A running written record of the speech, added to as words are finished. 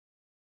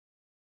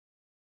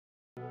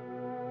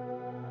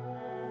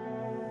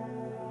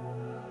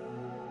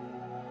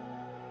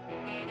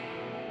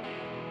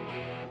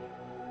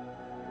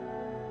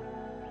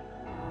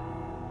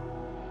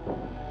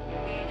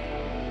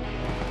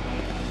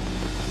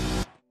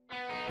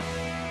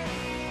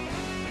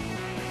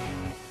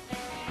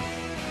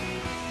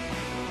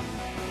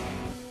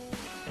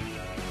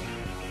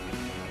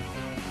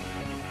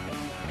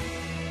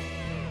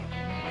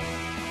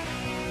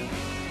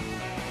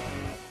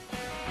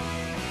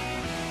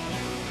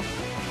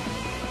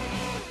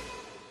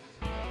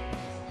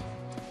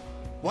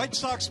White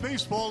Sox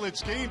baseball,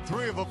 it's game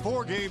 3 of a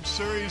 4-game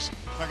series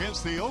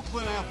against the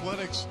Oakland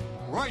Athletics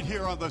right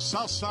here on the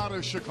south side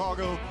of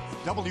Chicago.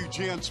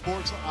 WGN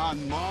Sports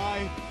on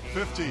My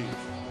 50.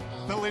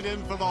 Filling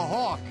in for the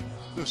Hawk,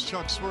 this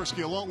Chuck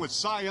Swirsky, along with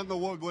Cy Young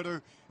Award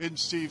winner in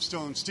Steve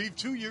Stone. Steve,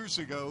 2 years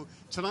ago,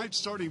 tonight's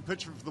starting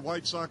pitcher for the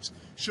White Sox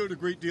showed a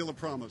great deal of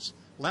promise.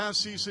 Last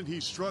season,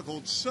 he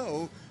struggled.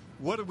 So,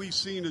 what have we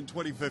seen in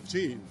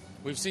 2015?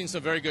 We've seen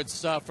some very good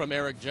stuff from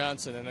Eric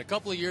Johnson, and a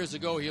couple of years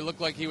ago he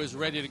looked like he was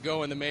ready to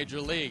go in the major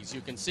leagues.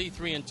 You can see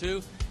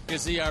 3-2,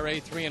 his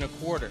ERA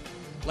 3.25.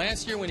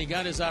 Last year when he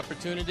got his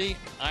opportunity,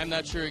 I'm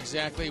not sure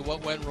exactly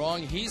what went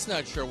wrong. He's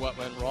not sure what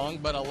went wrong,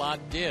 but a lot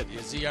did.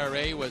 His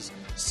ERA was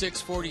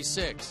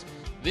 6.46.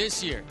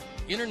 This year,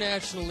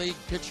 International League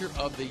Pitcher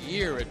of the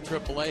Year at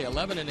AAA,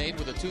 11-8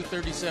 with a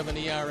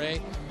 2.37 ERA.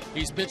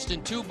 He's pitched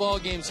in 2 ball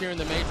games here in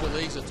the major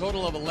leagues, a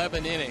total of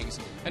 11 innings,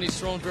 and he's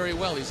thrown very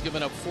well. He's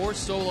given up 4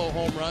 solo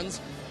home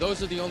runs.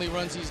 Those are the only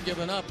runs he's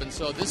given up, and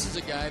so this is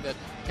a guy that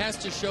has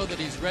to show that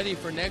he's ready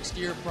for next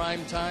year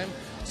prime time.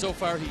 So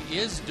far, he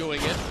is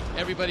doing it.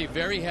 Everybody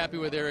very happy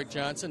with Eric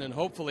Johnson, and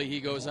hopefully he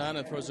goes on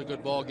and throws a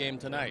good ball game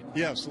tonight.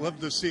 Yes, love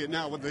to see it.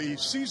 Now, with the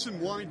season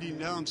winding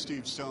down,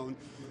 Steve Stone,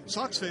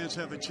 Sox fans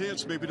have a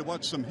chance maybe to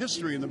watch some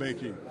history in the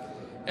making.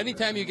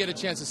 Anytime you get a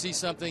chance to see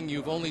something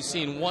you've only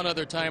seen one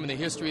other time in the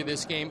history of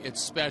this game,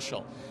 it's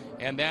special.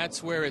 And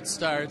that's where it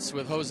starts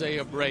with Jose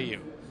Abreu,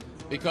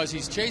 because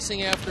he's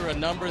chasing after a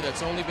number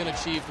that's only been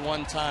achieved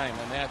one time,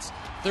 and that's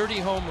 30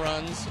 home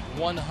runs,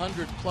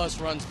 100-plus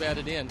runs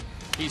batted in.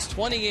 He's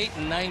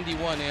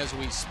 28-91 as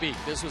we speak.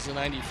 This was the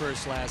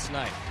 91st last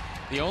night.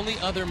 The only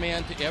other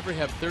man to ever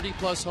have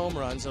 30-plus home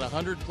runs and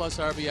 100-plus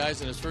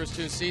RBIs in his first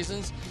 2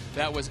 seasons,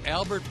 that was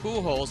Albert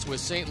Pujols with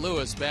St.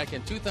 Louis back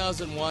in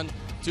 2001,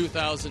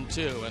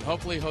 2002, and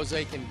hopefully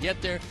Jose can get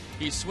there.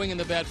 He's swinging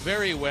the bat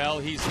very well.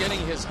 He's getting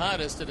his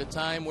hottest at a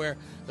time where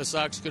the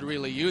Sox could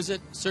really use it.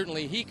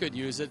 Certainly he could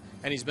use it,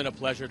 and he's been a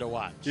pleasure to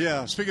watch.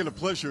 Yeah, speaking of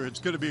pleasure, it's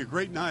going to be a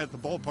great night at the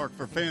ballpark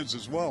for fans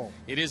as well.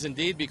 It is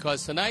indeed,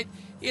 because tonight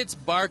it's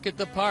Bark at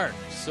the Park,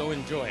 so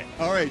enjoy it.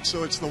 All right,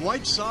 so it's the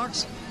White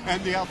Sox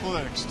and the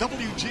Athletics.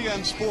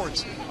 WGN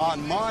Sports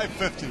on My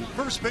 50.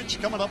 First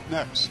pitch coming up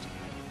next.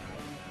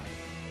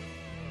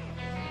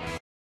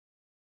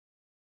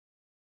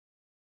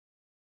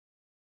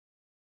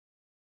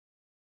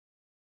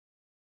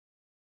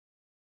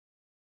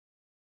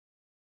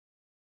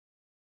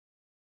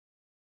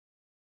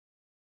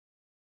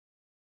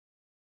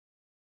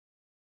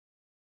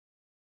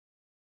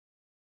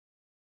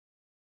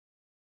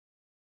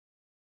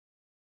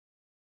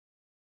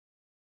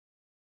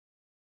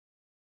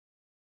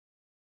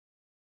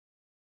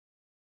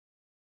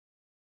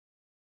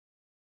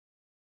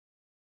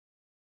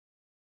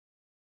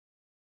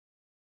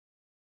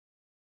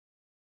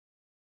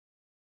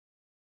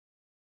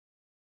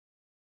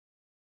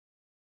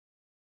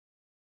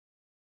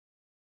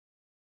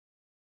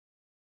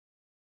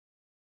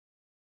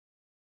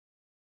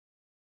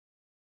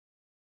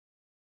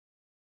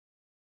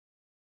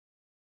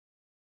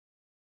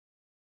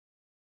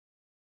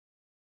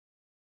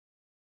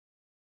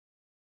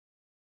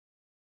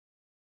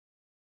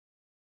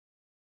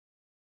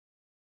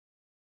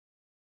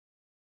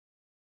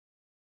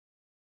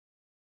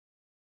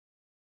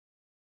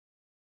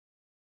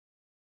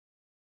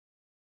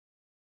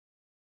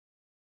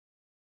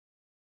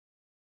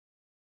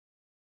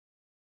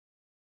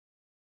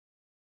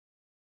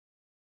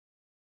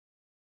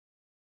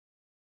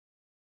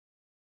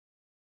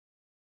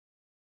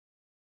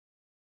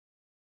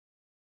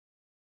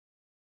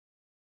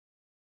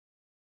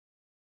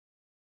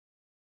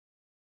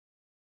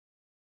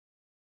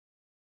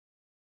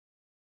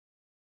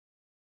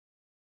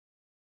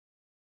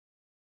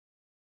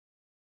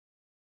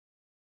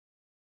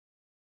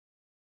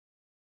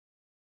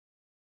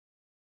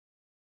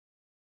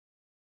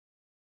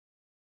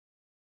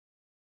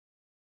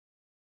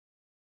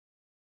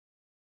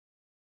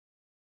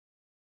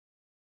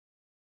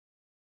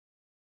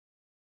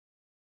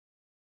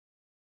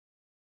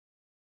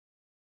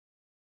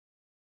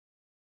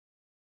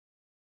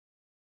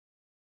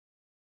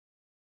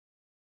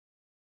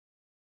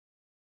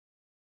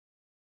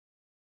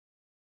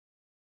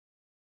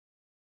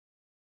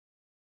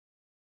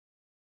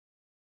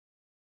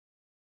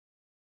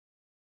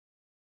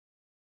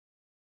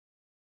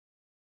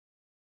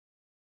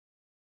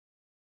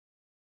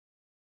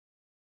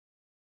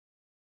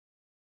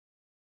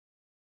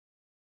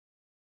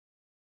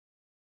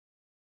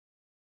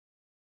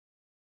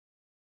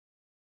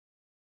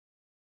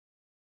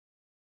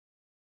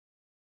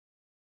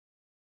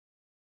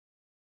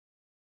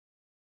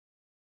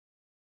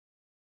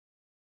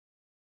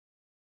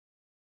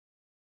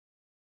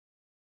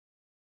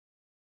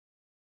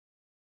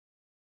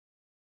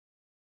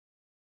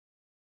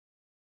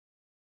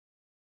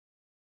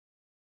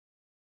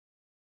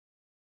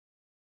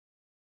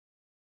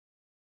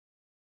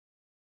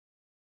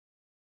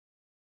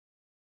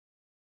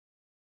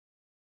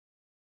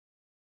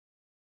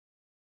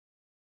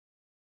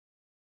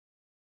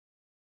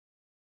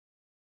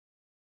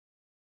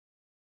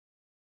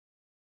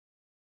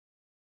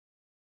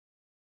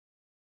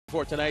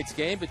 For tonight's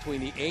game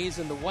between the A's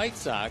and the White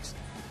Sox.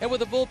 And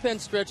with the bullpen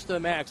stretched to the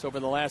max over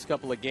the last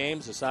couple of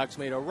games, the Sox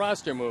made a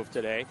roster move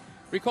today,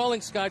 recalling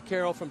Scott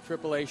Carroll from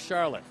AAA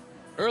Charlotte.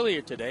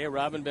 Earlier today,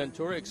 Robin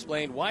Ventura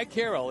explained why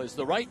Carroll is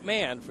the right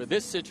man for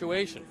this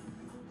situation.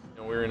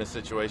 We were in a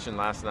situation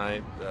last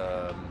night,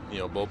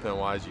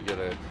 bullpen-wise, you get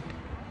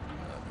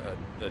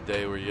a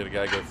day where you get a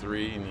guy go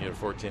 3 and you get a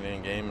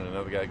 14-inning game and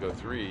another guy go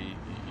 3, you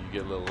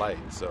get a little light.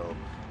 So,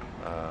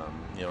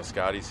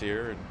 Scotty's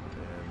here and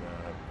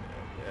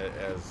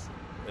as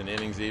an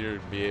innings eater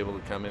to be able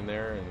to come in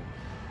there and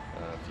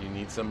if you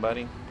need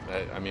somebody.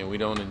 We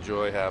don't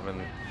enjoy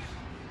having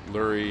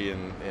Lurie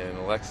and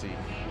Alexi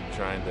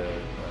trying to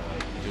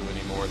do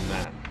any more than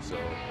that. So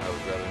I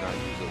would rather not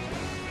use those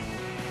guys.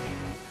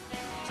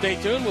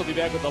 Stay tuned. We'll be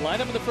back with the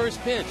lineup of the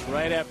first pitch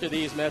right after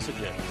these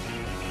messages.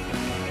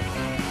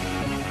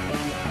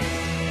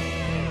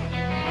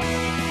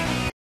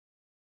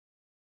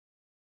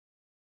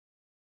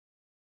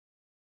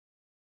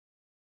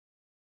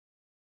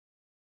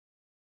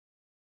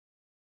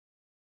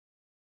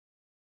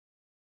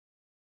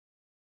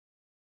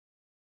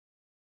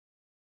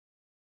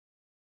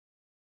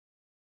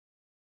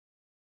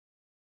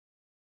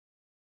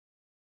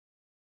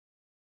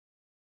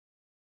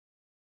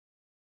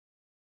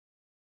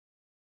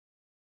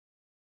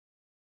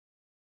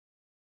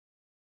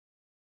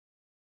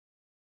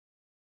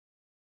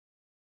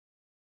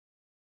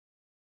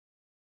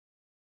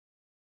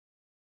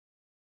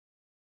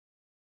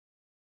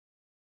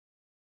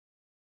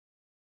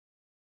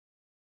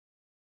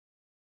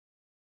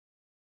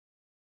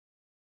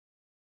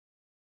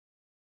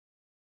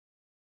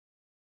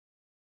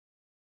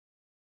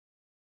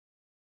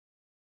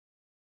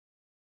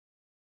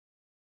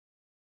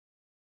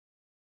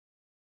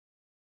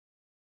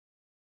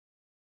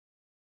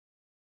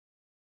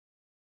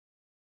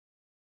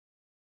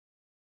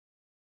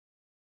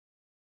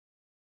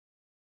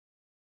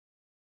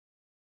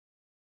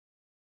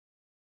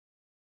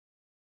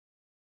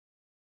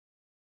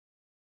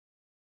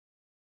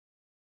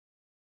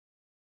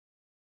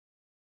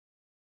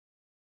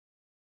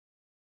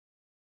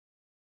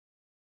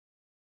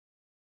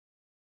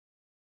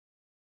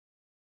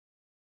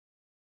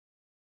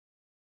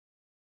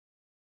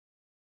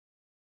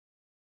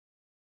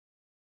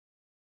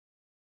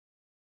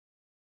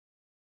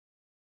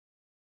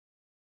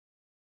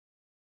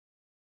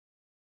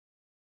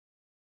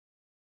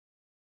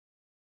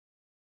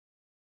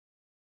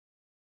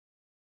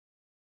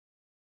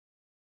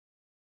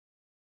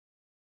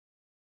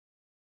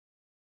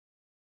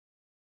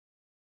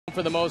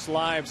 For the most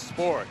live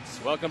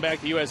sports. Welcome back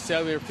to U.S.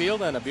 Cellular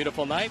Field on a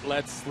beautiful night.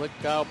 Let's look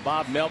how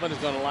Bob Melvin is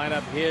going to line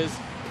up his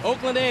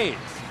Oakland A's.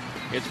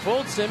 It's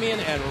Fuld,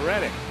 Simeon, and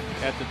Reddick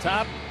at the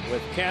top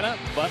with Canna,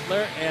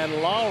 Butler,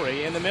 and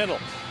Lowry in the middle.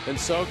 Then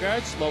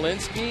Sogard,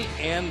 Smolinski,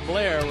 and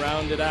Blair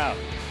rounded out.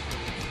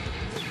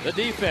 The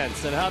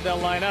defense and how they'll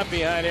line up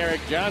behind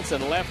Eric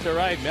Johnson, left to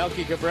right,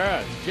 Melky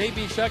Cabrera.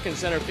 J.B. Shuck in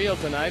center field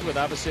tonight with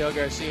Abisail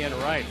Garcia in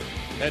right.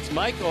 That's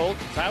Mike Olt,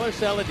 Tyler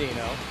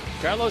Saladino,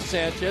 Carlos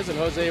Sanchez, and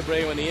Jose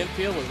Abreu in the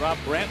infield with Rob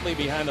Brantley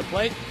behind the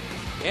plate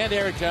and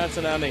Eric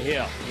Johnson on the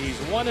hill. He's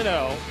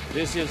 1-0.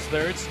 This is his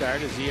third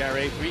start, his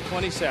ERA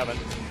 3.27.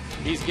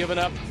 He's given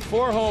up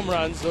 4 home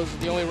runs. Those are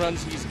the only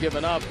runs he's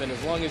given up, and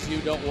as long as you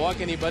don't walk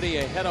anybody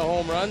ahead of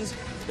home runs,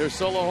 they're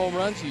solo home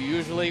runs, you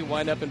usually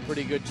wind up in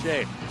pretty good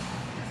shape.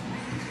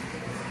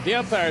 The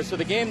umpires for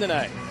the game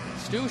tonight.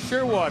 Stu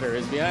Sherwater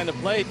is behind the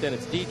plate. Then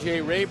it's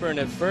DJ Rayburn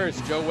at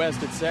first, Joe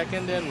West at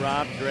second, and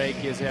Rob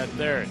Drake is at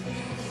third.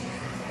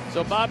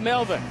 So Bob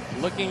Melvin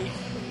looking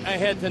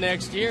ahead to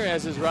next year,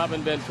 as is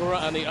Robin Ventura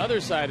on the other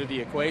side of the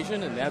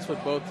equation, and that's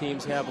what both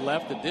teams have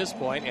left at this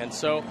point. And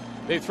so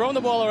they've thrown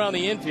the ball around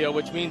the infield,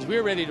 which means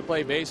we're ready to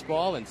play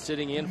baseball. And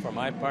sitting in for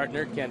my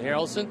partner, Ken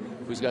Harrelson,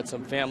 who's got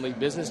some family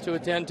business to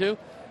attend to,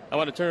 I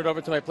want to turn it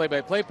over to my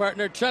play-by-play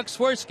partner, Chuck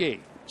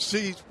Swirsky.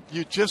 See,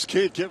 you just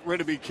can't get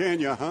rid of me, can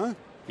you, huh?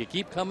 You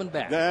keep coming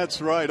back.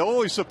 That's right.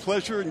 Always a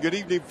pleasure, and good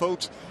evening,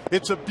 folks.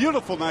 It's a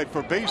beautiful night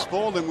for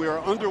baseball, and we are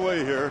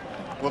underway here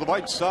with the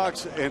White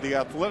Sox and the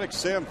Athletics.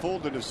 Sam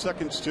Fuld in his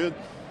second stint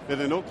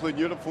in an Oakland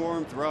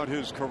uniform throughout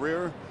his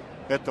career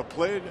at the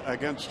plate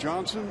against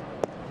Johnson.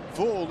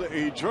 Fuld,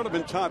 a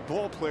tournament-top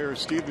ball player.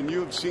 Stephen,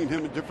 you have seen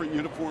him in different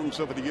uniforms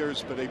over the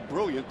years, but a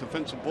brilliant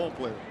defensive ball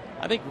player.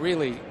 I think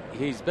really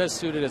he's best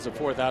suited as a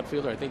fourth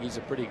outfielder. I think he's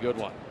a pretty good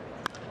one.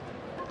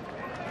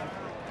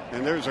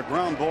 And there's a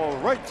ground ball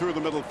right through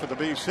the middle for the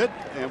base hit,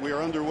 and we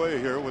are underway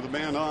here with a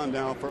man on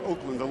now for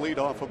Oakland to lead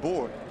off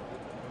aboard.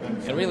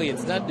 And really,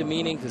 it's not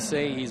demeaning to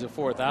say he's a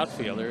fourth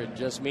outfielder. It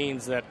just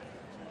means that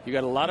you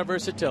got a lot of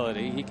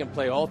versatility. He can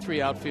play all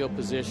 3 outfield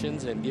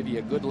positions and give you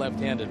a good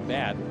left-handed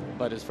bat.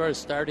 But as far as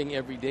starting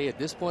every day at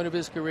this point of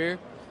his career,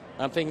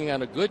 I'm thinking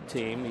on a good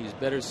team, he's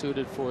better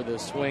suited for the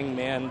swing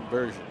man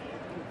version.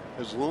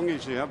 As long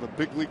as you have a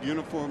big league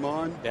uniform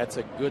on. That's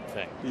a good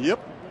thing.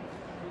 Yep.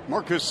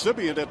 Marcus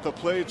Semien at the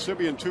plate.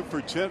 Semien 2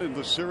 for 10 in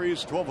the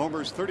series, 12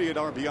 homers, 38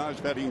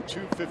 RBIs, batting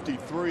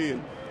 .253.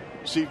 And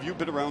Steve, you've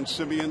been around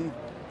Semien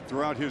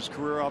throughout his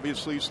career,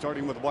 obviously,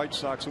 starting with the White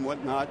Sox and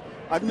whatnot.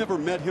 I've never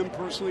met him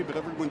personally, but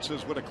everyone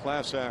says what a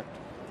class act.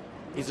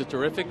 He's a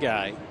terrific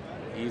guy.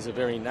 He's a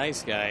very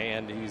nice guy,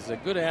 and he's a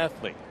good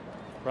athlete.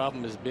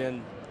 Problem has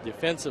been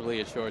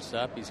defensively at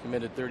shortstop. He's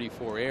committed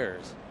 34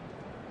 errors.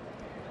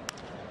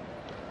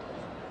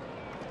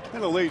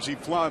 And a lazy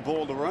fly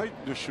ball to right.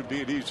 This should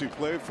be an easy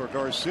play for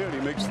Garcia, and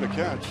he makes the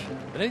catch.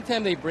 But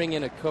anytime they bring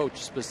in a coach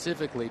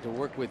specifically to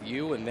work with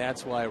you, and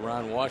that's why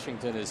Ron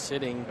Washington is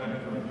sitting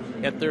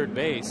at third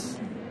base.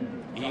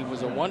 He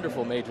was a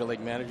wonderful major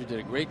league manager, did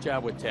a great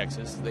job with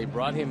Texas. They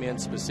brought him in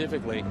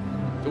specifically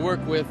to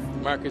work with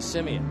Marcus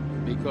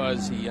Semien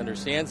because he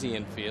understands the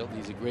infield.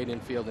 He's a great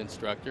infield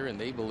instructor, and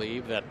they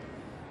believe that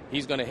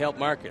he's going to help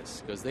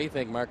Marcus because they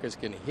think Marcus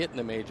can hit in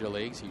the major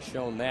leagues. He's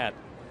shown that.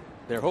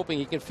 They're hoping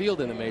he can field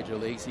in the major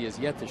leagues. He has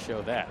yet to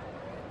show that.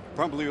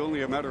 Probably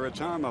only a matter of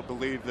time, I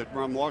believe, that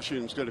Ron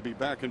Washington's going to be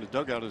back in the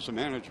dugout as a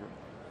manager.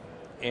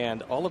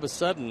 And all of a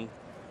sudden,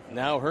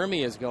 now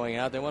Hermie is going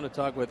out. They want to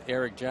talk with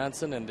Eric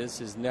Johnson, and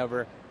this is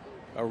never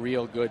a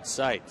real good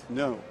sight.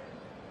 No.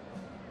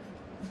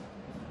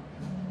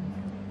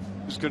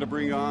 He's going to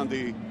bring on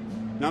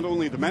not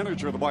only the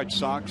manager of the White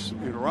Sox,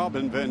 in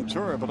Robin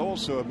Ventura, but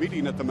also a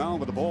meeting at the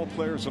mound with the ball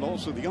players and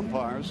also the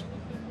umpires,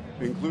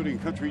 including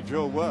Country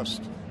Joe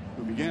West,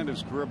 who began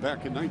his career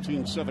back in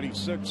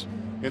 1976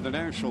 in the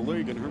National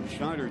League, and Herb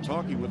Schneider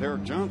talking with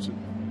Eric Johnson.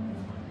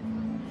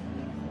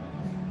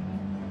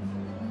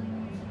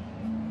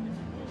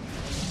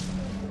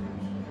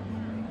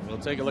 We'll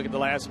take a look at the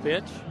last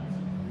pitch.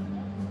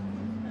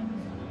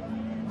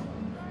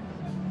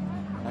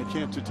 I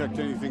can't detect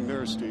anything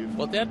there, Steve.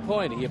 Well, at that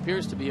point, he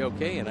appears to be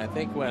okay, and I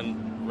think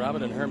when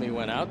Robin and Hermie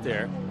went out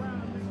there,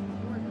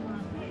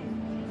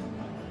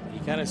 he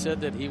kind of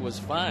said that he was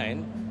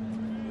fine.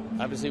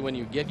 Obviously, when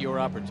you get your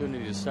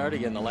opportunity to start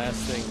again, the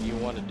last thing you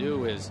want to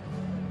do is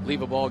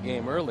leave a ball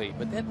game early.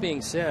 But that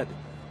being said,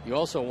 you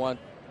also want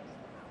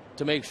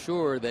to make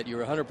sure that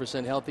you're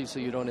 100% healthy so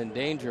you don't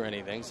endanger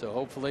anything. So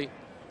hopefully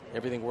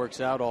everything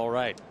works out all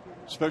right.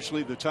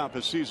 Especially the type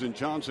of season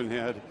Johnson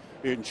had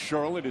in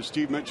Charlotte, as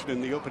Steve mentioned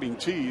in the opening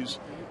tease,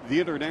 the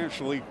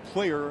International League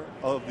Player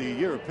of the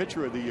Year,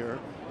 Pitcher of the Year.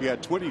 He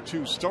had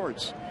 22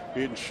 starts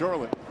in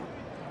Charlotte.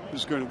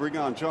 He's going to bring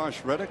on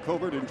Josh Reddick.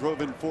 Hobart and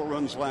drove in 4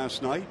 runs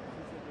last night.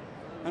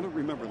 I don't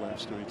remember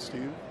last night,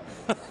 Steve.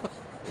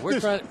 We're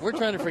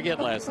trying to forget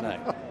last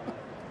night.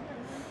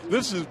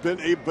 This has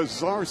been a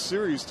bizarre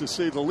series, to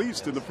say the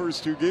least, in the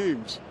first 2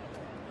 games.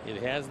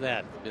 It has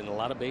that. Been a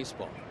lot of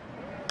baseball.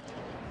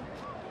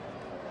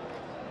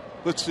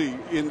 Let's see.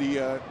 In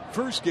the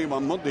first game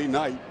on Monday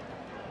night,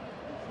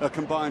 a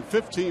combined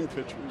 15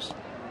 pitchers,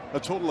 a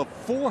total of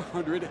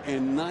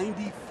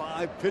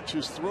 495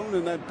 pitches thrown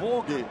in that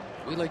ball game.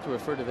 We like to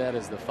refer to that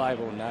as the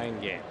 509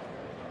 game.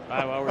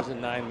 5 hours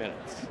and 9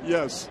 minutes.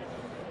 Yes.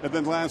 And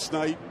then last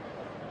night,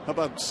 how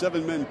about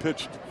 7 men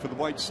pitched for the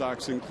White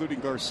Sox, including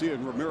Garcia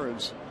and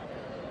Ramirez,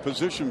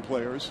 position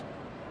players.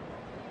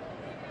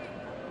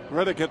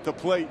 Reddick at the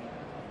plate.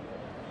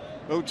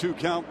 0-2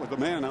 count with a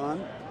man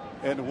on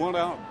and 1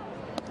 out.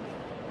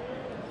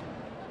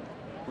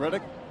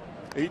 Reddick,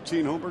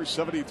 18 homers,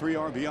 73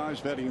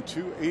 RBIs, batting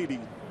 .280.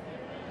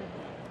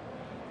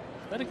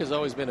 Reddick has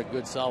always been a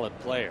good, solid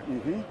player.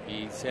 Mm-hmm.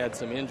 He's had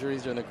some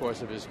injuries during the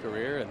course of his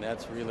career, and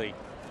that's really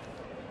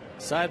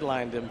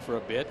sidelined him for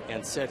a bit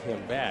and set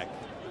him back.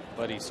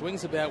 But he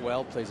swings the bat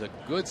well, plays a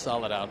good,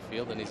 solid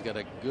outfield, and he's got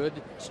a good,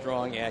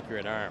 strong,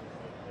 accurate arm.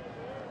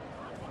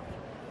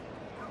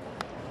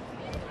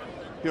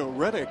 You know,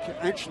 Reddick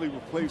actually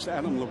replaced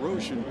Adam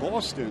LaRoche in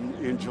Boston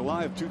in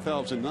July of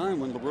 2009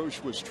 when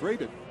LaRoche was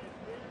traded.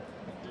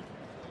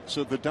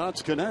 So the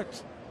dots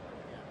connect.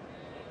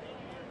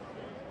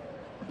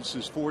 This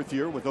is his 4th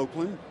year with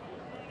Oakland.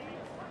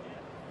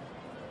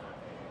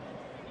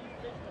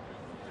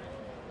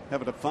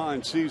 Having a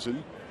fine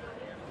season.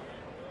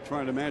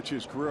 Trying to match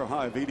his career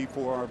high of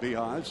 84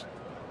 RBIs.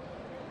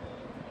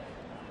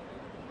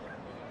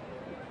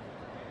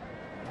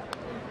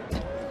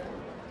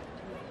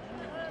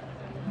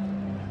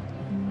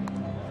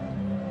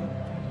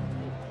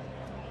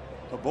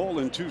 A ball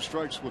and 2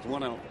 strikes with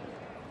 1 out.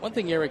 One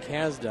thing Eric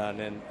has done,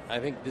 and I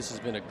think this has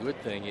been a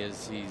good thing,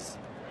 is he's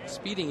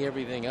speeding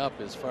everything up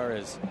as far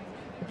as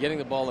getting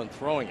the ball and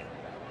throwing it.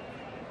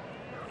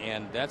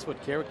 And that's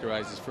what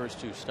characterized his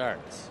first 2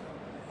 starts.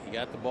 He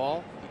got the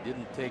ball, he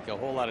didn't take a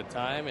whole lot of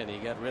time, and he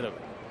got rid of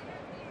it.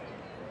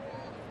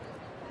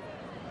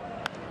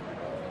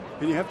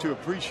 And you have to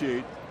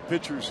appreciate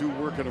pitchers who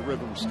work in a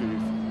rhythm,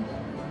 Steve.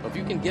 If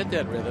you can get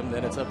that rhythm,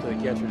 then it's up to the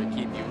catcher to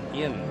keep you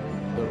in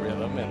the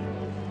rhythm. And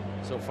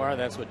so far,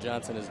 that's what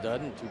Johnson has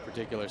done in 2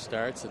 particular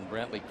starts, and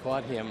Brantley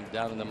caught him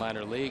down in the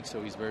minor league, so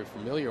he's very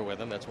familiar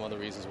with him. That's one of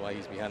the reasons why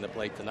he's behind the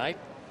plate tonight.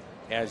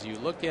 As you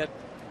look at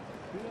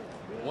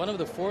one of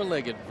the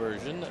 4-legged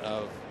version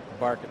of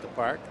Bark at the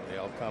Park, they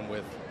all come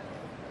with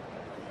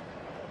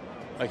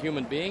a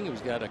human being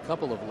who's got a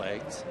couple of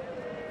legs.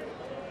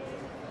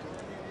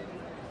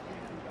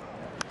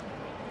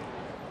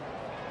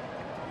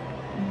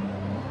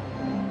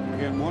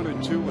 again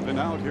 1-2 with an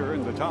out here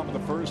in the top of the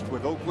first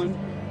with Oakland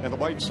and the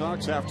White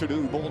Sox.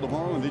 Afternoon bowl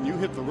tomorrow, and then you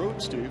hit the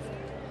road, Steve.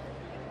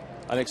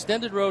 An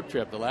extended road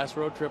trip, the last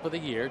road trip of the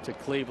year, to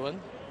Cleveland,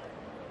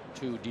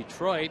 to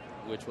Detroit,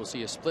 which will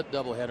see a split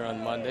doubleheader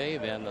on Monday,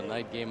 then a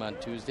night game on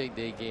Tuesday,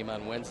 day game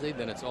on Wednesday.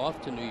 Then it's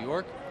off to New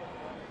York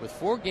with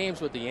 4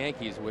 games with the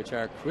Yankees, which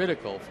are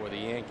critical for the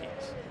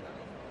Yankees.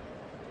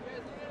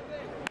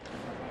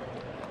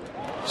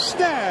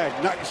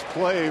 Snag! Nice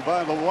play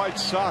by the White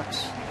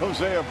Sox.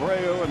 Jose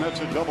Abreu, and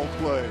that's a double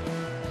play.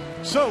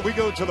 So we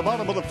go to the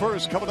bottom of the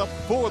first. Coming up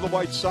for the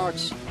White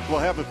Sox, we'll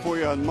have it for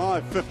you on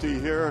my 50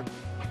 here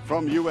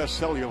from U.S.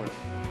 Cellular.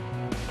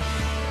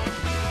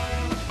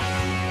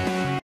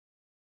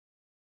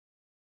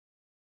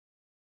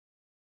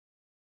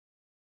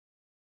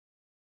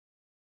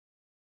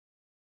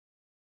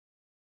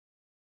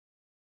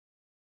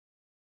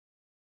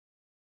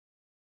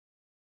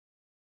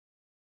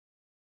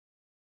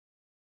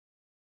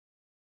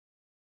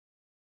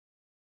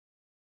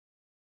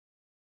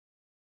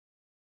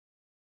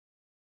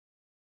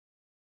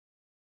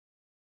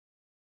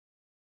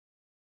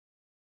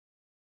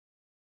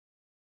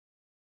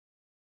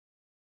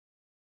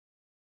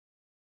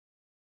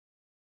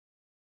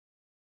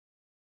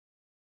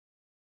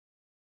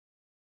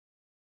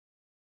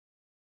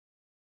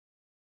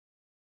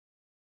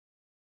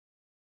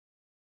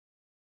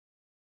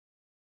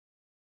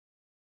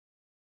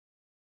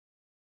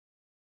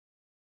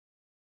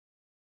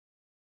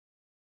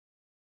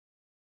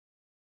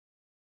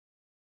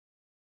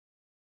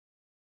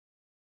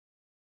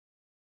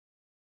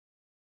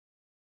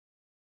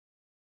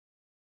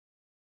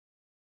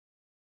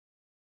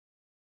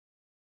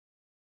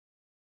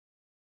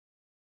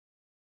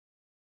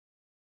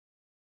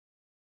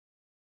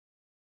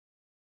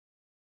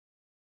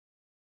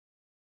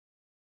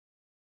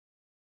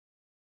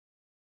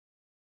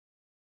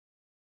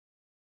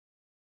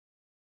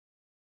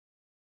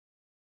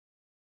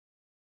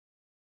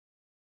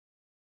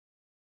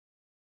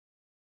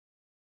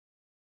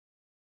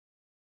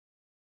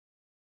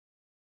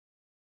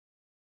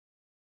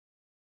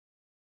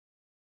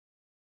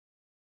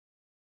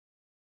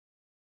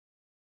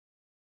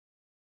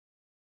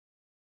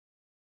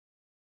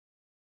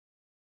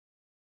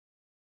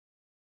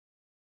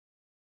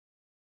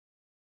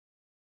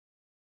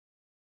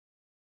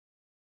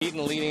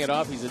 Eaton leading it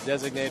off. He's a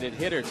designated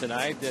hitter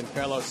tonight. Then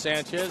Carlos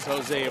Sanchez,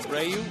 Jose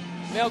Abreu,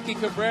 Melky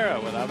Cabrera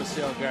with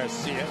Avisail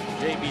Garcia,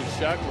 J.B.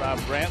 Shuck, Rob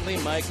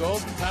Brantley, Mike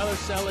Oak, Tyler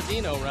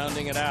Saladino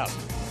rounding it out.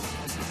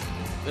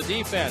 The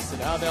defense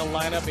and how they'll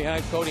line up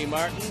behind Cody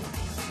Martin,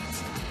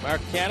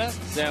 Mark Canha,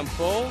 Sam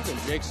Fold, and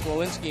Jake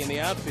Smolinski in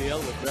the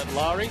outfield with Brett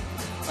Lowry,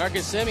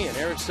 Marcus Semien,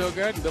 Eric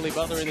Sogard, and Billy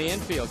Butler in the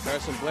infield.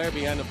 Carson Blair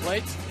behind the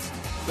plate.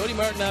 Cody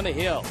Martin on the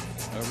hill.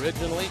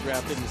 Originally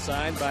drafted and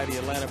signed by the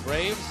Atlanta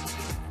Braves.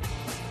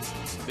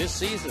 This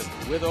season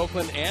with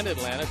Oakland and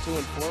Atlanta,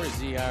 2-4,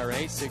 his ERA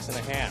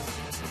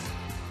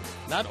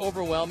 6.5. Not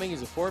overwhelming.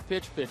 He's a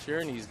 4-pitch pitcher,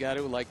 and he's got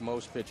to, like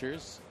most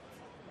pitchers,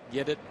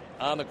 get it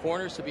on the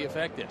corners to be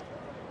effective.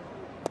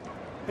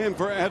 And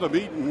for Adam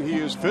Eaton, he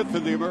is 5th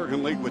in the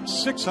American League with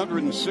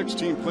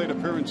 616 plate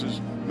appearances.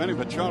 Manny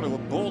Machado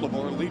of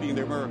Baltimore leading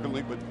the American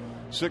League with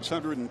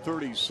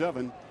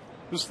 637.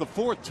 This is the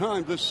 4th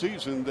time this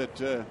season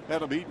that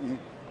Adam Eaton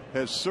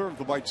has served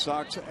the White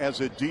Sox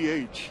as a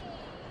DH.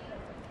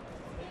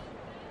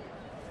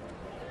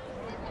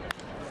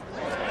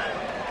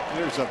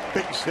 There's a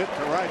base hit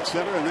to right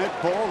center, and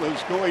that ball is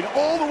going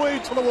all the way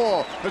to the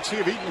wall. Let's see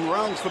if Eaton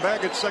rounds the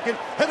bag at second,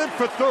 headed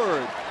for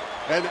third.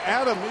 And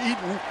Adam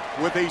Eaton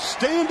with a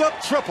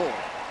stand-up triple.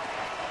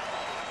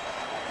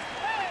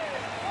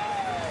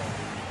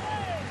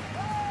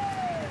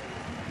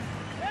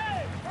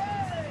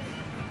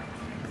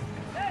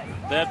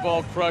 That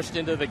ball crushed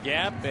into the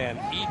gap, and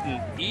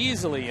Eaton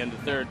easily into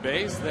third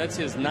base. That's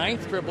his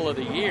 9th triple of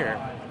the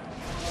year.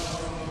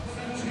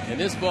 And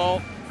this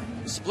ball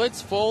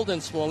splits Fold and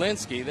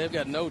Smolinski. They've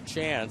got no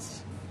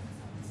chance.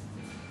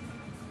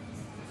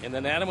 And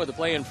then Adam with the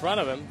play in front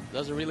of him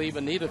doesn't really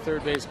even need a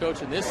third base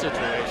coach in this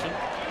situation.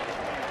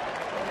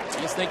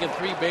 He's thinking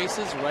 3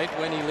 bases right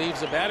when he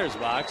leaves the batter's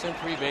box, and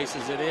 3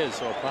 bases it is.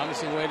 So a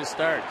promising way to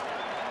start.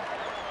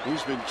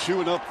 He's been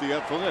chewing up the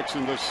Athletics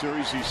in this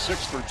series. He's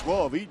 6 for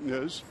 12. Eaton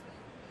is.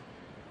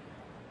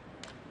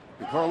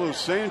 And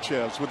Carlos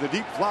Sanchez with a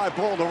deep fly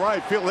ball to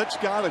right field. It's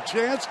got a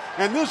chance,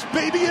 and this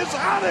baby is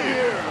out of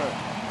here.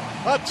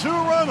 A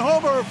 2-run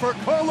homer for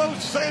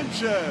Carlos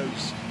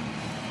Sanchez.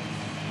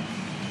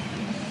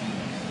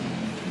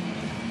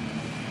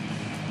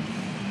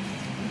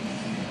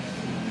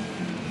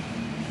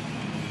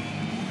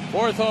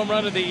 Fourth home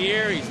run of the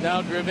year. He's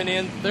now driven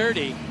in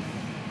 30.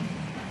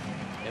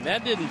 And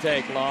that didn't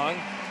take long.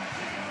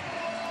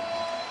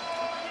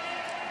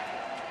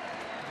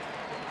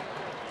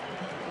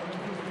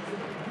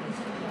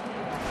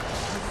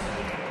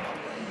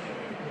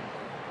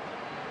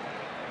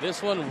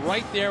 This one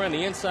right there on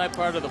the inside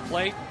part of the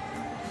plate.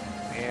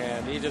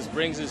 And he just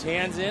brings his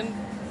hands in,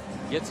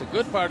 gets a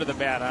good part of the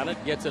bat on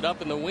it, gets it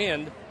up in the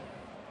wind,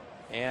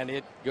 and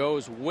it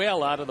goes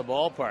well out of the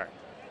ballpark.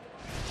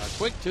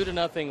 quick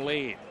 2-0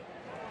 lead.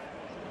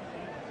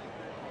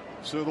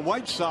 So the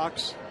White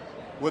Sox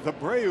with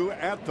Abreu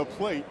at the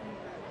plate.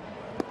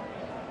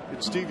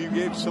 And Steve, you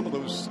gave some of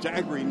those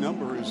staggering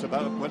numbers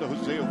about what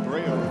Jose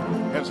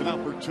Abreu has an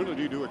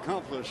opportunity to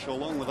accomplish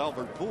along with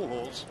Albert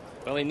Pujols.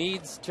 Well, he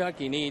needs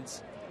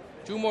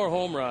 2 more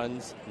home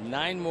runs,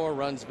 9 more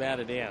runs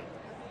batted in.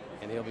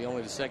 And he'll be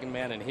only the second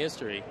man in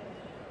history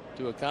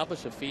to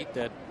accomplish a feat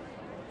that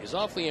is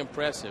awfully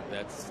impressive.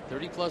 That's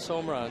 30-plus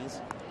home runs,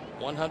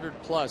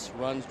 100-plus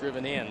runs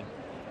driven in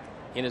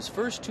his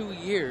first 2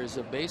 years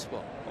of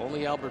baseball.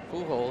 Only Albert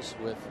Pujols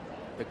with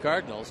the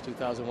Cardinals,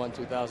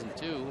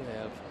 2001-2002,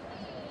 have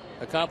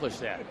accomplished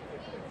that.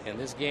 And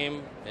this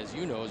game, as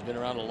you know, has been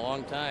around a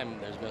long time.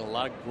 There's been a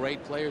lot of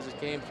great players that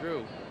came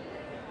through.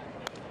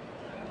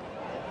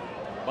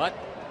 But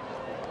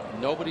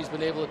nobody's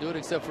been able to do it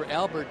except for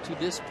Albert to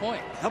this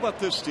point. How about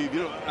this, Steve?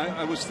 You know,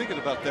 I was thinking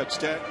about that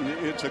stat, and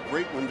it's a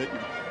great one that you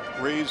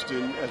raised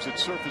as it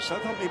surfaced. I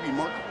thought maybe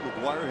Mark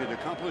McGwire had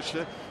accomplished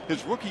it.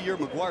 His rookie year,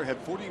 McGwire had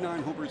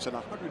 49 homers and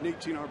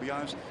 118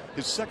 RBIs.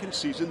 His second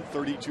season,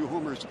 32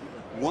 homers,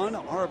 1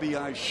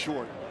 RBI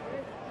short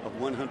of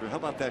 100. How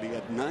about that? He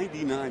had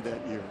 99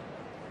 that year.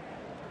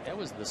 That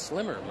was the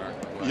slimmer Mark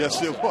McGwire.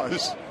 Yes, it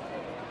was.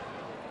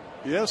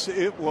 Yes,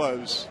 it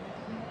was.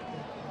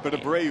 But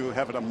Abreu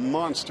having a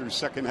monster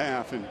second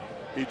half, and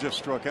he just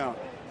struck out.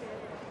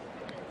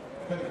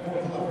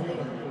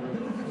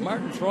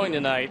 Martin throwing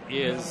tonight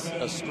is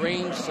a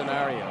strange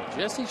scenario.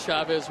 Jesse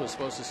Chavez was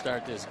supposed to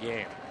start this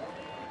game.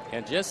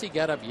 And Jesse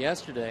got up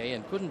yesterday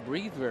and couldn't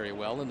breathe very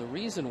well, and the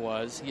reason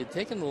was he had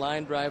taken the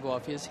line drive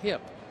off his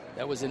hip.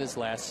 That was in his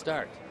last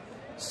start.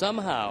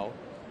 Somehow,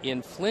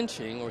 in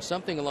flinching or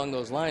something along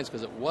those lines,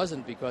 because it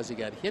wasn't because he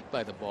got hit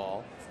by the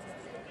ball,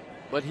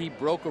 but he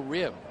broke a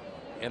rib,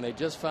 and they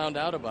just found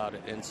out about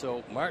it. And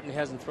so Martin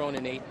hasn't thrown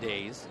in 8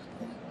 days,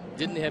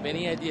 didn't have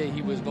any idea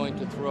he was going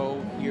to throw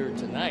here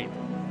tonight,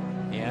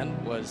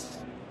 and was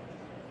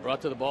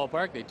brought to the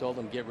ballpark. They told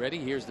him, get ready,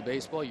 here's the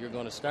baseball, you're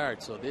going to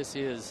start. So this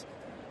is,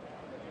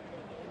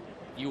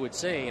 you would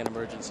say, an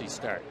emergency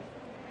start.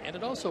 And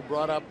it also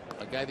brought up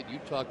a guy that you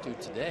talked to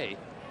today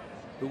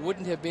who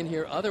wouldn't have been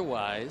here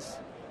otherwise.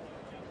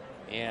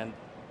 And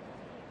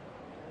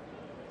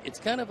it's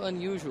kind of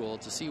unusual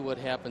to see what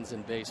happens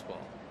in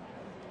baseball.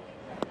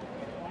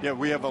 Yeah,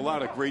 we have a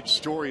lot of great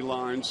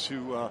storylines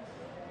to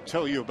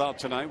tell you about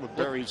tonight with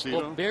Barry Zito.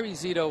 Well, Barry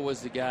Zito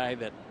was the guy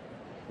that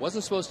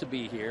wasn't supposed to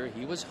be here.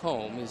 He was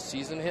home. His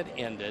season had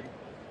ended.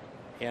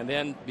 And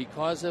then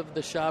because of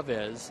the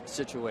Chavez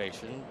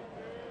situation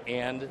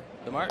and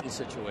the Martin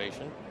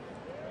situation,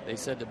 they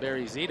said to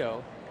Barry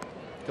Zito,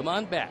 come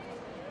on back.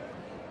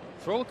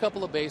 Throw a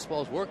couple of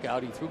baseballs, work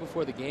out. He threw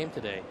before the game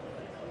today.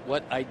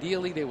 What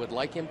ideally they would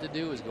like him to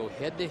do is go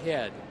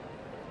head-to-head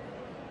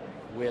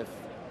with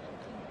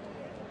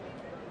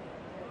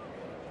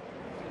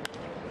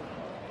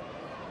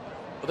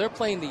they're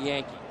playing the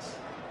Yankees.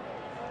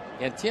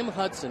 And Tim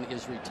Hudson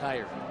is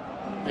retiring.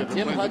 Yeah,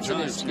 Tim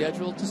Hudson is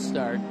scheduled to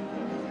start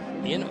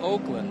in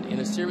Oakland in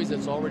a series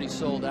that's already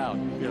sold out.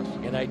 Yes.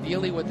 And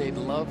ideally what they'd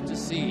love to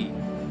see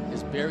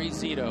is Barry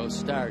Zito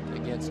start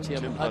against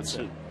Tim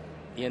Hudson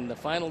in the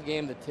final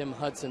game that Tim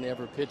Hudson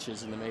ever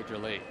pitches in the major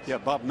leagues. Yeah,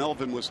 Bob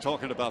Melvin was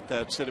talking about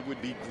that, said it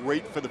would be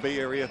great for the Bay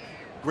Area,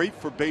 great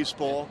for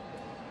baseball.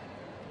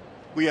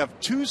 We have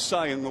 2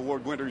 Cy Young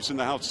Award winners in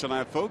the house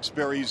tonight, folks.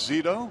 Barry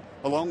Zito,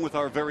 along with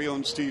our very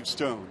own Steve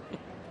Stone.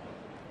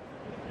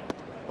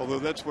 Although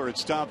that's where it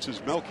stops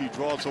as Melky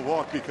draws a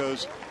walk,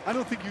 because I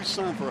don't think you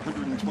signed for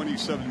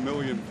 $127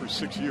 million for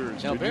 6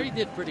 years. Now, Barry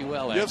did pretty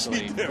well, actually,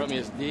 yes, he did. From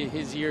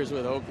his years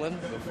with Oakland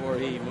before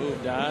he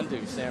moved on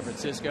to San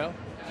Francisco.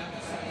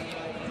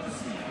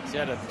 He's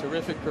had a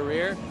terrific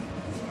career.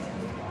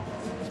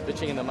 He's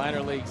pitching in the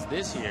minor leagues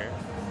this year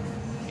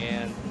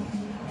and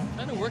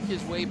trying to work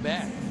his way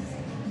back.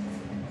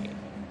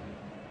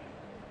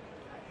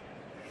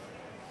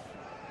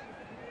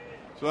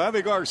 So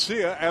Avi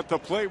Garcia at the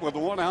plate with a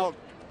 1 out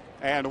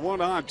and 1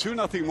 on.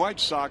 2-0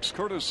 White Sox,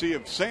 courtesy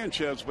of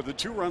Sanchez with a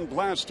 2-run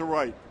blast to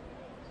right.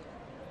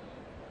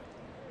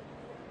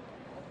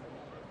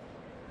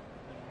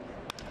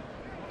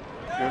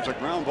 There's a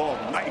ground ball.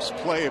 Nice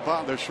play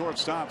by the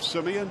shortstop,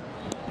 Simeon.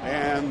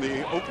 And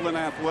the Oakland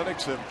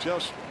Athletics have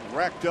just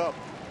racked up.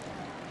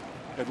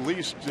 At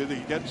least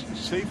he gets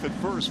safe at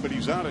first, but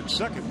he's out at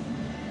second.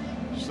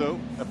 So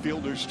a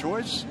fielder's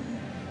choice.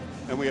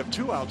 And we have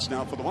 2 outs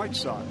now for the White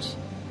Sox.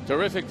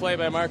 Terrific play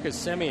by Marcus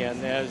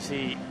Simeon as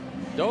he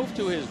dove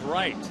to his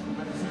right,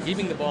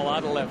 keeping the ball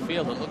out of left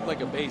field. It looked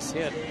like a base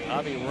hit.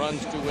 Avi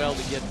runs too well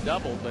to get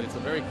doubled, but it's a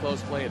very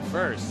close play at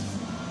first.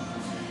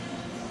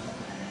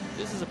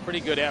 This is a pretty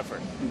good effort.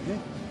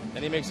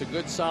 And he makes a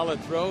good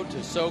solid throw to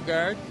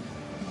Sogard.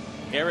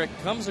 Eric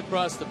comes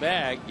across the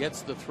bag,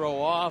 gets the throw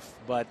off,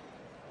 but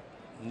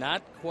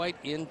not quite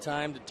in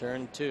time to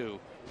turn 2.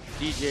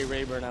 DJ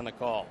Rayburn on the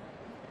call.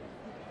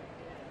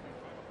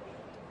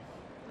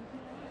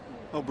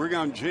 I'll bring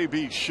on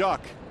J.B.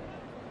 Shuck.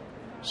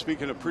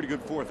 Speaking of pretty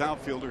good 4th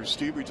outfielders,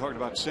 Steve, we talked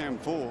about Sam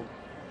Fuld,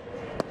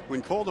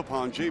 when called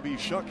upon, J.B.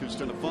 Shuck has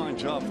done a fine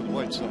job for the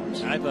White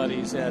Sox. I thought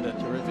he's had a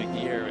terrific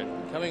year,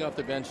 and coming off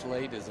the bench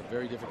late is a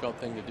very difficult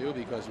thing to do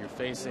because you're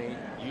facing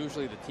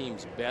usually the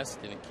team's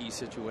best in a key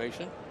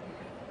situation.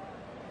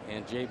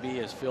 And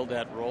JB has filled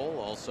that role.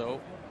 Also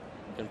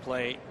can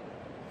play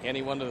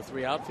any one of the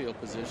 3 outfield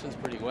positions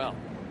pretty well.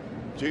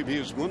 JB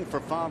is 1 for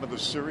 5 of the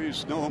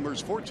series, no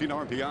homers, 14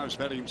 RBIs,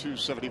 batting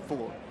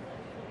 .274.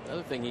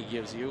 Another thing he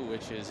gives you,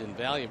 which is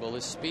invaluable,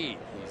 is speed.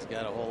 He's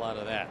got a whole lot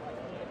of that.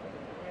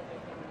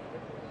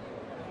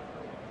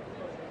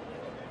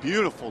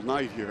 Beautiful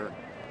night here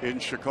in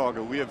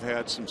Chicago. We have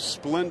had some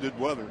splendid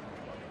weather.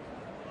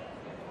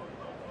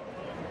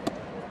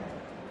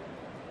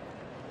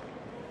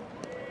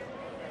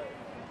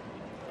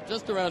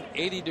 Just around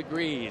 80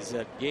 degrees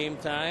at game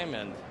time,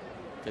 and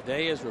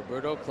today is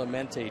Roberto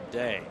Clemente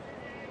Day.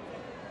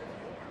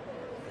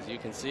 As you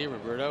can see,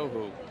 Roberto,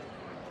 who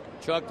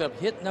chalked up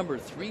hit number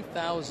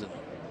 3,000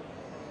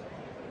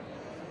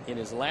 in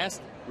his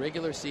last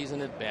regular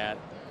season at bat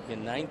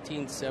in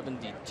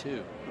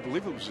 1972. I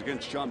believe it was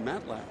against John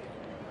Matlack.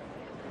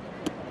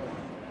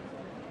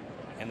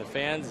 And the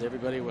fans,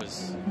 everybody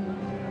was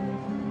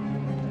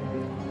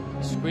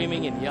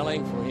screaming and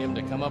yelling for him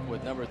to come up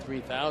with number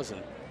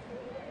 3,000.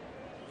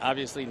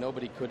 Obviously,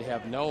 nobody could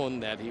have known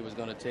that he was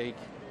going to take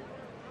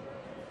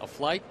a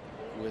flight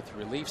with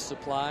relief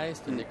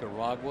supplies to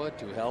Nicaragua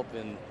to help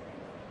in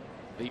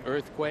the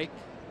earthquake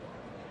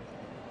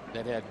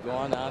that had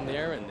gone on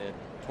there and had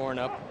torn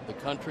up the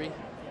country.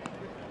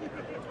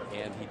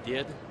 And he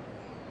did.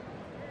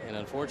 And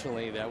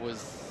unfortunately, that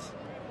was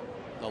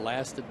the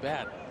last at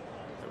bat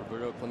that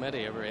Roberto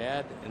Clemente ever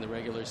had in the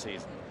regular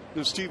season.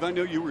 Now, Steve, I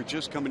know you were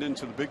just coming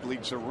into the big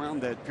leagues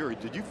around that period.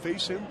 Did you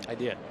face him? I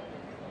did.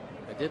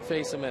 I did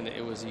face him, and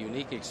it was a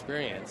unique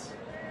experience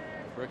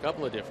for a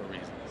couple of different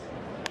reasons.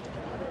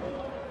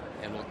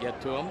 And we'll get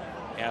to him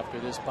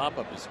after this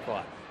pop-up is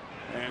caught.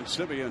 And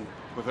Simeon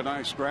with a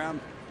nice grab,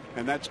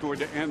 and that's going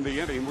to end the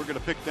inning. We're going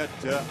to pick that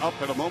up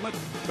in a moment.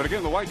 But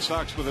again, the White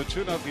Sox with a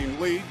 2-0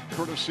 lead,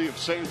 courtesy of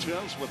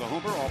Sanchez with a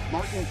homer off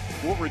Martin.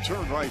 We'll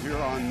return right here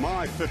on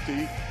My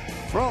 50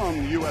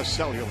 from U.S.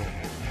 Cellular.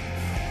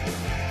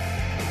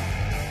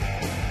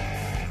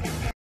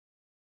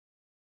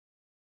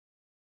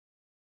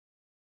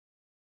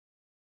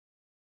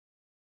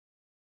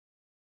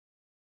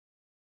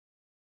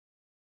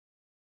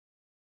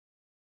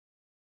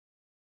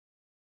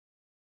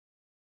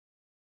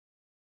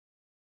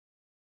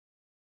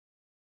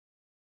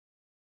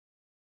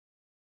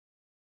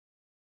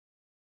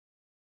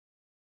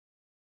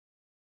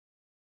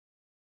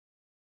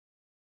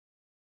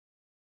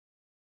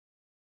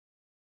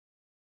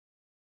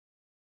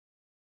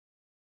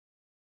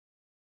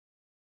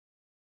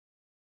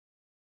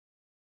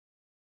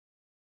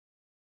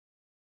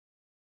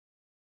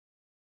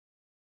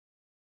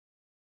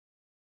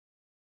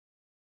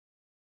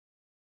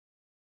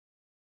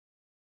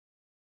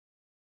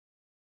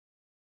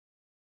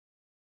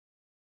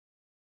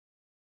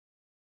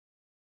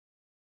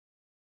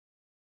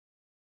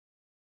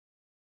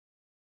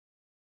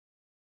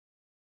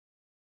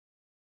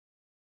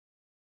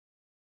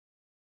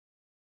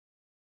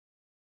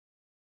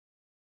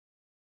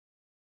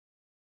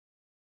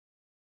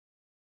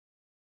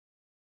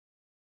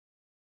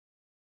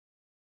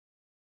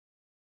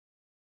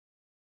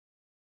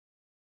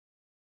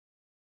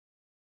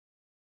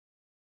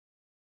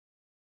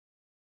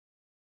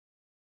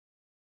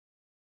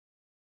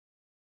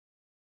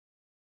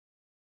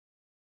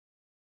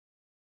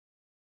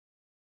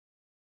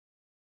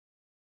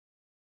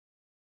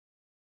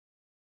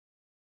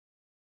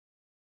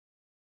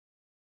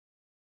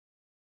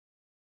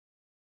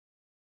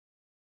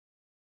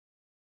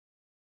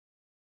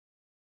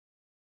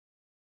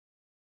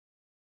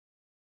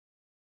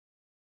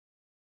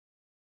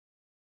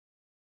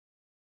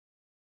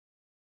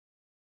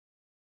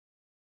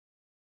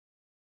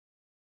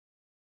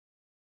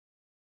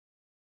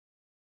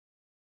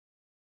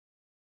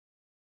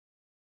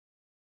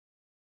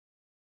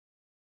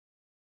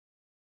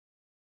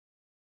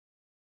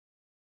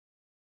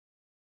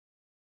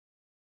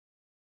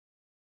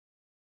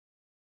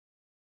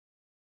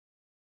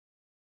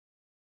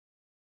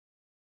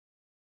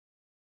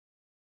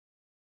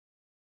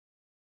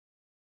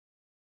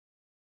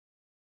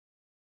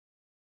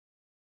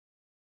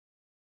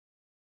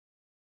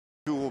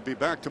 Who will be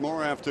back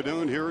tomorrow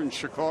afternoon here in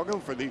Chicago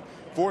for the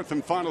 4th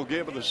and final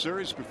game of the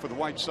series before the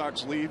White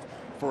Sox leave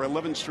for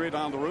 11 straight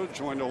on the road,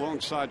 joined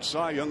alongside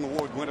Cy Young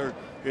Award winner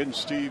in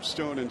Steve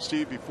Stone. And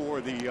Steve,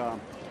 before the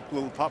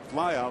little pop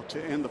fly out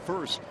to end the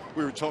first,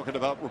 we were talking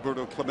about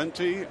Roberto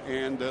Clemente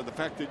and the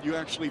fact that you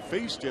actually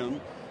faced him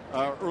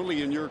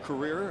early in your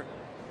career,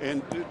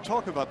 and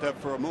talk about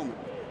that for a moment.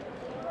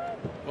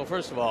 Well,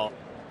 first of all,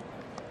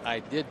 I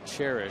did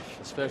cherish,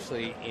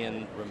 especially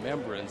in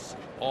remembrance,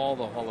 all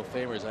the Hall of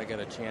Famers I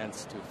got a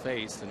chance to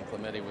face, and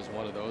Clemente was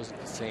one of those.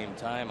 At the same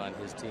time on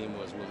his team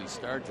was Willie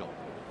Stargell.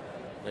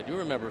 I do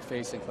remember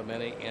facing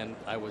Clemente, and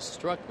I was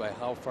struck by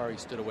how far he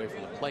stood away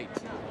from the plate.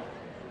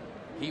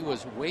 He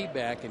was way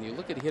back, and you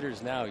look at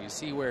hitters now, you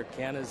see where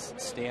Canna's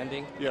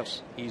standing.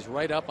 Yes. He's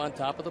right up on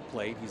top of the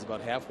plate. He's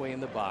about halfway in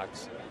the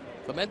box.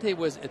 Clemente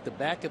was at the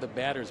back of the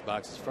batter's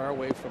box, as far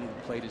away from the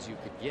plate as you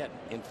could get.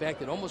 In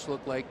fact, it almost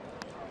looked like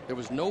there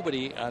was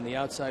nobody on the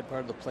outside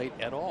part of the plate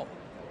at all.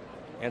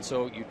 And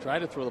so you try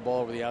to throw the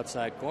ball over the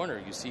outside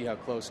corner. You see how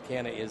close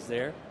Canna is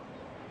there.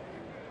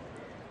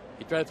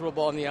 You try to throw a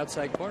ball in the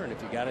outside corner, and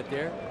if you got it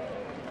there,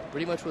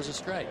 pretty much was a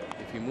strike.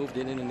 If you moved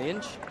it in an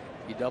inch,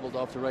 he doubled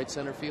off the right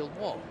center field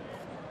wall.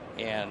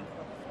 And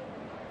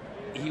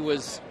he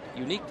was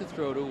unique to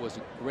throw to, was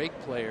a great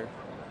player.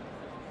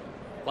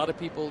 A lot of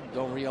people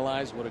don't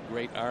realize what a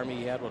great arm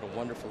he had, what a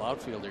wonderful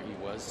outfielder he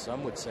was.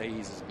 Some would say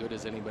he's as good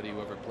as anybody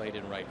who ever played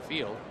in right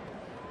field.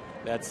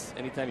 That's,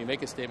 anytime you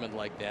make a statement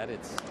like that,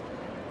 it's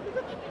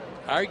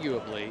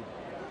arguably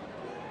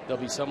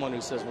there'll be someone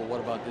who says, well, what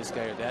about this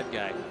guy or that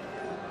guy?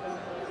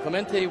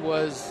 Clemente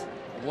was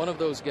one of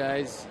those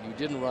guys you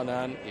didn't run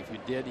on. If you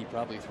did, he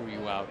probably threw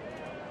you out.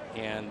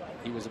 And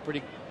he was a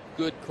pretty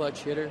good clutch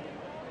hitter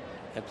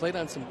and played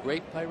on some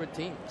great Pirate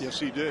teams.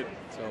 Yes, he did.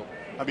 So,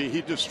 I mean,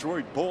 he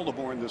destroyed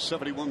Baltimore in the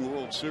 '71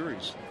 World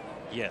Series.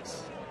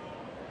 Yes.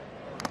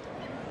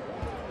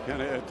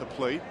 Kind of at the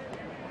plate.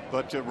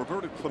 But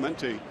Roberto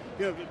Clemente,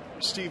 you know,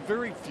 Steve,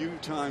 very few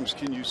times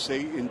can you say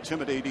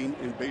intimidating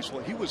in baseball.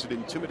 He was an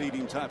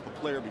intimidating type of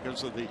player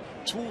because of the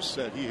tool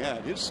set he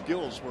had. His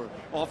skills were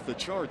off the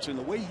charts, and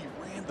the way he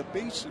ran the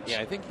bases.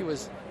 Yeah, I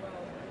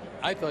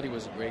thought he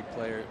was a great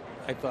player.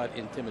 I thought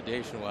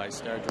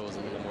intimidation-wise, Stargell was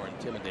a little more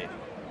intimidating.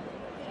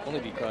 Only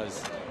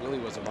because Willie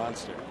was a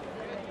monster.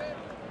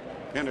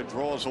 And it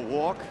draws a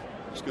walk.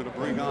 He's going to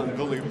bring on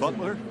Billy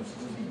Butler.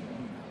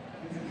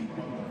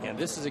 And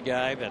this is a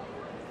guy that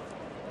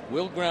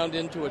will ground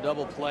into a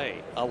double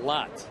play a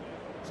lot.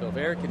 So if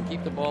Eric can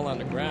keep the ball on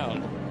the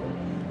ground,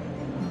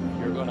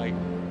 you're going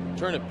to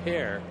turn a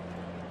pair.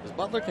 Because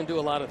Butler can do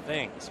a lot of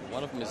things.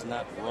 One of them is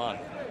not run.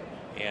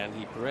 And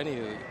he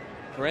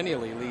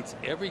perennially leads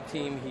every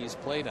team he's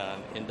played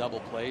on in double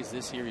plays.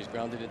 This year he's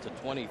grounded into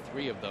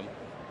 23 of them,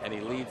 and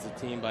he leads the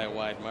team by a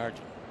wide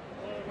margin.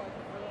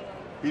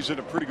 He's in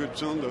a pretty good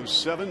zone. Those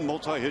 7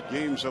 multi-hit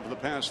games over the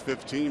past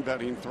 15,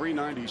 batting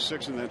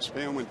 .396 in that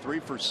span. Went 3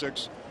 for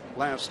 6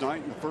 last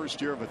night in the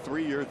first year of a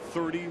 3-year,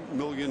 $30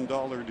 million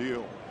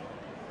deal.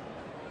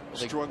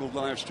 Struggled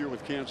last year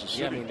with Kansas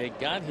City. Yeah, I mean, they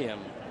got him,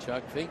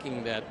 Chuck,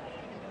 thinking that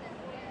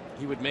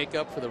he would make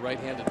up for the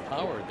right-handed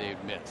power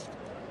they'd missed.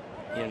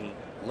 In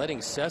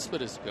letting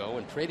Cespedes go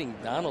and trading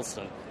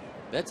Donaldson,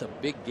 that's a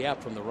big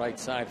gap from the right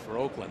side for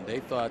Oakland. They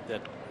thought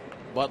that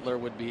Butler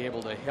would be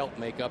able to help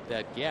make up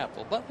that gap.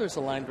 Well, Butler's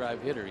a line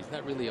drive hitter. He's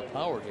not really a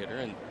power hitter,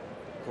 and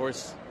of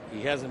course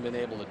he hasn't been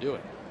able to do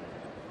it.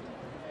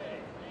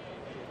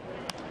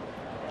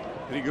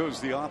 And he goes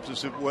the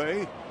opposite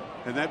way,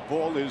 and that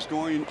ball is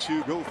going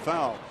to go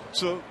foul.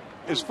 So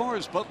as far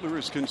as Butler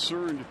is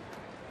concerned,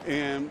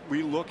 and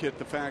we look at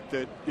the fact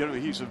that, you know,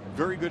 he's a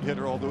very good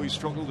hitter, although he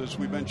struggled, as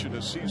we mentioned,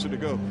 a season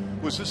ago.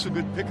 Was this a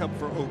good pickup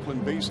for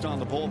Oakland based on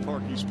the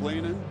ballpark he's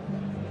playing in?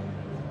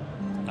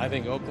 I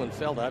think Oakland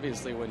felt,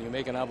 obviously, when you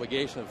make an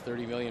obligation of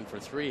 $30 million for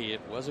 3,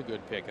 it was a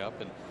good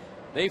pickup. And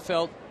they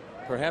felt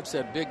perhaps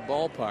that big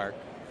ballpark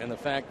and the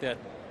fact that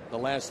the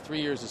last 3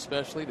 years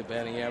especially, the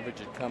batting average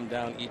had come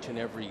down each and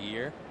every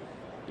year.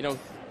 You know,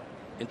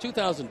 in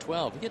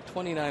 2012, he hit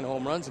 29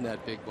 home runs in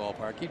that big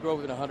ballpark. He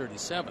drove in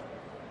 107.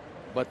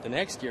 But the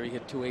next year he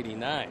hit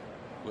 289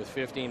 with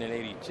 15 and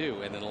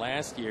 82. And then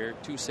last year,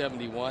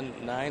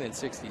 271, 9, and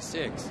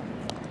 66.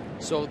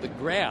 So the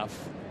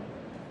graph,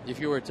 if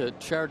you were to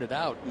chart it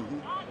out,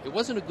 it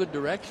wasn't a good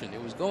direction.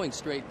 It was going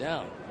straight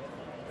down.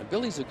 And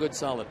Billy's a good,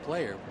 solid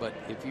player, but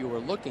if you were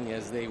looking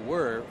as they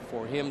were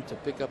for him to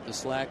pick up the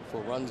slack for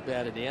runs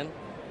batted in,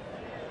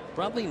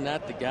 probably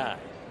not the guy.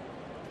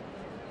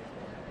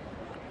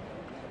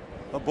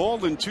 A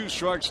ball and 2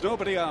 strikes,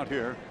 nobody out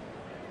here.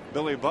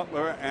 Billy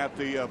Butler at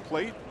the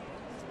plate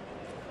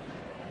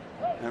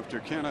after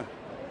Canna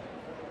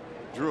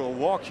drew a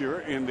walk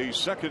here in the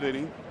second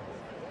inning.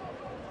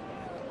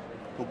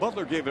 Well,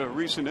 Butler gave a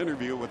recent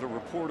interview with a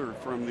reporter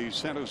from the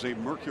San Jose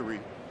Mercury,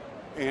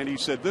 and he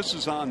said, "This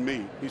is on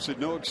me." He said,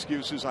 "No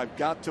excuses. I've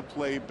got to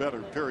play better,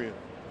 period."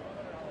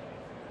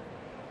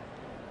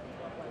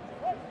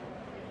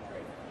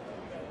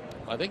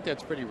 I think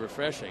that's pretty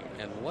refreshing.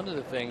 And one of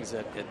the things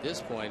that at this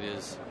point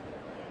is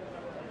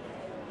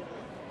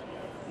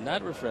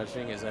not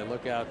refreshing as I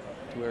look out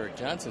to Eric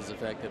Johnson's the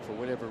fact that for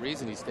whatever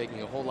reason he's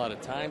taking a whole lot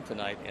of time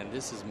tonight, and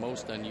this is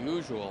most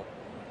unusual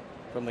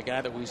from the guy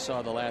that we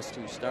saw the last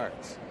 2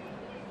 starts.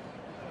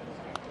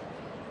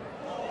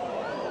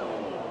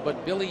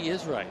 But Billy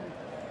is right.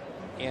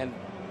 And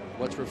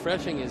what's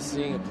refreshing is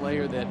seeing a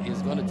player that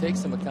is going to take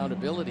some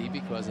accountability,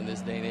 because in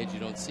this day and age you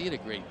don't see it a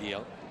great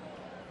deal.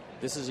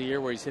 This is a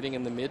year where he's hitting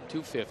in the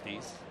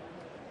mid-250s,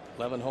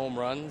 11 home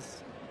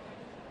runs.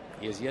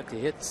 He has yet to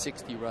hit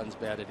 60 runs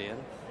batted in.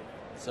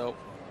 So,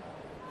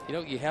 you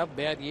know, you have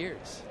bad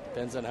years.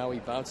 Depends on how he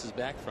bounces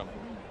back from it.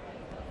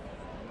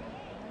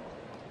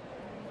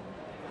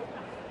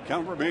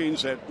 Count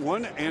remains at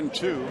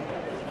 1-2.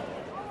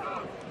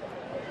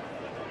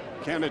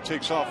 Canada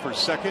takes off for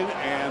second,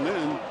 and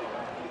then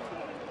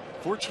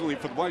fortunately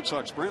for the White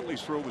Sox,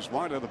 Brantley's throw was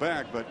wide of the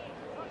bag, but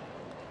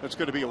that's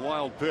going to be a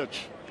wild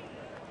pitch.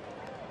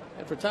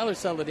 And for Tyler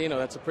Saladino,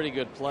 that's a pretty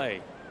good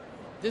play.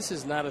 This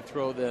is not a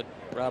throw that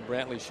Rob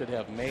Brantley should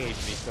have made,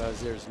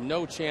 because there's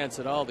no chance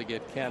at all to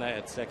get Canna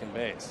at second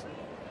base.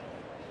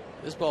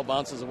 This ball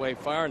bounces away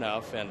far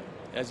enough, and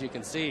as you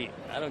can see,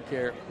 I don't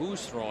care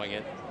who's throwing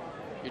it,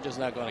 you're just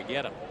not going to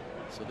get him.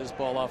 So this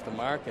ball off the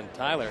mark, and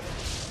Tyler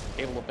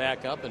able to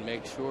back up and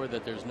make sure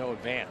that there's no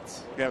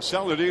advance. Yeah,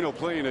 Saladino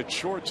playing at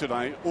short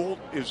tonight. Olt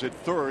is at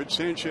third,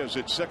 Sanchez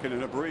at second,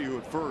 and Abreu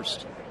at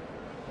first.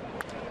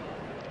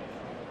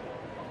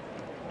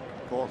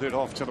 Ball hit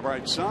off to the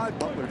right side.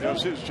 Butler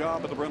does his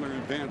job, and the runner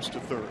advanced to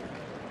third.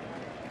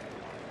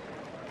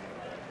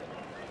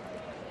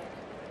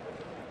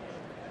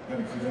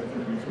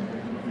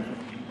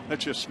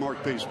 That's just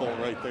smart baseball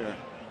right there.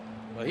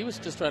 Well, he was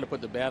just trying to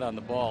put the bat on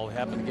the ball,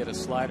 happened to get a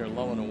slider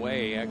low and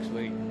away.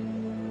 Actually,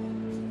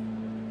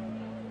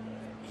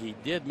 he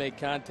did make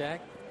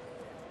contact.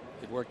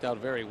 It worked out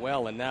very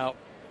well. And now,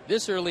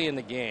 this early in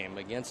the game,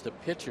 against a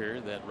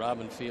pitcher that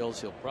Robin feels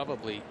he'll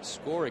probably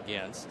score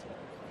against,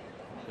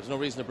 there's no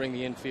reason to bring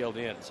the infield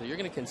in. So you're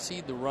going to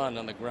concede the run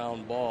on the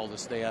ground ball to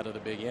stay out of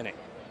the big inning.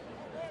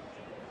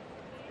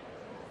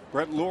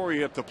 Brett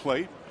Laurie at the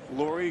plate.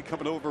 Laurie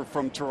coming over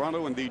from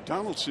Toronto in the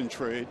Donaldson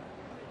trade.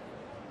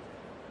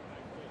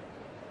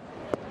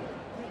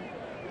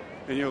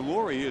 And you know,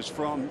 Laurie is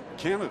from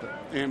Canada,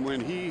 and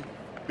when he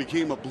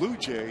became a Blue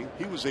Jay,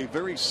 he was a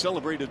very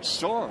celebrated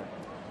star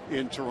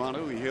in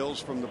Toronto. He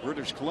hails from the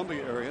British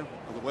Columbia area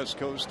on the west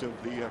coast of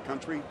the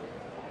country.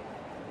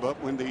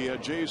 But when the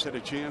Jays had a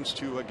chance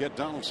to get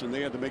Donaldson,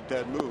 they had to make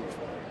that move.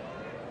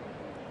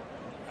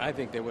 I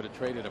think they would have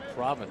traded a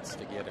province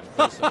to get him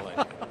personally.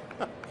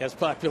 As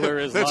popular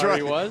as That's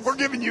Laurie right. was. We're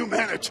giving you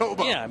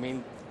Manitoba. Yeah, I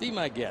mean, be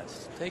my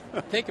guest. Take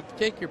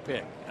your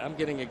pick. I'm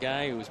getting a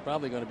guy who's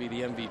probably going to be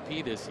the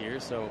MVP this year,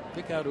 so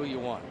pick out who you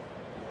want.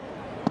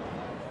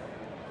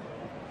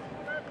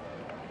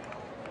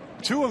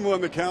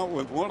 2-1 the count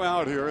with one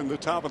out here in the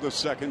top of the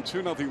second.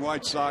 2-0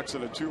 White Sox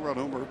and a 2-run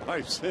homer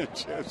by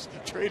Sanchez.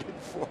 Traded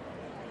for.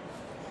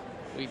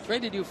 We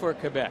traded you for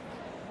Quebec.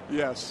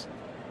 Yes.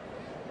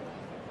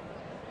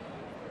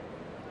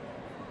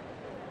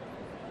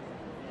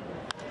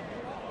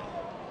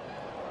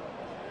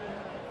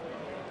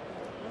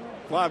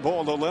 Fly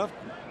ball to left.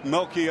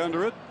 Melky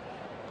under it.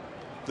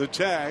 The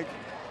tag.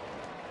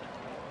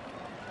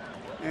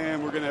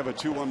 And we're going to have a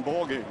 2-1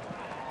 ball game.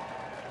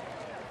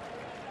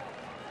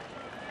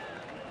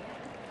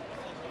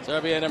 It's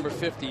RBI number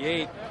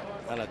 58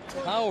 on a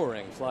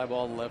towering fly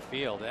ball to left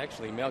field.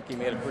 Actually, Melky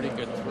made a pretty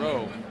good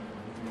throw,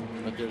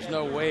 but there's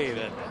no way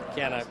that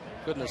Canna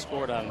couldn't have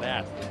scored on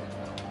that.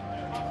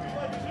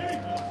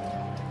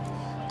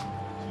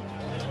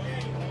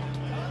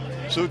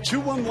 So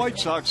 2-1 White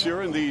Sox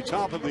here in the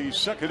top of the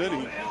second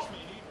inning.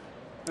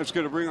 That's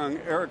going to bring on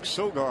Eric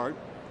Sogard,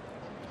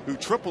 who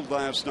tripled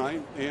last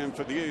night, and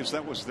for the A's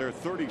that was their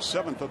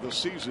 37th of the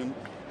season,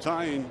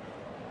 tying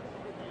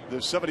the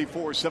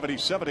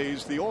 74-77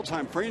 A's, the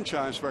all-time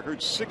franchise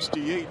record.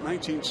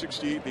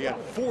 1968 they had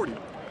 40.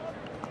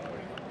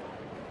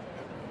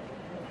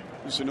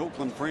 It's an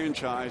Oakland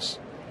franchise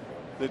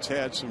that's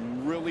had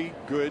some really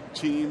good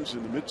teams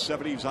in the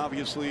mid-70s.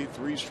 Obviously,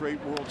 3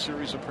 straight World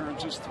Series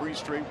appearances, 3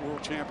 straight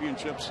World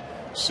Championships.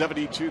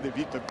 72 they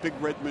beat the Big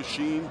Red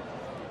Machine,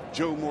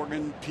 Joe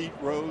Morgan, Pete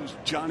Rose,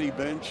 Johnny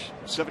Bench.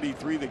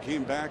 73 they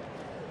came back,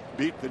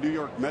 beat the New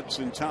York Mets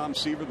and Tom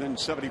Seaver. Then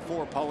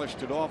 74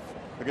 polished it off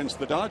against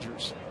the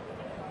Dodgers.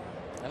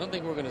 I don't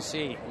think we're going to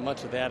see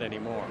much of that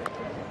anymore.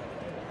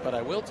 But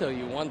I will tell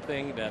you one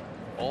thing, that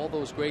all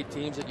those great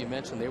teams that you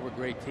mentioned, they were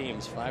great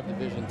teams. 5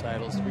 division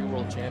titles, 3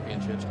 world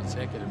championships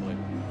consecutively.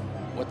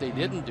 What they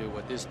didn't do,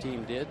 what this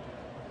team did,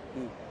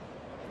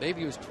 they've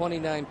used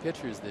 29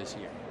 pitchers this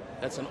year.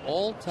 That's an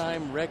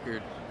all-time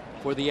record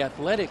for the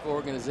athletic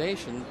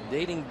organization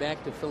dating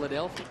back to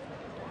Philadelphia.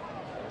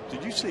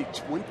 Did you say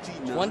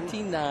 29?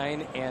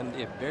 29, and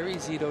if Barry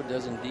Zito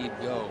does indeed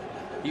go,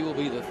 he will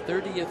be the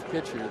 30th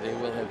pitcher they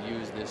will have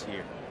used this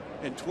year.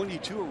 And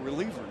 22 are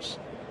relievers.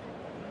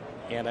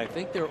 And I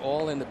think they're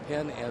all in the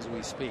pen as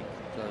we speak,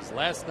 because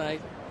last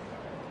night,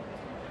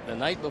 the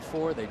night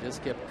before, they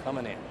just kept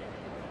coming in.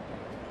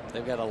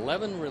 They've got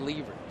 11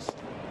 relievers.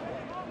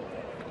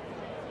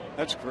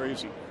 That's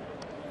crazy.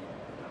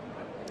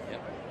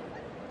 Yep.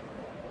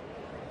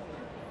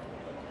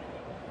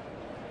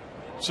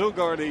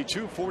 Sogard, a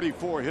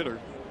 .244 hitter.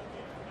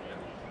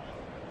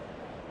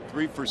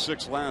 3 for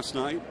 6 last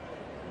night.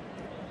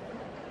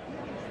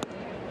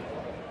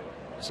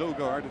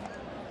 Sogard,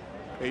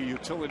 a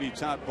utility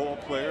type ball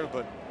player,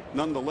 but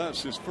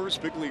nonetheless, his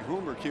first big league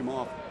homer came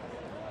off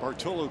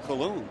Bartolo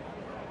Colon.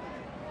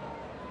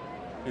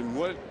 And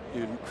what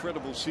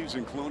incredible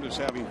season Colon is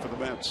having for the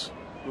Mets,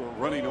 who are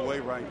running away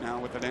right now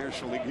with the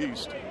National League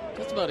East.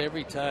 Just about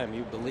every time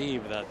you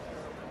believe that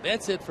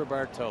that's it for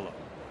Bartolo.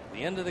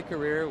 The end of the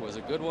career was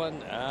a good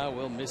one.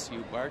 We'll miss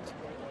you, Bart.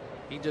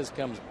 He just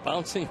comes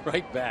bouncing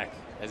right back,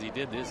 as he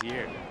did this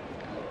year.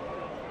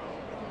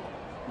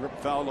 Rip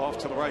fouled off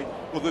to the right.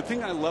 Well, the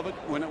thing I love it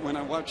when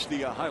I watch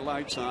the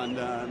highlights on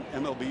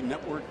MLB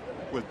Network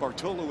with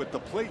Bartolo at the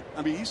plate.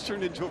 I mean, he's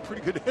turned into a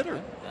pretty good hitter.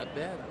 Yeah, not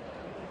bad.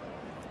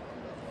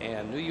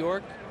 And New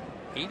York,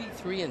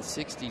 83 and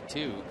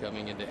 62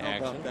 coming into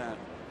action. How about that?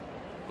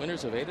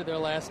 Winners of 8 of their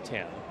last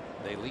 10.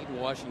 They lead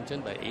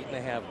Washington by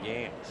 8.5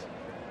 games.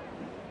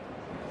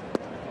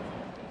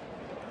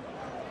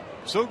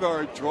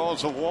 Sogard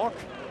draws a walk.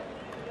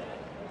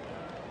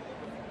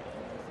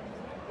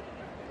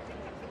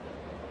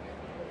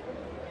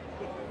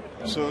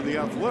 So the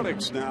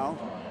Athletics now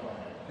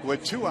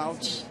with 2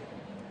 outs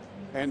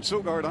and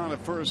Sogard on at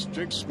first.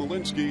 Jake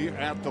Smolinski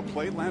at the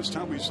plate. Last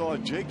time we saw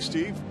Jake,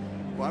 Steve,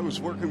 I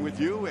was working with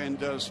you, and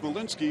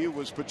Smolinski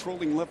was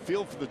patrolling left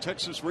field for the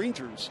Texas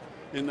Rangers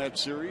in that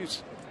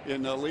series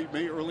in late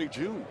May, early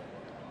June.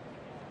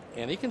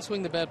 And he can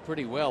swing the bat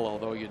pretty well,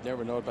 although you'd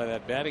never know it by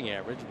that batting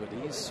average, but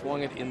he's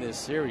swung it in this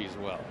series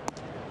well.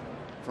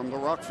 From the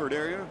Rockford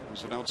area,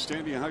 was an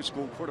outstanding high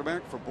school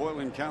quarterback for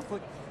Boylan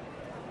Catholic.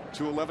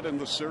 211 in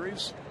the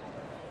series.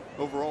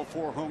 Overall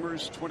 4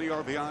 homers, 20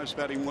 RBIs,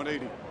 batting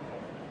 180.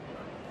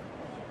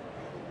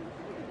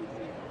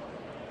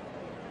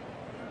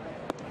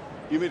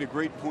 You made a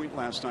great point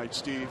last night,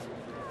 Steve,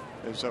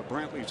 as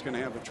Brantley's going to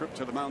have a trip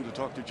to the mound to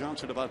talk to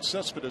Johnson about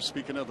Cespedes.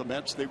 Speaking of the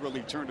Mets, they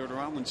really turned it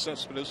around when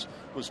Cespedes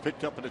was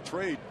picked up in a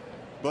trade.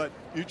 But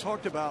you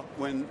talked about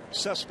when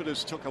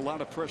Cespedes took a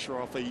lot of pressure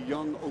off a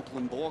young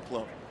Oakland ball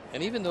club.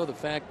 And even though the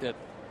fact that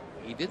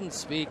he didn't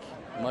speak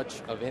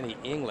much of any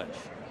English,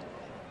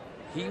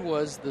 he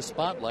was the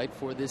spotlight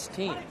for this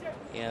team.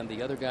 And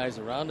the other guys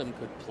around him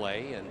could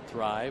play and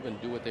thrive and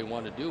do what they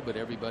want to do, but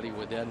everybody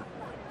would then,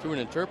 through an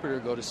interpreter,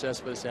 go to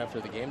Cespedes after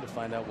the game to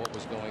find out what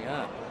was going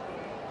on.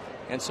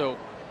 And so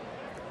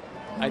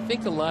I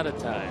think a lot of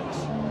times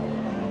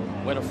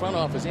when a front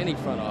office, any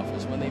front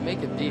office, when they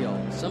make a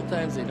deal,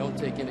 sometimes they don't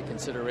take into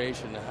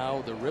consideration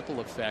how the ripple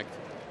effect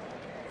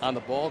on the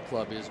ball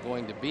club is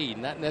going to be,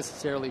 not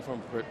necessarily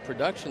from a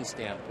production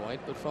standpoint,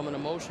 but from an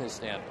emotional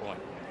standpoint.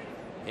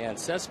 And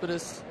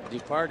Cespedes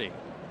departing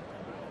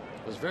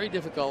was very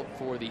difficult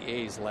for the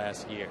A's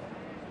last year.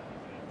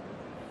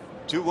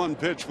 2-1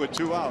 pitch with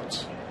 2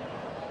 outs.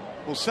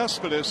 Well,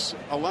 Cespedes,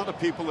 a lot of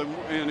people,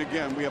 and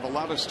again, we have a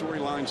lot of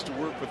storylines to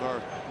work with our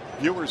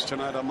viewers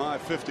tonight on My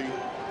 50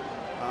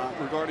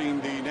 regarding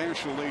the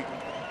National League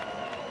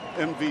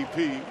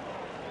MVP.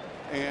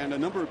 And a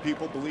number of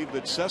people believe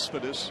that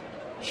Cespedes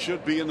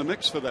should be in the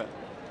mix for that.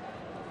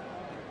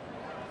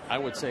 I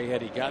would say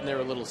had he gotten there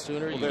a little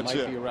sooner, you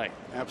might be right.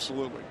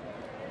 Absolutely.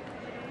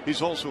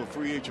 He's also a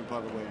free agent,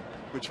 by the way,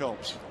 which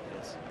helps.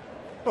 Yes.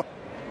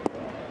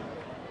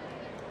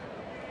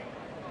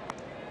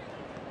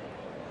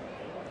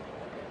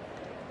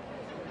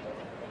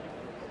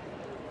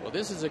 Well,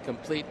 this is a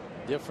complete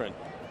different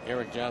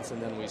Eric Johnson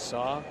than we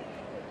saw.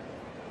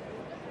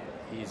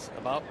 He's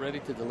about ready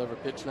to deliver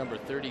pitch number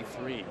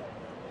 33.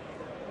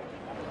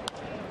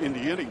 In the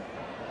inning.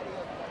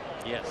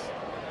 Yes.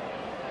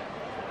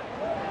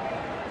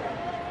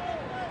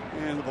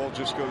 And the ball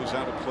just goes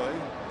out of play.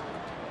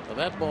 Well,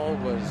 that ball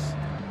was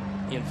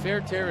in fair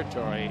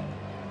territory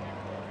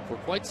for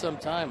quite some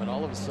time, and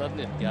all of a sudden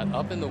it got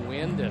up in the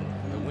wind, and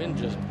the wind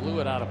just blew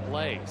it out of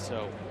play.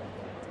 So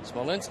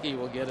Smolinski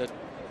will get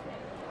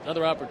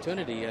another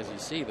opportunity. As you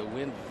see, the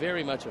wind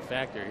very much a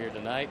factor here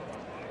tonight.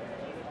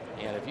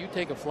 And if you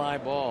take a fly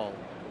ball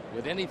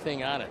with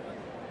anything on it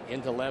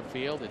into left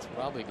field, it's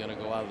probably going to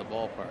go out of the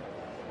ballpark.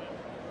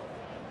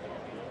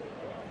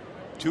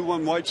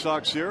 2-1 White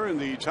Sox here in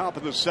the top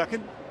of the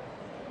second.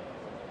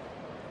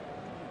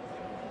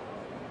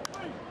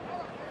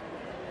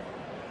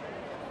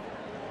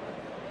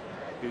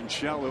 In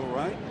shallow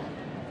right.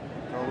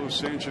 Carlos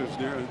Sanchez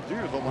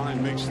near the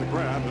line makes the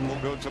grab, and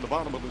we'll go to the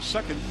bottom of the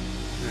second.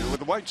 And with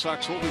the White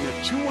Sox holding a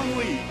 2-1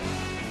 lead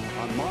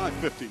on My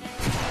 50.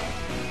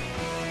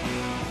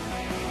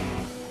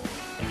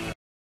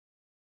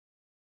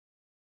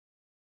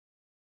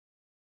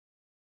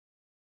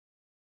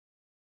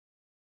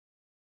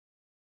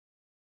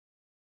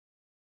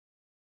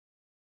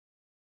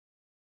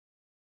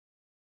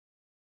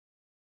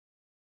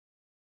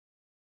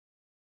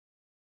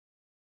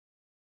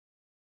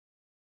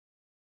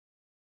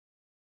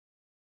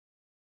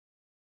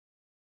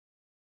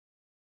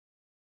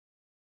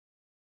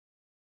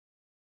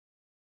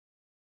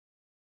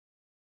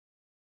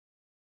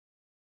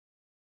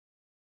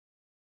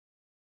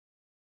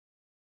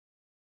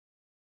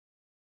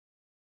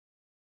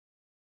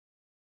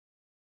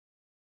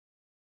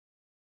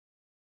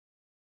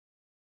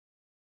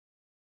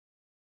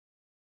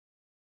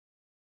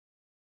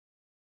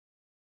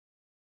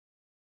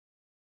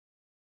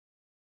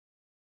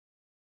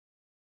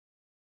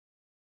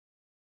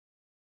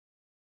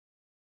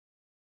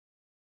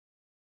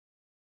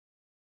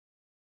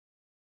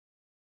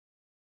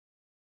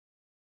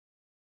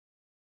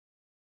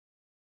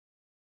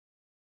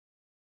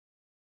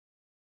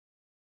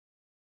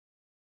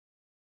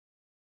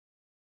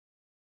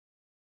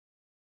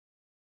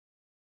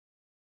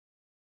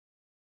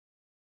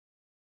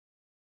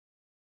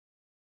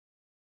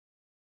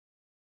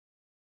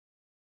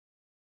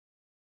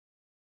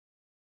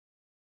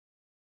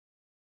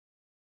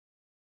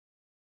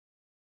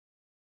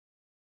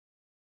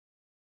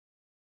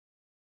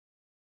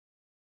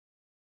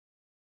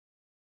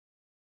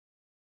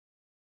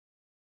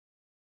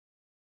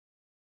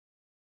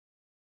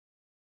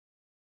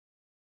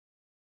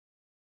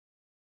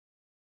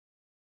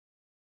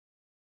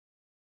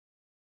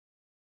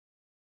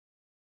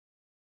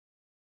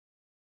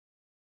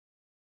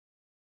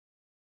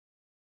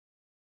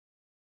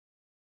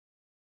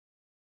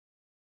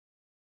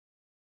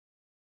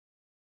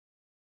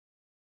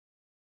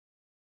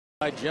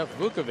 By Jeff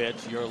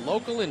Vukovich, your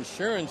local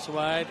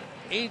nationwide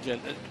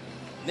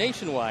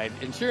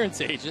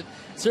insurance agent,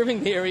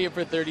 serving the area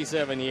for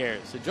 37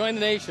 years. So join the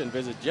nation.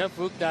 Visit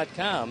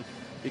jeffvuk.com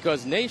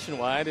because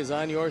Nationwide is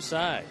on your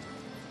side.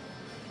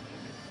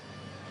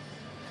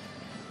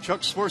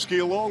 Chuck Swirsky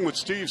along with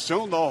Steve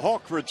Stone. The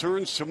Hawk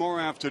returns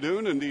tomorrow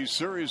afternoon in the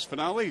series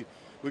finale.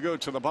 We go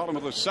to the bottom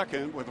of the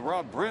second with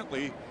Rob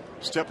Brantley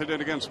stepping in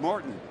against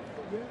Martin.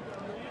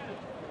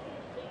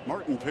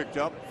 Martin picked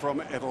up from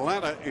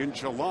Atlanta in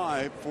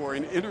July for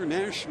an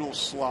international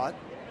slot.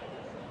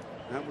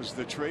 That was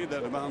the trade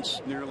that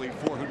amounts nearly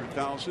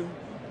 $400,000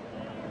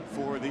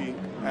 for the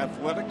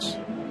Athletics.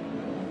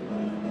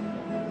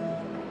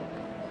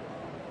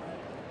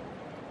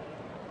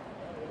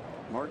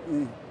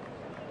 Martin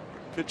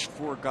pitched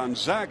for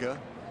Gonzaga.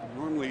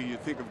 Normally you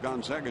think of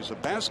Gonzaga as a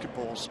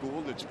basketball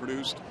school that's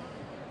produced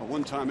a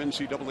one-time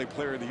NCAA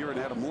Player of the Year in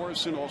Adam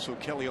Morrison, also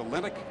Kelly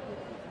Olynyk.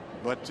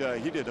 But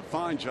he did a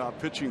fine job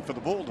pitching for the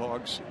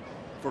Bulldogs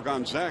for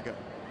Gonzaga,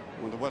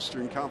 won the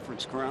Western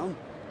Conference crown.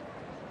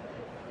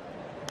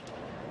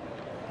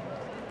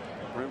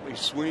 Brantley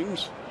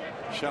swings,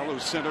 shallow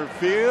center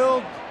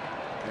field,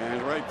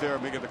 and right there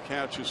making the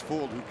catch is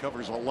Fuld, who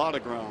covers a lot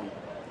of ground.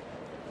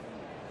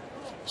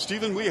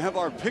 Stephen, we have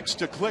our picks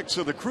to click,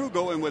 so the crew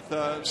going with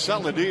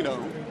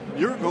Saladino.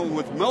 You're going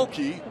with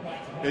Melky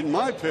in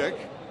my pick.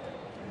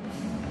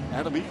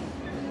 Adam Eaton.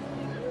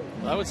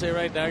 Well, I would say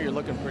right now you're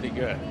looking pretty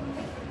good.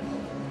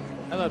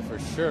 I thought for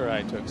sure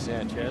I took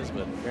Sanchez,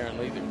 but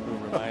apparently the crew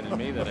reminded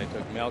me that I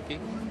took Melky.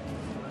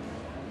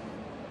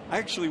 I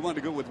actually wanted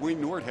to go with Wayne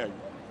Nordhagen,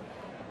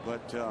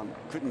 but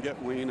couldn't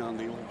get Wayne on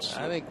the old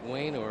slip. I think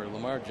Wayne or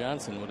Lamar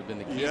Johnson would have been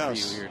the key for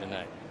you here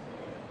tonight.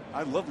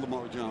 I love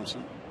Lamar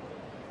Johnson.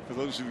 For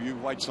those of you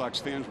White Sox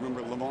fans,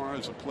 remember Lamar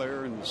as a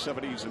player in the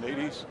 70s and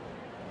 80s.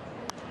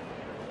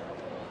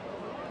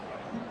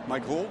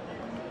 Mike Holt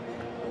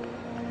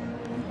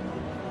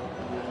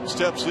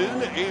steps in,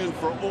 and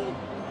for Holt,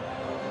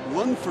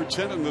 1 for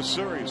 10 in the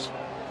series.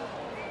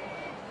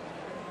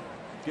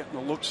 Getting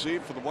a look see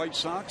for the White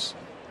Sox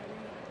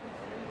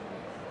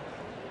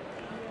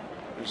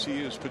as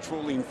he is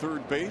patrolling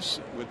third base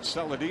with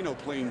Saladino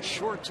playing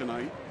short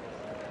tonight.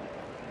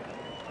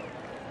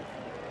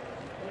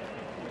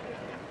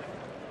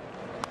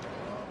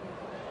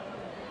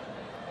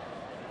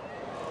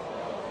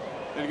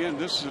 And again,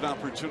 this is an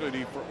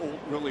opportunity for Holt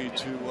really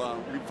to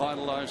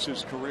revitalize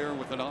his career,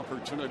 with an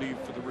opportunity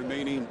for the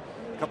remaining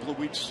couple of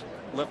weeks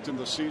left in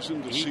the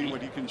season to see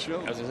what he can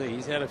show. As I say,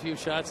 he's had a few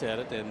shots at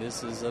it, and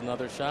this is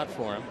another shot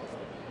for him.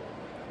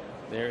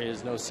 There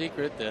is no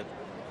secret that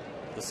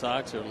the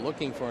Sox are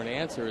looking for an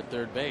answer at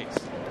third base.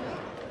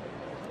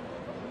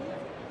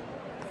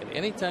 And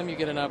anytime you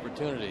get an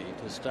opportunity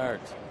to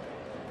start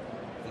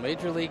a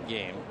major league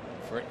game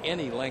for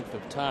any length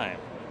of time,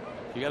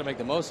 you got to make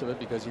the most of it,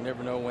 because you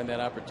never know when that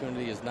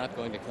opportunity is not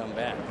going to come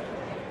back.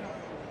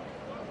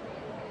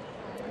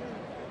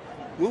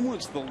 When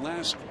was the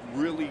last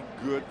really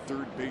good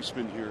third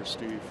baseman here,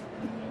 Steve?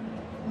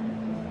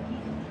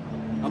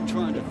 I'm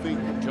trying to think.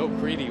 Joe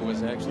Creedy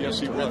was actually a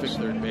terrific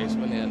third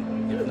baseman,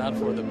 and if not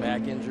for the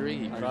back injury,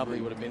 he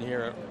probably would have been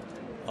here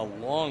a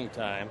long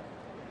time.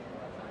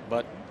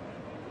 But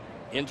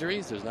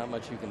injuries, there's not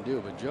much you can do,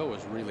 but Joe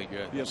was really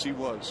good. Yes, he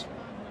was.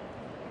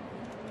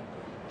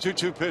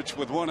 2-2 pitch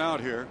with one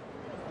out here.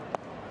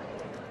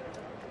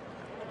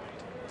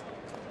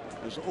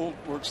 As Holt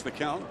works the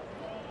count.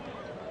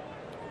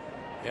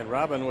 And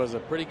Robin was a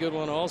pretty good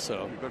one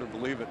also. You better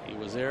believe it. He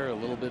was there a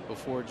little bit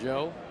before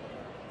Joe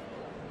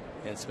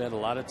and spent a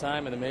lot of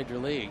time in the major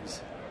leagues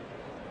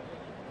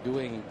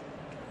doing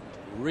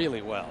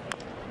really well.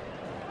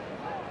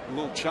 A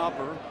little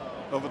chopper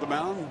over the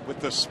mound with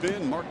the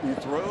spin. Martin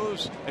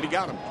throws, and he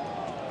got him.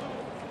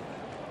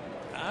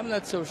 I'm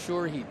not so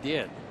sure he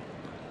did.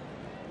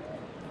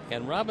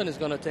 And Robin is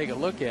going to take a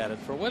look at it.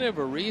 For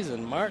whatever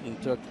reason, Martin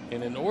took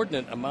an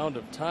inordinate amount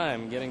of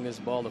time getting this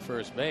ball to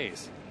first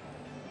base.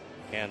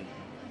 And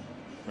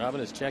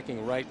Robin is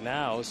checking right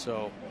now,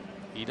 so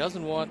he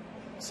doesn't want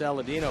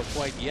Saladino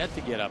quite yet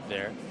to get up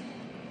there.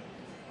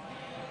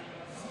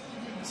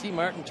 See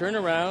Martin turn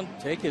around,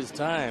 take his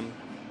time.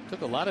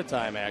 Took a lot of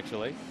time,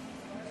 actually.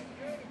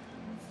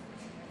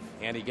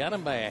 And he got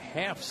him by a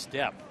half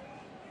step.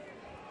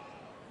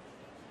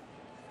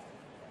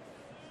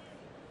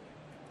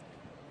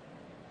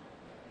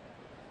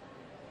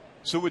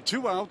 So with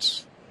 2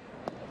 outs,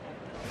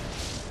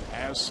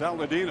 as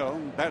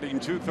Saladino batting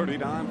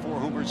 .239, 4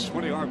 homers,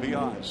 20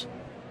 RBIs.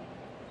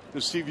 Now,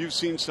 Steve, you've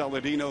seen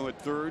Saladino at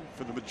third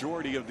for the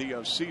majority of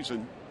the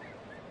season.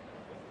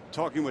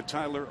 Talking with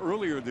Tyler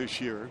earlier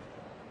this year,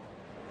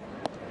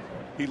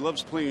 he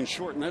loves playing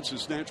short, and that's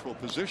his natural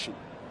position.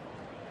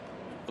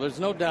 Well, there's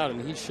no doubt,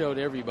 and he showed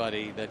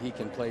everybody that he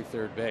can play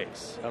third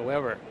base.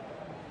 However,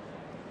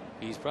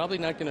 he's probably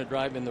not going to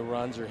drive in the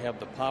runs or have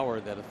the power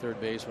that a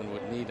third baseman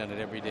would need on an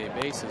everyday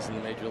basis in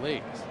the major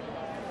leagues.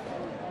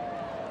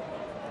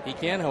 He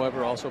can,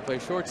 however, also play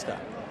shortstop.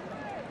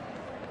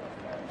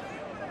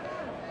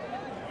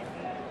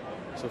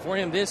 So for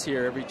him this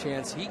year, every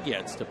chance he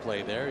gets to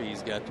play there,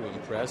 he's got to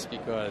impress,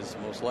 because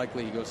most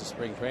likely he goes to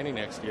spring training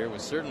next year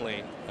with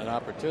certainly an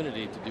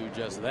opportunity to do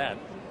just that,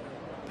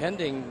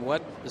 pending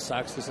what the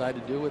Sox decide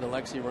to do with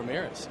Alexi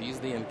Ramirez. He's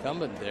the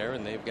incumbent there,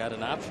 and they've got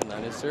an option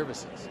on his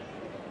services.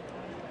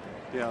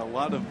 Yeah, a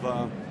lot of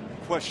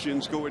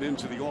questions going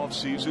into the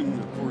offseason.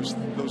 Of course,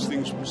 those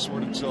things will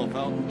sort itself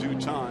out in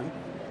due time.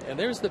 And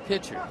there's the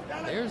pitcher.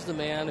 There's the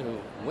man who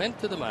went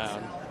to the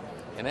mound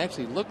and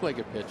actually looked like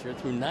a pitcher,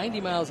 threw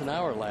 90 miles an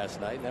hour last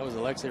night, and that was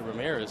Alexi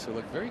Ramirez, who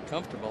looked very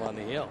comfortable on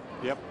the hill.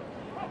 Yep.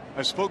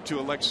 I spoke to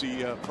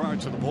Alexi prior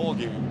to the ball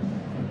game,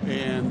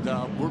 and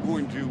we're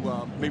going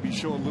to maybe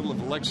show a little of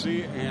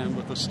Alexi and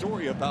with a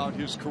story about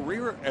his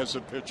career as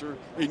a pitcher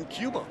in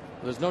Cuba.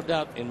 There's no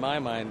doubt in my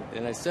mind,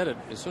 and I said it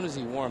as soon as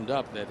he warmed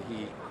up, that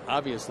he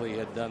obviously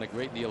had done a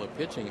great deal of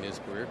pitching in his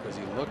career, because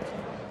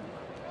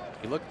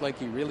he looked like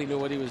he really knew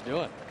what he was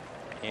doing.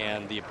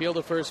 And the appeal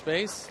to first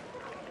base,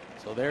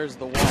 so there's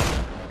the walk.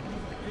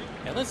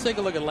 And let's take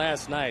a look at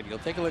last night. You'll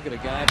take a look at a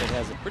guy that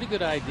has a pretty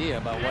good idea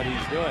about what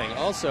he's doing.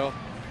 Also,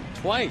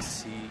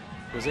 twice he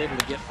was able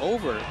to get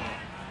over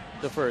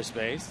the first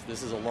base.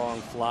 This is a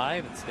long fly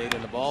that stayed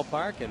in the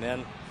ballpark, and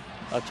then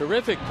a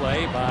terrific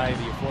play by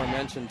the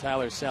aforementioned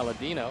Tyler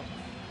Saladino.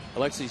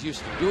 Alexi's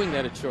used to doing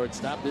that at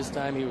shortstop. This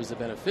time he was a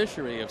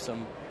beneficiary of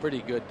some pretty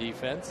good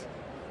defense,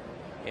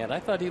 and I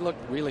thought he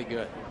looked really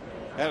good.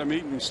 Adam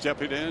Eaton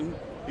stepping in.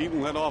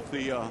 Eaton led off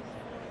the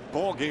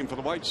ball game for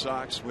the White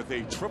Sox with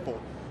a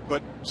triple.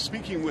 But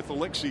speaking with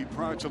Alexi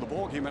prior to the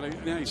ball game,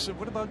 and I said,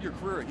 "What about your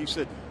career?" He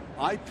said,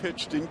 "I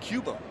pitched in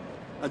Cuba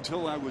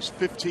until I was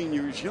 15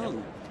 years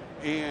young."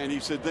 And he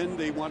said, then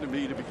they wanted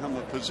me to become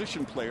a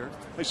position player.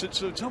 I said,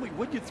 "So tell me,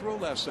 what did you throw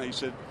last night?" He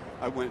said,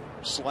 "I went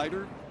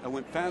slider, I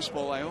went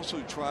fastball, I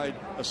also tried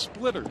a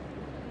splitter."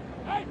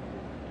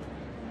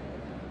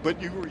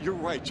 But you're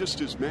right, just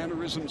his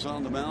mannerisms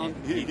on the mound,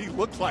 he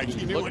looked like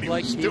he knew what he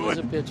was doing. He was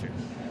a pitcher.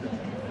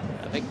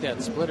 I think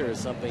that splitter is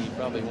something he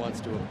probably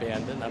wants to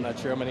abandon. I'm not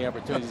sure how many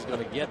opportunities he's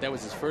going to get. That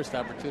was his first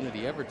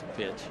opportunity ever to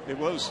pitch. It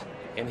was.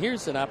 And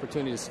here's an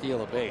opportunity to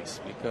steal a base,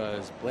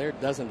 because Blair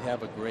doesn't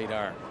have a great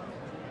arm.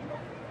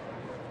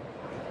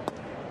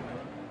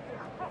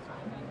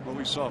 Well,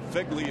 we saw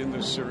Fegley in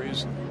this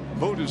series.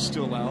 Vogt is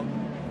still out.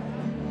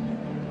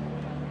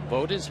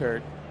 Vogt is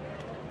hurt.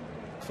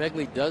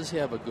 Fegley does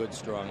have a good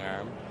strong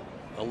arm,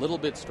 a little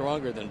bit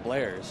stronger than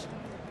Blair's,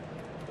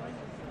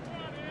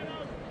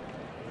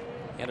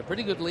 and a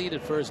pretty good lead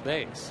at first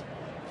base.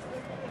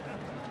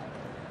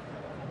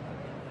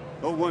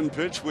 0-1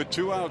 pitch with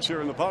 2 outs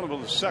here in the bottom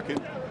of the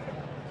second.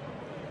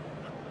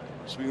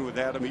 Speaking with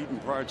Adam Eaton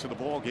prior to the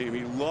ball game,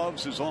 he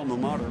loves his alma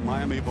mater,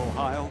 Miami of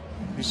Ohio.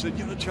 He said,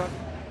 "You know, Chuck,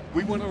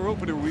 we won our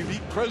opener. We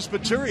beat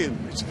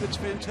Presbyterian. It's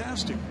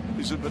fantastic."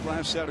 He said, "But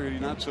last Saturday,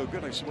 not so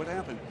good." I said, "What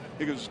happened?"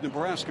 He goes,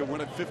 "Nebraska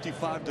won at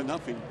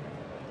 55-0.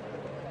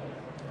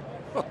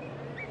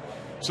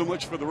 So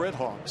much for the Red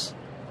Hawks.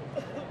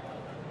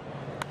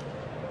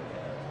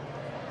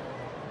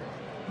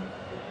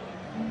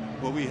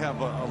 Well, we have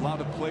a lot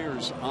of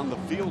players on the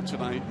field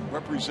tonight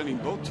representing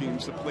both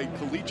teams that played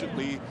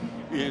collegiately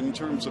in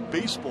terms of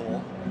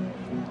baseball,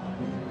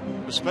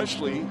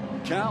 especially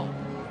Cal.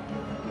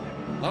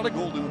 A lot of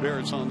Golden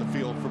Bears on the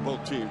field for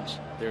both teams.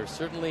 There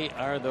certainly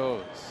are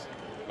those.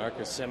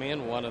 Marcus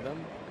Semien, one of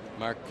them.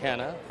 Mark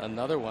Canha,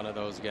 another one of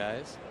those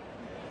guys.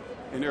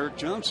 And Eric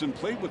Johnson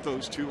played with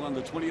those two on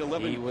the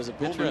 2011 he was a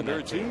pitcher Golden on that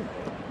Bear team.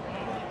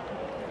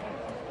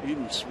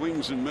 Eden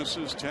swings and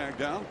misses,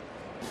 tagged out.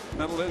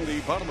 That'll end the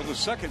bottom of the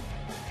second.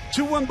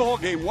 2-1 ball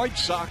game, White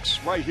Sox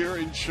right here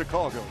in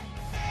Chicago.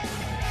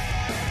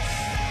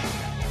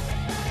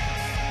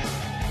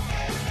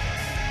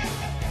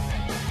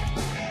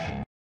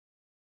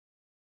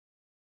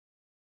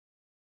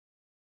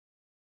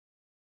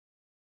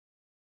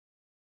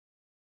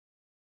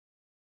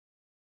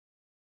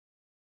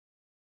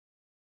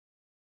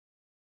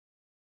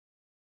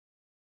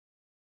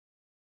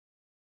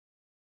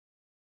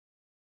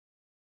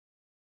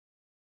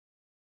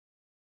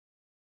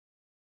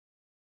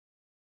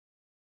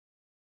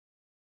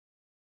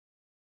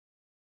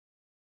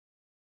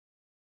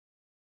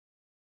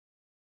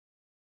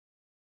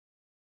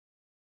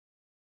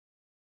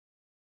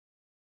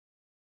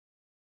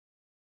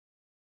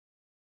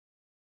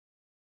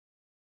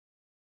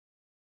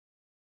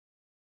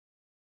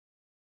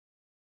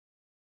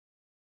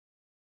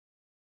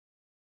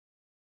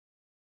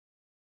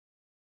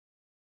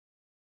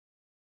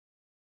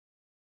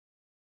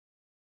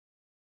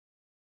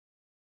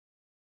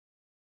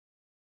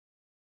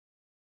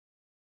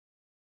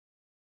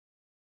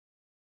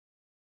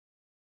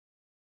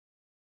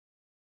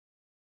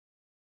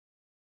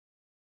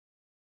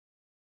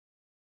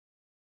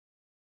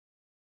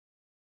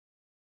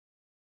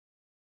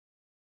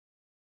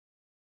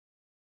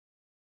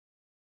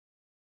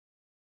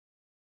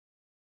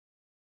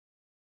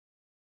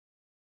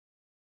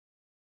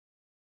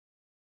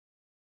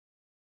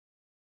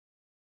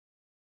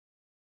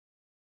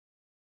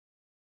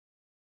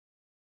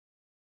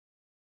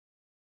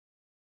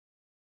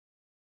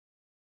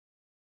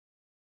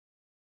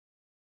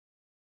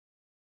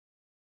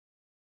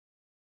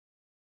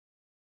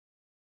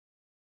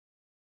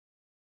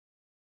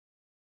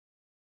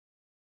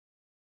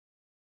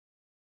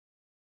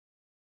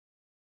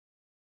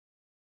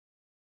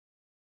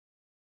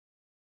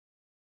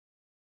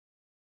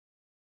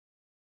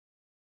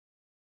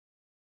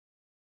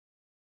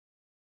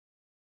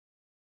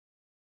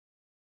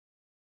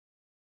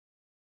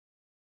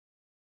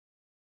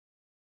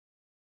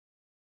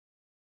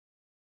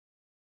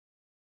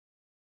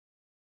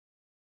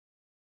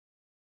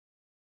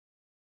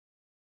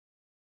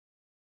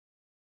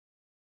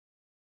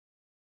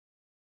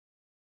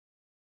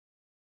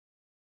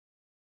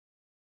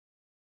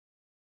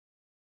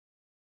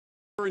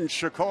 in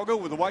Chicago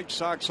with the White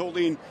Sox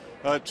holding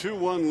a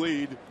 2-1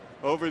 lead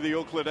over the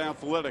Oakland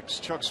Athletics.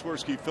 Chuck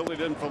Swirsky filled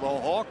in for the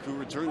Hawk, who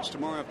returns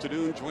tomorrow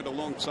afternoon, joined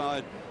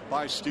alongside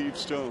by Steve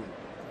Stone.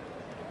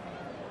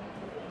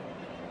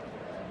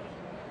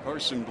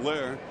 Carson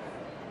Blair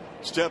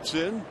steps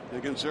in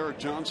against Eric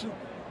Johnson.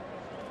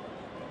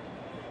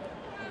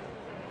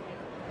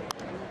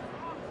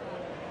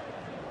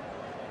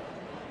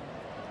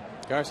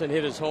 Carson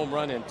hit his home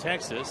run in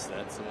Texas.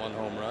 That's the one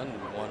home run,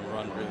 one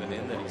run driven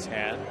in that he's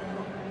had.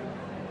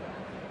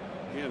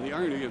 Yeah, the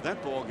irony of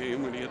that ball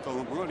game, when he hit the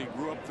home run, he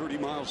grew up 30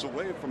 miles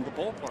away from the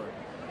ballpark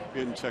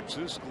in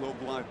Texas,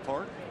 Globe Life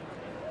Park.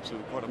 So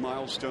quite a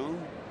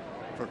milestone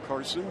for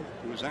Carson,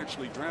 who was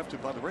actually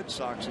drafted by the Red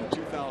Sox in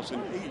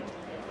 2008,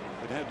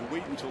 but had to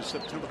wait until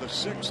September the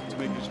 6th to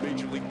make his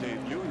major league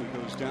debut, and he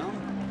goes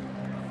down.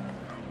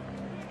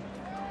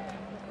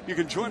 You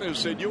can join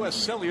us at U.S.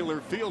 Cellular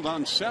Field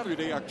on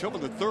Saturday, October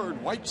the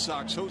 3rd. White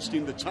Sox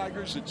hosting the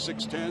Tigers at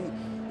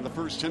 6:10. The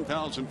first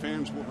 10,000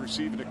 fans will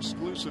receive an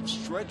exclusive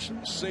stretch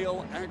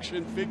sale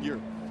action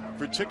figure.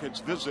 For tickets,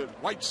 visit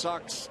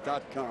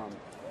whitesox.com.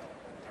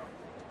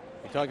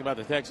 We talked about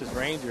the Texas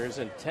Rangers,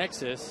 and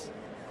Texas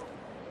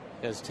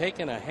has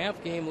taken a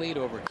half-game lead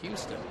over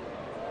Houston.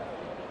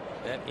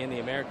 That in the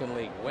American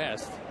League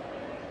West.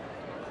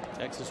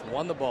 Texas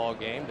won the ball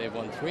game. They've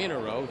won 3 in a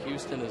row.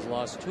 Houston has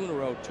lost 2 in a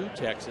row to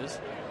Texas.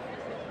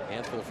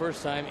 And for the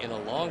first time in a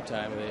long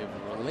time, they've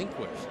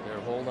relinquished their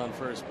hold on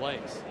first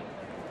place.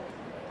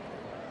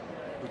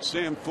 But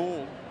Sam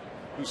Fuld,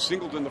 who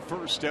singled in the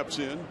first, steps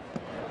in.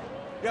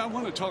 Yeah, I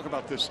want to talk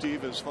about this,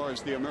 Steve, as far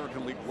as the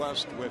American League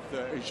West with,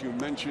 as you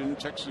mentioned,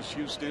 Texas,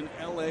 Houston,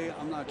 L.A.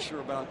 I'm not sure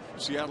about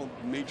Seattle,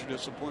 major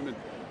disappointment.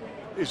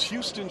 Is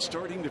Houston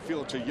starting to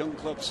feel, it's a young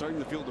club, starting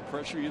to feel the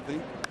pressure, you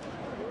think?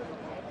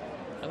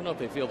 I don't know if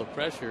they feel the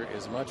pressure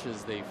as much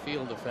as they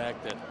feel the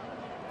fact that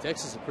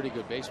Texas is a pretty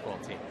good baseball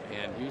team,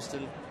 and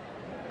Houston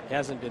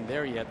hasn't been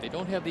there yet. They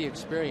don't have the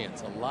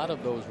experience. A lot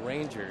of those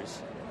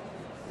Rangers,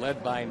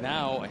 led by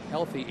now a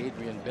healthy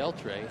Adrian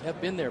Beltre, have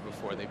been there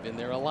before. They've been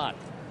there a lot,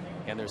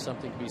 and there's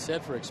something to be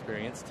said for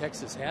experience.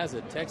 Texas has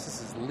it.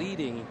 Texas is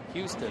leading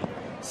Houston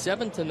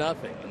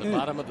 7-0 in the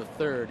bottom of the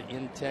 3rd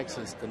in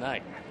Texas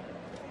tonight.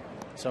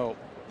 So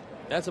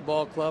that's a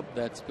ball club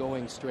that's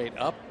going straight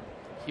up.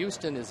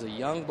 Houston is a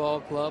young ball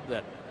club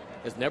that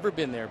has never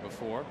been there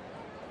before.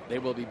 They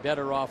will be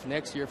better off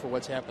next year for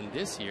what's happened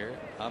this year.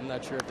 I'm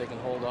not sure if they can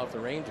hold off the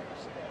Rangers.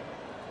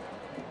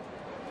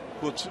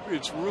 Well,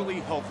 it's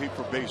really healthy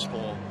for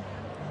baseball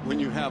when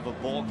you have a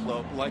ball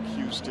club like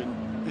Houston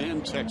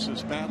and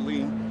Texas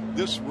battling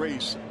this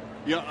race.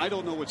 Yeah, I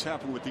don't know what's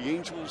happened with the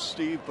Angels,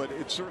 Steve, but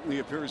it certainly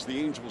appears the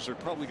Angels are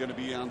probably going to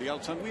be on the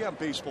outside. We have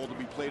baseball to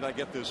be played, I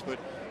get this, but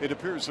it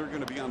appears they're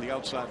going to be on the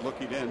outside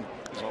looking in.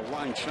 There's a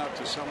line shot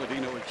to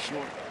Saladino at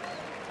short.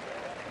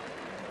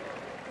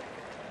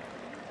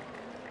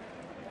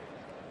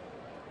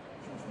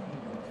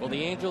 Well,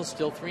 the Angels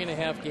still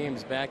 3.5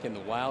 games back in the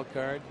wild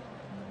card.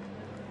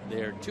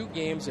 They're 2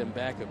 games in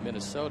back of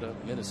Minnesota.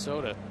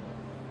 Minnesota,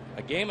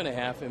 a game and a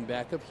half in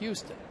back of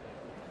Houston.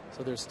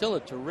 So there's still a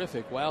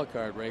terrific wild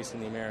card race in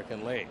the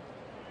American League.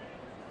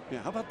 Yeah,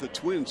 how about the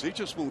Twins? They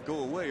just won't go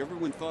away.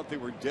 Everyone thought they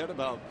were dead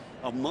about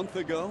a month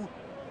ago.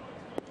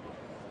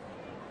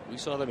 We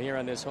saw them here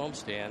on this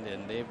homestand,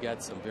 and they've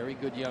got some very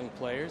good young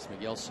players.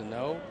 Miguel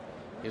Sano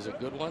is a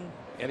good one.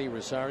 Eddie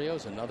Rosario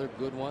is another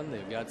good one.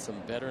 They've got some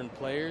veteran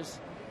players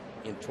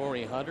in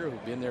Torrey Hunter,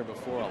 who've been there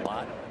before a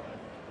lot.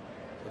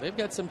 So they've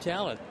got some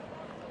talent.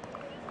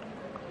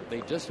 They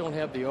just don't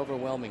have the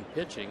overwhelming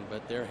pitching,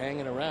 but they're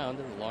hanging around,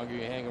 and the longer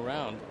you hang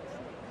around,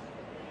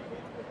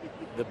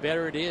 the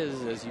better it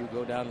is as you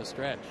go down the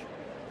stretch.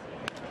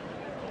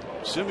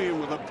 Simeon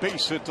with a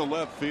base hit to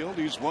left field.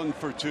 He's 1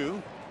 for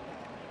 2.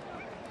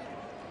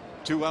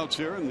 2 outs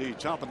here in the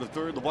top of the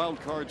 3rd. The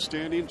wild card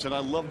standings, and I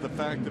love the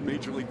fact that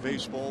Major League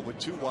Baseball with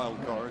 2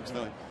 wild cards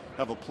they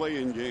have a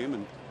play-in game.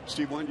 And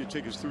Steve, why don't you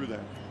take us through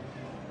that?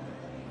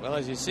 Well,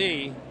 as you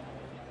see,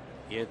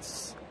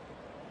 it's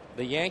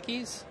the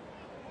Yankees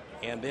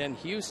and then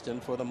Houston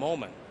for the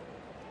moment.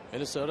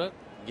 Minnesota,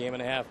 game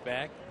and a half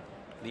back.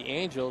 The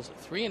Angels,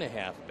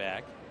 3.5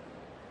 back.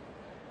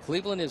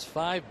 Cleveland is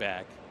 5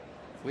 back.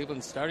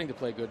 Cleveland's starting to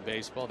play good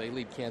baseball. They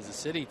lead Kansas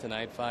City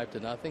tonight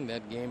 5-0.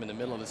 That game in the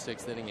middle of the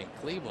 6th inning in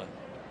Cleveland.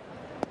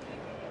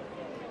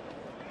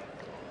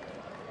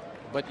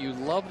 But you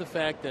love the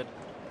fact that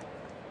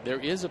there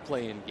is a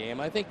play-in game.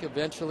 I think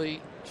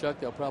eventually, Chuck,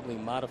 they'll probably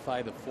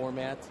modify the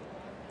format.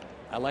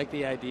 I like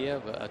the idea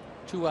of a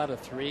 2 out of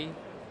 3.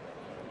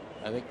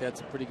 I think that's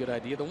a pretty good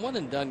idea. The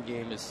one-and-done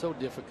game is so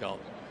difficult.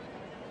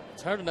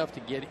 It's hard enough to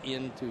get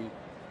into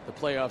the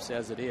playoffs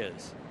as it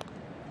is.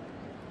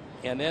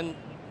 And then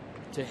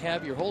to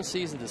have your whole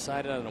season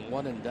decided on a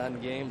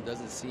one-and-done game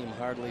doesn't seem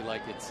hardly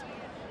like it's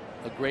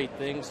a great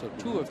thing. So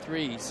 2 of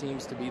 3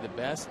 seems to be the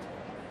best.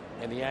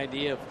 And the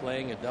idea of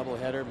playing a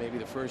doubleheader maybe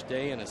the first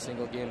day and a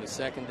single game the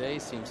second day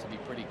seems to be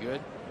pretty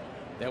good.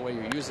 That way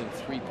you're using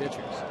 3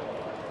 pitchers.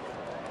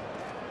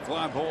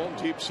 Fly ball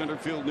deep center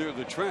field near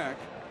the track.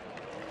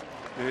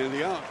 And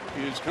the out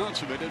is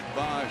consummated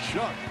by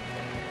Shuck.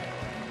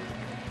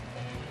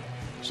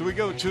 So we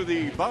go to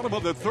the bottom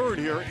of the third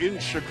here in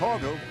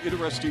Chicago.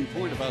 Interesting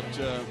point about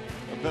a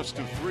best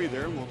of three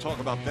there, and we'll talk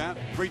about that.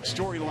 Great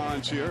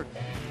storylines here.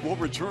 We'll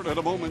return in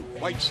a moment.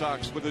 White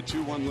Sox with a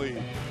 2-1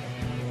 lead.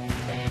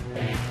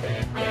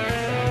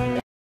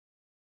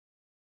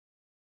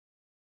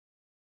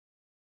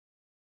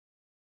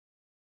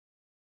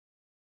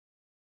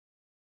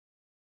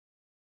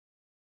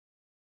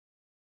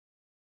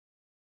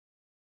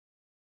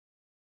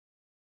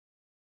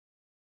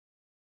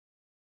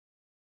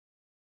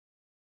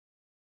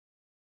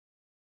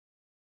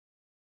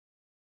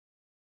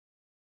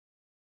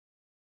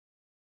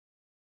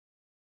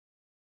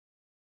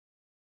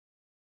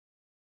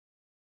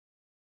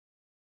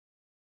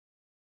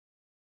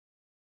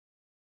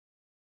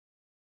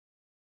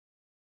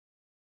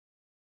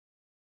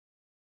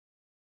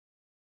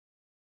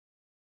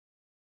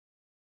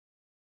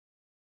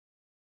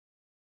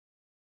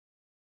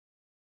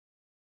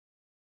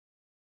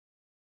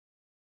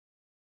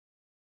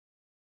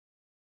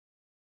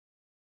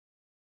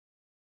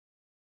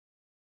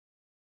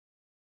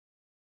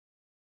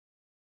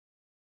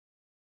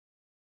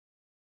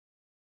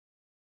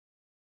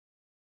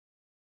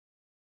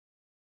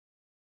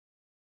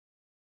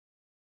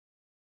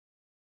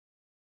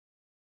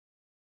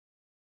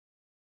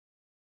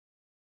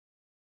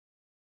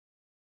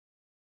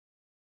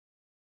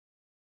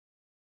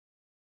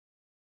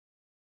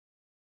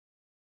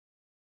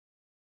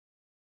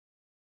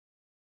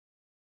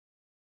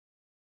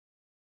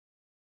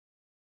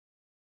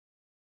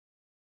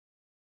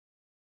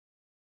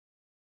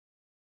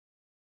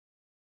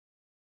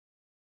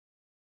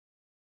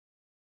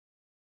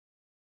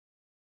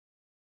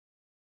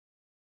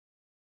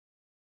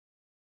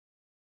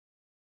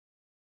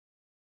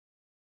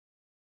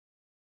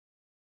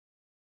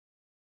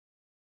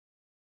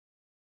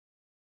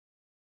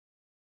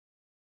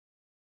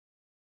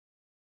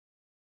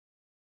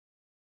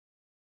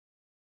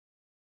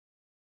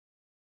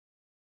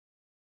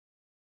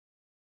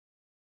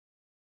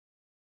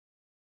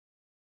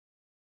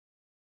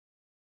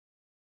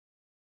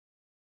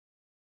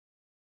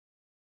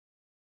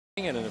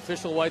 And an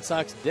official White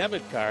Sox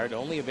debit card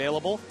only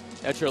available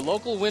at your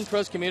local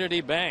Wintrust Community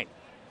Bank.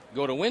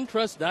 Go to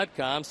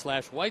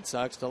wintrust.com/White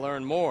Sox to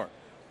learn more.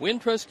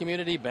 Wintrust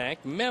Community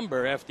Bank,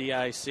 member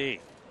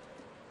FDIC.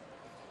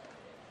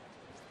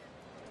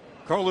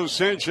 Carlos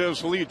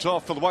Sanchez leads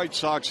off for the White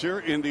Sox here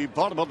in the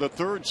bottom of the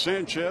third.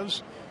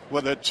 Sanchez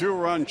with a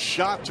 2-run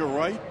shot to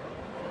right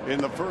in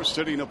the first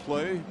inning of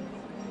play.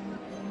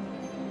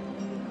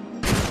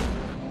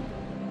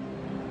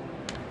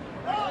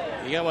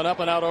 He got one up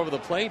and out over the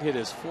plate, hit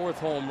his 4th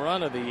home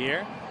run of the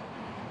year.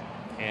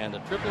 And a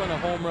triple and a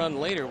home run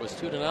later was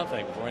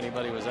 2-0 before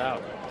anybody was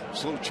out.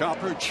 Slow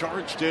chopper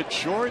charged it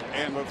short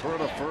and the throw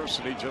to first,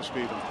 and he just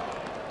beat him.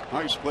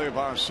 Nice play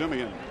by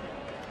Simeon.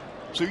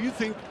 So you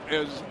think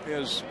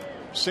as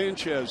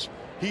Sanchez,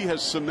 he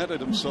has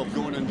cemented himself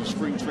going into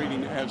spring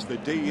training as the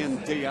day in,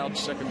 day out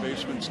second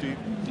baseman, Steve?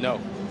 No.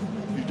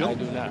 You don't?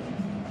 I do not.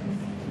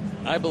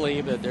 I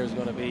believe that there's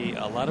going to be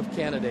a lot of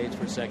candidates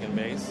for second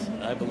base.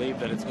 I believe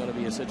that it's going to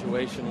be a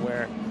situation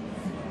where,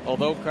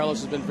 although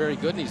Carlos has been very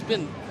good, and he's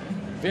been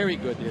very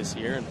good this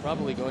year and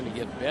probably going to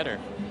get better,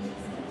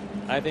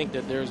 I think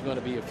that there's going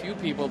to be a few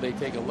people they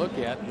take a look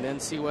at and then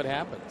see what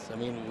happens. I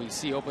mean, we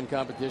see open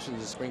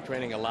competitions in spring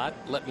training a lot.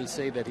 Let me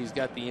say that he's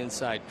got the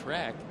inside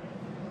track,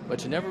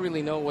 but you never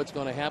really know what's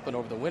going to happen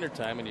over the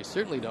wintertime, and you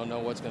certainly don't know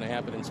what's going to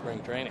happen in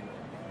spring training.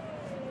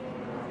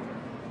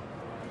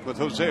 With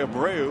Jose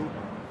Abreu,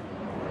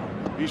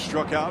 he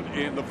struck out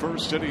in the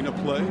first inning of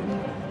play.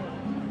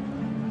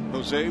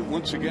 Jose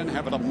once again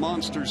having a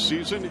monster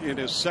season in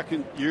his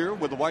second year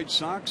with the White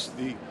Sox,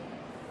 the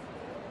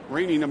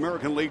reigning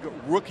American League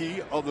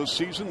Rookie of the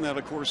season. That,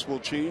 of course, will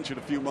change in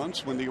a few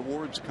months when the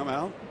awards come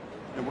out.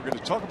 And we're going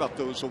to talk about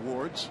those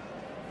awards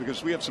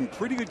because we have some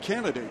pretty good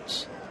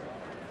candidates.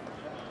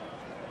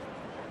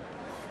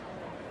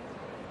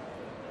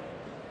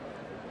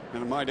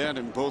 And I might add,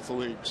 in both the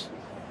leagues.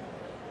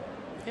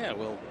 Yeah,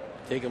 we'll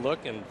take a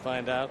look and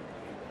find out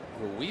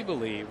who we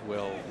believe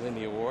will win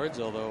the awards,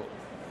 although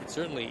it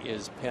certainly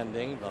is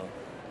pending the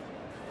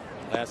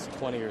last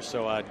 20 or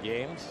so odd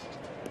games,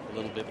 a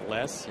little bit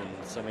less in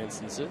some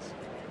instances.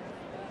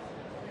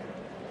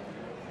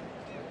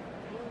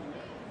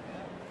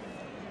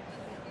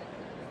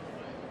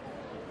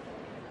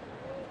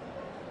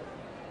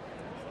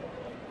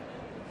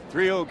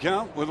 .3-0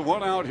 count with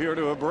one out here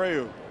to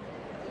Abreu.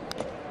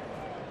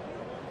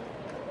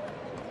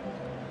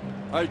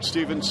 All right,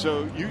 Steven,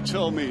 so you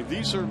tell me,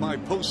 these are my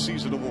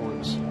postseason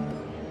awards.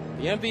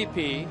 The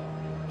MVP,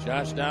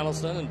 Josh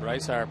Donaldson and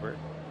Bryce Harper.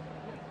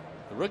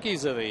 The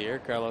Rookies of the Year,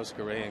 Carlos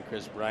Correa and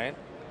Chris Bryant.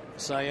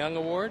 Cy Young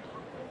Award,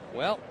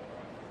 well,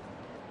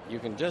 you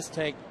can just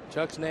take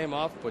Chuck's name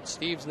off, put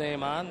Steve's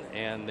name on,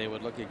 and they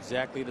would look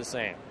exactly the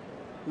same.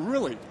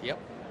 Really? Yep.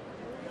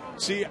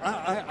 See,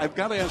 I've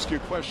got to ask you a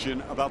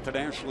question about the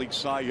National League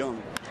Cy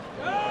Young.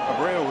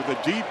 Abreu with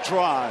a deep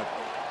drive.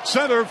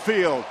 Center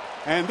field.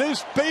 And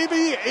this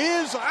baby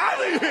is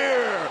out of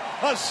here.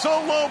 A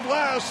solo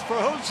blast for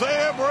Jose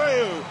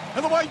Abreu.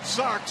 And the White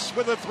Sox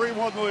with a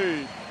 3-1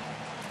 lead.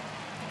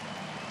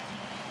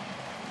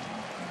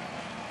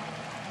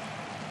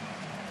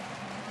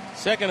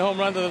 Second home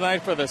run of the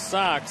night for the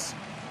Sox.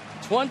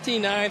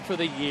 29 for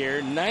the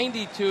year,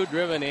 92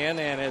 driven in,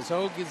 and as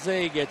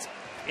Jose gets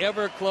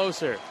ever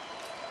closer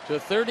to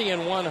 30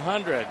 and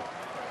 100,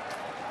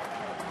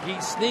 he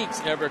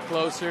sneaks ever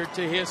closer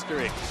to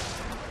history.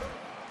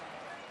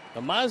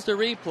 The Mazda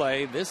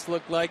replay, this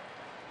looked like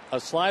a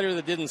slider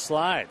that didn't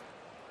slide.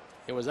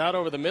 It was out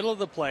over the middle of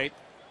the plate.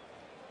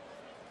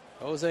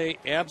 Jose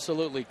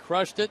absolutely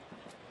crushed it.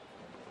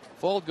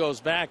 Fold goes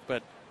back,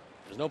 but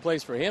there's no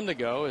place for him to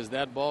go as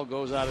that ball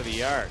goes out of the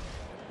yard.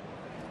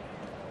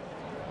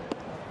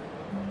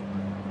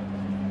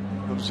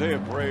 Jose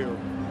Abreu,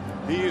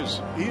 he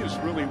is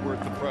really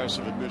worth the price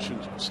of admission,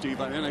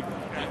 Steve. And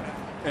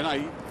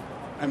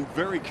I'm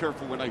very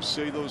careful when I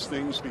say those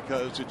things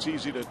because it's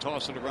easy to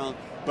toss it around.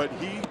 But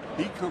he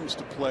comes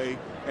to play,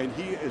 and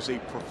he is a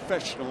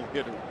professional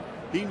hitter.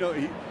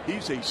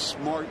 He's a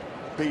smart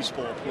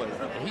baseball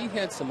player. He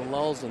had some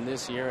lulls in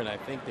this year, and I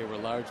think they were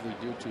largely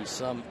due to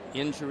some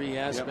injury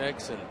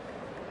aspects. Yep. And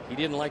he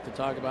didn't like to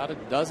talk about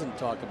it, doesn't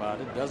talk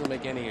about it, doesn't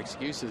make any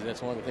excuses.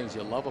 That's one of the things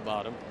you love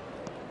about him.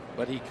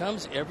 But he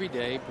comes every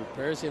day,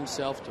 prepares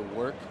himself to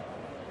work,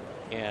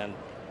 and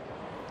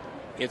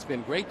it's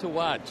been great to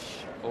watch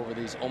over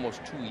these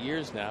almost 2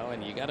 years now,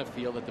 and you got to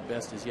feel that the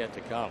best is yet to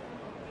come.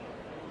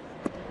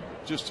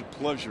 Just a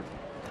pleasure.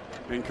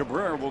 And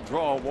Cabrera will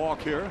draw a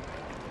walk here.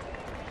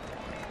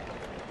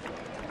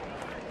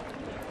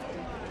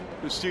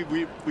 Steve,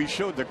 we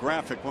showed the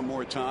graphic one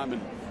more time,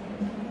 and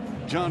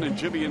John and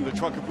Jimmy in the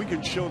truck, if we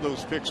can show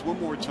those picks one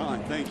more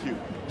time. Thank you.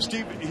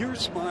 Steve,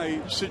 here's my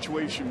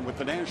situation with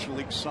the National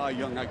League Cy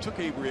Young. I took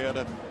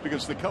Arrieta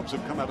because the Cubs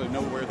have come out of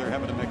nowhere. They're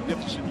having a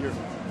magnificent year.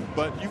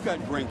 But you've got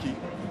Greinke,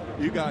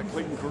 you got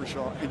Clayton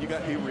Kershaw, and you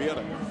got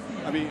Arrieta.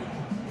 I mean,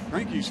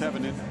 Greinke's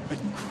having an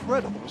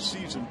incredible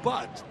season,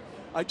 but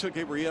I took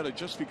Arrieta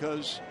just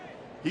because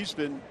he's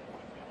been,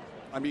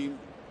 I mean,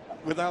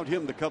 without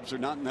him, the Cubs are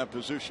not in that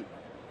position.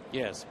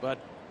 Yes, but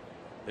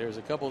there's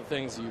a couple of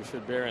things you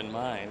should bear in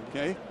mind.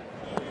 Okay.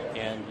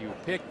 And you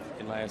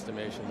picked, in my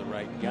estimation, the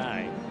right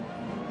guy.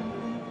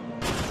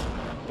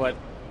 But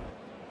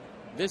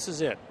this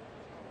is it.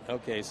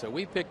 Okay, so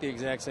we picked the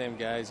exact same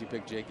guys. You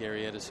picked Jake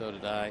Arrieta, so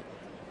did I.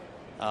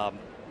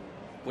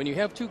 When you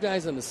have two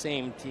guys on the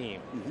same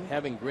team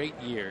having great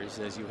years,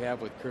 as you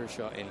have with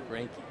Kershaw and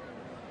Greinke,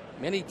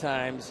 many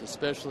times,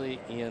 especially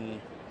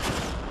in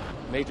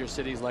major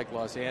cities like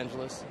Los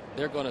Angeles,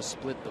 they're going to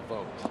split the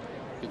vote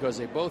because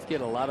they both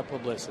get a lot of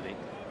publicity.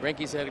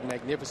 Greinke's had a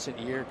magnificent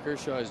year.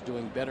 Kershaw is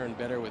doing better and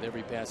better with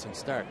every passing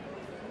start.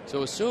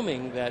 So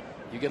assuming that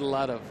you get a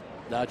lot of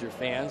Dodger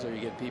fans or you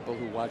get people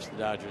who watch the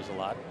Dodgers a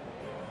lot,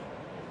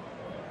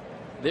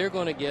 they're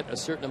going to get a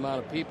certain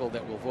amount of people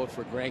that will vote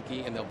for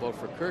Greinke and they'll vote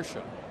for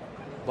Kershaw.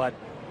 But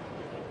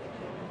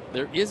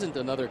there isn't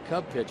another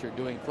Cub pitcher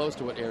doing close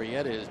to what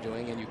Arrieta is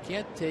doing, and you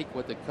can't take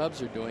what the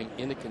Cubs are doing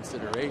into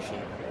consideration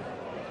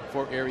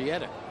for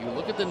Arrieta. You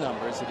look at the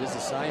numbers. It is a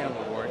Cy Young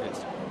Award.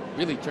 It's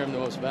really termed the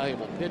most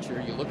valuable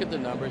pitcher. You look at the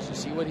numbers. You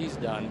see what he's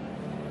done.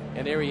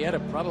 And Arrieta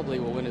probably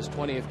will win his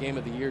 20th game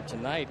of the year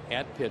tonight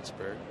at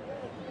Pittsburgh.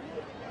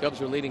 Cubs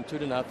were leading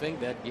 2-0.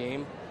 That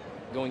game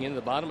going into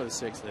the bottom of the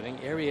sixth inning.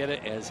 Arrieta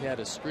has had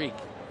a streak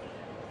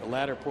the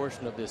latter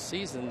portion of this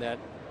season that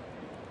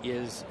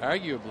is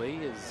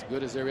arguably as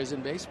good as there is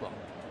in baseball.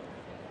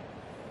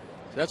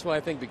 So that's why I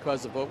think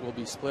because the vote will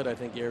be split, I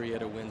think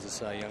Arrieta wins the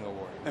Cy Young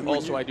Award. And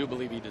also, I do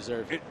believe he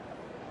deserves it.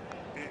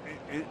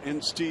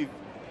 And Steve,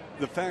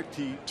 the fact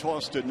he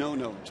tossed a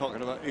no-no,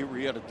 talking about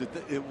Arrieta,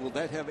 will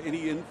that have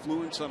any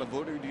influence on a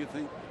voter, do you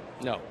think?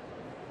 No.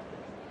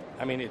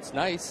 I mean, it's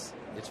nice.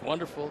 It's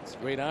wonderful. It's a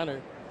great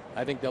honor.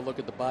 I think they'll look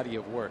at the body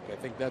of work. I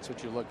think that's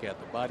what you look at,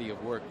 the body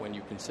of work, when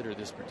you consider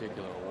this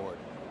particular award.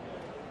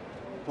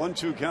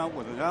 1-2 count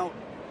with an out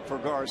for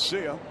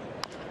Garcia.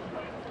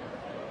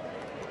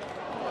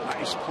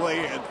 Nice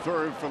play at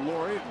third for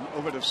Laurie.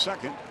 Over to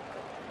second.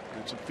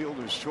 That's a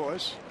fielder's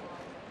choice.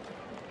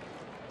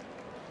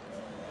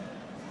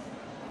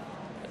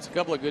 That's a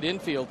couple of good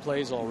infield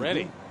plays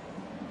already.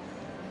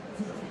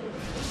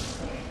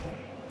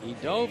 He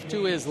dove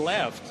to his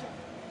left,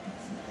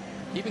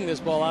 keeping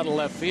this ball out of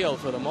left field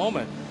for the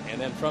moment.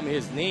 And then from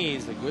his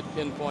knees, a good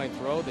pinpoint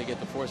throw. They get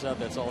the force out.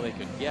 That's all they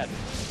could get.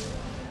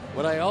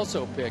 What I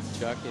also picked,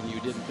 Chuck, and you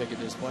didn't pick at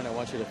this point, I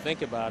want you to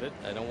think about it.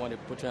 I don't want to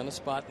put you on the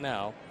spot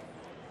now,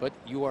 but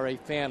you are a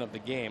fan of the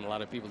game. A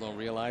lot of people don't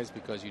realize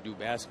because you do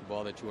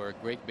basketball that you are a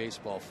great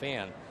baseball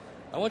fan.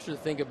 I want you to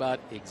think about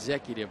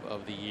Executive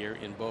of the Year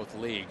in both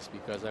leagues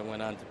because I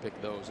went on to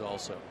pick those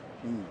also.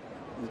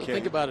 Okay. So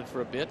think about it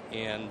for a bit,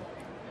 and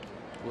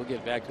we'll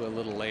get back to it a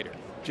little later.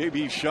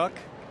 J.B. Shuck,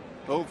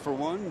 0 for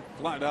 1,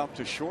 flat out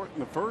to short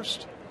in the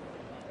first.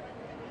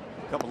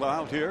 A couple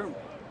out here.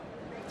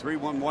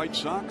 3-1 White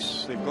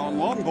Sox. They've gone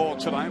long ball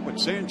tonight with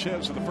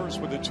Sanchez in the first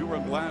with a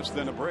 2-run blast,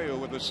 then Abreu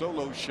with a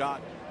solo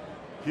shot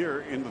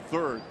here in the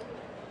third.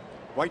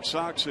 White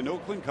Sox in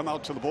Oakland come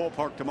out to the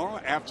ballpark tomorrow.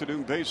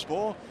 Afternoon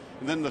baseball.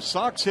 And then the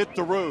Sox hit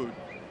the road.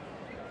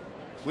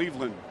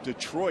 Cleveland,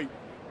 Detroit,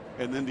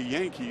 and then the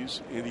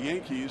Yankees. And the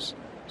Yankees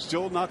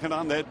still knocking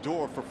on that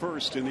door for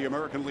first in the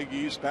American League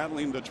East,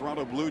 battling the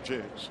Toronto Blue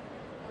Jays.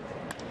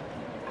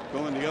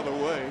 Going the other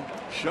way.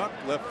 Shuck,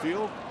 left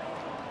field.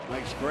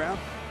 Nice grab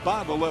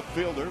by the left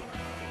fielder.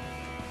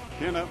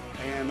 Kenna,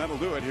 and that'll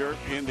do it here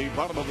in the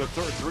bottom of the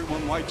third.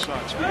 3-1 White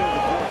Sox. We go to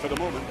the fourth for the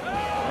moment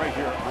right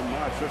here on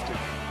My 50.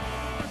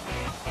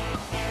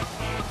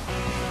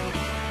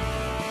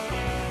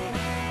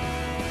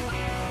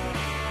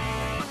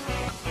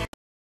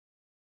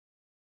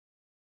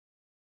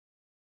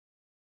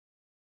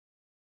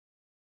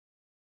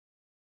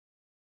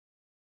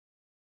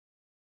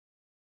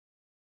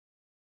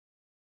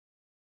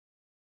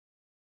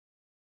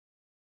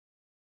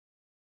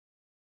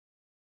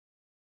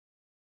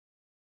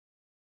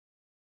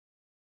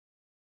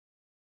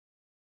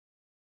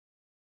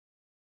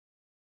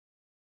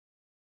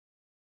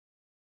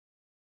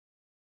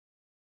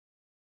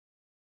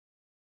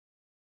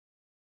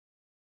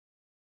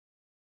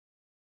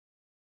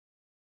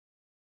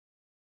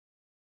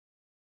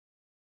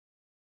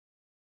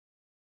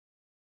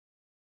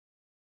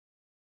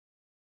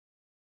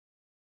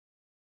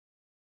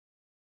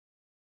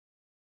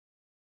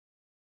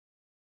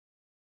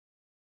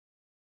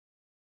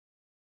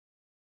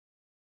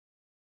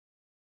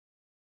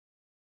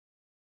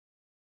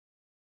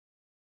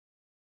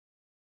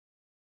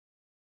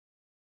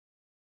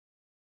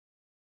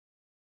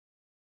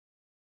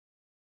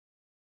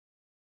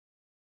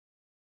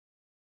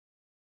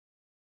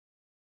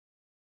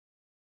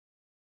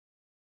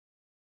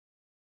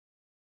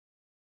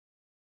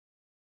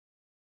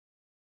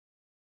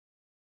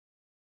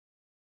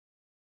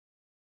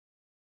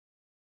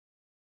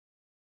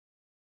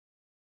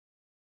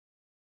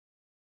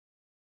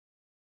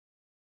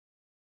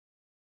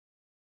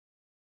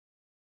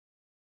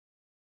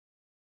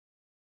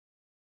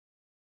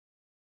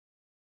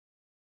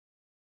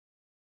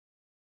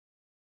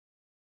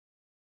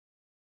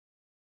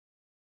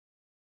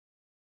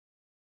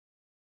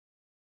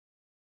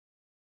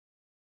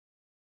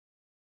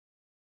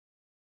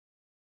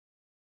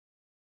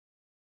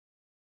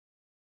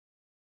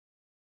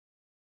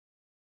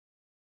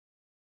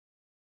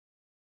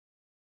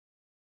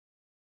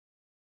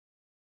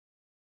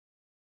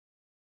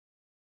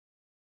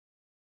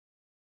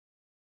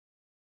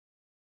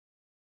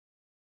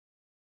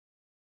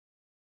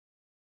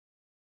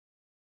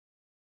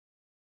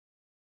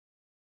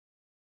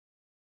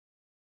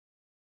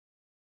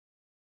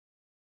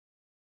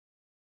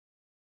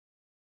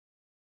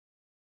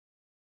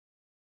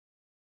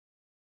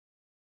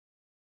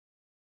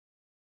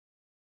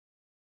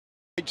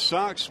 White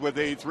Sox with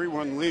a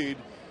 3-1 lead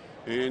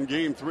in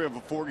game 3 of a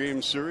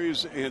 4-game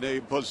series, in a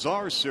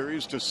bizarre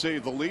series to say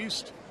the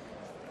least.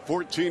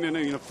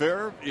 14-inning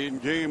affair in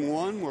game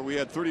 1, where we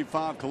had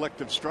 35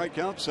 collective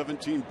strikeouts,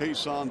 17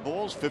 base on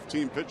balls,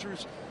 15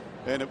 pitchers,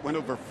 and it went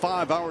over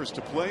 5 hours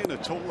to play, and a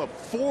total of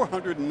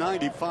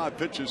 495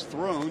 pitches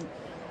thrown.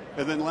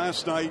 And then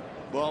last night,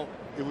 well,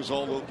 it was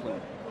all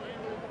Oakland.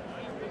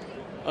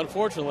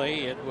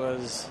 Unfortunately, it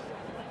was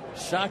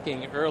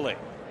shocking early.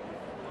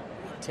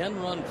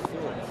 10-run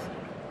fourth,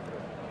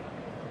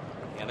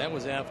 and that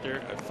was after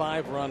a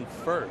 5-run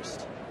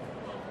first,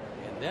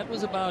 and that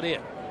was about it.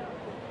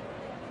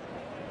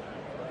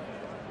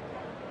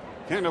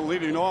 Kenna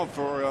leading off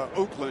for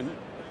Oakland.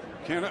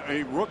 Kenna,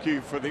 a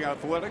rookie for the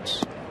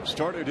Athletics,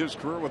 started his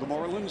career with the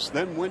Marlins,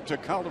 then went to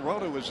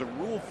Colorado as a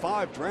Rule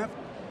 5 draft,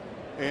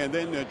 and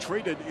then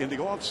traded in the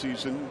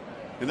offseason.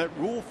 In that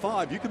Rule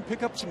 5, you can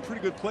pick up some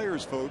pretty good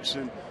players, folks,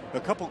 and a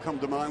couple come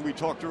to mind. We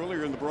talked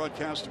earlier in the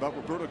broadcast about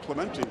Roberto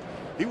Clemente.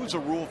 He was a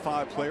Rule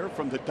 5 player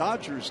from the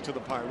Dodgers to the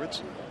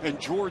Pirates, and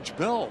George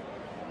Bell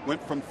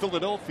went from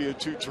Philadelphia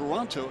to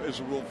Toronto as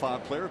a Rule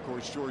 5 player. Of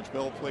course, George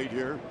Bell played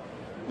here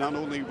not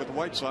only with the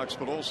White Sox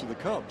but also the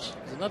Cubs.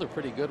 There's another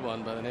pretty good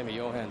one by the name of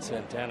Johan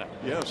Santana.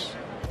 Yes.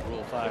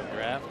 Rule 5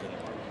 draft.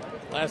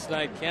 And last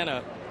night,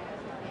 Kenna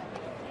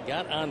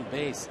got on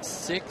base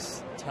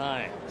 6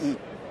 times.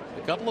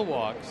 A couple of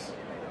walks,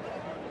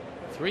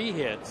 3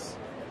 hits,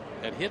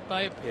 got hit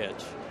by a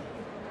pitch,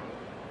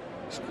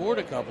 scored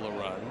a couple of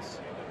runs,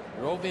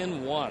 drove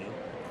in 1.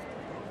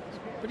 It's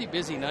a pretty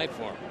busy night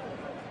for him.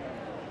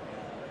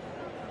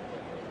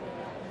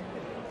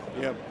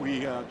 Yeah,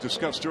 we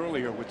discussed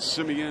earlier with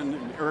Simeon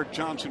and Eric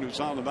Johnson, who's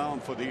on the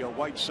mound for the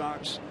White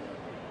Sox.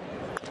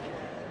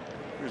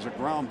 Here's a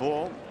ground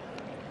ball.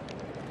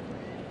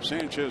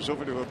 Sanchez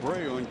over to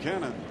Abreu, and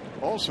Kenna,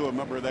 also a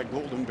member of that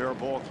Golden Bear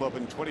Ball Club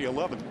in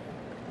 2011.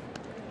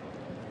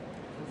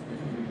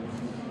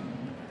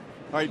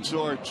 All right,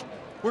 so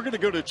we're going to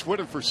go to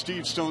Twitter for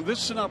Steve Stone.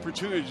 This is an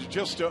opportunity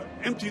just to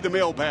empty the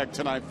mailbag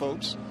tonight,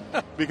 folks,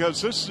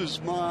 because this is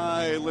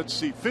my,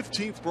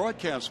 15th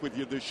broadcast with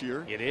you this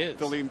year. It is.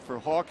 Filling for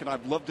Hawk, and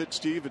I've loved it,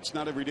 Steve. It's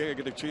not every day I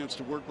get a chance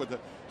to work with a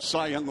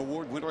Cy Young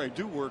Award winner. I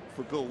do work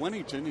for Bill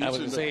Wennington. He's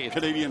in the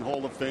Canadian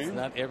Hall of Fame. It's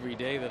not every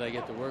day that I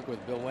get to work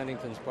with Bill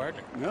Wennington's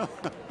partner. No.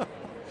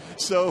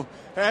 So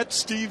at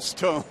Steve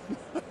Stone,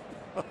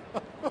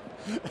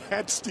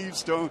 at Steve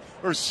Stone,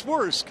 or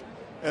Swirsk,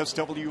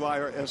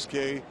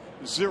 SWIRSK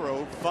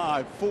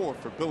 054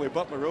 for Billy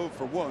Butler, 0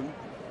 for 1.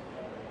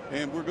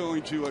 And we're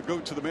going to go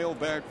to the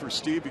mailbag for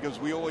Steve because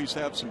we always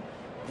have some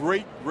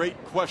great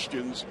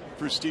questions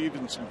for Steve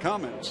and some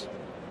comments.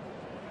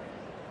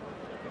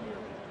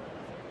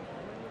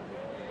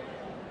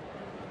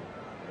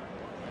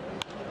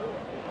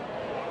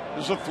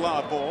 There's a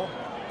fly ball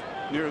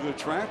near the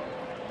track.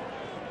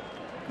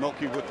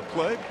 Melky with the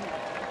play.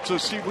 So,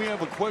 Steve, we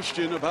have a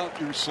question about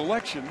your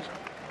selections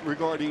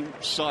regarding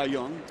Cy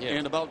Young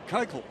and about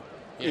Keuchel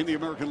in the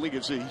American League.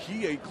 Is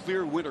he a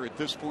clear winner at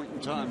this point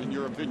in time, in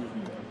your opinion?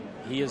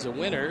 He is a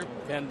winner,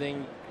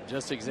 pending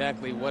just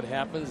exactly what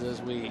happens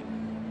as we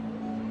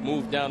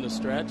move down the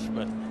stretch.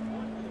 But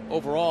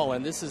overall,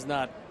 and this is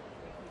not.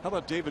 How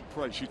about David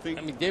Price? You think?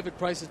 I mean, David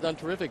Price has done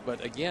terrific,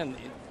 but again,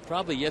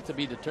 probably yet to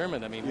be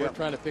determined. I mean, we're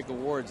trying to pick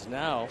awards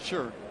now.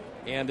 Sure.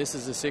 And this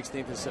is the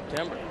 16th of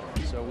September.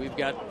 So we've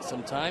got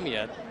some time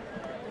yet.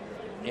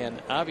 And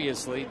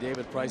obviously,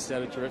 David Price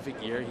had a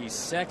terrific year. He's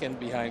second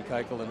behind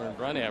Keuchel in earned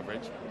run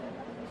average.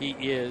 He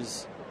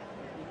is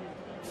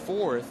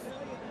fourth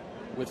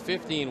with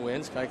 15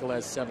 wins. Keuchel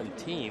has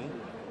 17.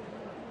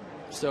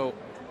 So,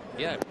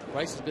 yeah,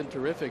 Price has been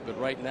terrific. But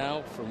right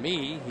now, for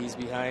me, he's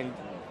behind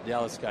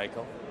Dallas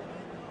Keuchel.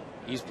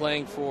 He's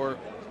playing for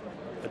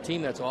a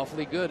team that's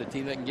awfully good, a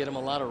team that can get him a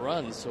lot of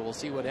runs. So we'll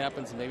see what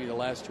happens in maybe the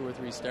last 2 or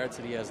 3 starts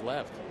that he has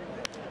left.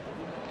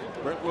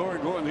 Brett Lawrie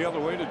going the other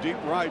way to deep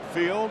right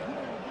field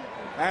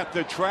at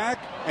the track,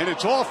 and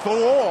it's off the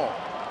wall.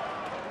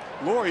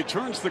 Lawrie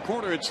turns the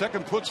corner at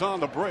second, puts on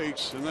the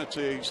brakes, and that's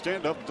a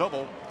stand-up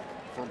double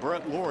for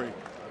Brett Lawrie.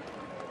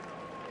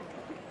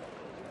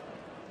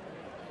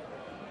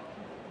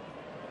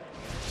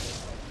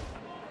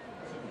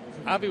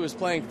 Avi was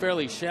playing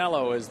fairly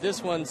shallow as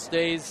this one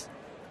stays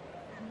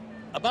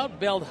about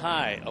belt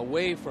high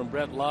away from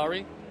Brett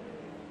Lawrie.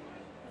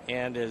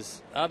 And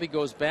as Avi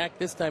goes back,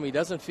 this time he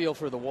doesn't feel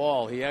for the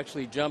wall. He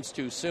actually jumps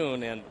too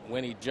soon, and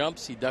when he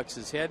jumps, he ducks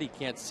his head. He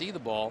can't see the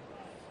ball.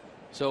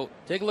 So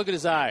take a look at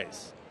his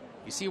eyes.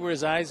 You see where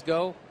his eyes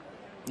go?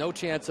 No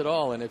chance at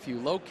all. And if you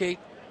locate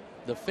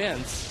the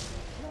fence,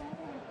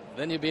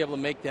 then you'll be able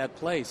to make that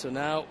play. So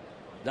now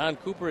Don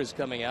Cooper is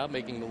coming out,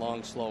 making the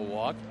long, slow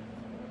walk.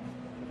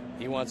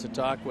 He wants to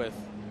talk with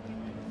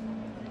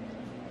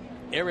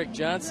Eric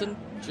Johnson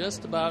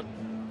just about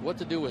what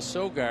to do with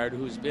Sogard,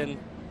 who's been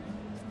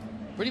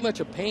pretty much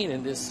a pain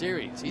in this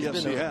series. He's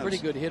been a pretty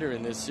good hitter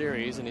in this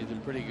series, and he's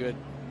been pretty good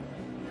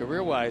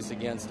career-wise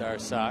against our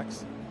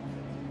Sox.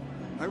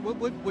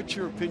 What's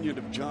your opinion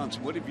of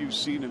Johnson? What have you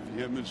seen of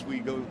him as we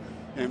go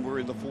and we're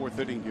in the 4th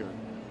inning here?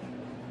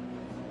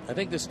 I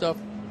think the stuff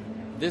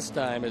this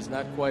time is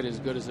not quite as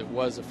good as it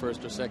was the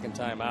first or second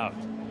time out.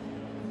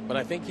 But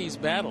I think he's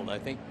battled. I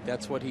think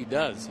that's what he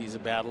does. He's a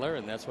battler,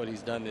 and that's what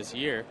he's done this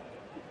year.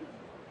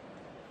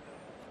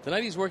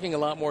 Tonight he's working a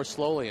lot more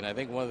slowly, and I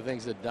think one of the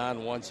things that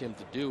Don wants him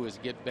to do is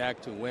get back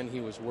to when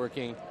he was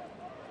working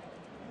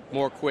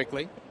more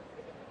quickly,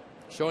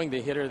 showing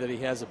the hitter that he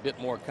has a bit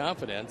more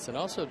confidence, and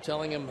also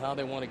telling him how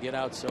they want to get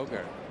out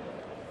Sogard.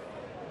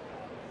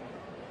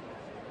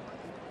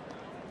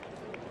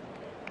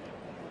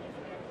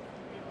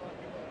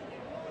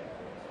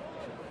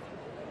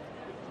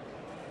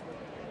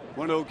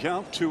 One 0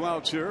 count, 2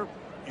 outs here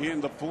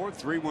in the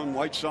 4th, 3-1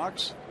 White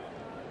Sox.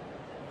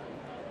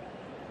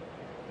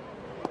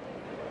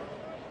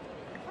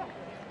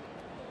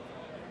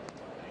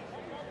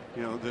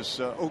 You know, this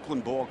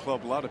Oakland ball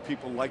club, a lot of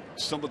people like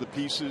some of the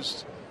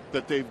pieces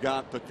that they've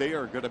got, but they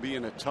are going to be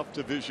in a tough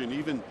division,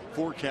 even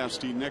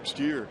forecasting next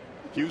year.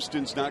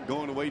 Houston's not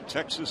going away.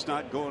 Texas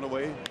not going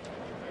away.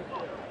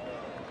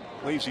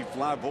 Lazy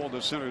fly ball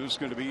to center. This is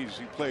going to be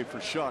easy play for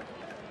Shuck,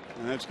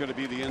 and that's going to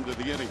be the end of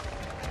the inning.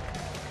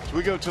 So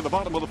we go to the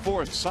bottom of the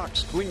 4th.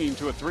 Sox clinging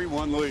to a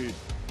 3-1 lead.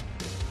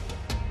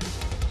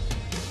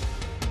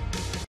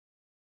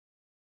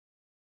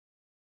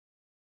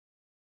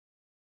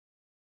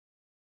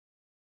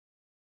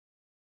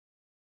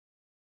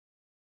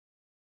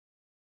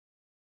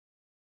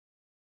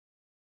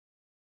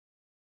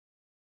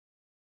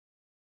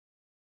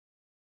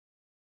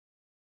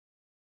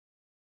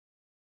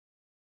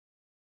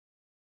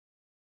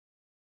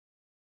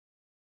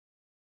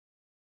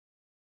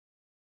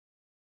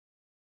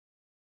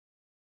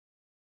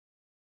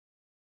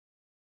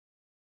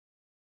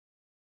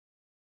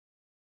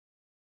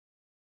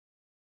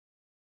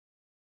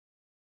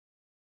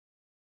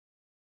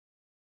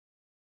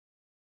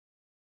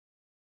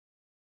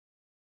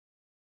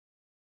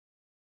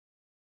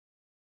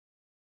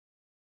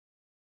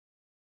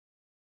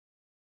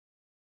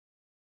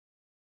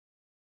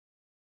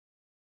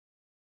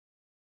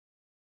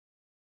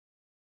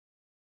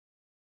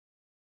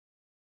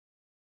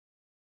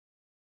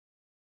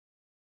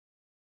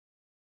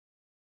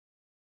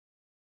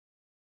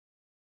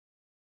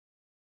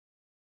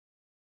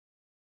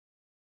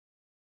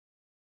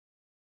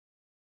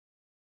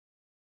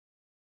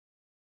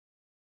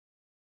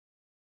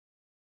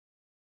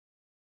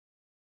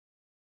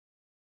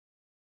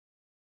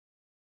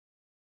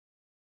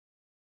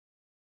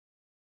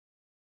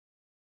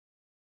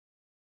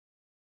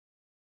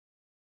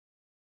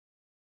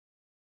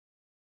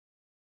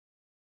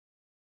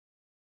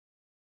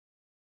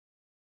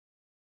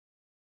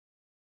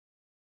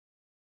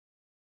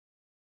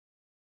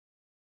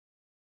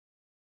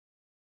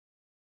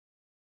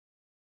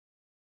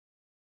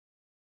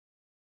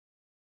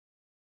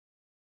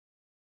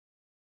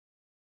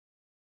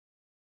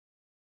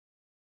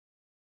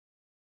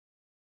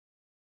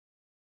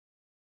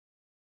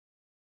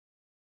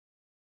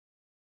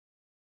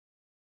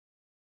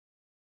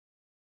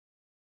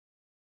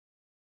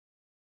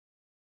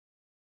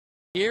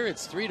 Here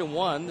it's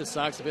 3-1. The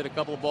Sox have hit a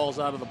couple of balls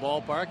out of the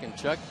ballpark, and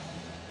Chuck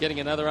getting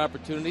another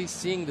opportunity,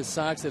 seeing the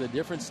Sox at a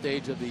different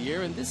stage of the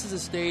year. And this is a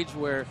stage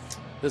where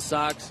the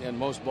Sox and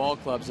most ball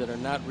clubs that are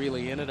not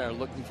really in it are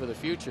looking for the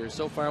future.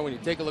 So far, when you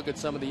take a look at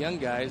some of the young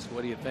guys,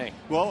 what do you think?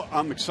 Well,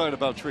 I'm excited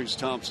about Trace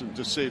Thompson,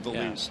 to say the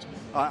least.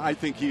 I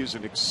think he is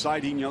an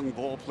exciting young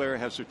ball player,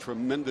 has a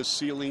tremendous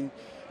ceiling.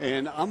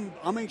 And I'm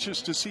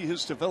anxious to see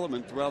his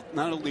development throughout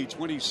not only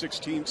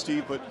 2016,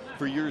 Steve, but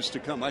for years to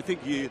come. I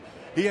think he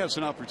has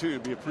an opportunity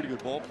to be a pretty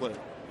good ball player.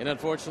 And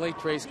unfortunately,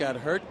 Trace got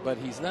hurt, but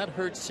he's not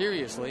hurt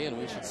seriously, and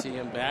we should see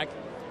him back.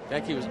 In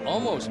fact, he was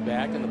almost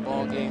back in the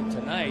ball game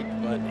tonight,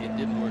 but it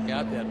didn't work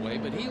out that way.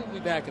 But he'll be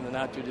back in the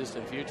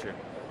not-too-distant future.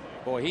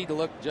 Boy, he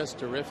looked just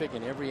terrific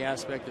in every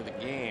aspect of the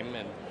game,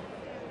 and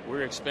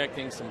we're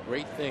expecting some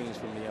great things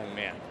from the young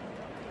man.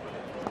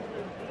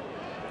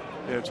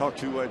 Yeah, I talked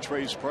to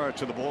Trace prior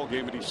to the ball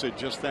game, and he said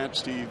just that,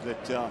 Steve,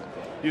 that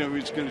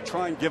he's going to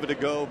try and give it a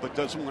go, but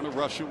doesn't want to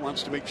rush it.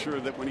 Wants to make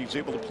sure that when he's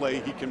able to play,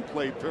 he can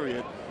play.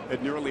 Period.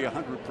 At nearly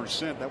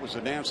 100%, that was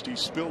a nasty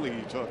spill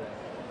he took.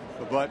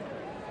 But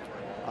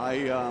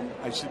I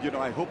said,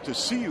 I hope to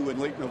see you in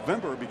late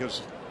November,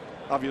 because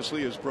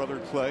obviously his brother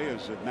Clay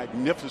is a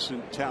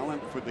magnificent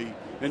talent for the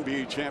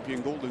NBA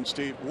champion Golden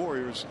State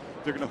Warriors.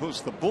 They're going to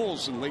host the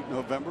Bulls in late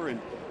November, and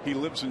he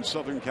lives in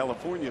Southern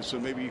California, so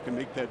maybe you can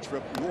make that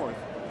trip north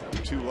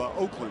to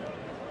Oakland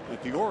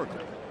at the Oracle.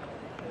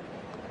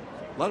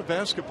 A lot of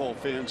basketball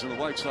fans in the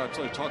White Sox.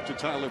 I talked to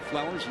Tyler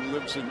Flowers, who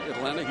lives in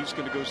Atlanta. He's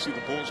going to go see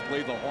the Bulls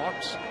play the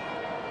Hawks.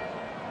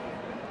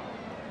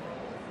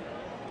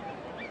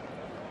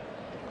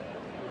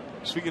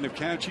 Speaking of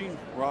catching,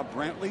 Rob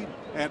Brantley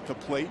at the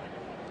plate.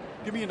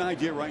 Give me an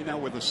idea right now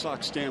where the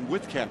Sox stand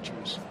with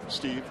catchers,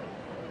 Steve.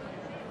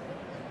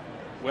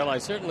 Well, I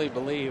certainly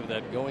believe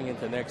that going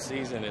into next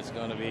season it's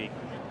going to be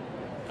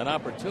an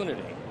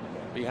opportunity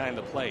behind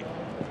the plate.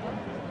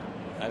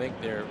 I think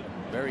they're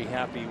very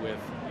happy with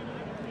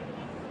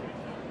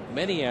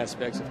many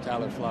aspects of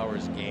Tyler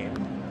Flowers' game.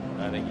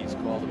 I think he's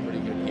called a pretty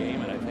good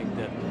game, and I think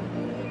that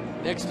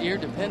next year,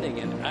 depending,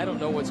 and I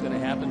don't know what's going to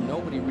happen.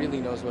 Nobody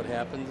really knows what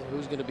happens,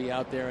 who's going to be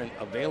out there and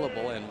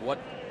available, and what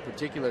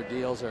particular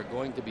deals are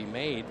going to be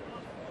made.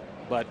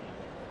 But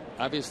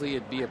obviously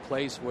it'd be a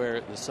place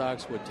where the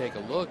Sox would take a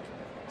look,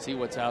 see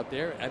what's out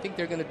there. I think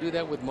they're going to do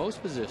that with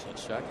most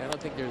positions, Chuck. I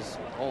don't think there's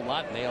a whole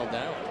lot nailed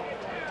down.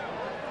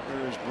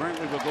 There's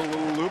Brantley with a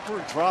little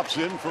looper, drops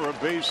in for a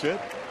base hit.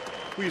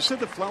 Well, you said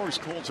that Flowers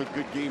calls a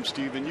good game,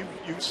 Steve, and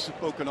you've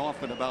spoken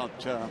often about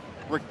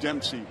Rick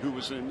Dempsey, who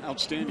was an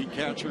outstanding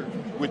catcher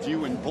with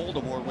you in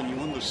Baltimore when you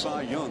won the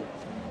Cy Young.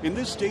 In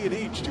this day and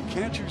age, do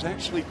catchers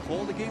actually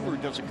call the game, or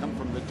does it come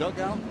from the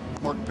dugout?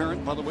 Mark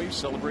Parent, by the way,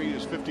 celebrating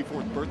his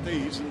 54th birthday.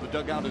 He's in the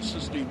dugout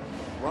assisting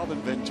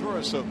Robin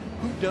Ventura. So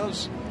who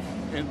does,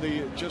 and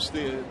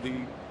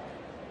the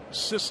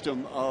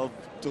system of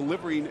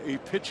delivering a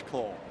pitch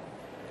call?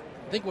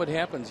 I think what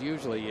happens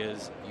usually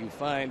is you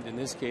find, in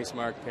this case,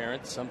 Mark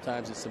Parent.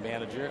 Sometimes it's the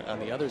manager. On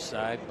the other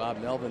side,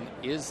 Bob Melvin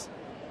is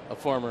a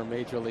former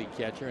major league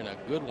catcher and a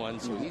good one,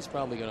 so he's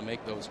probably going to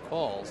make those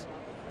calls.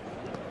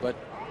 But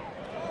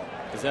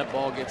as that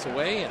ball gets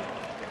away, and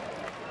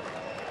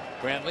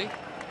Brantley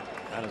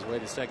on his way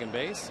to second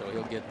base, so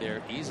he'll get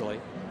there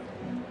easily.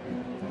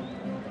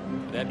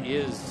 That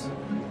is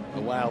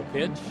a wild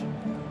pitch.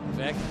 In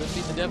fact, it could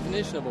be the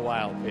definition of a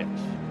wild pitch.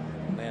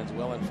 Lands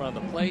well in front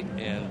of the plate,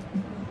 and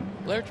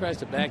Blair tries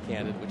to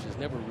backhand it, which is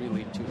never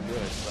really too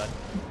good, but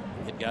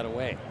it got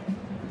away.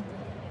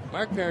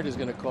 Mark Parent is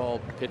going to call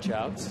pitch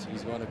outs.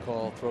 He's going to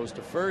call throws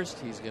to first.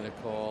 He's going to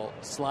call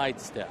slide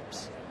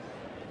steps.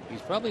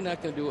 He's probably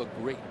not going to do a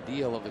great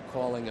deal of the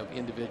calling of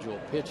individual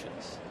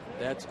pitches.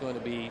 That's going to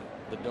be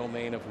the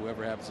domain of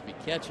whoever happens to be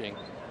catching,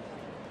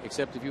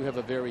 except if you have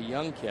a very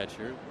young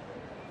catcher,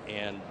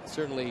 and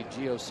certainly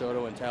Gio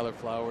Soto and Tyler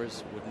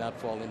Flowers would not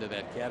fall into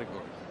that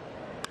category.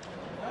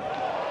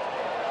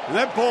 And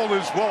that ball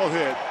is well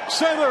hit.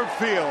 Center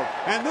field.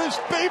 And this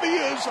baby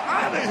is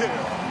out of here.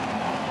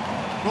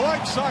 The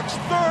White Sox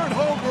third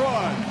home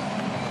run.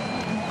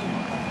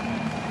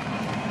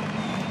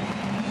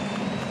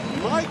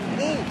 Mike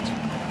Olt.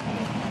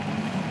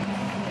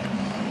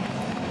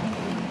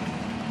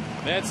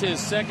 That's his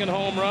second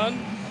home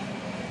run.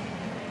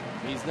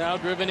 He's now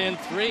driven in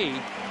 3.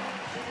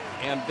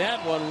 And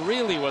that one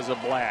really was a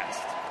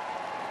blast.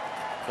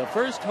 The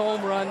first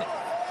home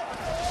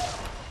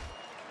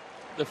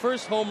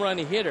run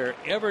hitter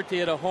ever to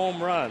hit a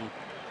home run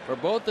for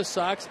both the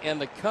Sox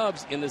and the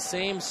Cubs in the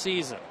same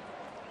season.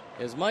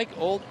 As Mike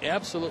Olt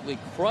absolutely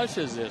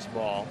crushes this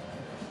ball.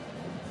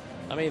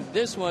 I mean,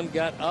 this one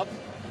got up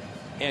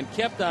and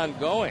kept on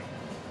going.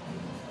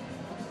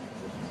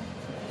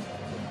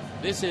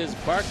 This is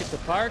bark at the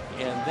park,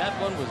 and that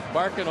one was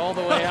barking all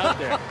the way out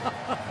there.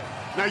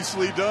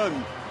 Nicely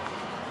done.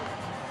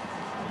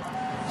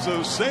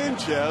 So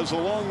Sanchez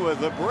along with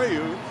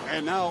Abreu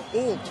and now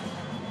Olt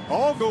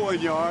all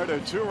going yard, a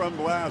 2-run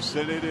blast,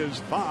 and it is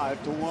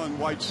 5-1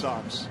 White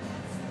Sox.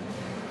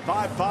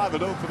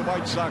 5-5-0 for the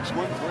White Sox,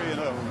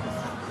 1-3-0.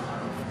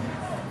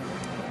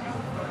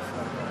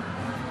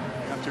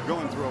 They're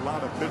going through a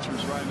lot of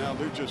pitchers right now.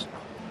 They're just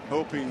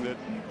hoping that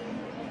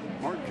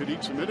Martin could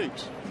eat some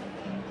innings.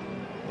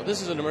 Well,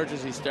 this is an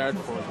emergency start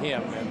for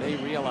him, and they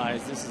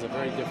realize this is a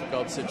very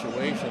difficult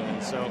situation.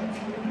 And so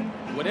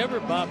whatever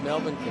Bob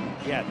Melvin can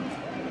get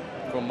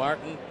from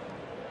Martin,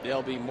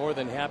 they'll be more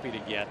than happy to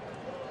get.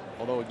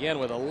 Although, again,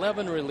 with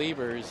 11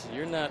 relievers,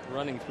 you're not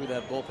running through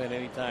that bullpen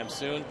anytime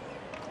soon.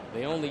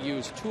 They only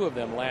used 2 of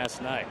them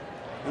last night.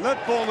 And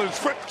that ball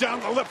is ripped down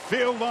the left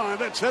field line.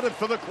 That's headed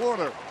for the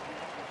corner.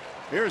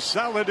 Here's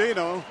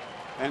Saladino.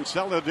 And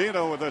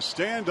Saladino with a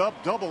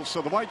stand-up double.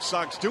 So the White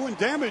Sox doing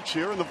damage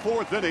here in the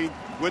 4th inning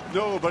with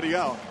nobody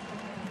out.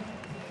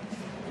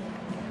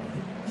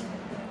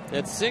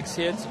 That's 6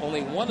 hits,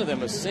 only 1 of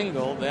them a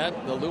single.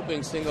 That the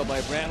looping single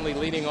by Brantley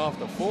leading off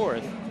the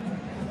 4th.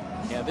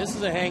 Yeah, this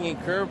is a hanging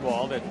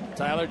curveball that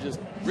Tyler just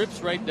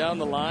rips right down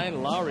the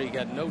line. Lowry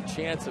got no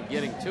chance of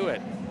getting to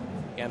it.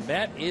 And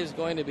that is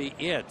going to be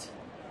it,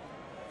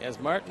 as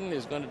Martin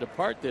is going to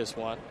depart this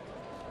one.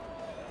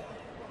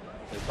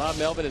 As Bob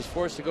Melvin is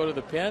forced to go to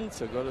the pen,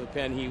 so go to the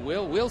pen he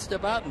will. We'll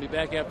step out and be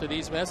back after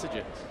these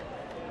messages.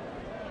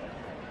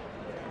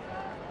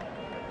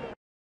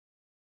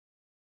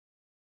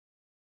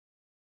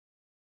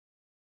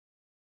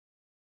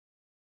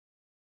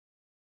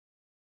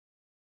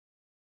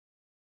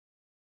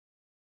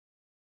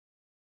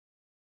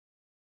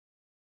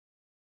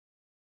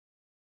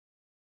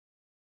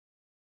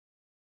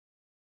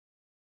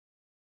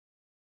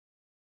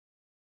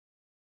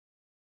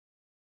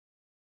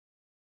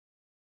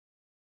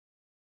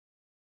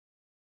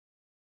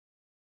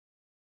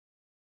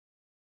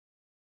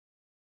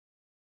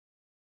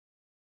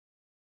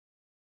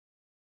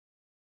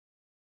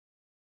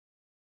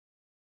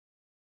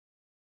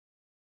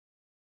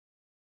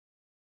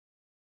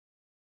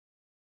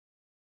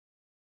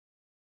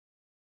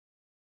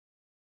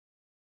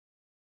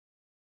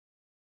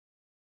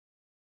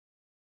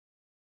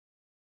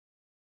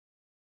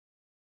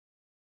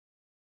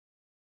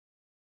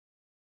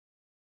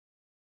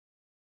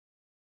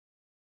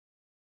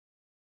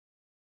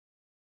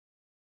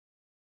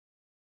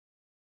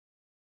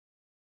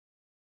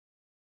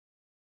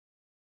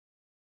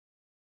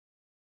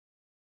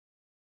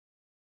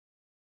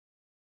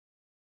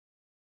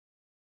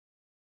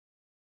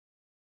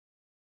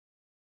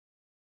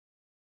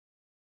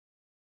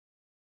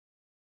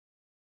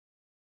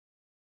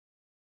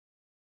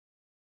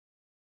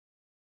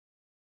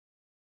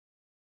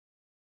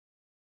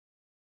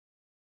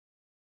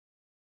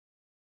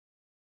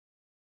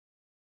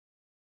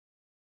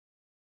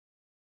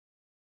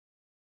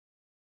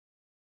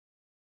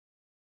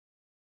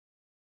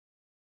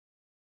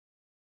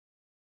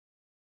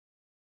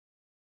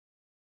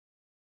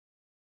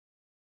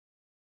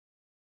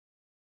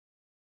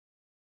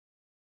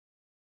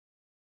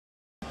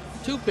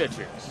 Two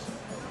pitchers.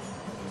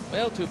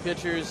 Well, 2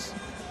 pitchers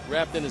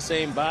wrapped in the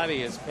same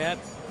body as Pat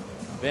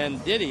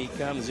Venditti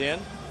comes in.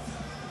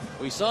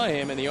 We saw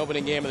him in the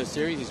opening game of the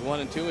series. He's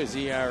 1-2. His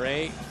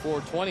ERA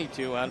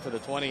 4.22 on for the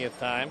 20th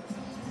time.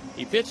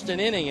 He pitched an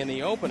inning in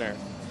the opener.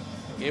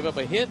 Gave up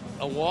a hit,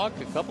 a walk,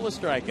 a couple of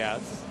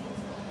strikeouts.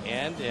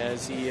 And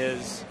as he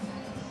is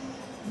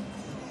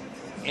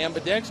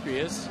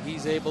ambidextrous,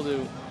 he's able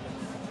to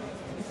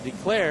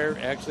declare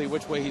actually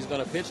which way he's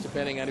going to pitch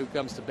depending on who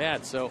comes to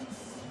bat. So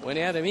when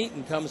Adam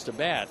Eaton comes to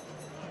bat,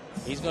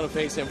 he's going to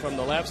face him from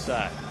the left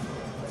side.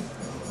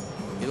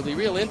 It'll be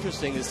real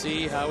interesting to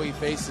see how he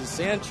faces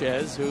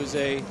Sanchez, who's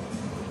a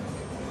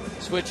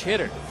switch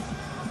hitter.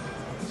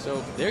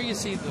 So there you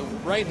see the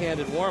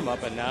right-handed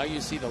warm-up, and now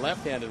you see the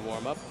left-handed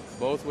warm-up,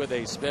 both with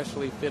a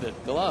specially fitted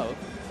glove.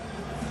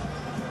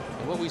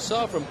 And what we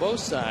saw from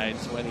both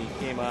sides when he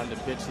came on to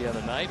pitch the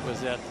other night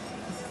was that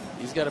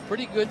he's got a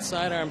pretty good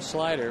sidearm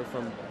slider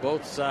from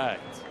both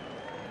sides.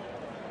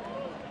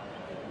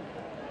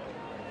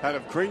 Out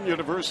of Creighton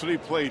University,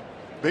 played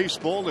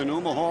baseball in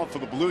Omaha for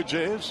the Blue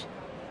Jays.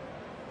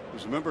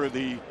 Was a member of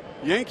the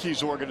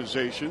Yankees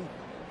organization.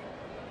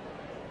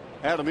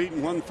 Adam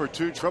Eaton 1 for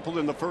 2, tripled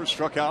in the first,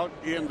 struck out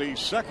in the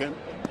second.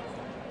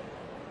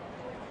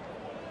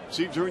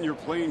 Steve, during your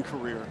playing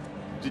career,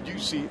 did you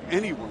see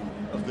anyone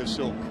of this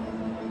ilk?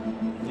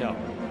 No,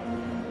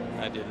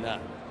 I did not.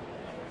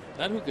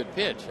 Not who could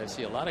pitch. I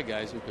see a lot of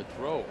guys who could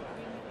throw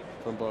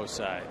from both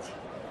sides.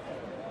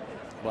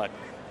 But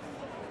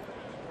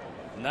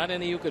not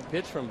any who could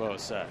pitch from both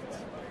sides.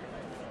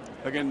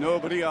 Again,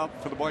 nobody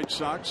out for the White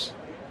Sox.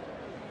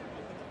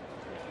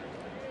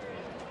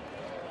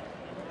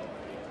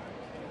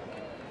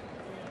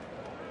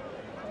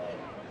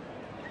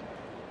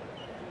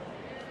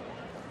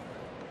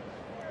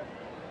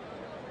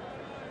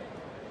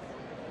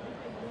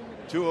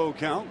 Two-0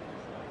 count.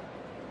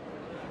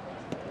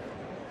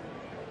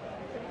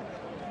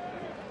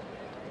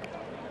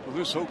 Well,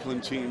 this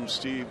Oakland team,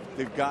 Steve,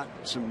 they've got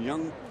some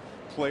young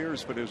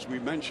players, but as we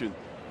mentioned,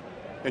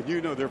 and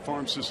you know their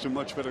farm system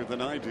much better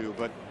than I do,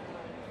 but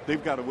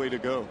they've got a way to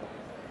go.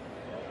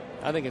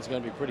 I think it's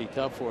going to be pretty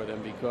tough for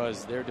them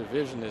because their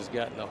division has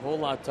gotten a whole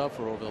lot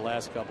tougher over the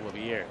last couple of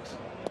years.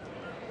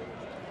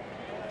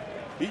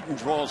 Eaton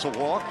draws a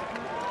walk.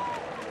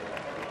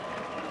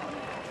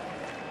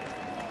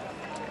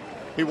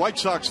 Hey, White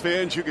Sox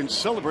fans, you can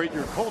celebrate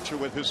your culture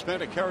with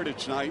Hispanic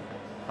Heritage Night,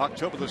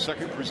 October the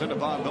 2nd, presented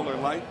by Miller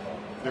Lite.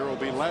 There will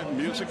be Latin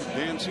music,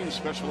 dancing,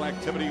 special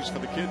activities for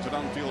the kids, an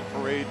on-field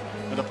parade,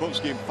 and a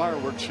post-game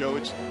fireworks show.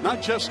 It's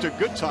not just a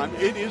good time,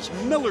 it is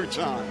Miller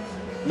time.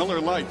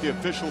 Miller Lite, the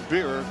official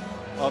beer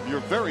of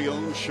your very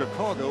own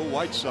Chicago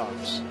White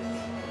Sox.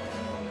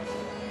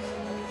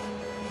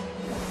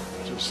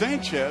 So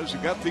Sanchez,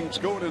 who got things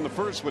going in the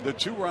first with a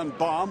 2-run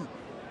bomb.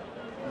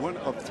 One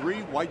of 3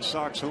 White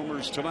Sox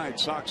homers tonight.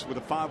 Sox with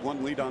a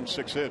 5-1 lead on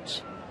 6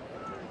 hits.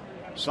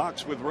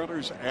 Sox with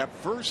runners at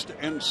first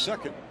and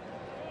second.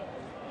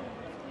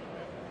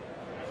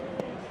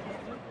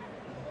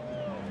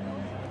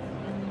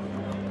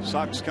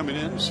 Sox coming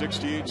in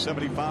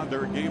 68-75.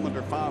 They're a game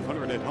under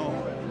 500 at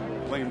home,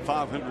 playing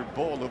 500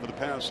 ball over the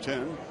past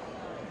 10.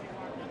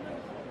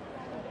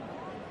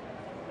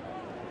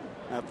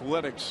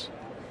 Athletics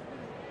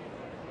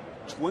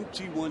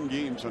 21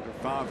 games under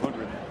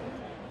 500.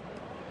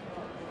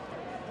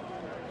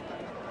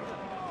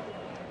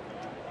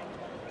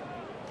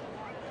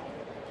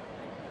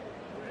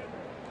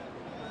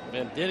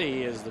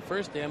 Venditti is the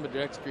first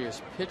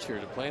ambidextrous pitcher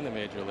to play in the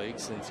major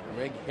leagues since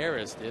Greg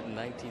Harris did in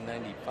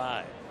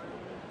 1995.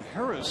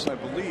 Harris, I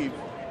believe,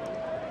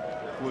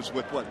 was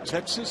with what,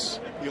 Texas?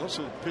 He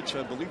also pitched,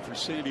 I believe, for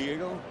San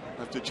Diego. I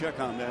have to check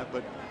on that,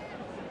 but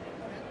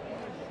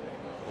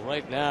well,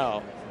 right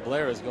now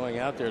Blair is going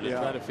out there to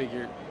try to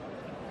figure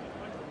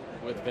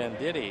with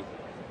Venditti,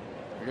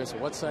 regardless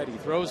of what side he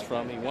throws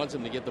from, he wants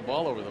him to get the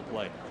ball over the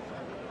plate.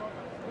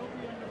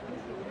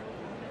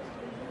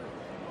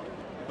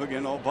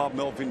 Again, all Bob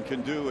Melvin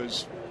can do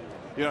is,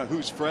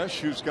 who's fresh,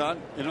 who's got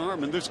an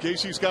arm. In this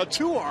case, he's got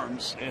 2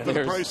 arms for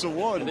the price of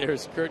 1. And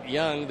there's Kurt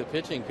Young, the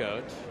pitching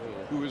coach,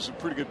 who is a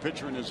pretty good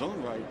pitcher in his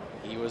own right.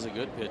 He was a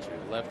good pitcher,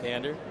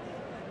 left-hander.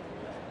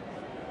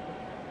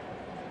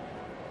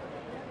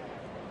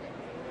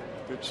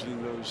 Pitched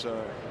in those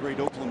great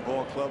Oakland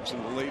ball clubs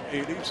in the late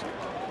 80s.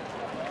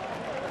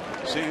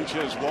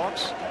 Sanchez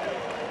walks.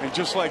 And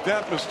just like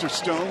that, Mr.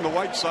 Stone, the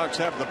White Sox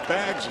have the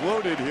bags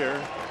loaded here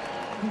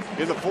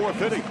in the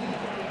 4th inning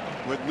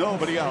with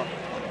nobody out.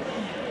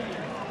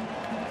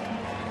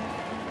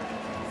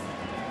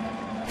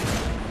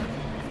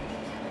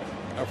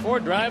 Our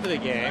 4th drive of the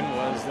game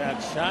was that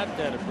shot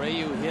that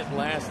Abreu hit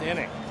last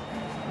inning.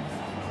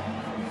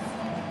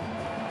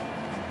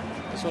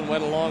 This one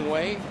went a long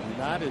way,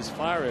 not as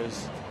far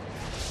as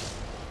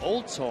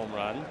Olt's home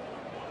run,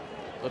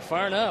 but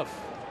far enough.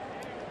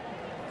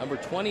 Number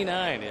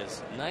 29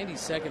 is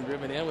 92nd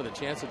driven in with a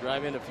chance to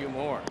drive in a few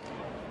more.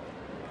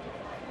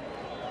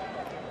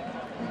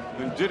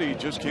 Venditti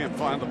just can't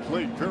find the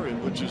plate,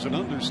 period, which is an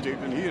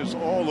understatement. He is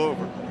all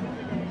over.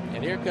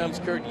 And here comes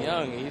Kurt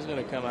Young. He's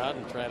going to come out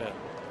and try to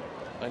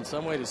find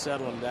some way to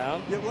settle him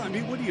down. Yeah, well, I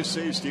mean, what do you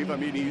say, Steve? I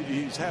mean,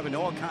 he's having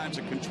all kinds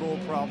of control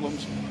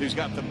problems. He's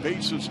got the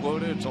bases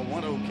loaded. It's a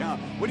 1-0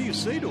 count. What do you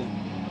say to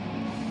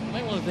him? You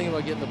might want to think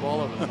about getting the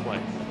ball over the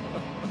plate.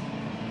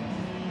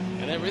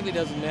 And that really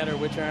doesn't matter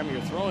which arm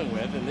you're throwing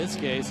with. In this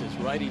case, it's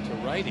righty to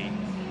righty,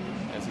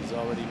 as he's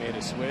already made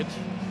a switch.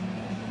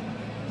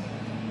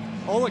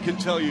 All I can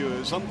tell you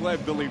is I'm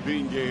glad Billy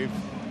Beane gave,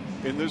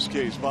 in this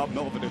case, Bob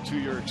Melvin a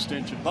 2-year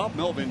extension. Bob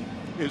Melvin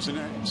is an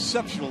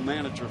exceptional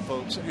manager,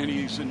 folks, and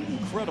he's an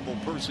incredible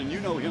person. You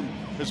know him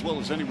as well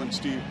as anyone,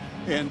 Steve,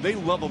 and they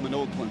love him in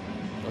Oakland.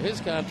 Well,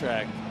 his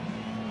contract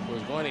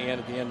was going to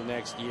end at the end of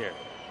next year.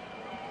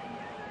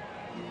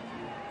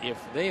 If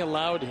they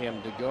allowed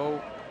him to go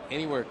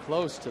anywhere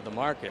close to the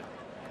market,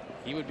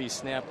 he would be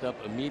snapped up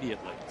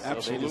immediately. So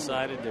Absolutely. they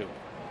decided to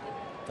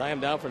tie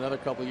him down for another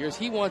couple of years.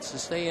 He wants to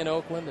stay in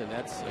Oakland, and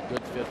that's a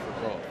good fit for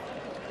both.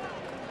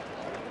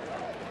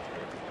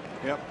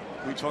 Yep,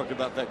 we talked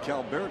about that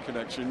Cal Bear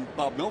connection.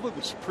 Bob Melvin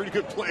was a pretty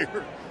good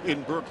player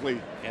in Berkeley.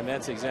 And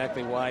that's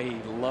exactly why he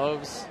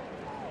loves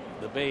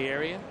the Bay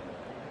Area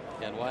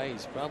and why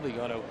he's probably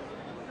going to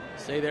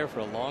stay there for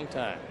a long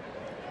time.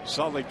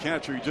 Solid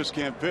catcher, he just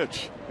can't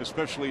pitch,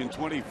 especially in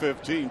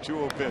 2015.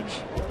 2-0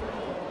 pitch.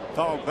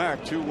 Fouled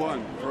back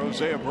 2-1 for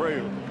Jose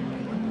Abreu.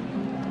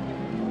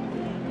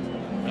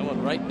 That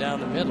one right down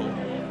the middle,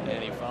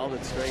 and he fouled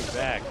it straight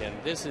back. And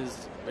this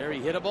is very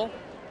hittable.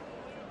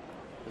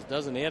 This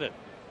doesn't hit it.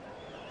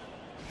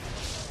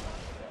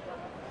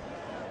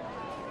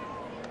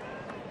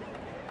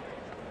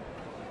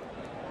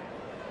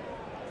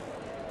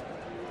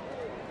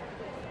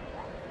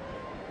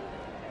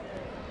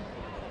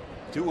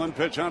 Two 2-1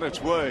 pitch on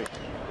its way.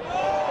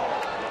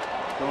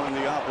 Going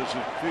the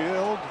opposite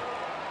field.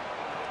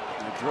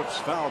 And it drifts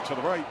foul to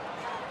the right.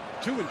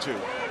 2-2.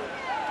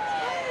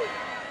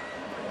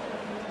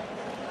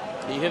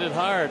 He hit it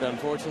hard.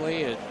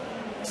 Unfortunately, it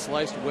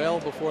sliced well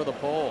before the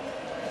pole.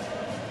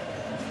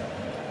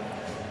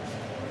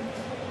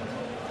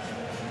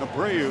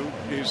 Abreu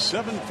is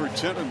 7 for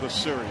 10 in the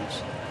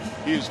series.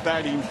 He is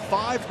batting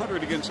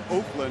 .500 against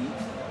Oakland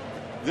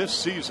this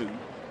season.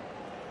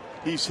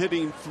 He's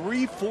hitting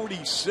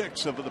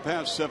 .346 over the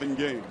past 7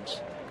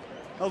 games.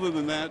 Other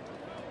than that,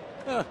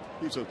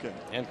 he's okay.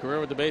 And career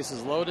with the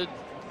bases loaded,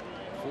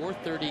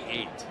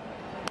 .438.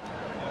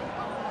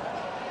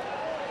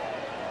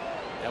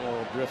 That one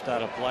will drift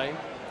out of play.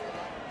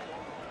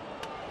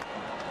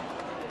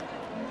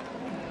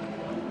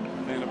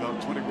 And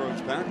about 20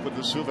 rows back with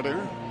the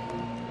souvenir.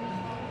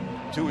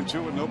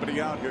 2-2 and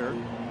nobody out here.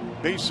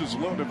 Bases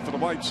loaded for the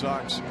White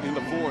Sox in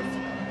the fourth.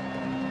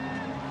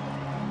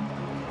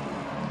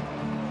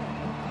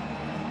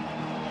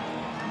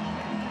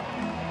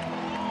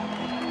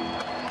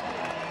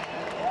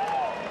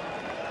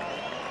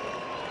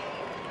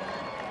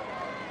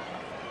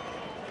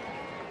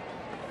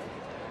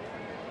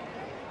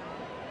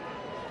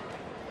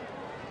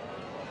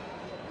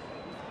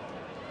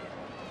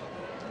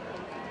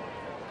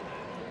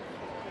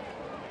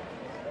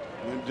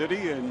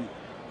 Diddy in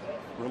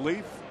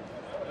relief.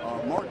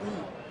 Martin.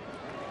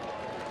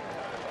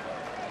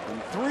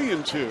 And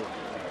 3-2. You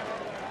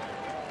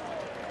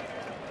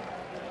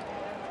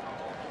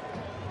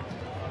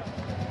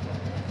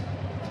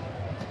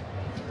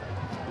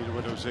know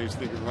what Jose's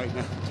thinking right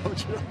now,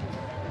 don't you?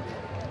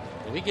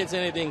 If he gets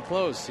anything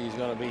close, he's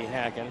going to be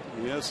hacking.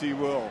 Yes, he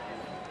will.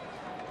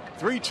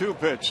 3-2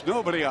 pitch.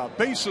 Nobody out.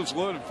 Bases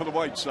loaded for the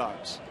White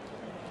Sox.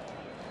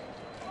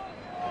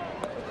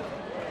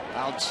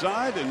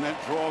 Outside, and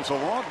that draws a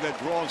walk. That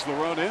draws the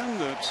run in.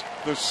 That's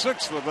the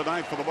 6th of the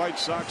night for the White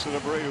Sox, and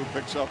Abreu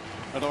picks up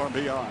an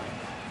RBI.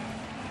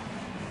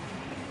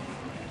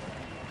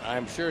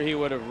 I'm sure he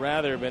would have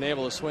rather been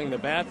able to swing the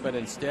bat, but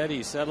instead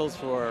he settles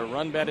for a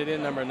run batted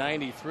in number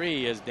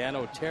 93 as Dan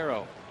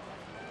Otero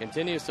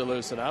continues to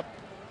loosen up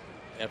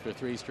after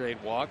 3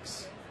 straight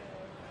walks.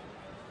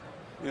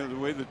 You know, the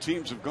way the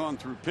teams have gone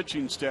through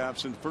pitching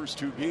staffs in the first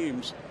 2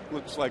 games,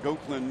 looks like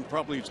Oakland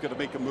probably is going to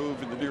make a move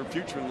in the near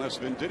future unless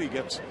Venditti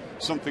gets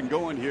something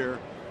going here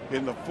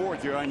in the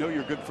fourth year. I know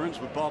you're good friends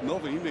with Bob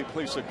Melvin. He may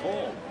place a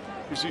call.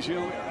 He says, you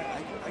know,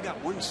 I got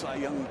one Cy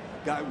Young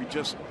guy we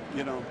just,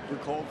 you know,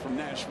 recalled from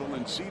Nashville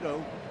and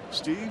Cito.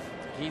 Steve?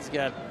 He's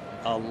got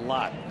a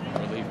lot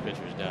of relief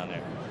pitchers down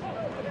there.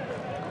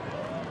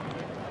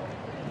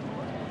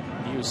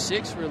 He used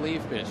 6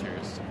 relief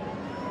pitchers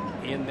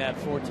in that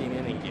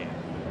 14-inning game.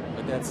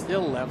 But that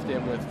still left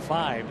him with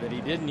 5 that he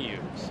didn't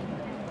use.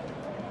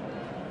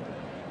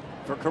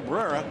 For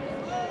Cabrera,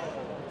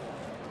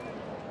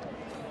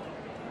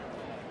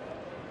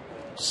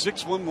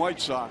 6-1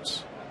 White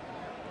Sox.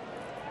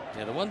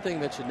 Yeah, the one thing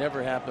that should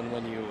never happen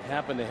when you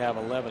happen to have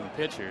 11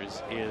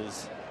 pitchers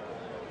is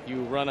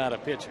you run out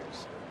of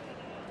pitchers.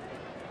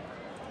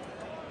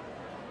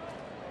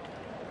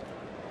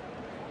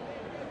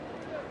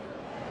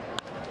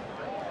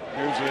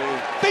 Here's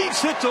a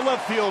base hit to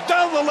left field,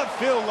 down the left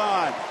field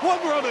line. 1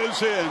 run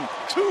is in.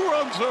 2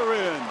 runs are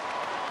in.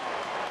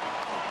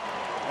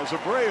 As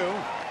Abreu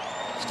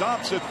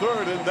stops at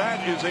third, and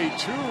that is a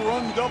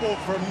 2-run double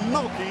for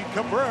Melky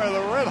Cabrera,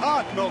 the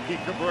red-hot Melky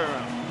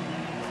Cabrera.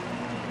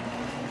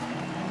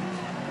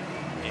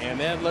 And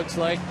that looks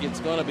like it's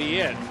going to be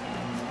it.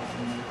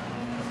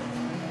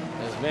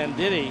 As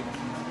Venditti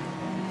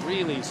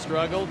really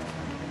struggled.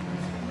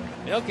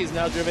 Melky's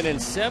now driven in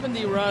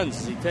 70 runs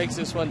as he takes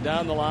this one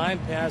down the line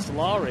past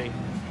Lowry.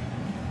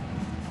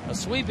 A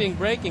sweeping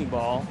breaking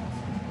ball,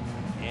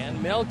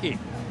 and Melky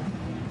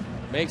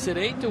makes it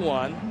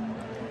 8-1,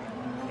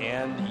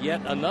 and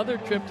yet another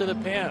trip to the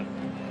pen.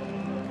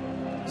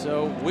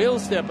 So we'll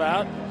step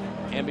out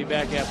and be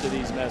back after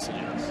these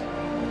messages.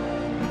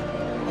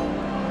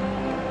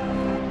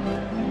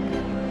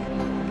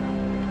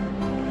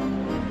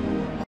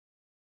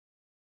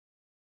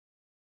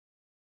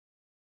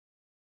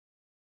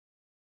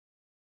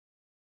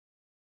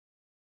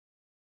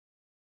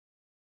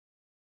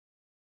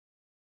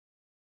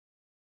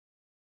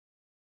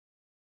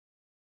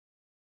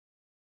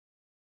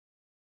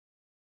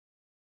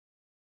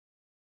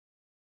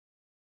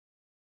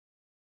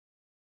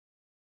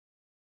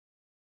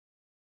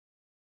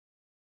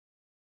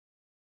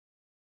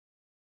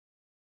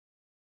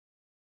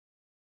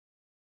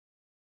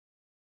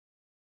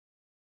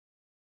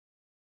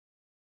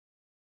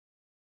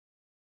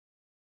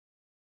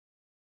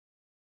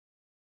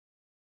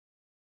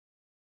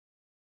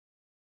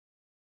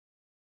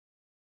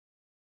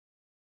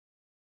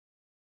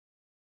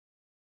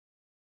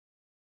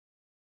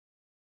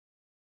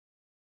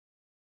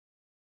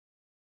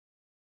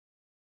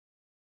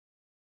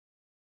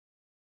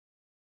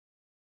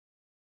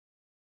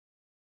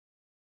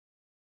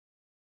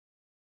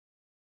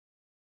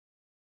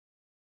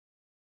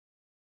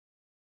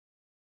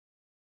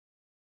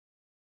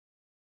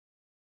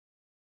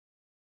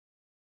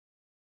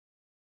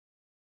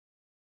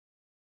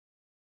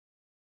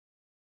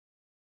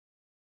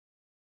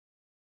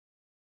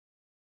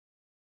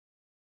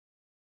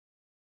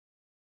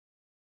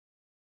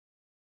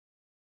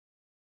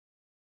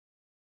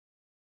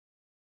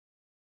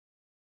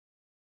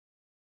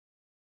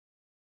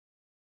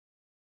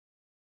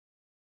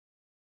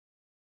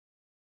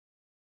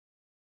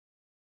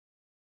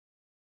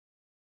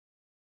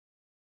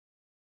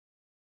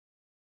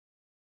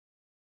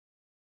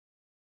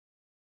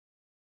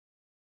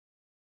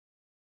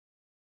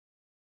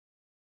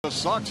 The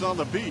Sox on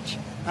the beach.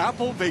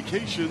 Apple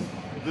Vacation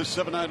This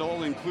 7-night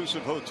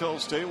all-inclusive hotel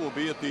stay will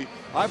be at the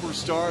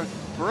Iberstar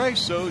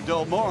Paraíso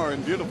del Mar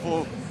in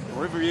beautiful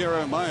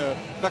Riviera Maya,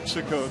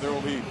 Mexico. There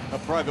will be a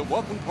private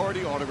welcome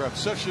party, autograph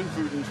session,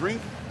 food and drink,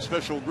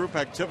 special group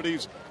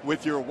activities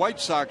with your White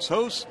Sox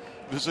hosts.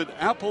 Visit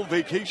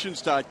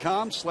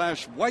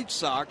applevacations.com/White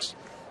Sox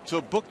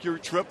to book your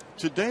trip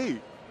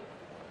today.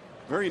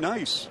 Very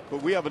nice.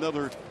 But we have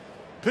another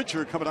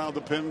pitcher coming out of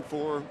the pen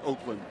for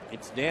Oakland.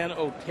 It's Dan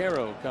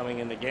Otero coming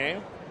in the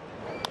game.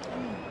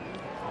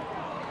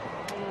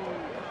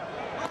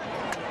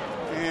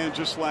 And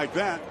just like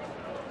that,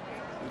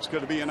 it's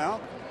going to be an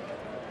out.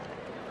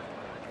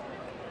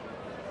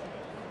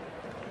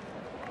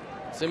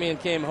 Simeon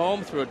came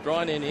home through a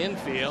drawn-in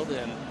infield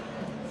and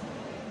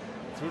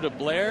threw to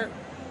Blair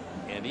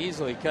and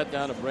easily cut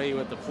down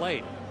Abreu at the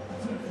plate.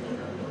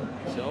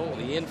 So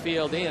the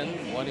infield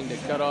in, wanting to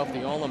cut off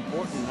the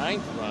all-important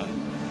 9th run.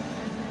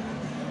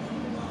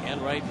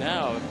 And right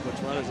now, it puts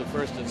runners at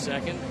first and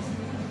second.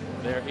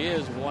 There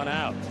is one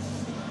out.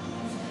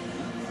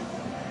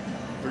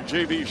 For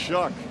J.B.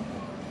 Shuck.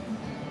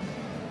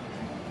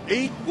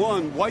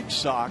 8-1 White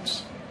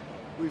Sox.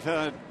 We've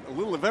had a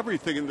little of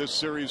everything in this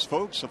series,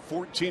 folks. A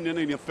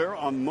 14-inning affair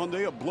on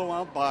Monday, a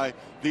blowout by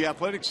the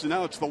Athletics, and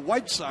now it's the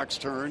White Sox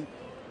turn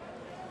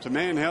to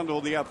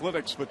manhandle the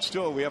Athletics, but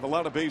still we have a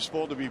lot of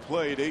baseball to be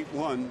played.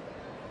 8-1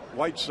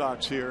 White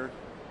Sox here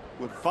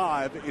with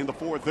 5 in the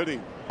 4th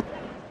inning.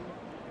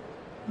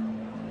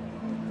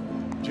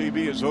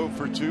 JB is 0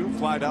 for 2,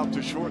 flied out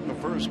to short in the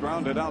first,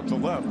 grounded out to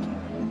left.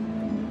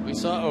 We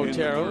saw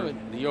Otero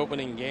in the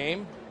opening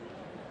game,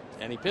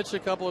 and he pitched a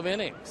couple of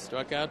innings,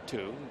 struck out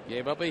 2,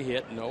 gave up a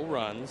hit, no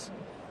runs,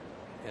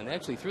 and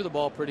actually threw the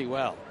ball pretty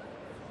well.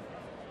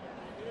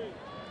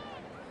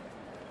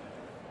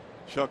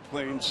 Chuck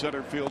playing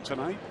center field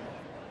tonight.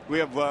 We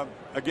have,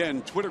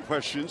 again, Twitter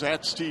questions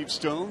at Steve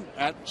Stone,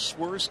 at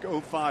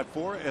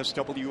Swersk054,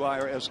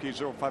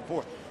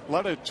 SWIRSK054. A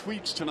lot of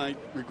tweets tonight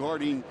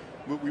regarding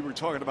what we were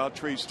talking about,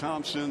 Trace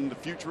Thompson, the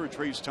future of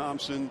Trace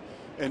Thompson,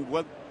 and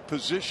what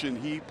position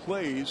he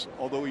plays,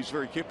 although he's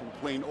very capable of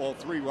playing all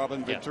three.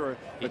 Robin Ventura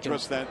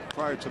addressed that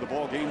prior to the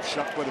ball game.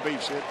 Shuck with a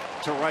base hit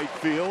to right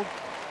field.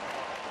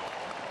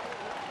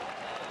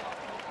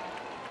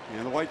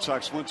 And the White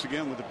Sox once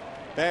again with the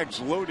bags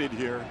loaded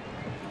here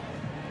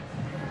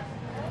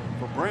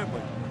for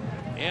Brantley.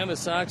 And the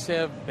Sox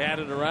have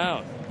batted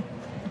around.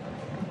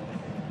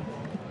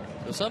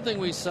 So something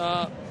we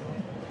saw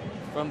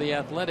from the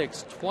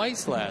Athletics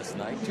twice last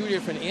night, 2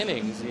 different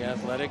innings, the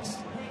Athletics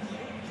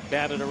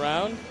batted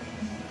around.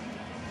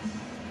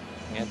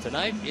 And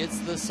tonight it's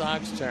the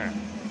Sox turn.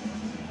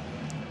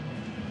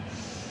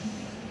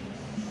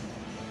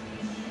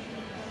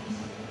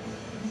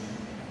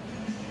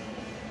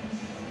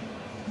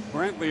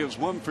 Brantley is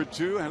 1 for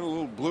 2, had a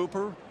little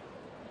blooper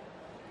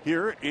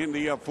here in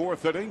the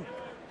 4th inning.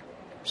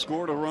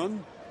 Scored a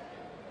run.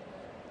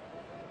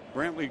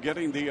 Brantley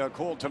getting the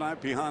call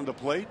tonight behind the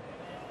plate.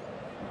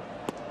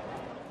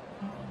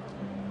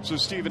 So,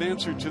 Steve, in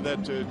answer to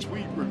that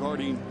tweet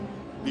regarding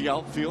the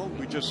outfield,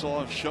 we just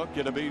saw Shuck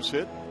get a base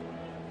hit.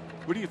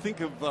 What do you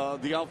think of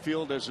the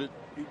outfield as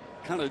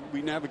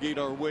we navigate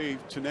our way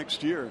to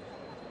next year?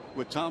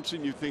 With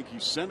Thompson, you think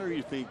he's center?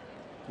 You think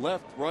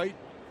left, right?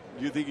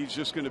 Do you think he's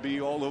just going to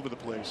be all over the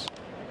place?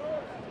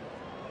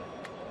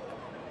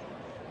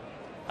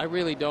 I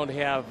really don't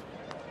have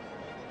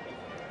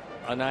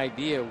an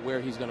idea where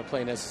he's going to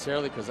play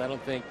necessarily, because I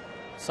don't think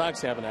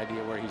Sox have an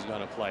idea where he's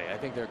going to play. I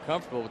think they're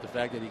comfortable with the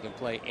fact that he can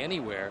play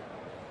anywhere,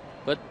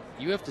 but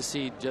you have to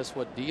see just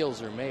what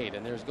deals are made,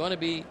 and there's going to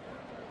be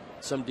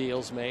some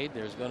deals made.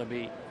 There's going to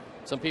be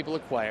some people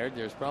acquired.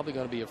 There's probably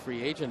going to be a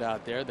free agent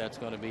out there that's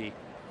going to be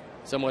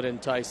somewhat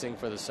enticing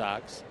for the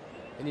Sox,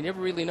 and you never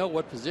really know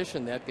what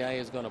position that guy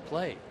is going to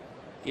play.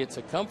 It's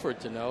a comfort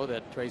to know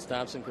that Trace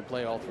Thompson can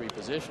play all 3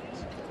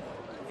 positions,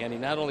 and he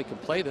not only can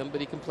play them, but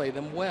he can play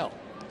them well.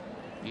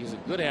 He's a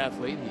good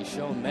athlete. He's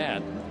shown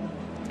that.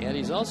 And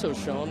he's also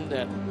shown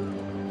that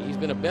he's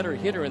been a better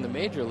hitter in the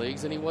major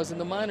leagues than he was in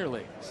the minor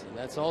leagues. And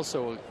that's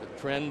also a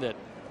trend that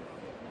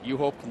you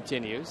hope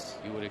continues.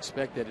 You would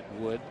expect that it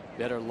would.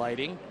 Better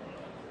lighting,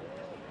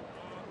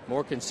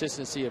 more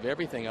consistency of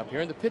everything up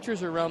here. And the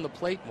pitchers are around the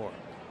plate more.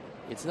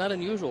 It's not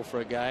unusual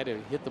for a guy to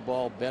hit the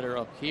ball better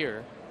up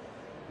here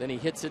than he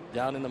hits it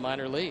down in the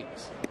minor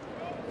leagues,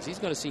 because he's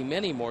going to see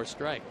many more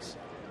strikes.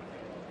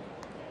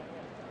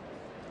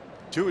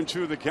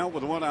 2-2 the count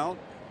with 1 out.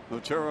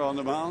 Otero on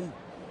the mound.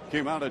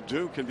 Came out of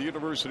Duke and the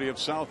University of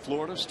South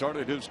Florida.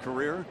 Started his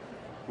career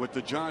with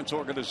the Giants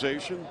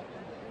organization.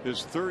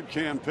 His 3rd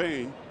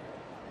campaign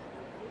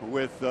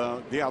with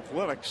the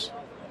Athletics.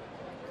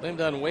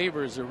 Claimed on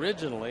waivers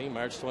originally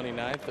March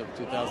 29th of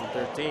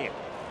 2013.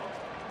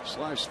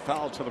 Sliced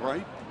foul to the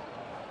right.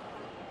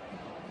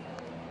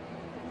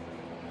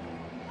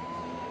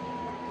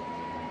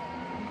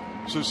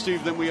 So,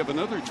 Steve, then we have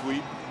another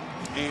tweet,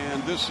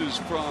 and this is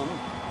from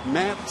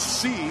Matt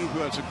C., who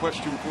has a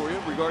question for you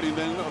regarding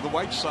then the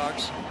White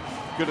Sox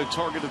going to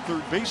target a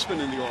 3rd baseman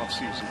in the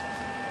offseason.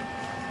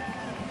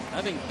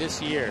 I think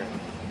this year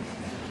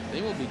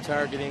they will be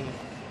targeting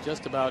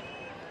just about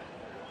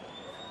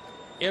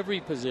every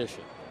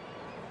position,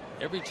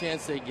 every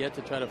chance they get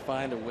to try to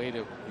find a way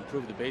to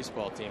improve the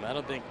baseball team. I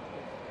don't think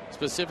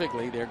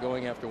specifically they're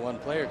going after one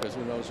player because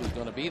who knows who's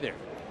going to be there.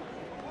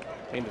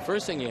 I mean, the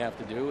first thing you have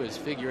to do is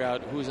figure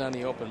out who's on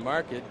the open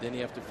market. Then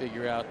you have to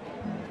figure out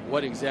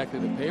what exactly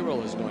the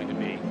payroll is going to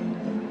be.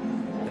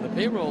 And the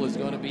payroll is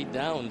going to be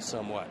down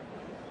somewhat.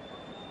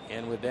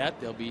 And with that,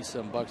 there'll be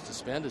some bucks to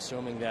spend,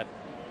 assuming that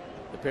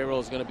the payroll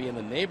is going to be in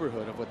the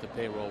neighborhood of what the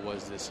payroll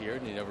was this year.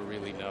 And you never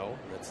really know.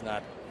 That's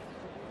not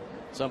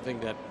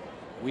something that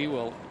we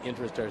will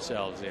interest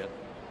ourselves in.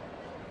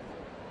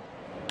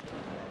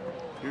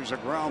 Here's a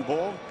ground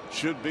ball.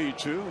 Should be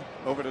two.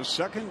 Over to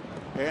second.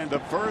 And the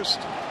first.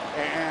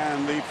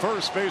 And the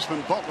first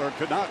baseman, Butler,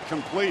 could not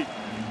complete.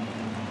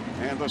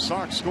 And the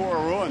Sox score a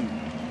run.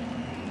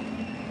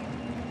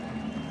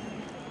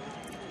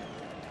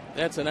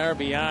 That's an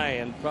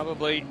RBI and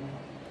probably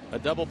a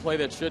double play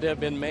that should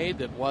have been made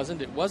that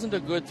wasn't. It wasn't a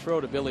good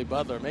throw to Billy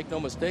Butler. Make no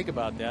mistake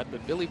about that.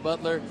 But Billy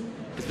Butler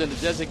has been a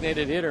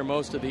designated hitter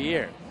most of the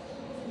year.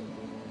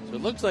 So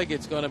it looks like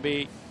it's going to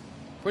be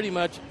pretty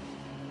much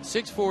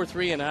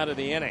 6-4-3 and out of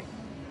the inning.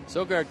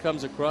 Sogard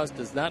comes across,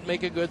 does not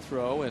make a good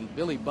throw, and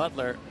Billy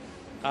Butler,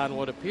 on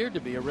what appeared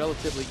to be a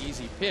relatively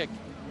easy pick,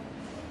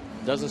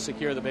 doesn't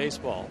secure the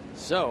baseball.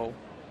 So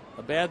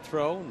a bad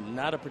throw,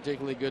 not a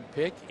particularly good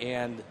pick,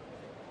 and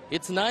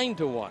it's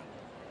 9-1.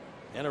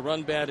 And a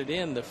run batted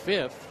in, the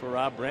fifth for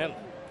Rob Brantley.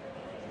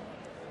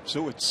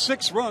 So it's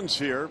 6 runs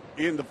here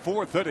in the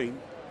 4th inning.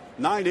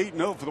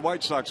 9-8-0 for the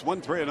White Sox,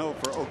 1-3-0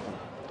 for Oakland.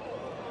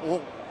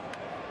 Oh.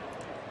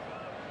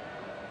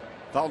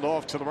 Fouled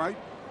off to the right.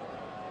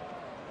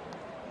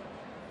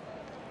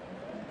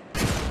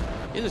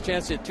 Here's a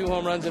chance to hit 2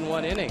 home runs in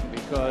 1 inning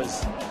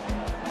because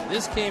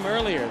this came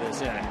earlier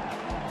this inning.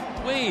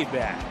 Way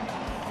back.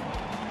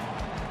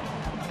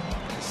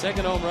 The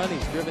second home run,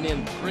 he's driven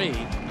in 3.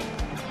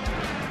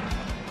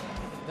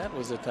 That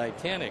was a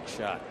Titanic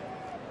shot.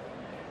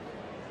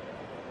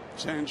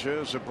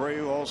 Sanchez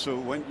Abreu also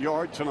went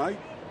yard tonight.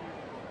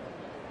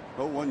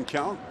 0-1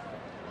 count.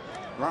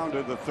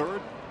 Grounded the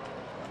third.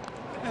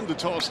 And the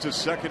toss to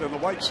second, and the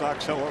White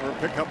Sox, however,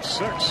 pick up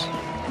 6.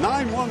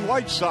 9-1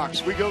 White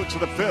Sox. We go to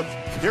the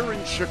 5th here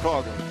in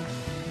Chicago.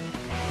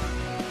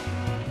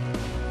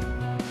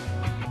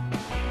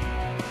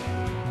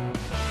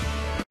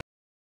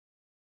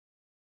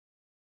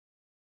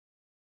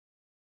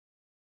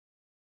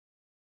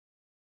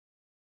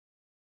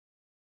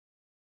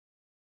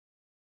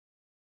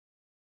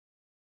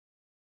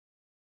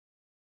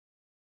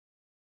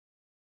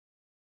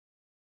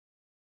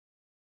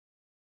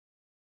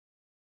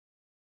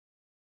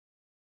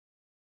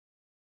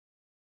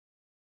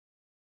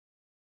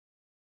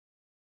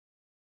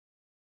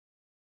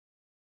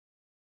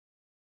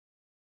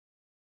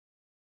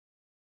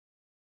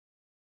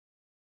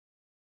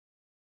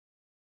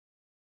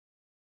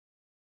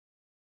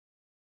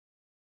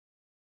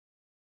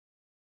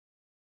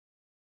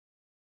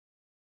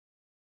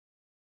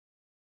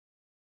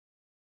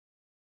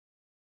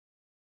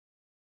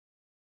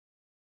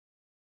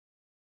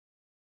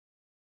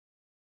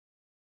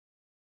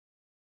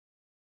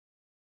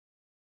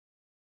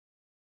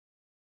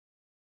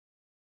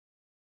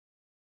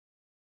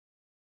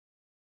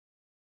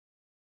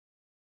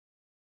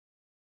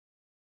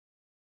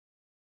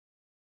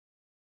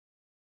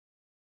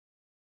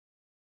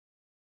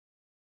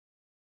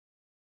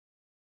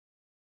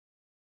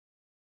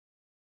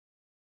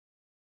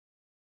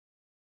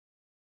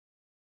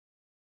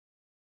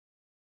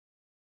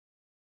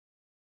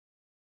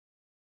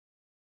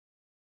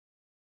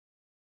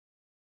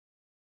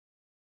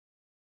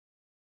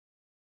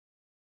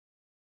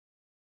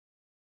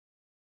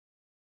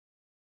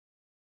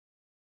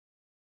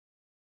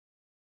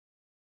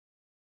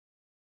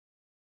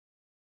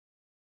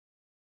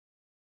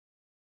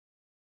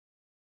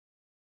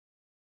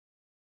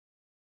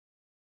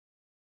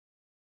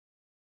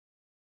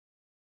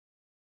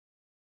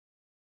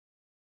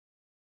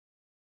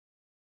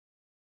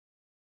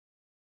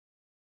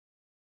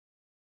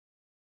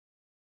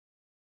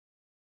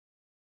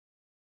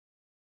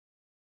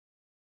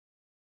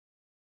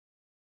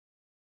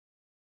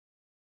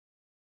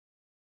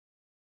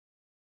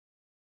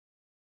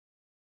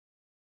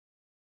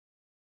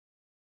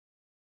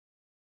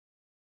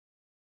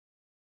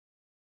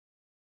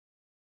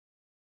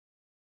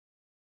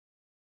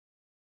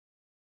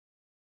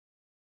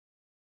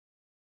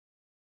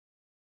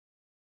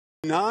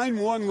 A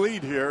 9-1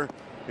 lead here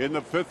in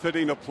the 5th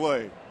inning of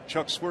play.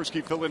 Chuck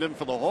Swirsky filling in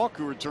for the Hawk,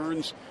 who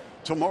returns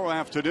tomorrow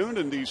afternoon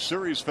in the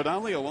series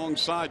finale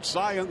alongside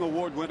Cy Young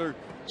Award winner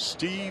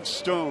Steve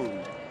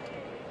Stone.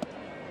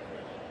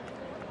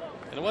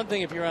 And one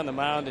thing, if you're on the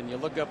mound and you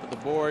look up at the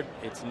board,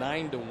 it's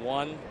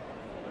 9-1. You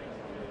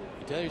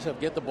tell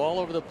yourself, get the ball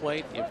over the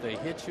plate. If they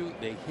hit you,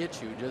 they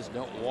hit you. Just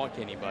don't walk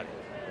anybody.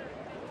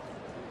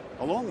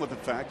 Along with the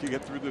fact you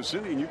get through this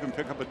inning, you can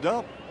pick up a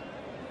dub.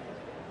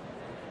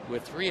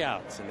 With 3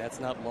 outs, and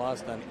that's not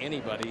lost on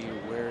anybody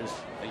who wears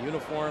a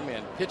uniform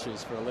and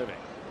pitches for a living.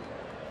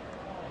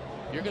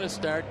 you're going to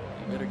start,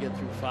 you better get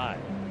through 5.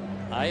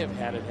 I have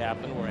had it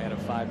happen where I had a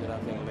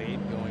 5-0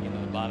 lead going into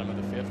the bottom of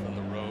the 5th on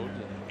the road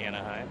in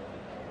Anaheim,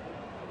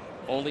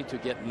 only to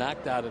get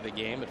knocked out of the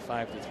game at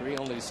 5-3,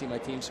 only to see my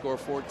team score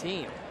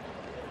 14.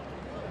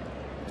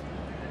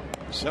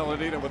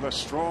 Saladino with a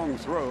strong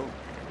throw.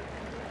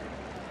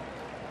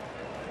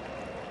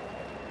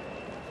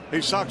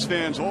 Hey, Sox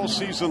fans, all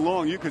season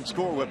long you can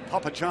score with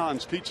Papa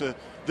John's Pizza.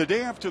 The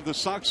day after the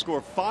Sox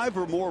score 5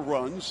 or more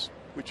runs,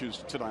 which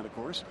is tonight, of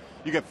course,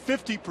 you get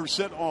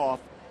 50% off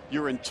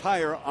your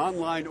entire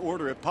online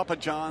order at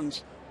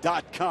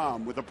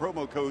papajohns.com with the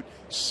promo code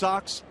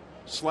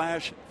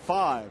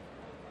SOX/5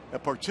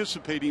 at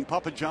participating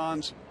Papa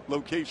John's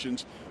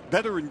locations.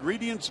 Better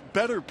ingredients,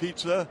 better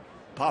pizza,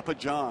 Papa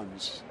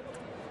John's.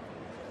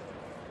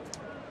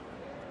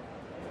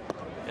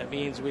 That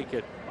means we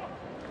could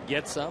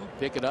get some,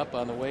 pick it up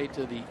on the way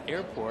to the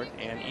airport,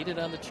 and eat it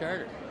on the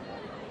charter.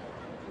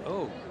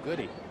 Oh,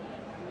 goody.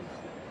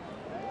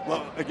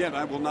 Well, again,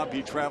 I will not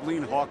be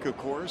traveling. Hawk, of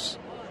course,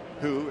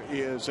 who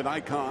is an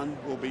icon,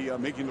 will be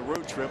making the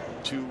road trip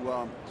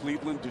to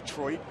Cleveland,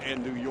 Detroit,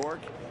 and New York.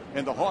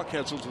 And the Hawk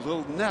has a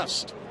little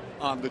nest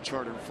on the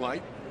charter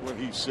flight where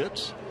he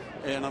sits.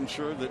 And I'm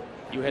sure that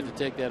you had to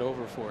take that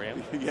over for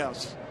him.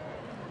 Yes.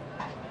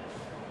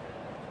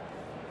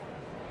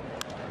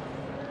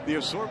 The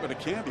assortment of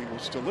candy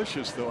was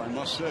delicious, though, I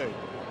must say.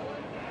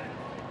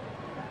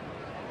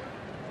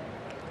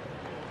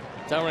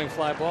 Towering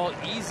fly ball,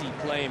 easy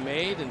play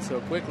made, and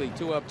so quickly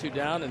 2 up, 2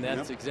 down, and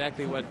that's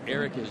exactly what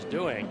Eric is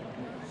doing.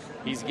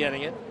 He's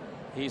getting it.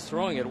 He's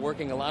throwing it,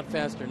 working a lot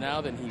faster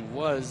now than he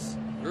was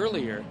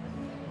earlier.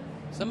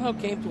 Somehow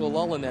came to a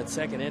lull in that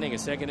second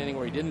inning,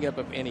 where he didn't give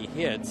up any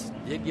hits,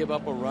 did give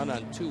up a run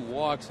on 2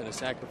 walks and a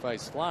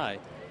sacrifice fly.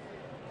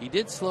 He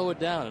did slow it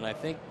down, and I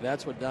think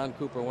that's what Don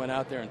Cooper went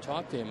out there and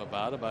talked to him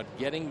about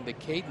getting the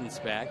cadence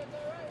back,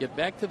 get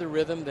back to the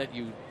rhythm that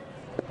you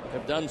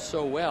have done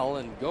so well,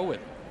 and go with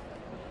it.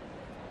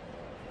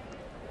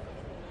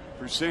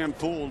 For Sam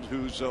Fuld,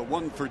 who's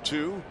 1 for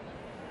 2,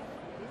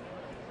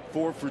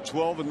 4 for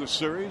 12 in the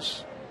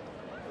series.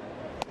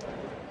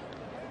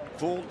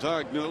 Fuld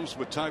diagnosed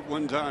with type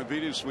 1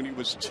 diabetes when he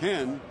was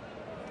 10.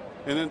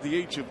 And at the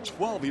age of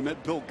 12, he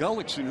met Bill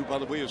Gullickson, who, by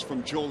the way, is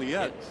from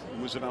Joliet,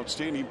 and was an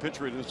outstanding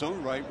pitcher in his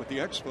own right with the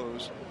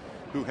Expos,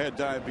 who had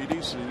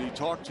diabetes. And he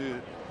talked to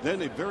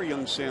then a very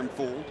young Sam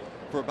Fuld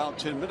for about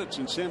 10 minutes.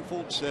 And Sam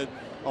Fuld said,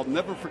 I'll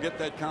never forget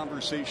that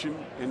conversation.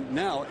 And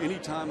now,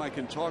 anytime I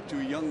can talk to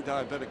young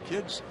diabetic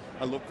kids,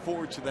 I look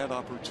forward to that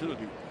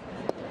opportunity.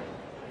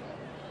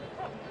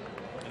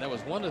 And that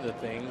was one of the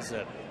things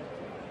that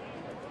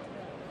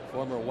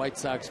former White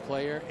Sox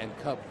player and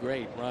Cub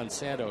great Ron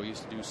Santo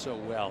used to do so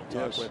well.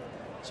 Talk with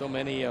so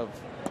many of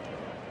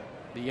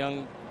the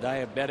young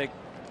diabetic,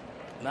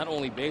 not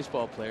only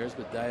baseball players,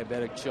 but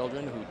diabetic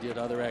children who did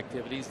other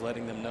activities,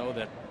 letting them know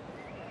that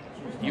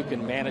you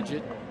can manage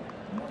it.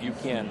 You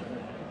can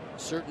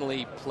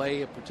certainly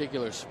play a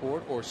particular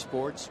sport or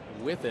sports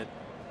with it.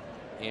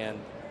 And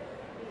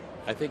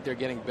I think they're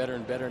getting better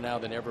and better now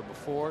than ever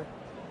before.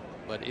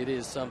 But it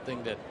is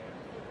something that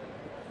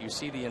you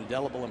see the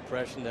indelible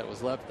impression that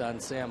was left on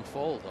Sam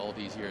Fuld all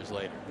these years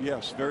later.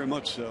 Yes, very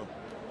much so.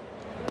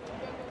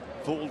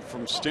 Fuld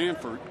from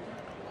Stanford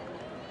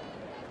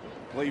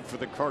played for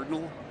the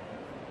Cardinal.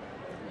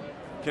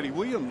 Kenny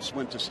Williams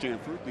went to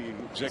Stanford, the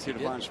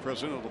executive vice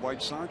president of the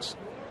White Sox.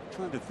 I'm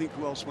trying to think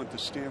who else went to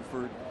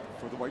Stanford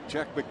for the White.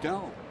 Jack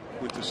McDowell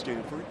went to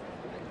Stanford.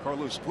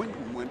 Carlos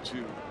Quinton went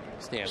to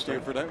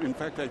Stanford. In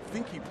fact, I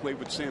think he played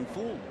with Sam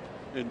Fuld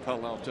in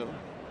Palo Alto.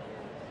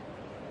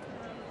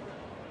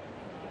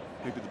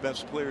 Maybe the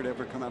best player to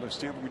ever come out of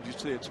Stanford. Would you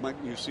say it's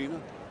Mike Mussina?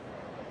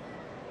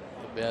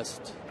 The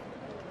best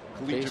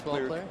collegiate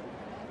baseball player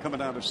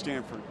coming out of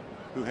Stanford,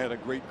 who had a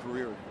great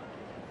career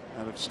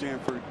out of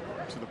Stanford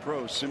to the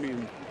pros.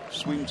 Simeon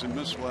swings and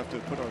misses. We'll have to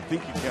put our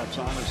thinking caps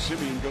on as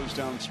Simeon goes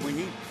down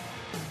swinging.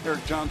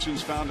 Eric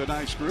Johnson's found a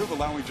nice groove,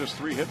 allowing just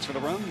 3 hits and a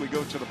run. We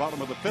go to the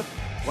bottom of the 5th.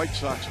 White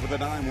Sox with a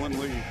 9-1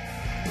 lead.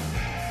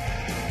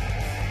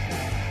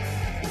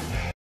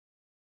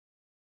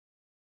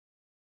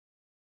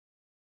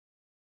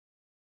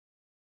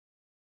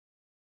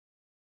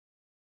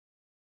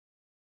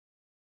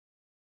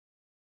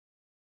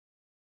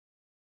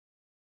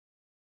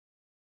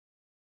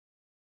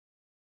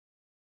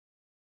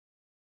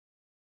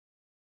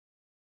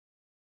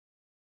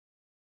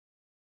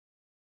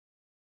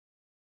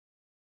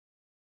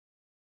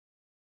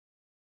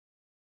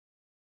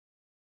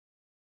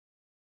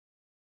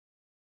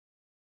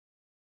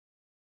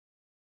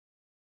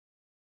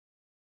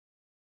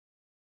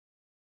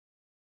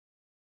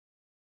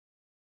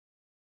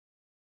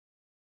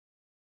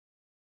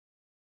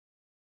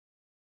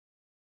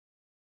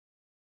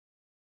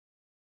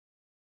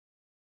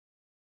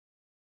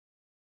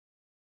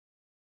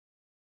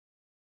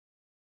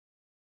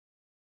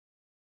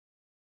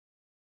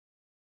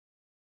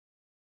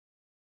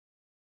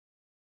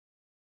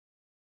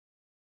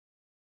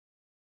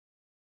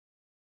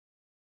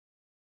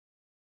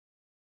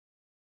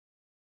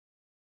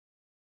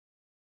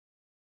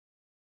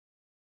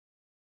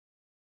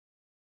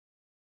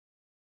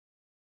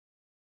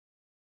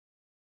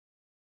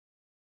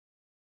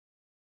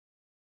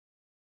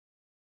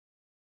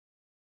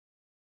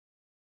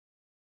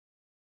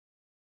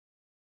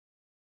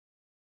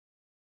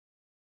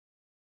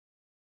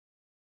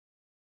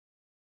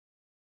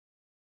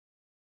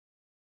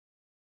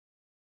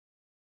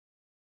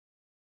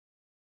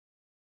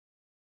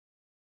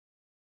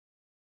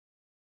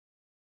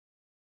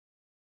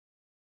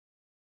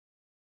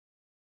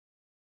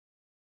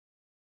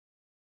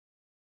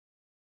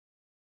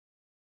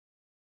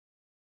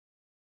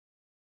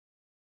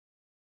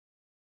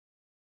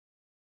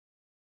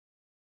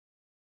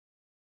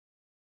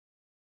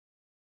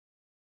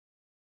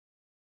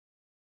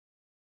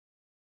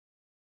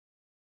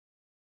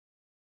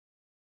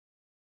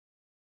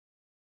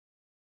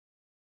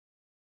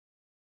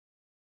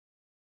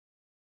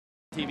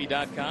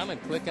 TV.com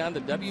and click on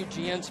the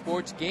WGN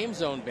Sports Game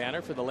Zone banner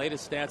for the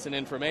latest stats and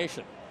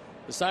information.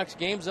 The Sox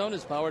Game Zone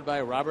is powered by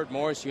Robert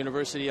Morris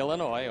University,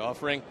 Illinois,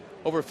 offering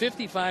over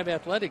 55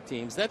 athletic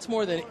teams. That's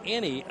more than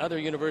any other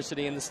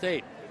university in the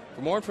state.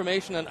 For more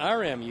information on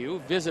RMU,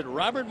 visit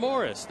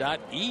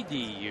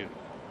robertmorris.edu.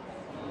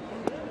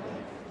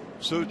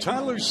 So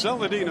Tyler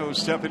Saladino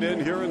stepping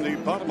in here in the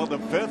bottom of the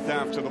fifth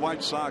after the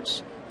White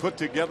Sox put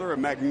together a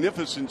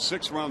magnificent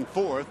 6-run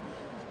fourth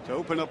to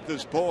open up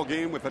this ball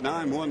game with a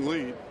 9-1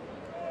 lead.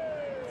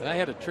 And I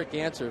had a trick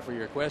answer for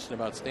your question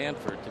about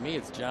Stanford. To me,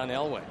 it's John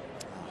Elway,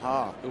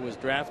 who was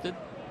drafted,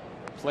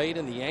 played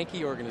in the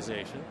Yankee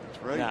organization.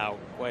 That's right. Now,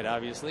 quite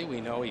obviously,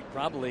 we know he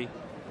probably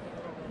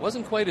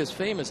wasn't quite as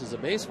famous as a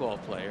baseball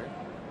player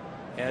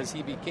as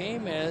he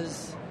became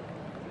as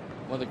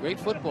one of the great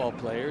football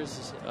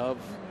players of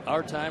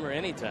our time or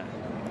any time.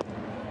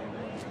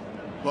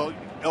 Well,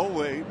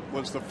 Elway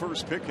was the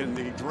first pick in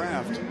the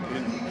draft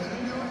in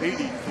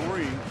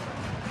 '83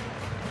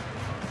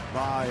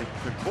 by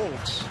the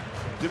Colts.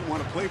 Didn't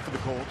want to play for the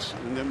Colts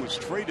and then was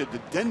traded to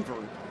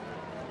Denver.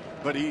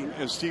 But he,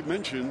 as Steve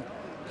mentioned,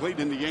 played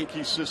in the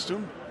Yankee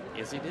system.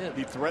 Yes, he did.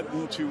 He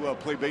threatened to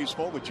play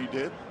baseball, which he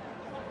did.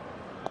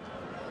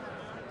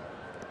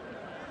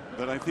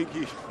 But I think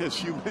he,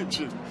 as you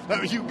mentioned,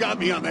 you got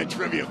me on that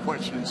trivia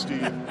question,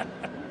 Steve.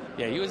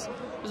 Yeah, he was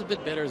a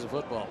bit better as a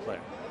football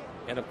player.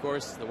 And, of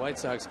course, the White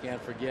Sox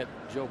can't forget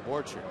Joe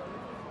Borcher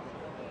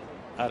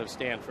out of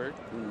Stanford.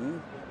 Mm-hmm.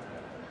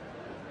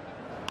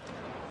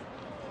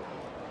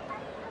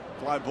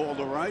 Fly ball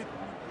to right.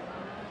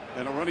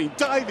 And a running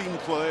diving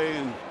play.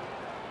 And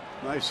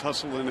nice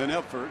hustle and an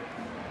effort.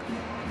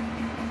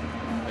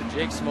 But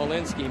Jake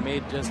Smolinski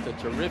made just a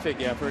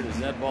terrific effort as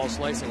that ball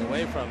slicing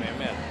away from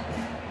him.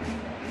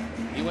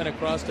 And he went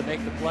across to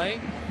make the play,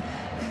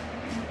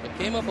 but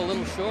came up a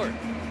little short.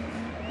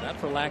 Not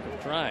for lack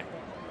of trying.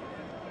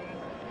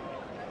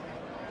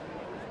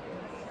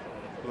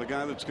 The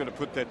guy that's going to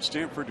put that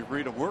Stanford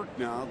degree to work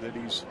now that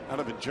he's out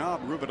of a job,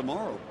 Ruben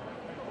Amaro.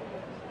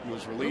 He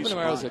was released.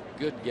 Ruben Amaro's a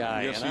good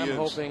guy, yes, and I'm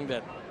hoping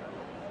that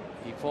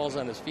he falls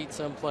on his feet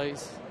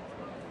someplace.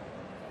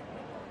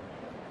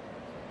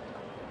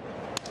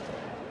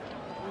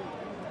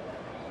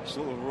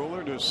 Slow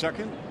roller to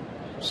second.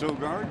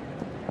 Sogard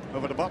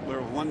over to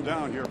Butler, one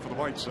down here for the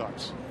White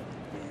Sox.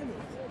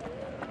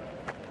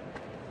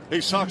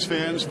 Hey, Sox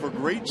fans, for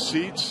great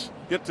seats,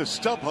 get to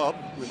StubHub,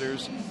 where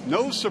there's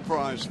no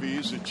surprise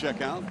fees at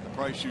checkout. The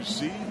price you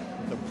see,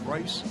 the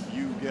price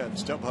you get.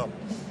 StubHub,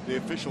 the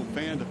official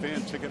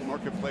fan-to-fan ticket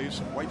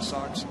marketplace at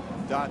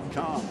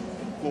WhiteSox.com.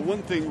 Well,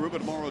 one thing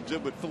Ruben Amaro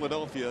did with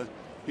Philadelphia,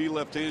 he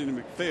left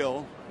Andy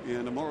McPhail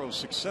and Amaro's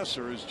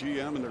successor as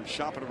GM, and they're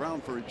shopping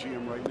around for a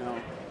GM right now,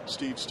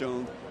 Steve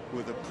Stone,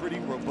 with a pretty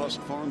robust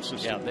farm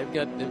system. Yeah, they've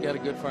got a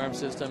good farm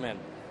system, and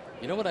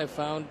you know what I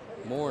found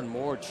more and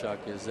more, Chuck,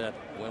 is that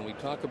when we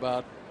talk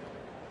about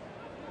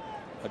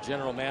a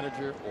general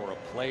manager or a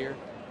player,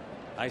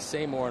 I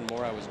say more and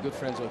more I was good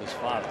friends with his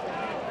father.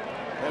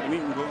 Had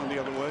Meaton going the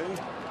other way,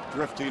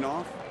 drifting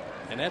off.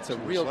 And that's a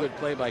real good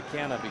play by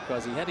Canna,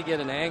 because he had to get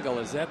an angle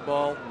as that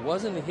ball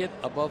wasn't hit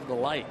above the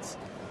lights.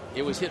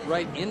 It was hit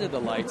right into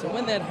the lights. And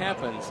when that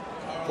happens,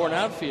 for an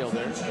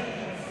outfielder,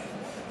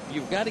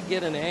 you've got to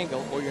get an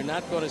angle or you're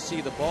not going to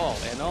see the ball.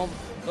 And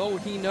although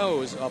he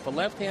knows off a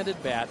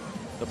left-handed bat,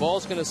 the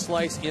ball's going to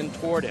slice in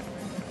toward him.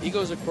 He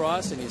goes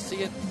across, and you see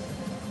it.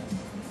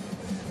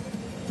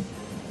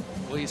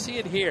 Well, you see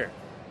it here.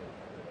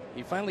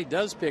 He finally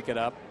does pick it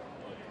up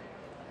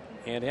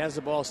and has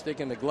the ball stick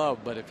in the glove.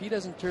 But if he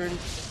doesn't turn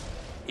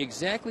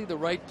exactly the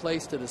right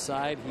place to the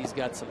side, he's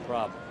got some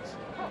problems.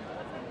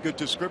 Good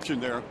description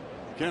there.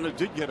 Canada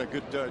did get a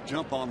good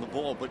jump on the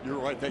ball, but you're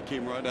right, that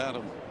came right at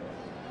him.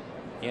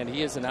 And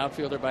he is an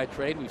outfielder by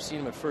trade. We've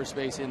seen him at first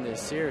base in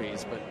this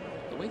series, but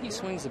the way he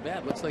swings the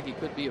bat looks like he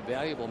could be a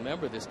valuable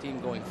member of this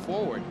team going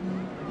forward.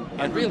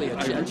 And really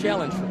a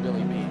challenge for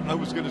Billy Beane. I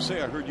was going to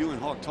say, I heard you and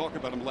Hawk talk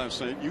about him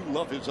last night. You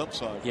love his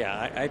upside.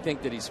 Yeah, I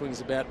think that he swings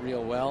the bat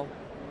real well,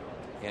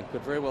 and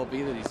could very well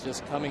be that he's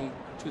just coming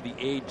to the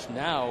age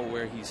now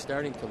where he's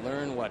starting to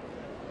learn what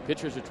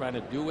pitchers are trying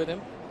to do with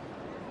him.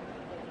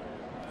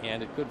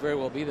 And it could very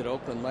well be that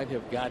Oakland might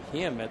have got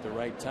him at the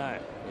right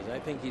time, because I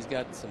think he's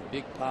got some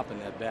big pop in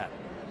that bat.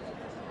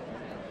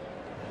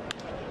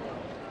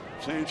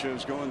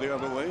 Sanchez going the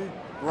other way.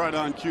 Right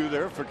on cue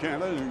there for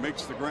Canada, who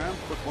makes the grab.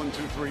 Quick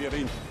 1-2-3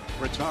 inning,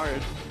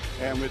 retired.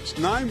 And it's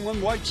 9-1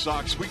 White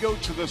Sox. We go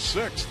to the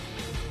sixth.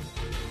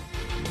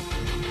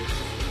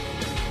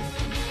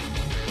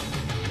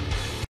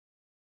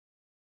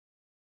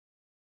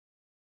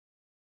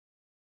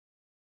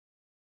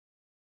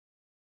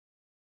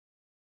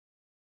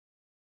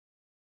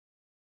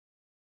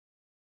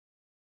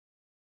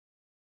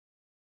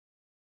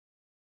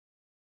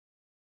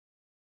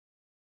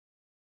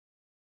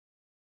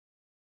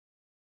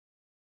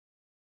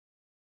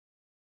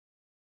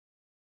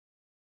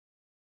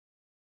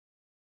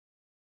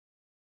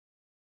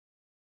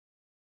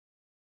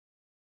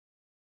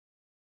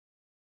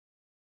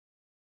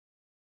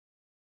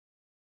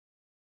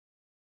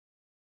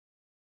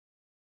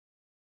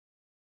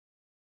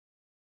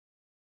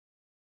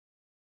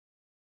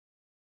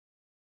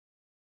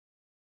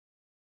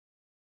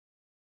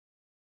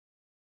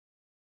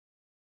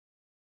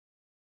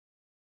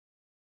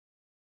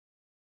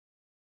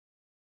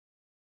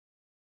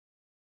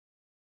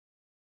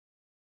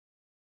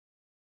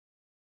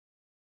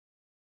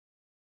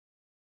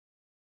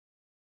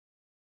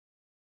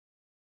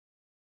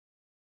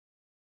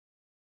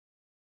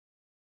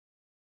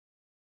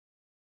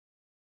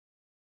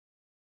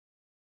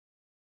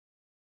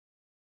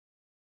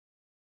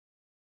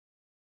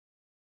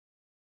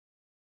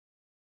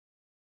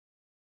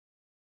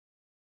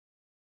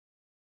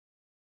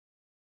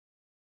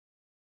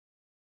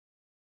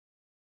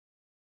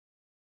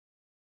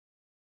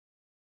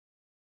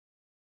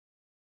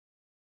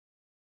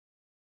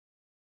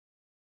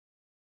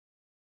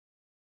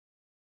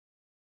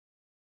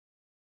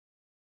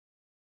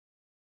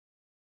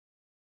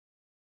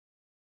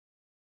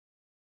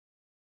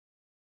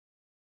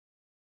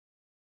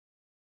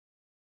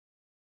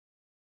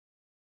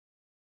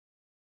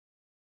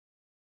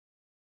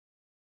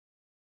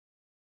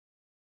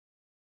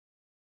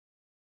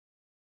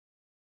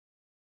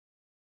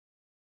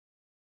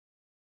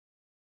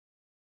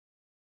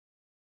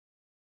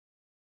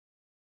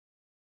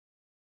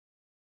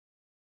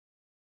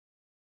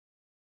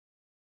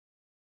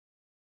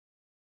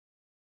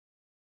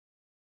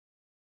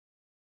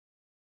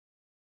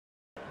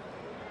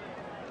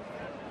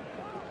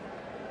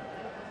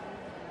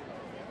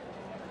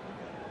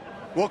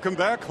 Welcome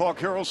back. Hawk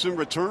Harrelson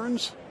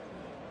returns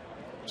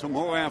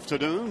tomorrow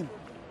afternoon.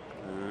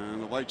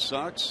 And the White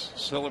Sox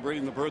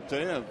celebrating the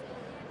birthday of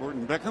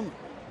Gordon Beckham.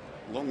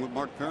 Along with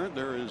Mark Parent,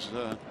 there is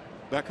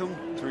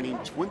Beckham turning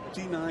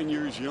 29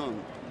 years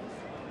young.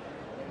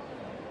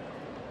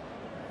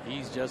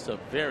 He's just a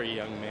very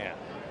young man.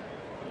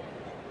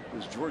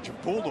 His Georgia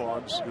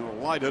Bulldogs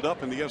light it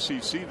up in the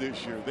SEC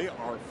this year. They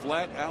are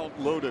flat out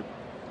loaded.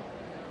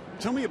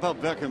 Tell me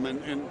about Beckham,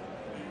 and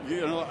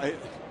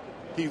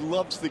he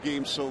loves the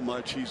game so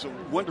much. He's a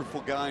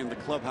wonderful guy in the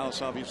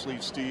clubhouse, obviously,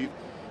 Steve,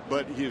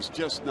 but he has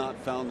just not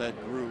found that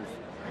groove.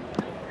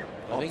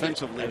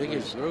 Offensively, I think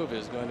his groove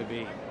is going to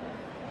be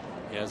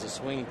as a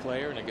swinging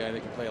player and a guy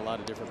that can play a lot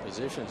of different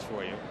positions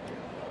for you.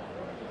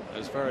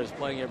 As far as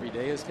playing every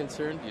day is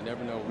concerned, you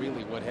never know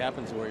really what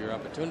happens, where your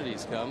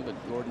opportunities come, but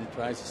Gordon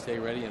tries to stay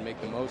ready and make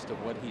the most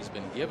of what he's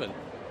been given.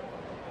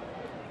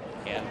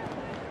 And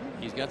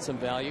he's got some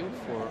value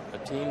for a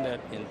team that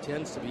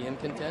intends to be in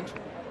contention.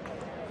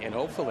 And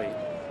hopefully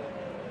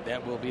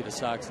that will be the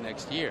Sox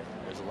next year.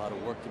 There's a lot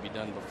of work to be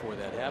done before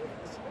that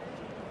happens.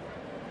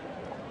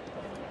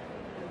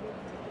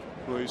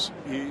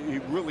 He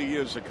really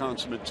is a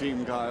consummate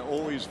team guy,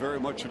 always very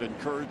much an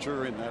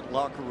encourager in that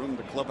locker room,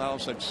 the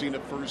clubhouse. I've seen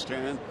it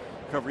firsthand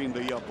covering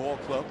the ball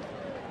club.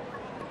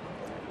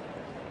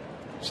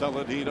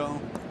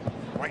 Saladino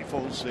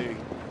rifles the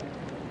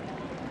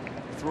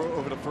throw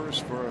over to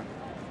first for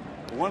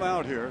one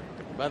out here.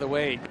 By the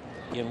way,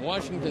 in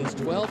Washington's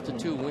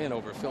 12-2 win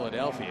over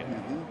Philadelphia,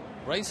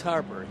 Bryce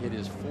Harper hit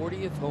his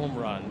 40th home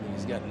run.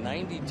 He's got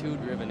 92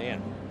 driven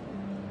in.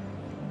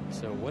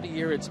 So what a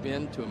year it's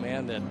been to a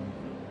man that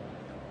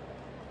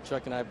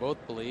Chuck and I both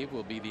believe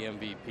will be the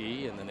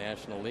MVP in the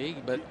National League.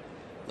 But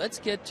let's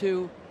get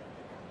to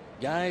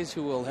guys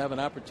who will have an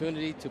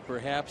opportunity to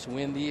perhaps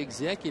win the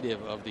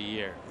Executive of the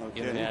Year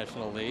in the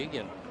National League.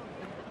 And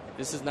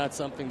this is not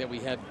something that we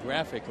had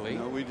graphically.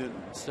 No, we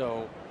didn't.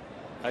 So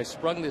I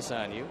sprung this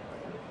on you.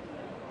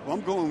 Well,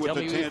 I'm going with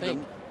the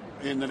tandem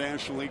in the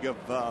National League of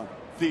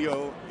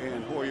Theo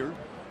and Hoyer.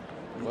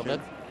 Okay.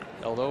 Well,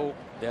 although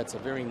that's a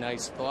very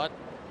nice thought,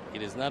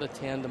 it is not a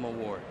tandem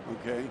award.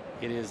 Okay.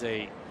 It is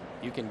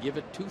you can give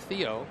it to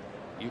Theo,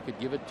 you could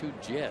give it to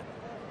Jed.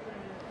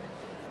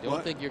 I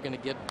don't think you're going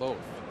to get both.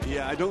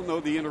 Yeah, I don't know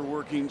the inner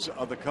workings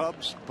of the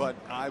Cubs, but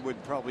I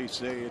would probably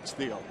say it's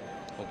Theo.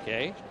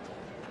 Okay.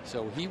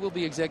 So he will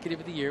be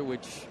Executive of the Year,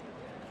 which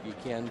you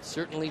can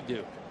certainly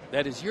do.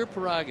 That is your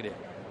prerogative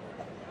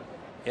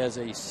as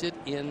a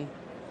sit-in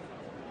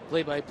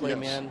play-by-play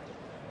man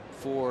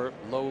for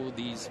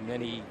these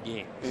many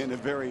games. And a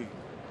very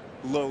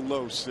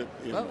low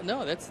sit-in. Well,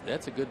 no,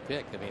 that's a good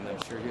pick. I mean,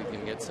 I'm sure he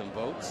can get some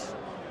votes.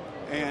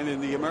 And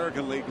in the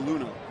American League,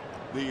 Luna,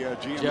 the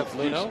GM Jeff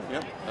Luhnow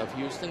of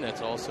Houston.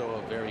 That's also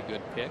a very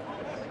good pick.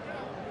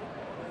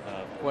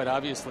 Quite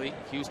obviously,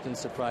 Houston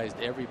surprised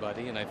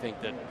everybody, and I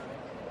think that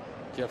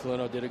Jeff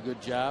Luhnow did a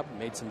good job,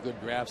 made some good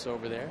drafts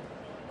over there.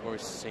 Of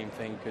course, same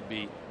thing could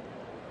be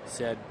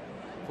said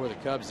for the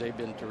Cubs. They've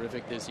been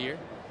terrific this year.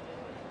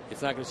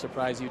 It's not going to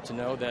surprise you to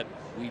know that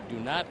we do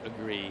not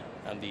agree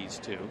on these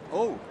two.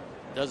 Oh.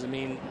 Doesn't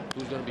mean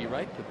who's going to be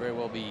right. Could very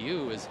well be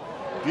you. Is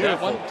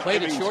beautiful. That one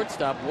played at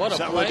shortstop. What a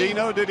play.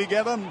 Saladino, did he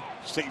get him?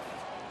 Safe.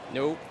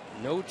 No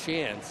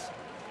chance.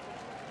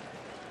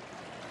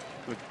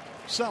 But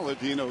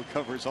Saladino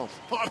covers a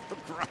lot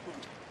of ground.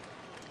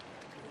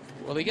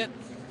 Well, he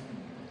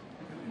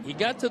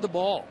got to the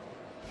ball,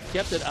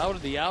 kept it out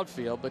of the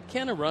outfield, but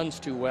Kenna runs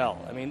too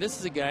well. I mean, this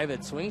is a guy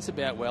that swings the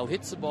bat well,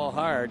 hits the ball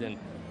hard, and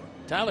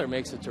Tyler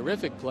makes a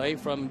terrific play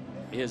from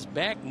his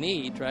back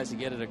knee, tries to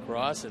get it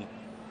across, and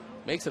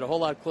makes it a whole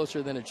lot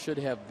closer than it should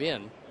have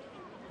been,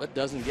 but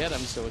doesn't get him,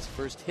 so it's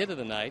first hit of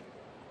the night.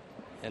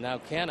 And now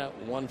Canna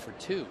 1 for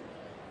 2.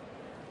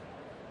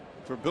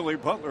 For Billy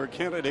Butler, a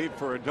candidate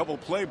for a double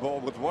play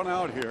ball with one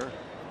out here.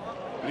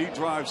 And he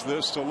drives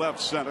this to left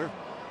center.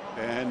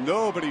 And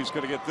nobody's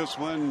going to get this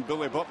one.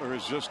 Billy Butler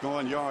has just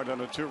gone yard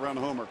on a 2-run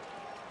homer.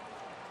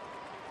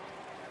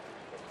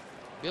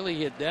 Billy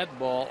hit that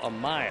ball a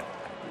mile.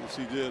 Yes,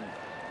 he did.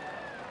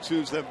 As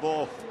soon as that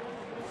ball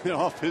hit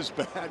off his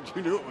bat,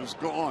 you knew it was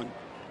gone.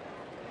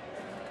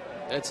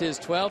 That's his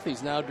 12th.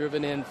 He's now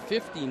driven in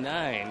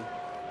 59.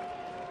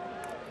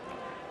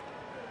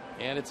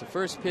 And it's a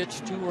first pitch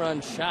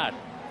 2-run shot.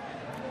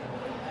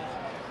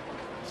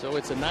 So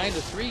it's a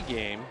 9-3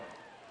 game.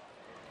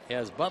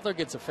 As Butler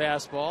gets a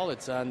fastball,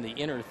 it's on the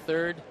inner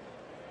third,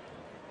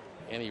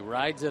 and he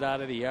rides it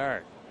out of the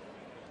yard.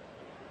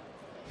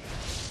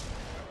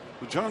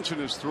 Well, Johnson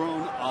has thrown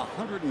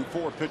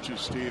 104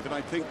 pitches, Steve, and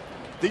I think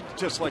they'd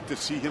just like to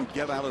see him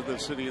get out of the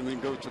city and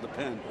then go to the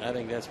pen. I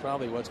think that's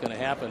probably what's going to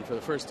happen. For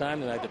the first time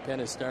tonight, the pen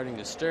is starting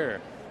to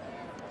stir.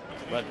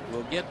 But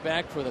we'll get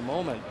back for the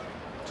moment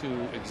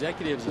to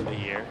Executives of the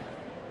Year.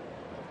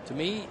 To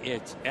me,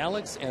 it's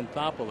Alex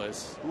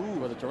Anthopoulos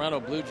for the Toronto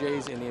Blue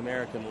Jays in the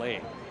American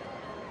League.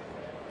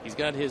 He's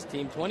got his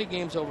team 20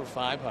 games over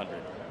 500.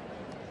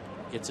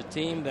 It's a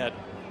team that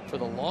for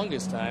the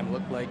longest time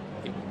looked like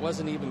it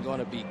wasn't even going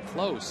to be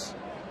close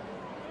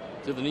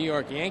to the New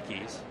York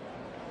Yankees.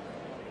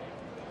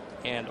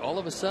 And all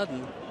of a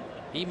sudden,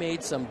 he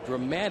made some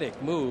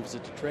dramatic moves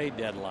at the trade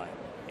deadline.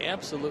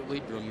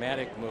 Absolutely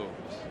dramatic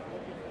moves.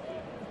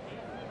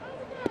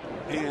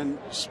 And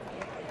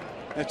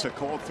that's a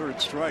called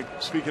third strike.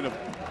 Speaking of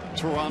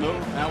Toronto,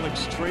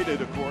 Alex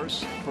traded, of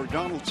course, for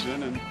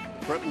Donaldson, and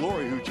Brett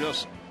Lawrie, who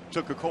just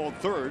took a called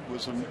third,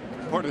 was a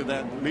part of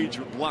that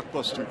major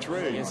blockbuster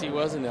trade. Yes, he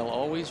was, and they'll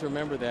always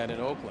remember that in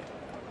Oakland,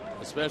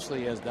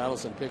 especially as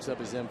Donaldson picks up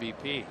his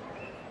MVP.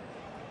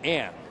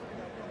 And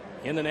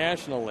in the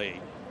National League,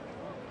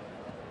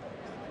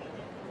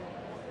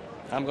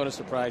 I'm going to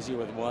surprise you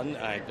with one.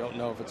 I don't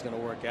know if it's going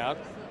to work out,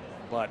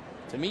 but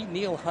to me,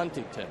 Neil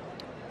Huntington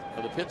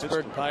of the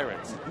Pittsburgh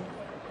Pirates,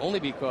 only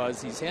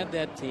because he's had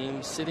that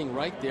team sitting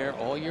right there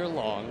all year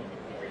long.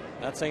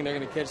 Not saying they're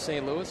going to catch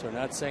St. Louis, or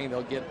not saying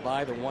they'll get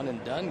by the one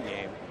and done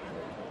game,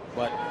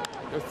 but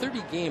they're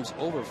 30 games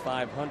over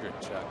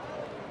 500, Chuck.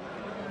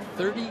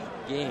 30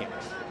 games.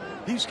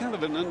 He's kind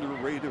of an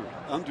underrated,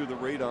 under the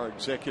radar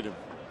executive.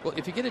 Well,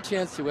 if you get a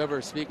chance to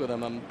ever speak with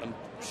him, I'm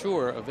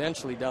sure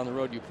eventually down the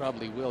road you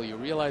probably will. You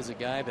realize a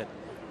guy that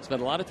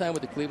spent a lot of time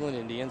with the Cleveland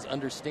Indians,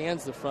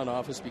 understands the front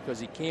office because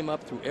he came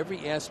up through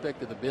every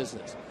aspect of the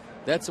business.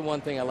 That's the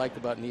one thing I liked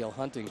about Neil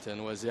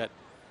Huntington, was that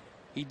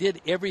he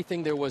did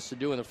everything there was to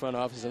do in the front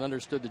office and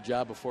understood the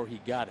job before he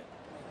got it.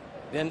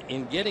 Then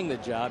in getting the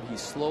job, he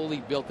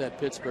slowly built that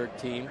Pittsburgh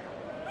team,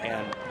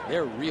 and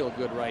they're real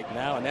good right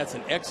now, and that's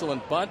an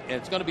excellent bunt, and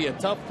it's going to be a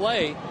tough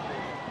play.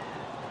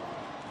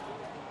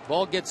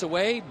 Ball gets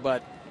away,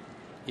 but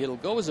it'll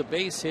go as a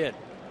base hit.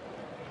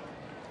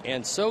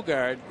 And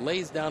Sogard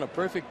lays down a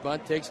perfect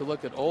bunt, takes a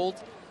look at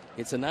Old.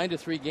 It's a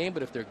 9-3 game,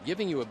 but if they're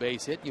giving you a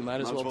base hit, you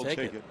might as well take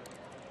it.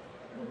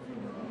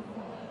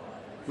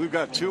 We've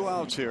got 2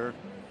 outs here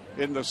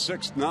in the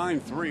 6th,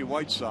 9-3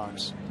 White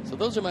Sox. So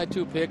those are my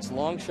 2 picks,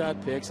 long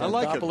shot picks. I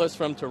like Anthopoulos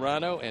from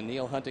Toronto and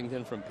Neil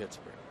Huntington from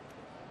Pittsburgh.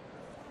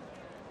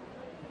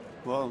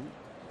 Well,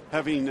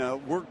 having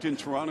worked in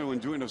Toronto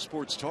and doing a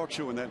sports talk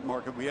show in that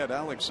market, we had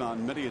Alex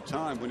on many a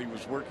time when he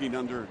was working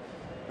under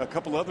a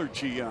couple other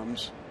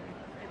GMs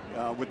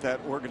with that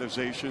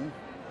organization,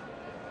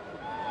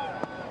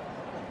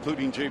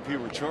 including J.P.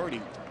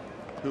 Ricciardi,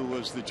 who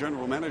was the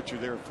general manager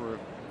there for a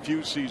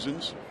few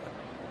seasons.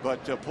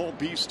 But Paul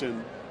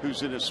Beeston,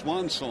 who's in his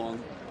swan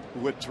song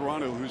with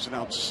Toronto, who's an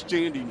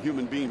outstanding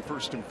human being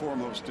first and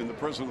foremost, and the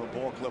president of the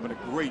ball club, and a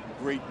great,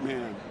 great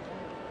man.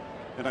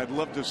 And I'd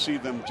love to see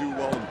them do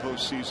well in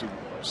postseason,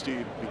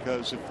 Steve,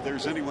 because if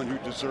there's anyone who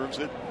deserves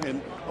it,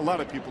 and a lot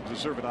of people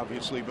deserve it,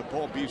 obviously, but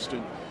Paul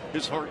Beeston,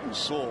 his heart and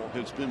soul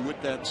has been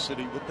with that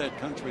city, with that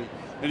country,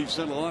 and he's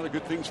done a lot of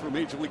good things for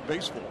Major League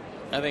Baseball.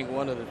 I think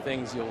one of the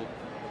things you'll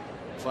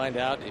find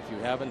out, if you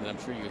haven't, and I'm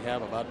sure you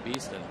have, about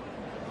Beeston,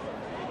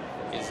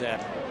 is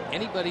that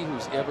anybody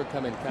who's ever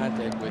come in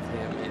contact with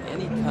him in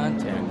any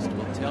context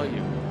will tell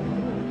you,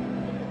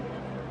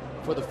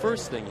 for the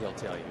first thing he'll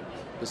tell you,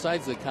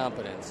 besides the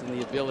competence and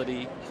the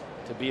ability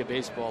to be a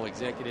baseball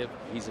executive,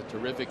 he's a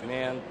terrific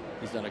man.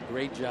 He's done a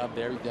great job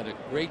there. He's done a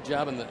great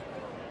job in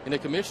the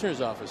commissioner's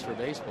office for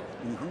baseball.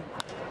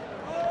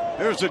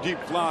 There's a deep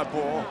fly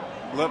ball,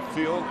 left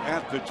field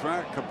at the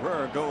track.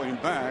 Cabrera going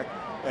back,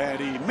 and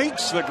he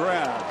makes the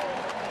grab.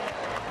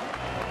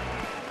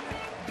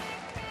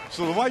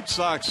 So the White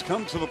Sox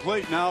come to the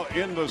plate now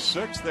in the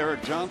 6th.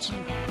 Eric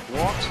Johnson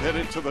walks,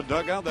 headed to the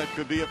dugout. That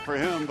could be it for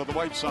him, but the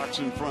White Sox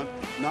in front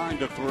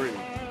 9-3.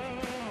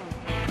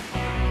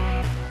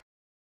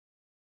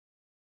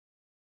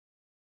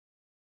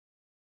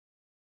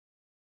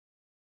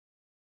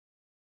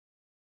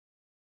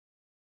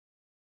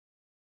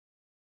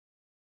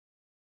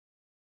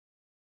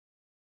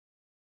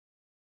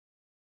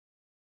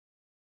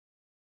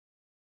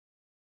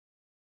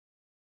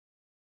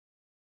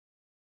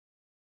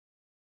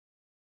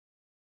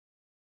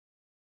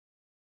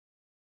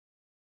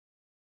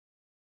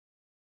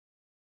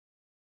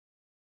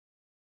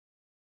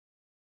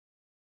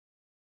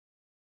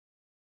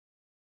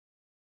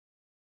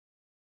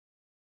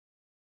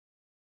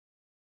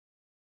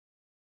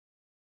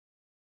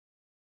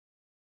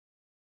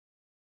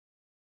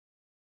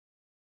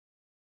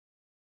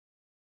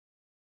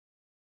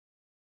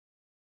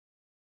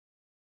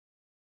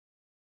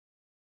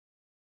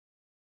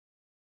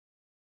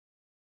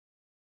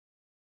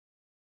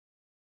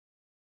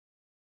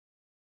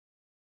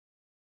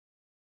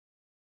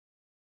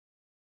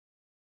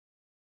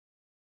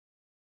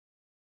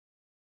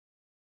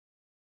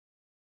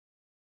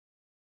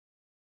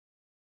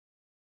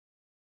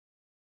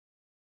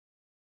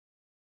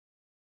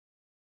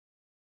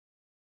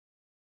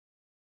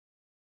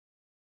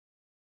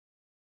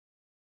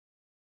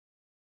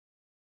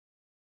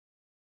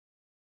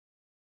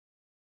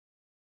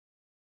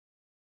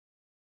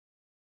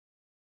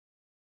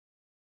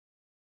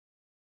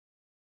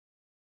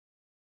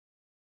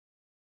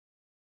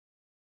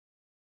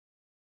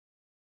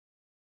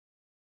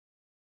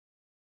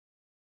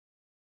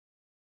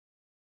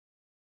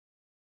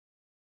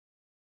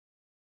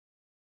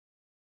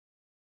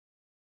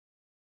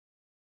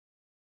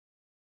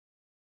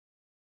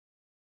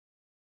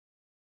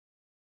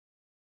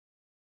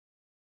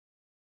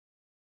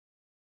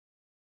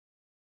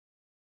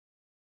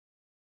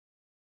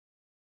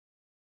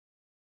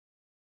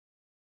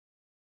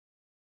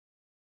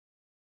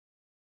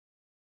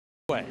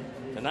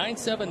 The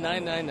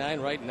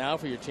 97999 right now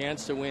for your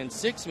chance to win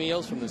 6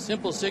 meals from the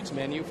Simple 6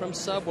 menu from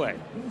Subway.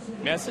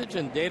 Message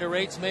and data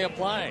rates may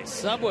apply.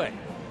 Subway,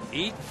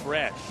 eat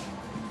fresh.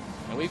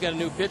 And we've got a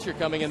new pitcher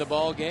coming in the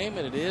ball game,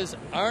 and it is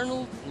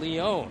Arnold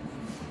Leone.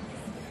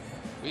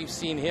 We've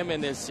seen him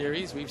in this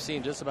series. We've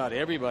seen just about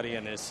everybody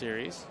in this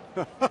series.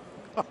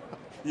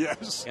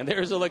 Yes. And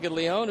there's a look at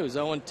Leone, who's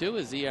 0-2.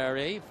 His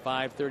ERA,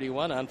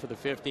 5.31 on for the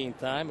 15th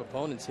time.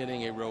 Opponents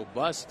hitting a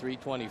robust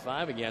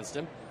 325 against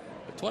him.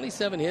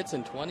 27 hits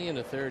in 20 and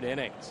a third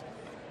innings.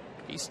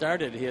 He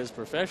started his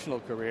professional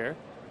career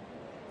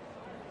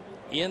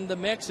in the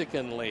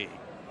Mexican League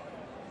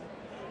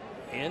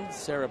in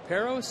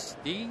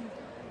Cerraperos de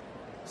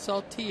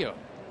Saltillo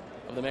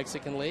of the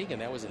Mexican League,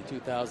 and that was in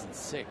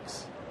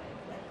 2006.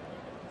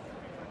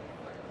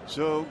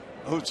 So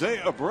Jose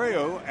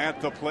Abreu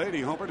at the plate.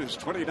 He homered his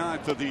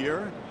 29th of the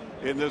year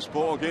in this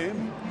ball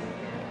game.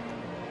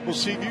 Well,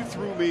 Steve, you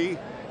threw me,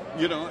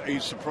 a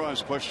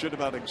surprise question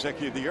about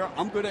Executive of the Year.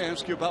 I'm going to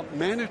ask you about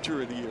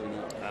Manager of the Year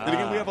now. And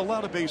again, we have a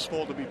lot of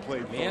baseball to be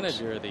played.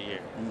 Manager of the Year.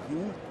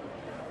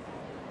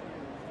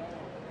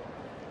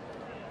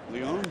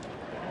 Leone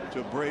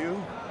to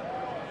Abreu.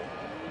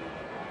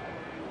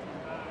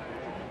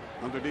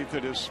 Underneath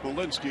it is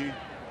Smolinski,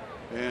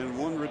 and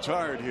one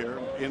retired here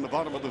in the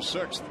bottom of the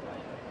 6th.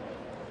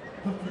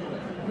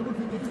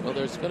 Well,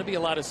 there's going to be a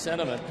lot of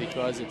sentiment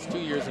because it's 2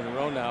 years in a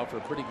row now for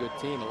a pretty good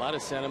team. A lot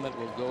of sentiment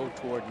will go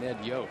toward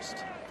Ned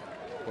Yost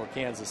for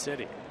Kansas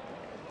City.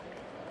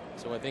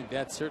 So I think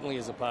that certainly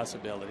is a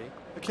possibility.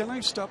 Can I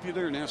stop you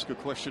there and ask a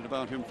question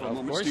about him for a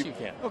moment, Of course Steve? you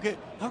can. Okay,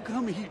 how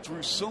come he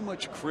drew so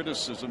much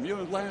criticism?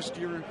 Last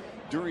year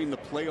during the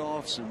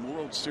playoffs and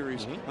World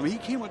Series, I mean, he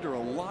came under a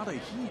lot of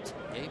heat.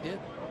 Yeah, he did.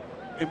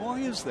 And why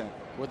is that?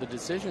 For the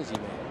decisions he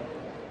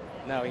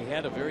made. Now, he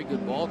had a very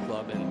good ball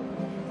club, and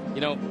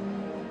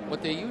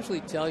what they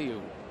usually tell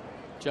you,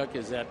 Chuck,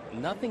 is that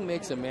nothing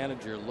makes a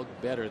manager look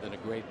better than a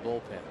great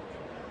bullpen.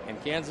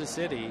 And Kansas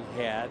City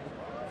had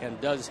and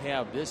does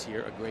have this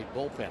year a great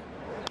bullpen.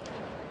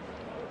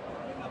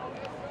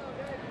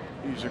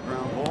 He's a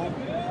ground ball.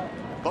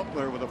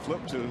 Butler with a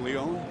flip to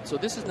Leone. So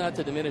this is not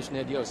to diminish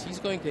Ned Yost. He's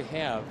going to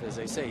have, as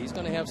I say, he's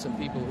going to have some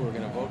people who are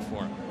going to vote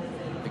for him.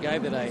 The guy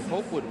that I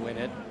hope would win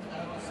it,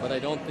 but I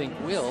don't think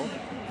will,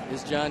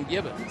 is John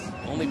Gibbons.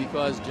 Only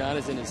because John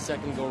is in his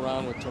second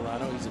go-round with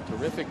Toronto. He's a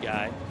terrific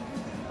guy.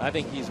 I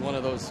think he's one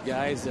of those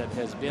guys that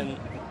has been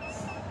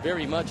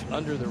very much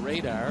under the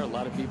radar. A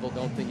lot of people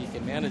don't think he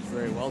can manage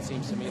very well. It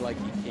seems to me like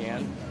he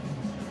can.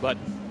 But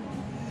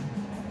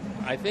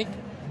I think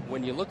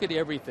when you look at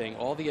everything,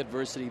 all the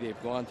adversity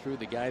they've gone through,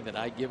 the guy that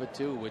I give it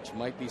to, which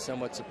might be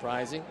somewhat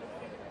surprising,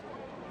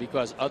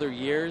 because other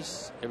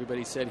years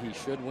everybody said he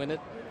should win it.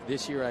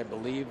 This year I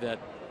believe that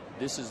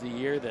this is the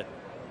year that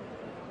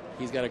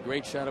he's got a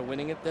great shot at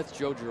winning it. That's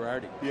Joe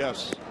Girardi.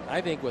 Yes. I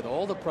think with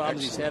all the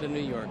problems he's had in New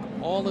York,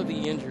 all of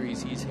the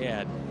injuries he's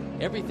had,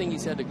 everything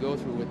he's had to go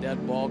through with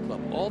that ball club,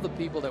 all the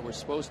people that were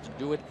supposed to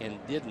do it and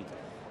didn't,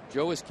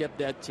 Joe has kept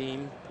that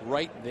team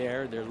right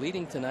there. They're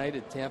leading tonight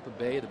at Tampa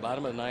Bay at the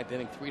bottom of the 9th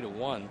inning,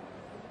 3-1.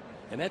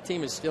 And that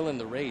team is still in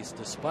the race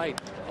despite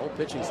the whole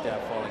pitching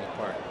staff falling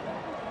apart.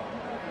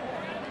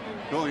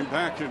 Going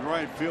back in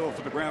right field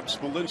for the Grab,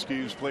 Smolinski,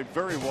 who's played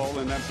very well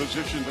in that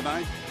position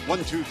tonight.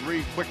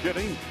 1-2-3 quick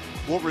hitting.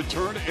 We'll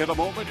return in a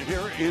moment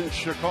here in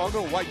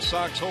Chicago. White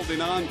Sox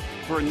holding on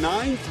for a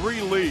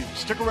 9-3 lead.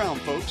 Stick around,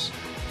 folks.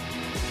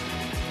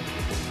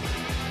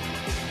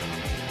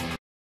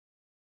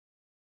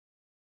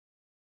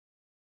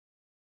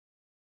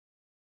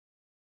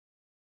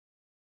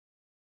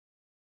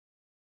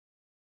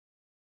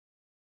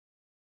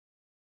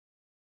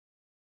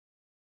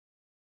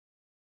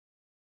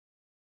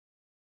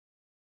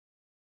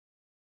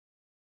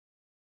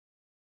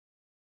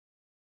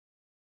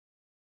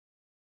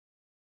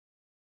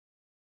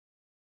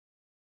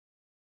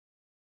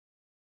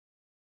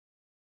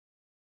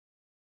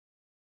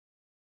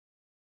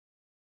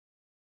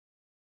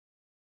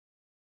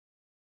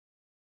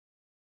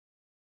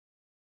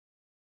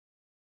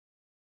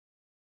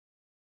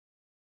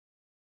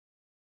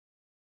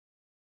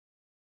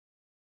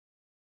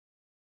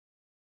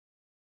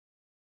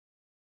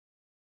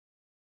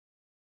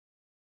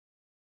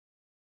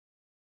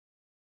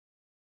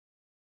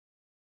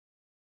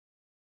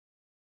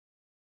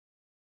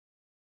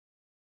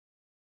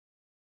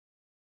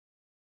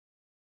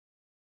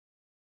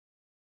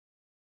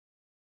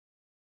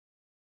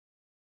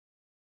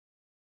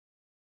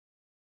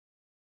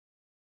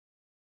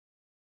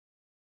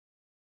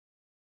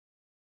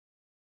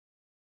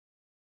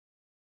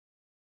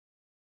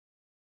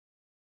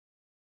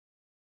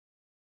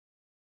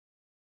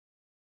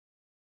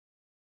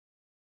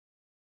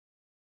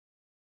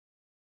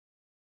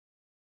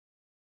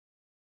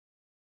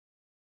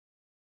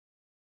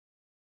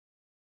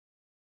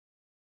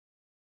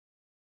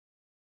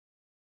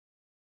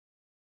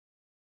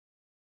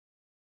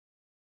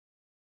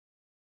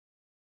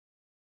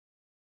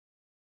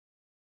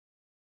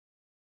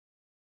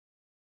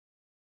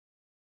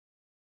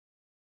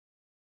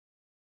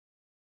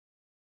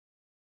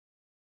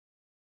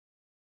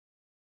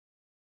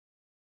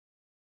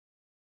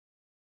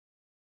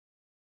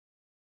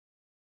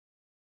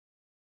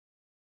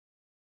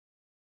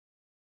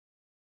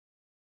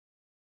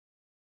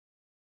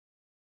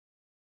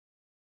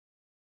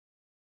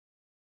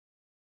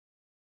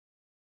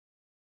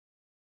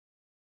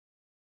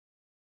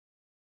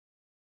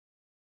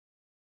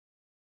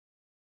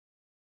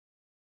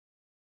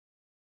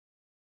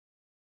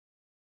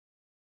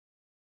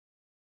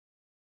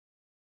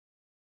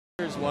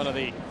 Here's one of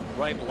the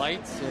bright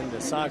lights in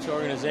the Sox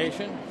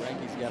organization.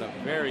 Frankie's got a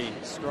very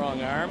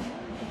strong arm.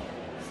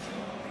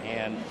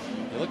 And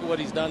you look at what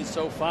he's done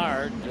so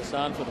far, just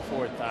on for the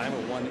 4th time, a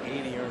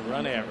 180 earned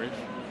run average.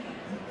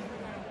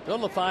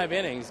 Total of 5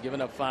 innings, given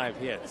up 5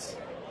 hits.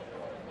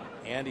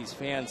 And he's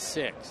fanned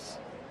 6.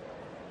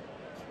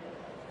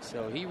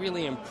 So he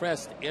really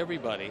impressed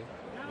everybody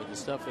with the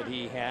stuff that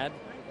he had.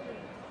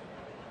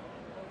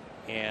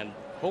 And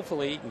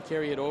hopefully he can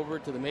carry it over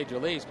to the major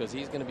leagues, because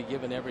he's going to be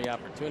given every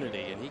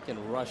opportunity and he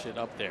can rush it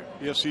up there.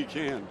 Yes, he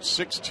can.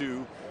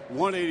 6'2",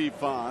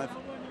 185.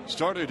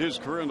 Started his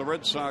career in the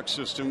Red Sox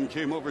system,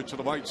 came over to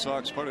the White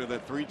Sox, part of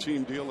that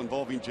 3-team deal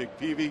involving Jake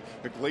Peavy,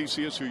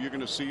 Iglesias, who you're going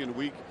to see in a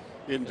week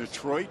in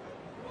Detroit,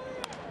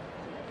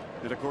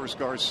 and of course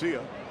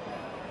Garcia.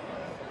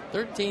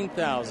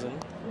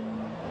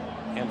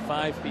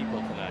 13,005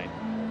 people tonight.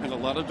 And a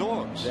lot of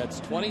dogs. That's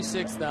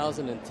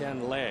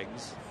 26,010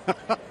 legs.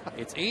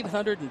 It's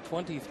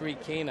 823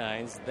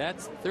 canines.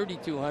 That's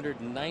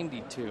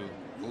 3,292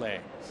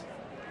 legs.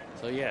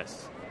 So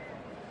yes,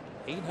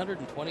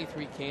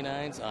 823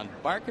 canines on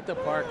Bark at the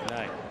Park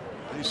night.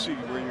 I see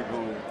where you're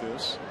going with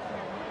this.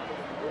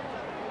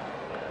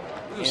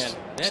 And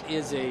that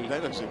is a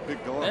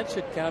big dog. That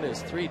should count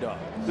as 3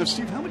 dogs. Now,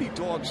 Steve, how many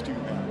dogs do you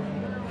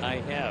have? I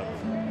have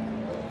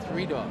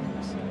 3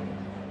 dogs,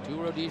 2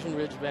 Rhodesian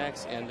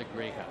Ridgebacks and a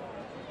Greyhound.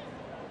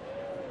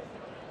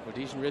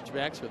 Rhodesian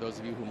Ridgebacks, for those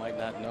of you who might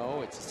not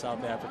know, it's a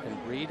South African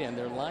breed, and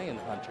they're lion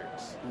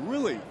hunters.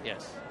 Really?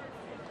 Yes.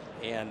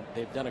 And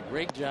they've done a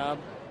great job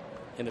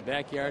in the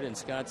backyard in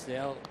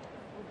Scottsdale.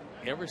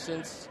 Ever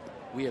since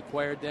we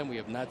acquired them, we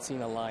have not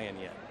seen a lion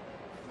yet.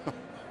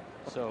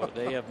 So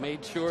they have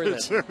made sure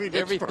that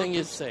everything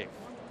is safe.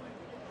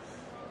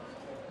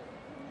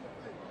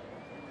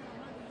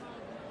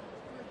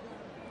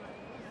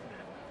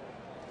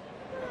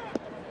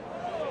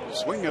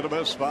 Swing at the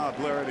best spot.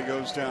 Flaherty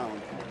goes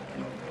down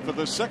for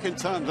the 2nd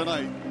time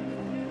tonight.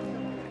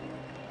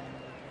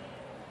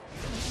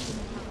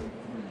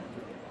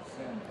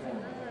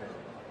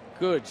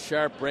 Good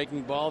sharp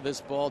breaking ball.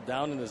 This ball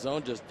down in the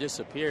zone just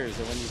disappears.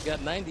 And when you've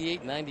got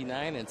 98,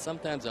 99, and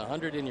sometimes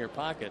 100 in your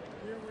pocket,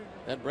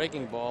 that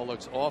breaking ball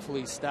looks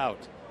awfully stout.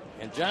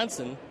 And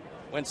Johnson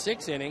went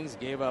 6 innings,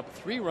 gave up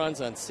 3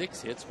 runs on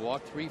 6 hits,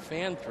 walked 3,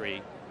 fanned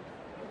 3.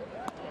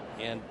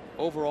 And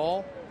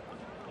overall,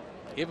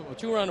 gave up a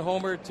 2-run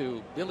homer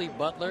to Billy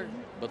Butler,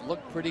 but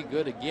looked pretty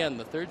good again.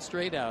 The 3rd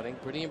straight outing,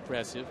 pretty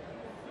impressive.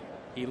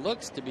 He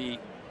looks to be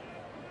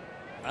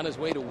on his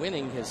way to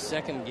winning his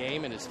 2nd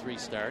game in his 3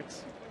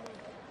 starts.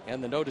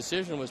 And the no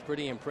decision was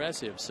pretty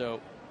impressive.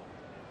 So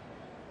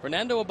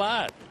Fernando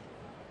Abad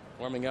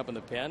warming up in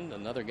the pen,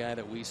 another guy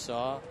that we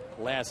saw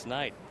last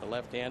night, the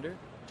left-hander.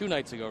 2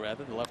 nights ago,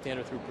 rather. The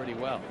left-hander threw pretty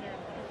well.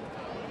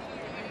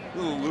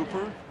 Little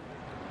looper,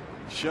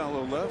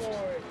 shallow left.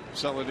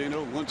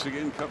 Saladino once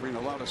again covering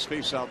a lot of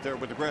space out there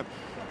with the grab.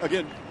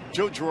 Again,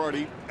 Joe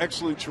Girardi,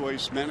 excellent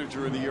choice,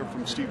 manager of the year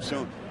from Steve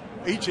Stone.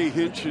 A.J.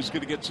 Hinch is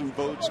going to get some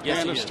votes.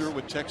 Yes, Bannister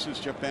with Texas,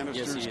 Jeff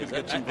Bannister is going to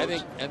get some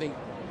votes. I think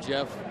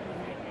Jeff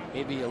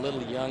may be a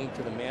little young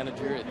to the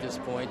manager at this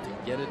point to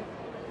get it.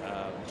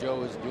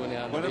 Joe is doing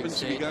it on the big stage. What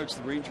happens if he guides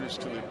the Rangers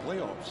to the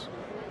playoffs?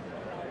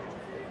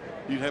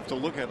 You'd have to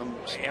look at him.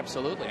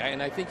 Absolutely.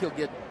 And I think he'll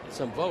get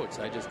some votes.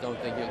 I just don't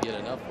think he'll get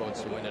enough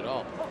votes to win it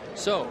all.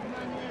 So,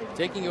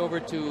 taking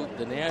over to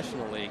the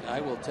National League, I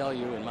will tell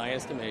you, in my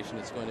estimation,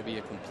 it's going to be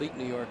a complete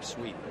New York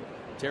sweep.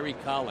 Terry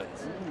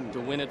Collins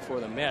to win it for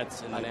the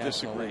Mets in the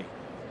National League.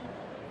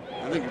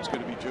 I think it's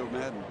going to be Joe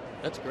Madden.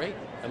 That's great.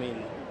 I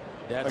mean,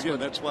 that's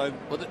why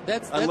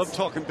I love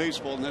talking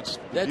baseball, and that's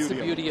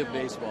the beauty of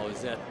baseball, is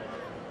that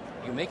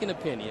you make an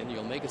opinion,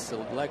 you'll make a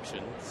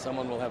selection,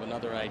 someone will have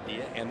another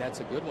idea, and that's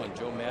a good one.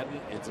 Joe Madden,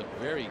 it's a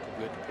very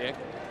good pick.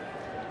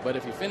 But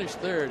if you finish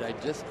 3rd, I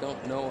just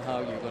don't know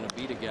how you're going to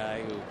beat a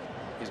guy who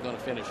is going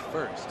to finish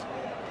 1st,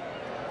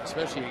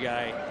 especially a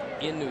guy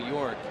in New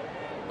York,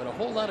 when a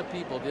whole lot of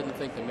people didn't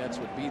think the Mets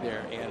would be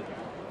there. And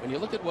when you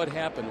look at what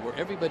happened, where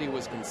everybody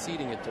was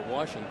conceding it to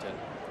Washington,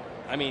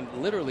 I mean,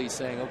 literally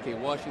saying, okay,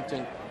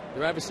 Washington,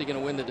 they're obviously going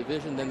to win the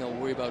division, then they'll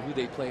worry about who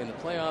they play in the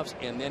playoffs,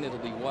 and then it'll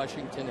be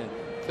Washington and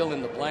fill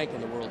in the blank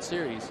in the World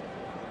Series.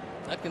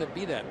 It's not going to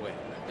be that way.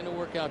 Not going to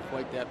work out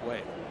quite that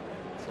way.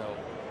 So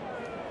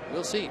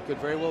we'll see. It could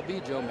very well be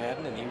Joe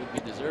Madden, and he would be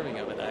deserving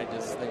of it. I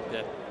just think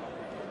that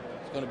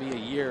it's going to be a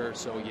year or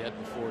so yet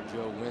before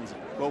Joe wins it.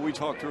 Well, we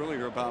talked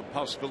earlier about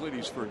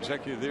possibilities for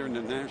executive there in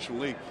the National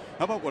League.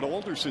 How about what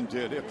Alderson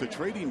did at the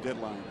trading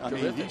deadline? I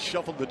mean, he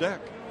shuffled the deck.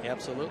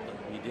 Absolutely.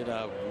 He did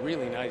a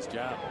really nice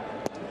job.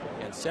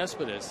 And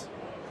Cespedes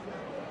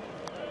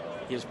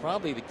is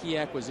probably the key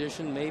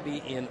acquisition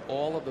maybe in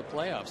all of the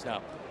playoffs.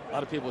 Now, a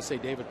lot of people say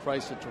David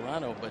Price to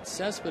Toronto, but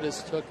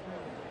Cespedes took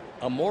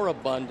a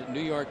moribund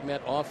New York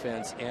Met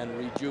offense and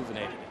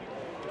rejuvenated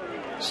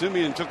it.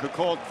 Simeon took a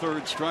called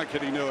 3rd strike,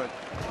 and he knew it.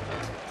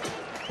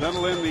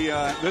 That'll end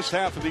this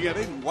half of the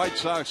inning. White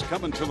Sox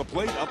coming to the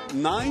plate, up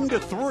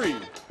 9-3.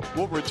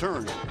 We'll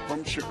return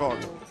from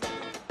Chicago.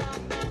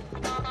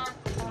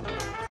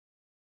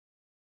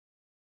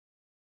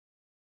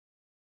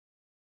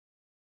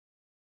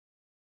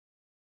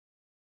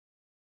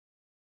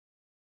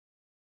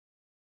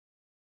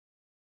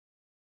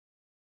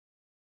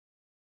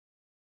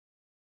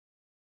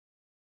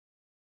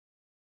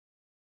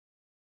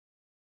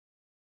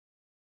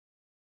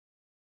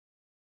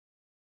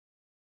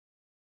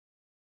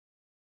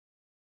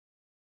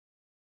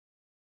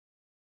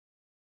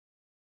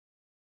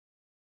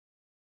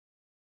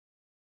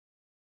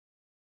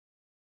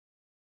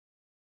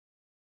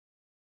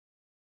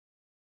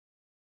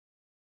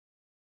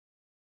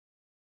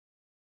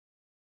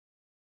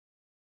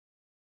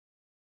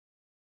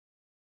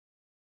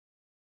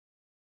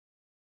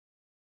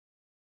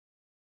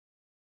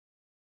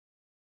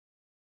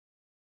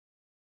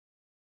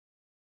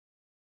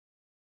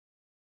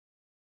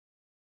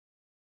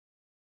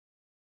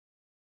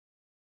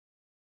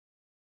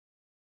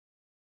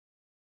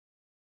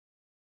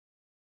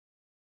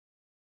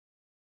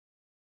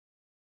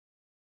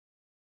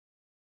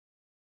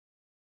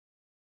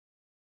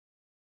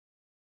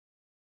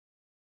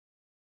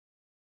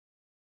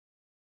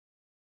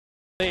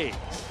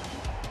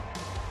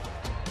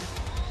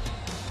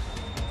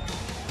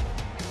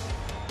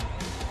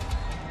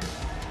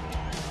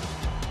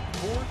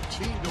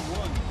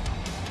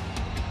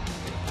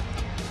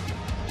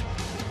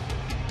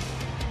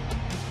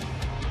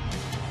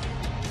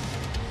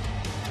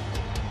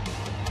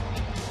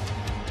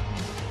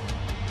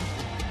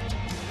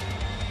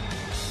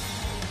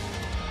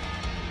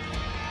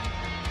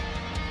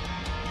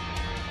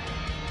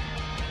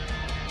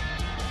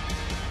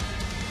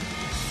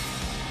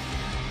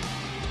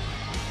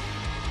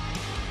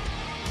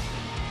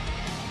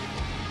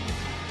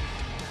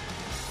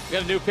 We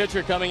got a new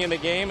pitcher coming in the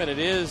game, and it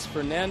is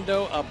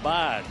Fernando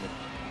Abad.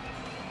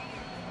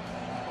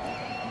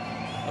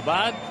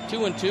 Abad,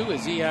 2-2,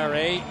 his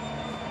ERA,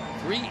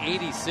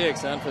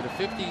 3.86, on for the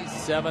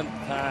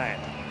 57th time.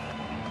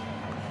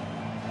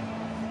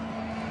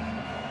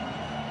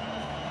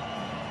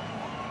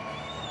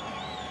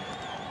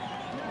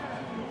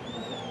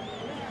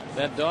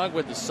 That dog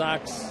with the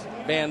Sox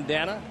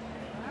bandana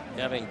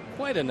having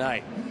quite a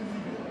night.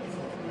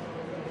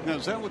 Now,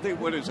 is that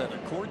what is that, a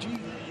corgi?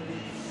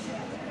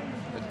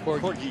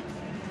 Corgi.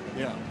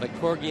 Yeah. Like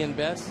Corgi and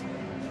Bess?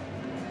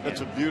 That's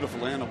a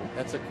beautiful animal.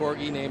 That's a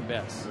Corgi named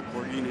Bess. A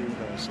Corgi named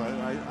Bess.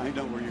 I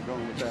know where you're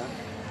going with that.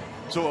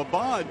 So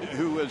Abad,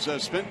 who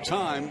has spent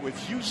time with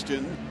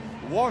Houston,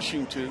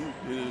 Washington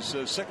in his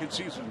second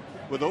season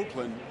with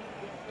Oakland,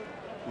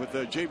 with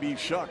J.B.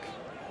 Shuck,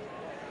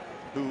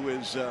 who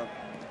is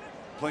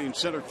playing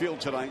center field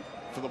tonight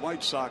for the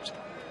White Sox.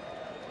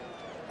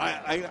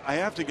 I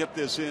have to get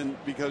this in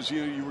because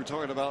you were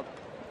talking about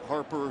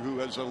Harper, who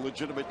has a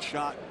legitimate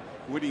shot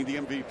winning the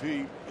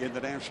MVP in the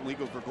National League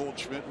over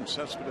Goldschmidt and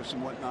Cespedes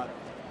and whatnot.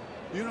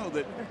 You know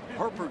that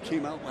Harper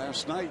came out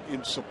last night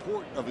in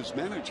support of his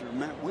manager,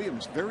 Matt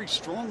Williams, very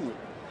strongly,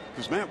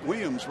 because Matt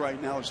Williams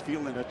right now is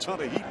feeling a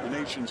ton of heat in the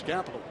nation's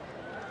capital.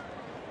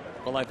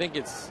 Well, I think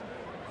it's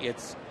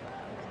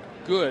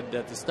good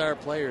that the star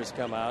players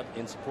come out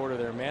in support of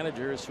their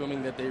manager,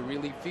 assuming that they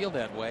really feel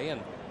that way,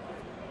 and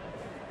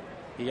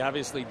he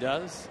obviously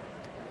does.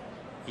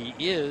 He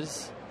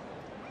is,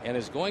 and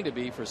is going to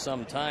be for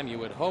some time, you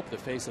would hope, the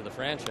face of the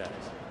franchise.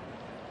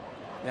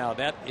 Now,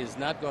 that is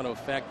not going to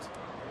affect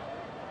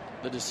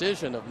the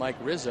decision of Mike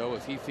Rizzo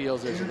if he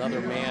feels there's another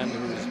man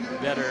who's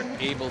better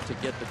able to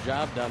get the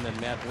job done than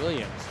Matt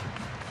Williams.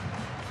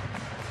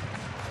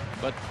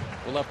 But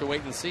we'll have to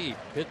wait and see.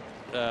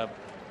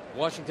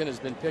 Washington has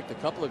been picked a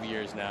couple of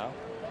years now.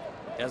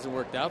 It hasn't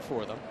worked out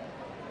for them.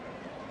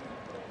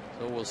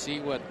 So we'll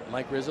see what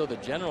Mike Rizzo, the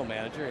general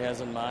manager,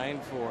 has in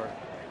mind for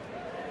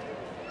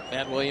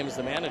Matt Williams,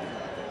 the manager.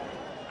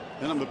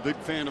 And I'm a big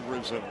fan of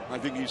Rizzo. I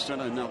think he's done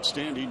an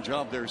outstanding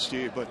job there,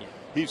 Steve, but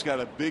he's got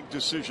a big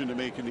decision to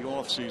make in the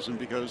offseason,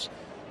 because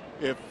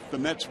if the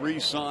Mets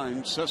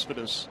re-sign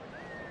Cespedes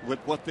with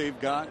what they've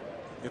got,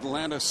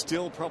 Atlanta's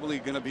still probably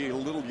going to be a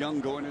little young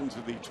going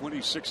into the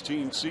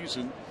 2016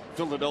 season.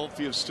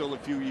 Philadelphia's still a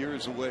few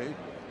years away.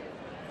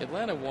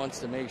 Atlanta wants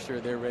to make sure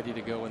they're ready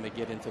to go when they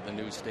get into the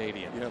new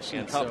stadium. Yes,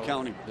 in Cobb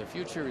County. The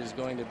future is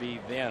going to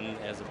be then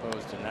as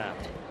opposed to now.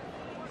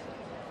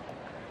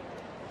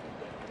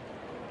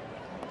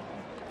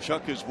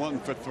 Chuck is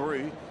 1 for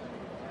 3.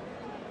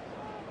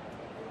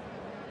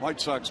 White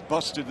Sox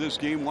busted this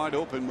game wide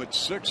open with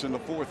 6 in the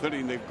 4th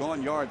inning. They've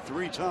gone yard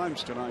 3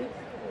 times tonight.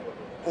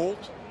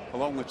 Holt,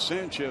 along with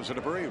Sanchez, at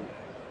Abreu.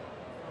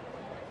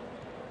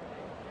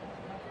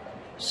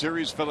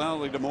 Series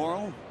finale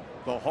tomorrow.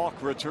 The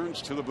Hawk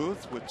returns to the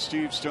booth with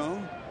Steve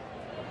Stone.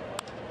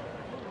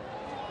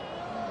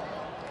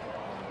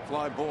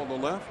 Fly ball to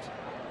left.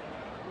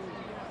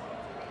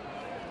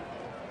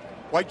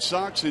 White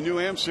Sox and New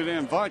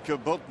Amsterdam Vodka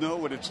both know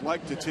what it's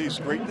like to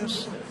taste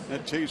greatness.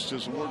 That taste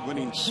is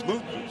award-winning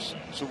smoothness.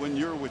 So when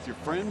you're with your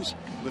friends,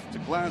 lift a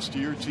glass to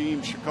your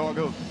team,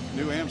 Chicago,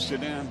 New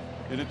Amsterdam,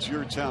 and it's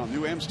your town.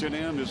 New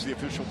Amsterdam is the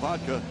official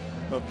vodka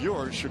of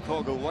your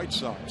Chicago White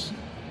Sox.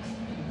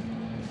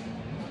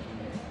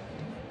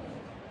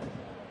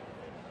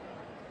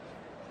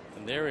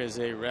 And there is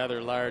a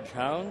rather large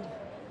hound,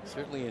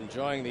 certainly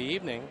enjoying the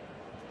evening.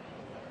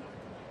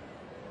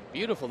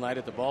 Beautiful night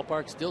at the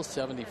ballpark, still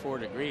 74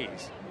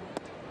 degrees.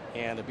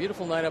 And a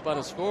beautiful night up on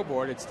the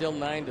scoreboard. It's still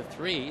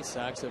 9-3.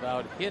 Sox have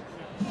out-hit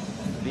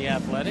the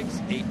Athletics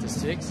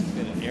 8-6. It's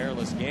been an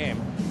airless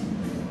game.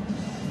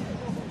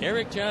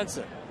 Eric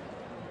Johnson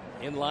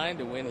in line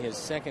to win his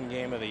second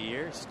game of the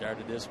year.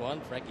 Started this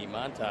one. Frankie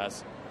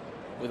Montas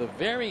with a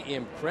very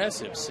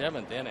impressive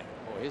 7th inning.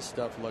 Boy, his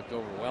stuff looked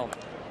overwhelming.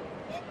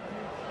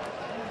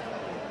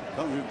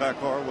 Coming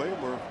back our way,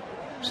 where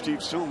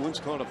Steve Stone once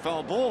caught a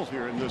foul ball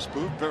here in this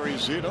booth. Barry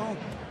Zito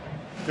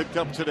picked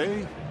up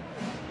today,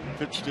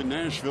 pitched in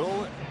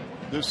Nashville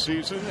this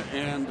season,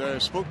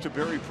 and spoke to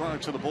Barry prior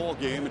to the ball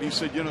game, and he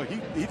said,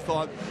 he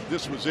thought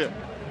this was it.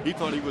 He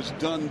thought he was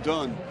done,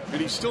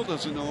 and he still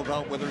doesn't know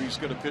about whether he's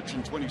going to pitch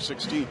in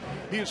 2016.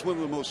 He is one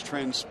of the most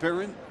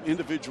transparent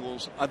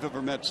individuals I've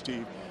ever met,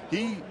 Steve.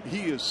 He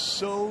is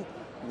so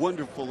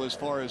wonderful as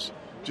far as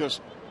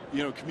just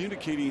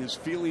communicating his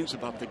feelings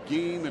about the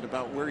game and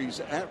about where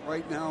he's at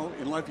right now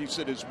in life. He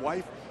said his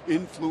wife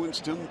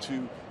influenced him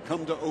to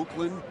come to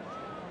Oakland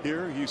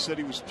here. He said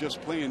he was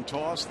just playing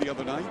toss the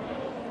other night.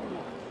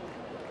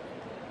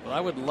 Well,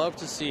 I would love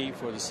to see,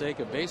 for the sake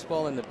of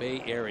baseball in the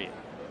Bay Area,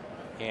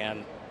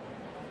 and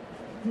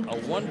a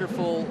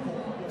wonderful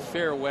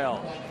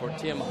farewell for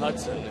Tim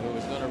Hudson, who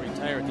is going to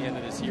retire at the end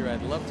of this year.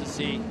 I'd love to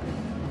see,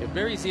 if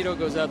Barry Zito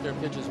goes out there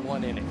and pitches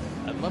 1 inning,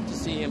 I'd love to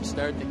see him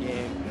start the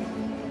game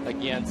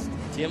against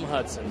Tim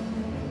Hudson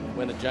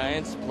when the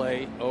Giants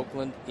play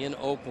Oakland in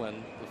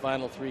Oakland the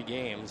final 3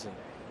 games, and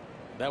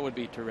that would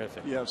be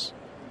terrific. Yes.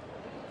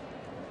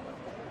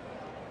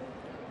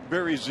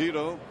 Barry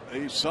Zito,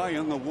 a Cy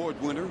Young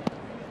Award winner,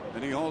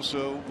 and he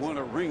also won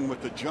a ring with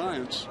the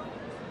Giants.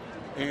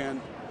 And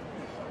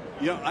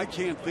I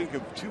can't think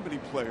of too many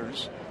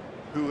players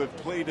who have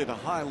played at a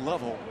high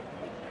level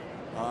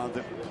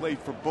that played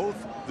for both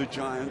the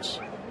Giants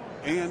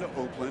and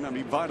Oakland. I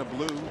mean, Vida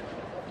Blue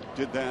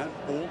did that.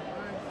 Holt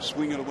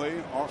swinging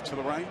away off to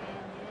the right,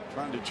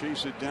 trying to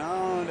chase it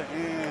down,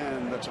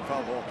 and that's a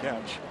foul ball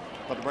catch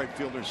by the right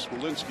fielder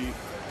Smolinski,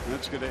 and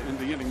that's going to end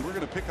the inning. We're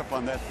going to pick up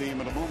on that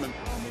theme in a moment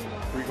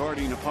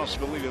regarding the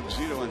possibility of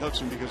Zito and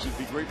Hudson, because it'd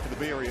be great for the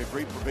Bay Area,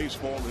 great for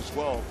baseball as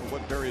well, for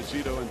what Barry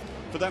Zito and,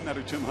 for that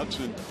matter, Tim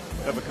Hudson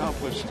have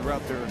accomplished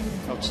throughout their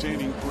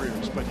outstanding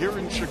careers. But here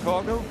in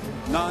Chicago,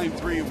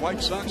 9-3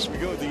 White Sox. We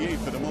go to the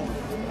 8th in a moment.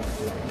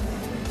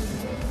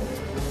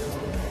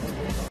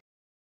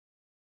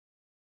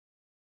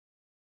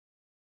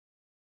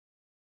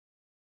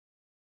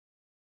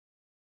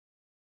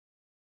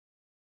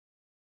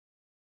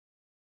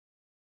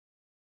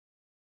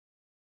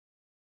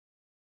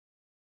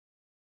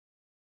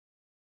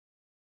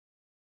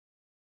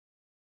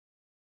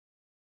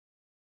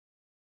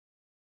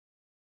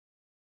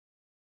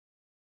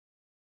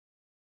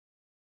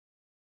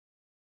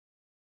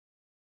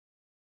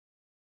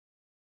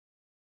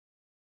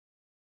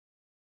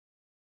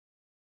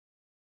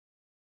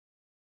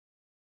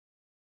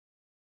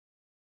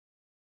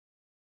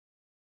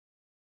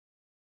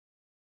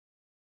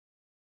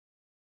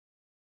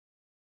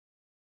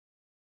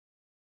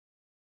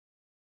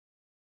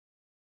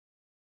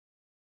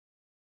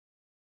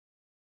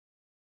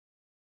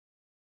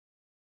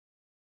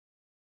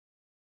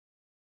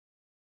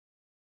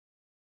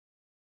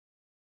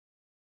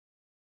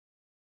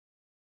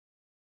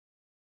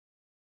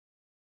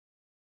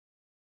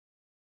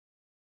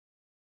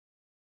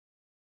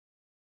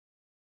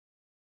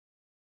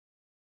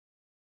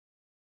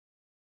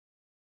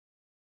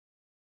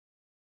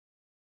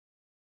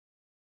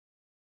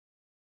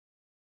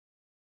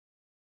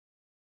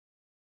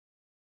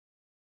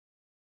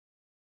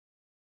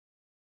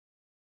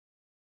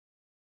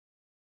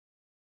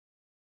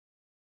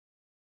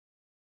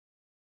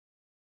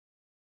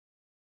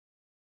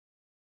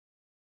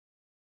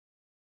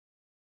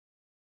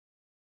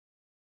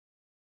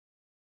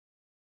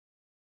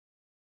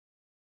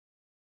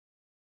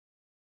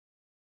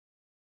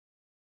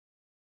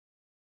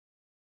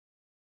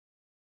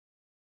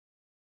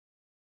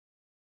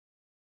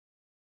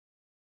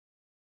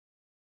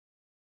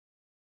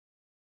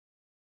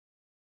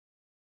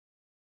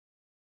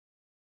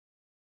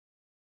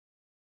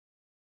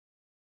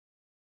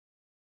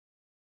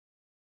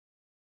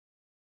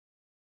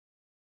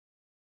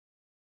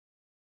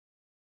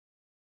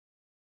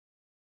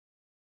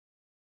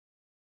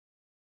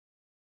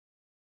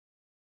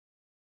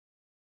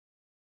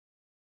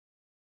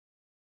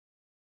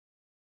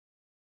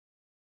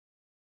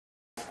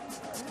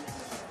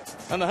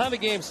 On the Honda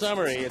game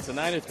summary, it's a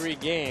 9-3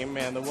 game,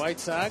 and the White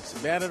Sox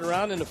batted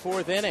around in the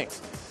 4th inning.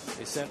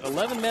 They sent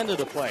 11 men to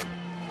the plate.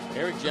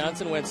 Eric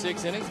Johnson went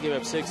 6 innings, gave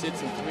up 6 hits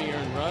and 3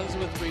 earned runs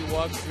with 3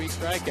 walks, 3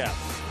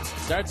 strikeouts.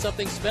 Start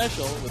something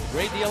special with a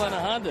great deal on a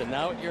Honda,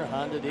 now at your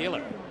Honda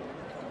dealer.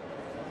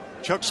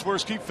 Chuck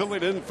Swirsky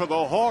filling in for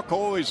the Hawk.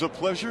 Always a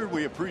pleasure.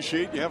 We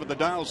appreciate you having the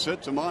dial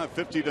set to my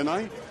 50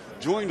 tonight.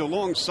 Joined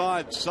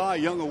alongside Cy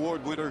Young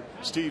Award winner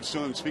Steve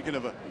Stone. Speaking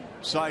of a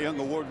Cy Young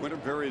Award winner,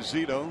 Barry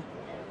Zito,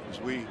 as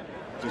we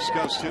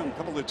discussed him a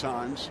couple of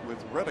times with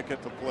Reddick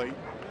at the plate.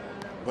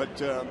 But,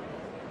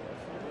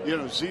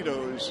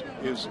 Zito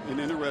is an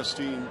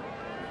interesting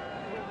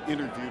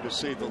interview, to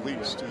say the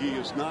least. He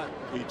is not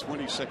a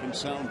 20-second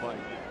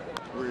soundbite,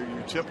 where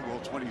your typical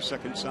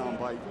 20-second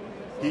soundbite.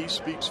 He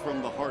speaks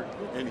from the heart,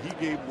 and he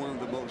gave one of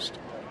the most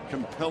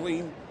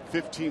compelling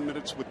 15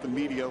 minutes with the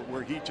media,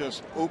 where he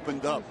just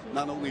opened up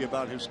not only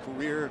about his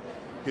career,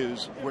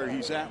 where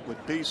he's at with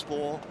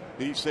baseball.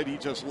 He said he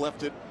just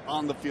left it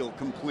on the field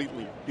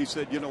completely. He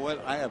said, you know what,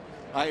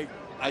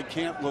 I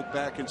can't look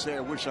back and say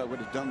I wish I would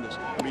have done this.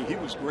 I mean, he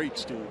was great,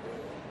 Steve.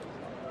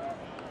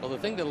 Well, the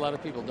thing that a lot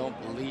of people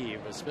don't believe,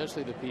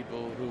 especially the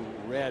people who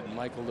read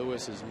Michael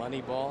Lewis's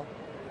Moneyball,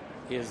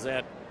 is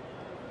that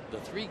the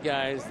 3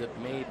 guys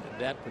that made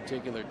that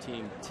particular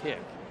team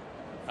tick,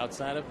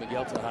 outside of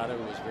Miguel Tejada,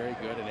 who was very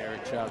good, and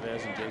Eric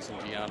Chavez and Jason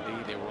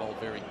Giambi, they were all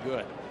very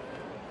good.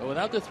 But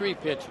without the 3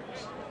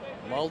 pitchers,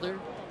 Mulder,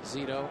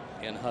 Zito,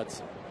 and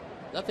Hudson,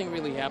 nothing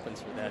really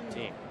happens for that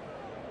team.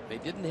 They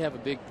didn't have a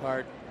big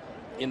part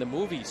in the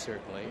movie,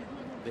 certainly.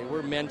 They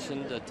were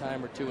mentioned a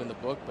time or two in the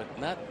book, but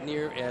not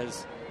near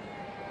as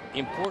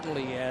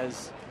importantly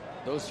as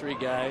those 3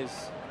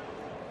 guys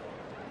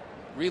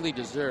really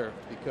deserved,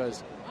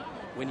 because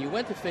when you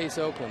went to face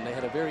Oakland, they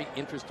had a very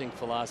interesting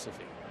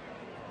philosophy.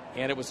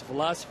 And it was a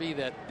philosophy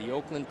that the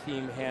Oakland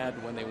team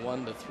had when they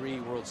won the 3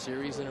 World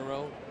Series in a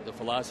row, the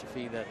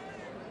philosophy that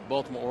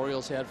Baltimore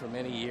Orioles had for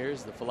many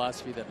years, the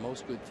philosophy that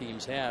most good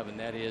teams have, and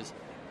that is,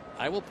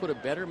 I will put a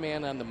better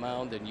man on the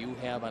mound than you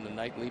have on a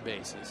nightly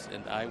basis,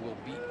 and I will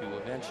beat you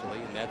eventually,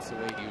 and that's the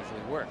way it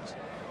usually works.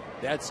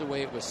 That's the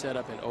way it was set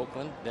up in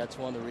Oakland. That's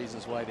one of the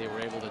reasons why they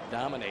were able to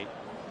dominate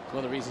It's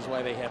one of the reasons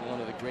why they had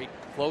one of the great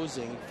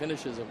closing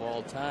finishes of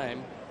all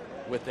time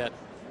with that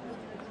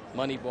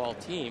Moneyball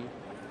team.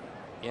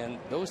 And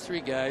those three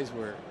guys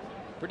were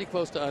pretty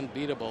close to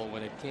unbeatable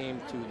when it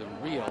came to the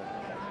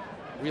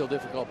real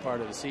difficult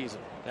part of the season.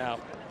 Now,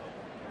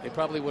 they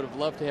probably would have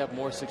loved to have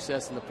more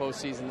success in the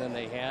postseason than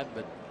they had,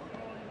 but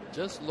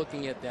just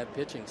looking at that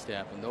pitching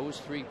staff and those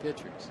three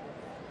pitchers.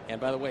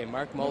 And by the way,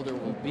 Mark Mulder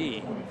will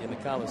be in the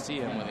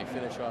Coliseum when they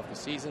finish off the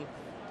season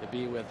to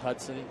be with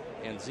Hudson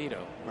and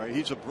Zito. Right,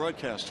 he's a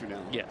broadcaster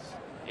now. Yes,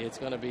 it's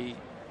going to be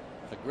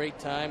a great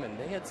time, and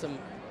they had some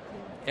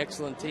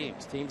excellent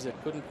teams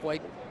that couldn't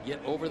quite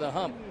get over the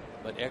hump,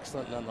 but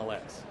excellent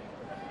nonetheless.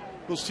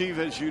 Well, Steve,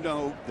 as you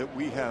know, that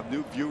we have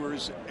new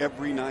viewers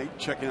every night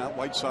checking out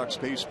White Sox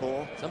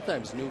baseball.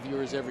 Sometimes new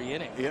viewers every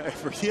inning. Yeah,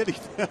 every inning.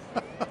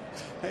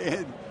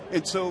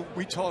 and so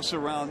we toss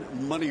around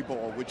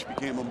Moneyball, which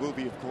became a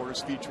movie, of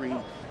course, featuring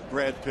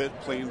Brad Pitt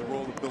playing the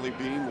role of Billy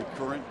Beane, the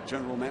current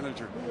general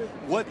manager.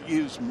 What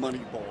is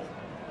Moneyball?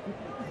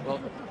 Well,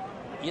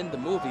 in the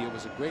movie, it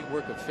was a great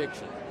work of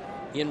fiction.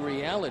 In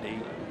reality,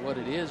 what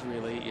it is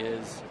really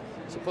is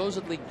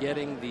supposedly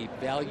getting the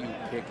value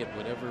pick at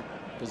whatever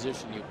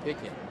position you pick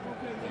in.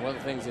 And one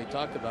of the things they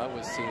talked about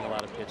was seeing a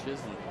lot of pitches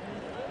and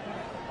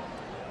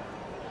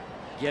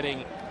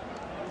getting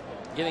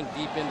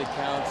deep into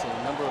counts and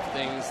a number of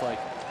things. Like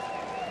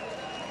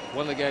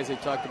one of the guys they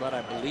talked about,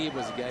 I believe,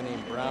 was a guy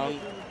named Brown,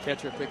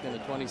 catcher picked in the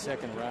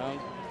 22nd round.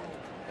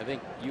 I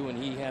think you and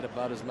he had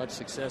about as much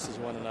success as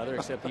one another,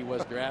 except he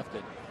was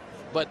drafted.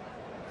 But,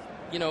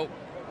 you know,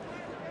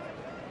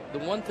 the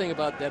one thing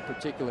about that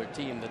particular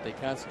team that they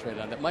concentrated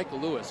on, that Michael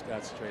Lewis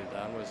concentrated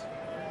on, was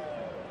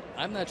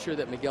I'm not sure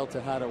that Miguel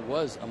Tejada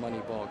was a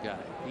Moneyball guy.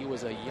 He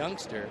was a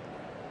youngster,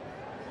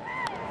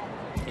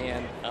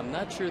 and I'm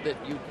not sure that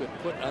you could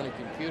put on a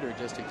computer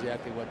just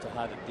exactly what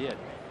Tejada did,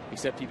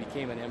 except he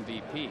became an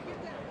MVP.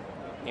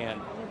 And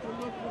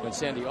when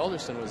Sandy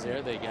Alderson was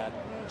there, they got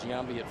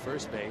Giambi at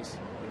first base,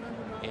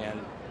 and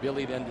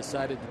Billy then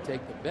decided to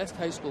take the best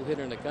high school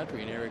hitter in the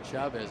country, and Eric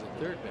Chavez, at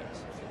third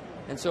base.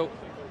 And so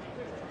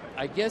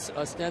I guess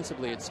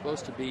ostensibly it's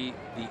supposed to be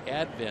the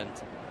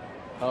advent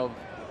of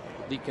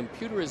the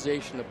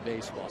computerization of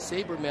baseball,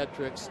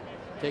 sabermetrics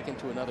taken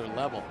to another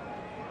level,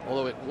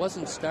 although it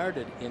wasn't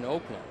started in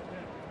Oakland.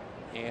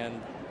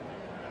 And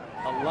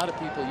a lot of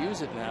people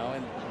use it now,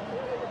 and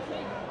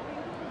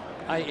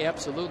I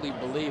absolutely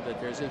believe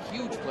that there's a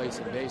huge place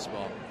in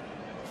baseball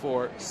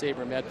for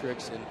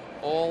sabermetrics and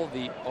all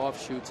the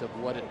offshoots of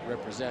what it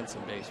represents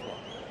in baseball.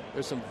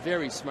 There's some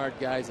very smart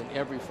guys in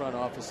every front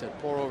office that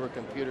pore over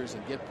computers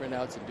and get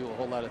printouts and do a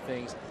whole lot of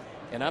things.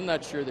 And I'm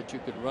not sure that you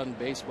could run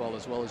baseball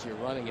as well as you're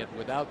running it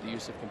without the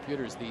use of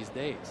computers these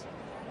days.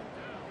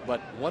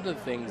 But one of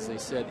the things they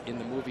said in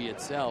the movie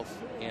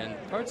itself and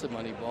parts of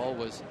Moneyball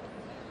was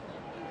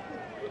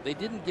they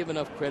didn't give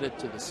enough credit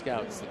to the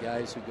scouts, the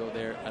guys who go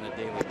there on a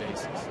daily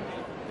basis,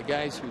 the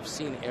guys who've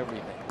seen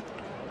everything.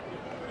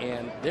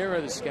 And there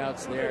are the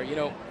scouts there. You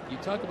know, you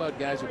talk about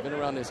guys who've been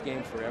around this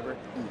game forever.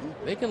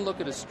 They can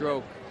look at a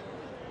stroke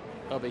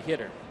of a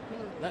hitter,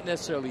 not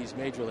necessarily these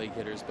major league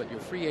hitters, but your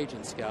free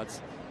agent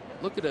scouts.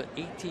 Look at an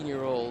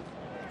 18-year-old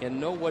and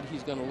know what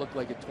he's going to look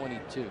like at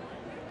 22.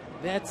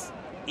 That's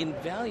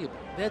invaluable.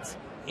 That's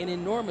an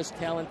enormous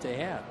talent to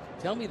have.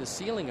 Tell me the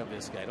ceiling of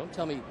this guy. Don't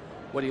tell me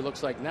what he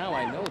looks like now.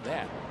 I know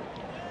that.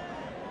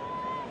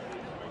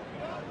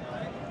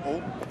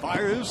 Oh,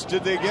 fires.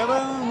 Did they get him?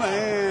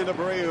 And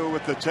Abreu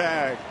with the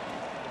tag.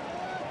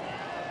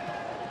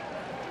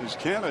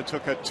 Vizcaya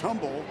took a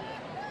tumble.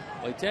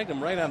 Well, he tagged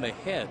him right on the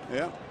head.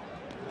 Yeah.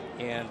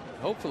 And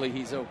hopefully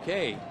he's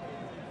okay,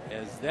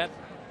 as that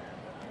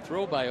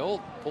throw by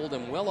Olt pulled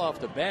him well off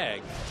the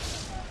bag.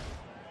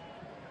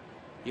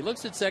 He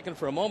looks at second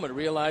for a moment,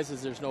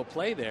 realizes there's no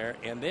play there,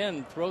 and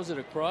then throws it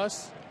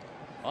across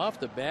off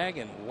the bag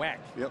and whack.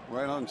 Yep,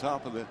 right on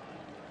top of the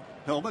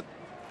helmet.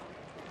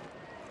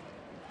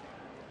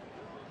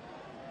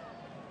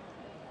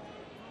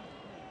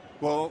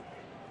 Well,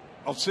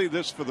 I'll say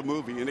this for the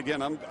movie, and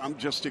again, I'm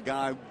just a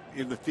guy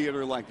in the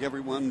theater like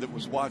everyone that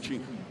was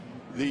watching.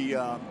 The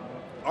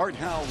Art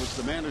Howe was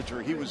the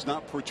manager. He was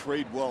not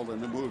portrayed well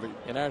in the movie.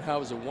 And Art Howe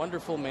was a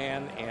wonderful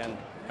man, and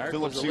Art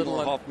Philip was a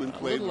little, Hoffman a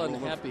little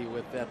unhappy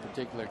with that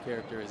particular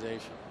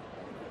characterization.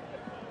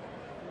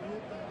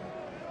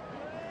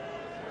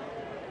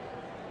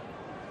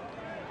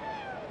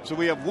 So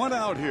we have one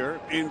out here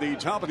in the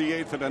top of the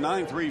eighth and a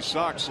 9-3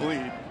 Sox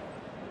lead.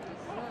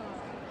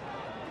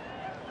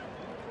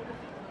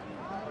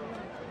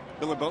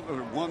 Billy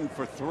Butler 1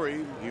 for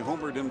 3. He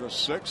homered in the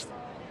sixth.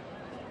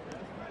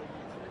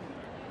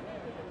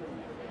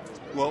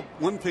 Well,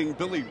 one thing,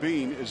 Billy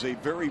Beane is a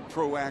very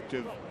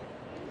proactive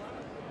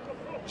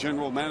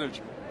general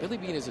manager. Billy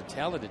Beane is a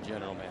talented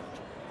general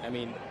manager. I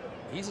mean,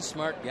 he's a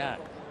smart guy,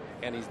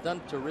 and he's done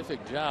a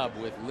terrific job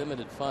with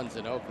limited funds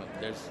in Oakland.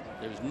 There's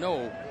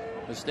no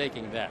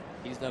mistaking that.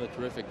 He's done a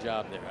terrific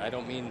job there. I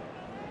don't mean,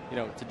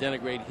 to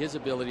denigrate his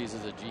abilities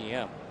as a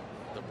GM.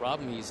 The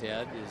problem he's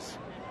had is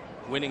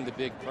winning the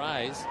big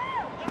prize,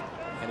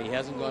 and he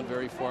hasn't gone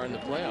very far in the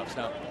playoffs.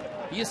 Now,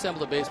 He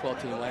assembled a baseball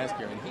team last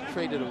year, and he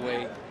traded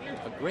away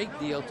a great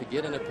deal to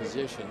get in a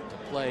position to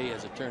play,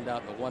 as it turned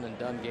out, in a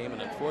one-and-done game,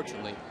 and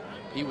unfortunately,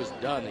 he was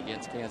done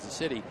against Kansas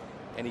City.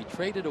 And he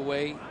traded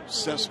away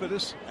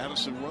Cespedes,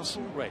 Addison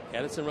Russell. Right,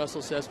 Addison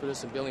Russell,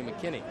 Cespedes, and Billy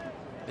McKinney.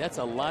 That's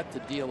a lot to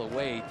deal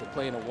away to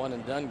play in a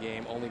one-and-done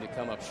game, only to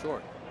come up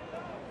short.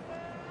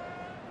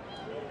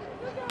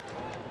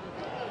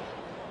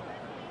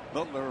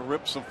 Butler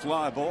rips a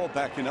fly ball,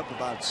 backing up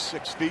about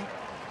 6 feet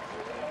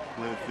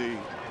with the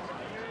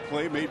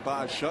play made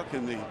by Shuck,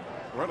 and the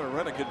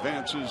Reddick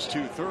advances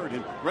to third.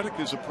 And Reddick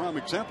is a prime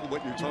example of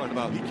what you're talking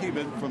about. He came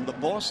in from the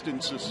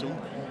Boston system,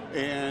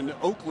 and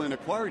Oakland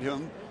acquired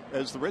him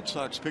as the Red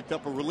Sox picked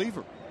up a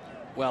reliever.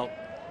 Well,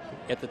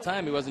 at the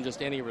time, he wasn't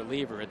just any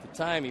reliever. At the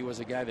time, he was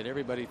a guy that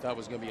everybody thought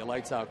was going to be a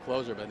lights-out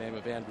closer by the name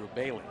of Andrew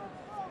Bailey.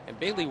 And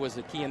Bailey was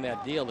the key in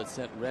that deal that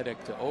sent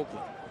Reddick to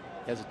Oakland.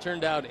 As it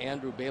turned out,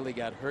 Andrew Bailey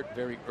got hurt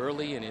very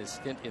early in his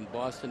stint in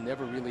Boston,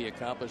 never really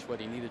accomplished what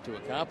he needed to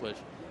accomplish,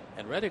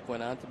 and Reddick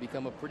went on to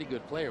become a pretty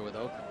good player with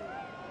Oakland.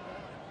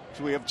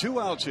 So we have 2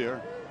 outs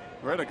here.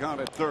 Reddick on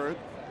at third.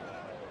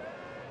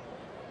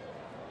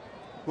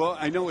 Well,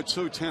 I know it's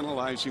so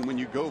tantalizing when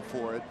you go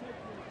for it,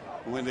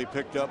 when they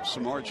picked up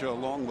Samardzija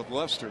along with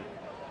Lester.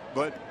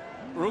 But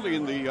early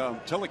in the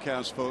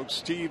telecast, folks,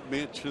 Steve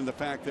mentioned the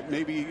fact that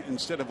maybe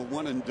instead of a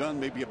one-and-done,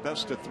 maybe a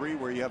best-of-3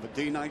 where you have a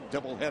day-night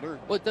doubleheader.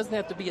 Well, it doesn't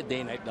have to be a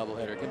day-night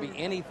doubleheader. It can be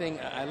anything.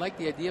 I like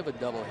the idea of a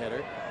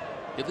doubleheader.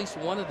 At least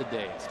one of the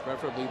days,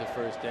 preferably the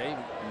first day,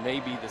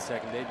 maybe the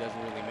second day,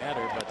 doesn't really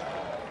matter. But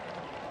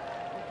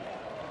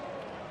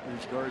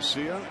there's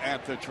Garcia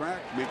at the track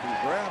making a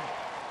grab,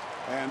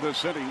 and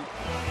this inning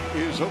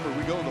is over.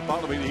 We go to the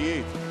bottom of the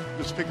 8th.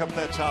 Let's pick up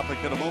that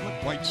topic in a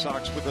moment. White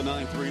Sox with a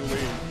 9-3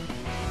 lead.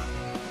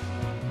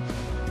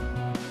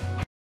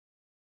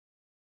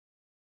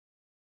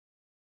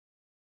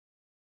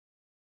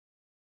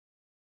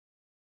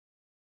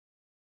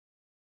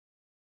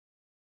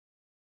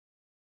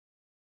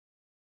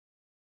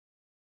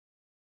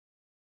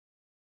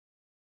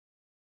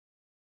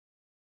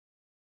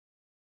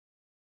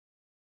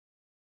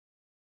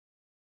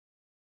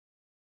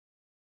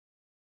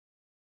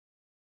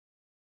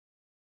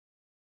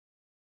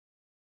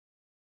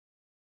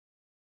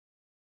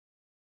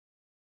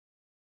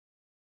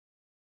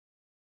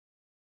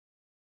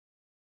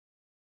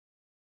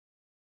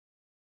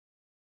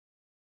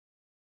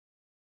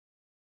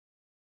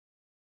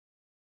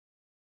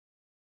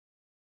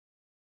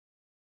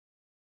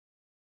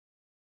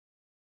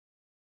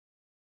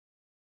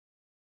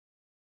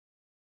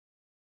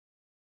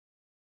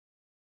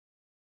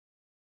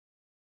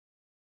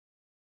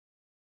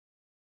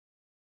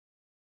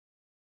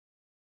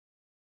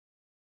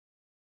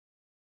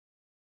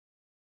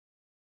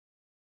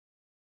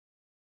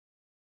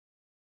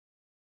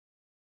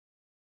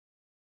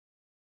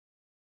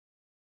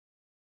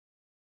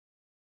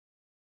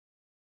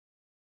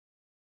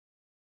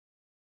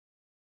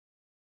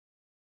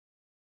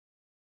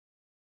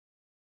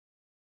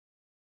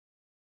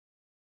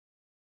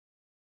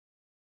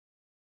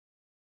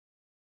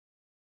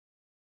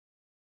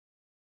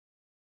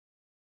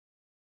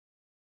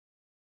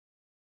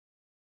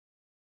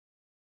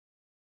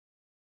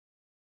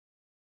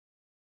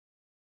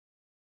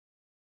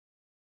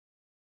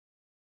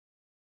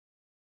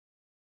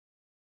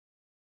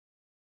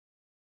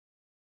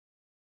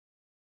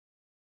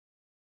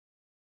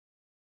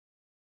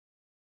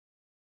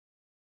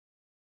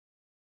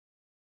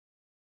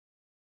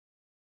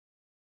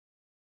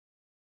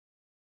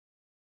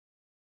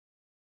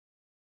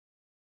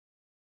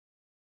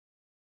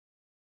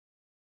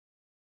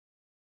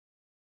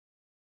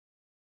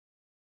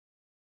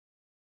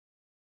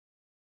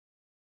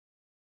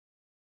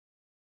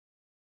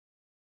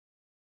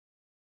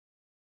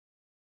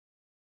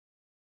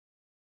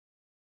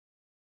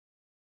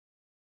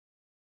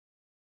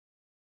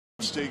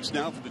 Stakes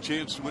now for the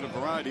chance to win a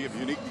variety of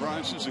unique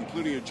prizes,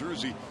 including a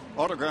jersey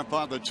autographed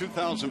by the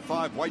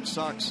 2005 White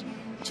Sox,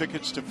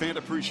 tickets to Fan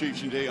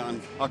Appreciation Day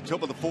on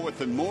October the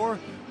 4th, and more.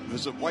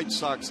 Visit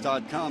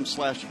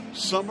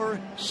whitesox.com/summer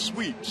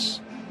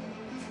sweeps.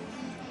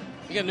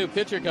 We got a new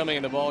pitcher coming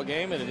in the ball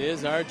game, and it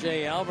is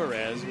R.J.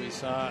 Alvarez. We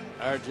saw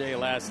R.J.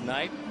 last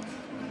night.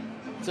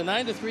 It's a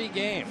 9-3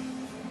 game,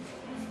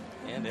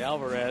 and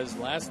Alvarez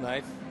last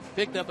night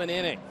picked up an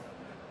inning,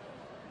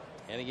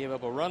 and he gave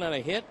up a run on a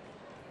hit,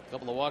 a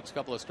couple of walks, a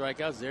couple of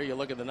strikeouts. There you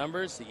look at the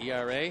numbers. The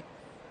ERA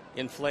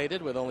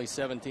inflated with only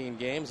 17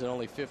 games and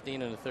only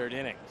 15 in the third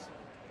innings.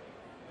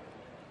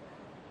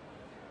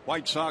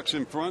 White Sox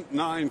in front,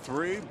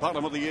 9-3.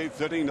 Bottom of the 8th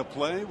inning to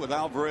play with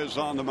Alvarez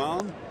on the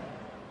mound.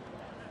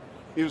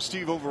 You know,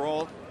 Steve,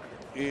 overall,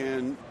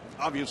 and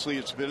obviously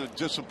it's been a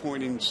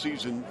disappointing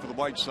season for the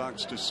White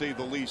Sox, to say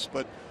the least.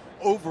 But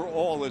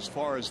overall, as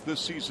far as this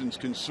season's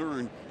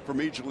concerned for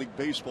Major League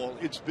Baseball,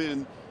 it's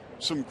been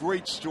some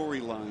great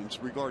storylines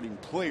regarding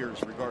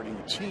players, regarding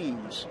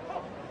teams.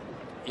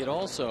 It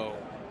also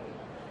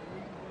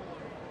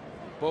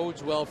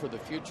bodes well for the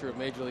future of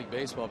Major League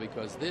Baseball,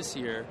 because this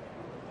year,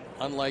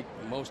 unlike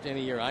most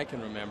any year I can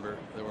remember,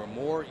 there were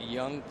more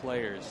young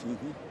players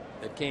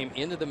that came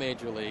into the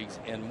major leagues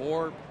and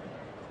more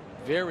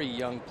very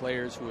young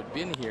players who had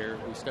been here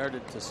who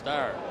started to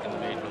star in the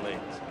major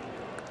leagues.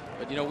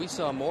 But, you know, we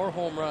saw more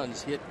home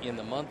runs hit in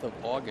the month of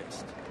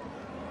August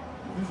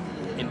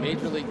in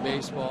Major League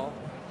Baseball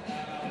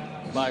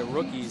by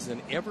rookies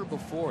than ever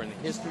before in the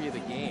history of the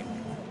game.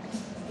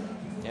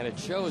 And it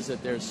shows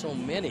that there's so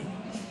many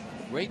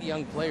great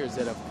young players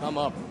that have come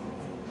up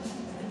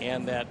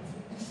and that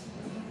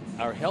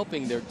are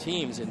helping their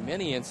teams in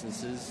many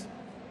instances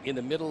in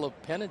the middle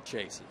of pennant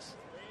chases,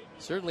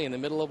 certainly in the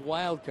middle of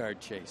wild card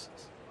chases.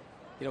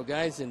 You know,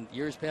 guys in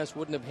years past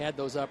wouldn't have had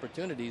those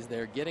opportunities.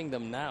 They're getting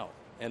them now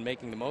and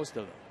making the most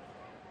of them.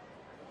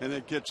 And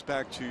it gets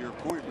back to your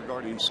point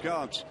regarding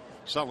scouts.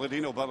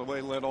 Saladino, by the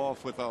way, led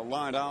off with a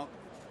line out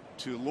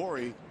to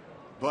Laurie,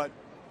 but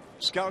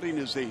scouting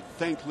is a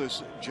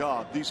thankless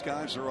job. These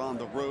guys are on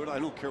the road. I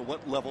don't care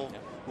what level,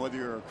 whether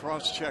you're a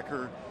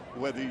cross-checker,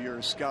 whether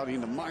you're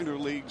scouting the minor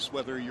leagues,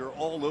 whether you're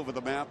all over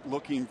the map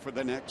looking for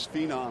the next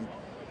phenom.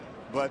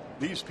 But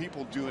these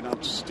people do an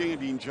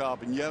outstanding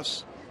job. And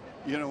yes,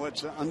 you know,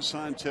 it's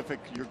unscientific.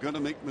 You're going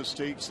to make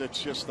mistakes.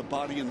 That's just the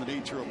body and the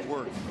nature of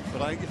work.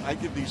 But I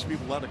give these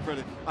people a lot of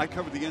credit. I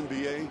cover the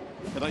NBA,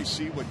 and I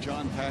see what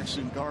John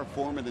Paxson, Gar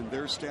Forman, and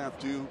their staff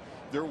do.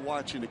 They're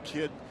watching a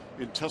kid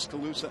in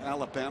Tuscaloosa,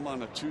 Alabama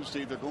on a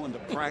Tuesday. They're going to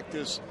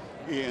practice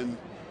in,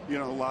 you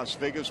know, Las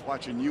Vegas,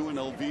 watching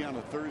UNLV on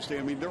a Thursday.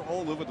 I mean, they're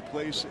all over the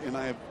place, and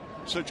I have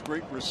such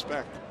great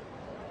respect.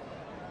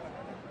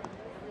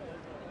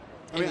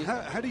 I mean,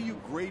 how do you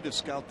grade a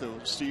scout, though,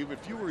 Steve?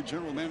 If you were a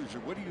general manager,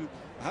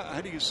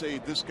 how do you say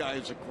this guy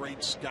is a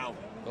great scout?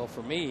 Well,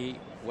 for me,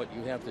 what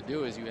you have to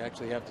do is you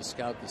actually have to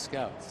scout the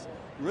scouts.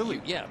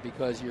 Really? Yeah,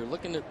 because you're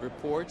looking at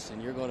reports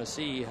and you're going to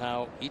see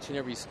how each and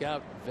every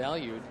scout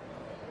valued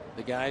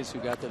the guys who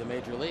got to the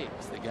major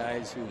leagues, the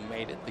guys who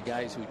made it, the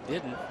guys who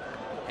didn't.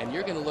 And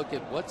you're going to look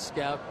at what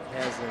scout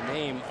has their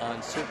name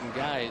on certain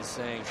guys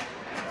saying,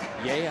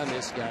 yay on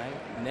this guy,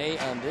 nay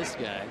on this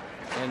guy.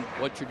 And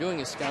what you're doing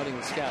is scouting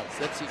the scouts.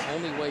 That's the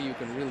only way you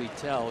can really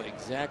tell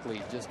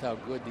exactly just how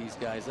good these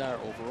guys are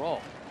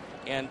overall.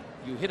 And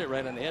you hit it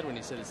right on the head when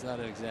you said it's not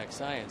an exact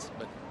science.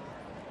 But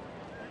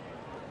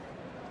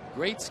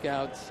great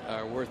scouts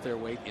are worth their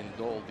weight in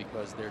gold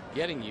because they're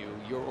getting you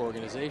your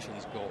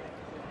organization's gold.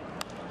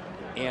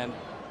 And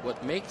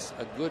what makes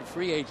a good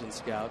free agent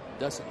scout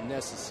doesn't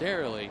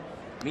necessarily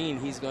mean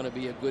he's going to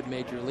be a good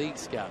major league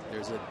scout.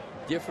 There's a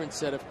different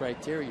set of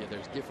criteria.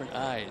 There's different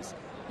eyes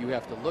you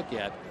have to look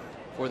at.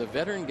 For the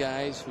veteran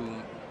guys who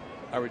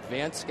are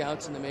advanced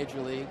scouts in the major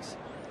leagues,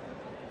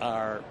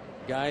 are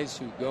guys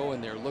who go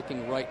and they're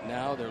looking right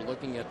now, they're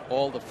looking at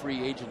all the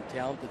free agent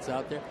talent that's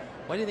out there.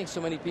 Why do you think so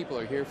many people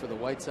are here for the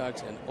White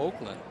Sox and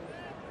Oakland?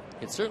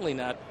 It's certainly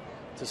not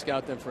to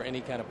scout them for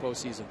any kind of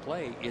postseason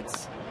play.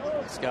 It's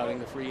scouting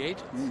the free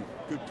agents.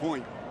 Good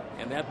point.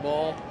 And that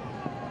ball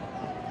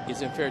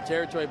is in fair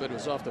territory, but it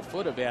was off the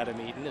foot of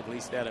Adam Eaton. At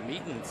least Adam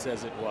Eaton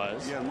says it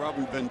was. Yeah, and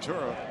Robin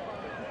Ventura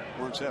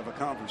wants to have a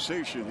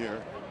conversation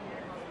here.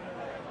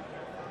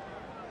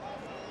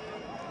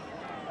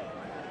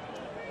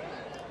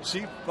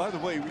 See, by the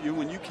way,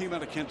 when you came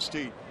out of Kent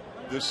State,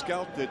 the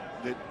scout that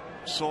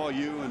saw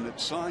you and that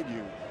signed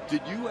you,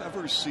 did you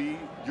ever see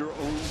your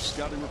own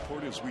scouting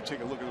report as we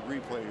take a look at the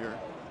replay here?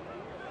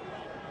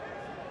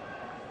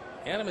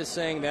 Adam is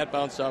saying that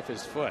bounced off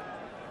his foot.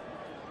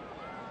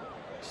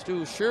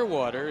 Stu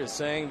Sherwater is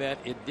saying that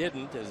it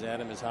didn't as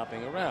Adam is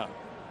hopping around.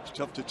 It's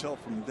tough to tell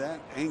from that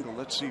angle.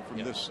 Let's see from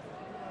this.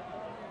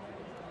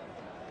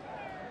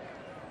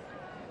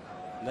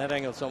 From that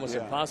angle, it's almost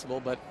impossible,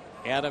 but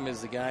Adam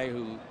is the guy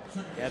who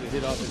had it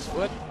hit off his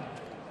foot.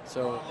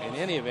 So in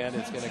any event,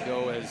 it's going to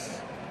go as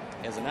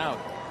an out.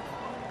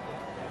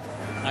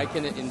 I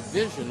can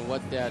envision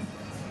what that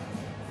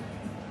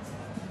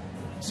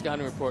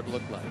scouting report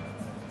looked like.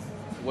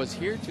 Was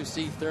here to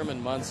see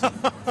Thurman Munson.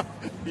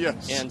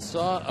 Yes. And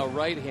saw a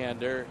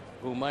right-hander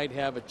who might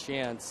have a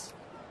chance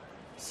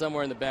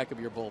somewhere in the back of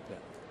your bullpen.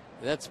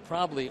 That's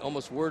probably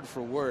almost word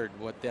for word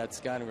what that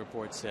scouting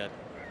report said.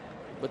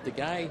 But the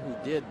guy who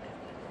did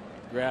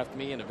draft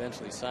me and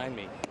eventually sign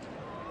me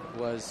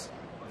was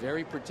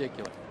very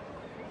particular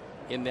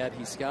in that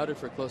he scouted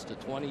for close to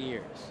 20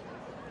 years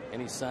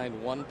and he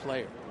signed one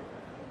player.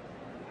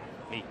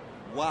 Me.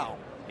 Wow.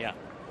 Yeah.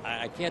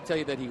 I can't tell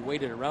you that he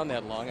waited around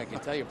that long. I can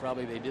tell you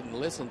probably they didn't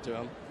listen to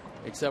him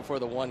except for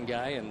the one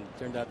guy, and it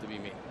turned out to be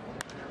me.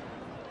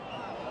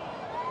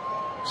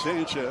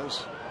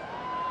 Sanchez.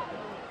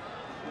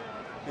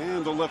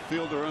 And the left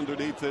fielder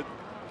underneath it.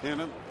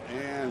 Cannon.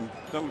 And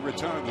they'll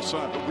retire the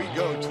side. But we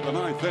go to the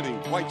ninth inning.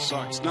 White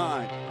Sox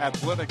 9,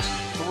 Athletics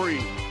 3.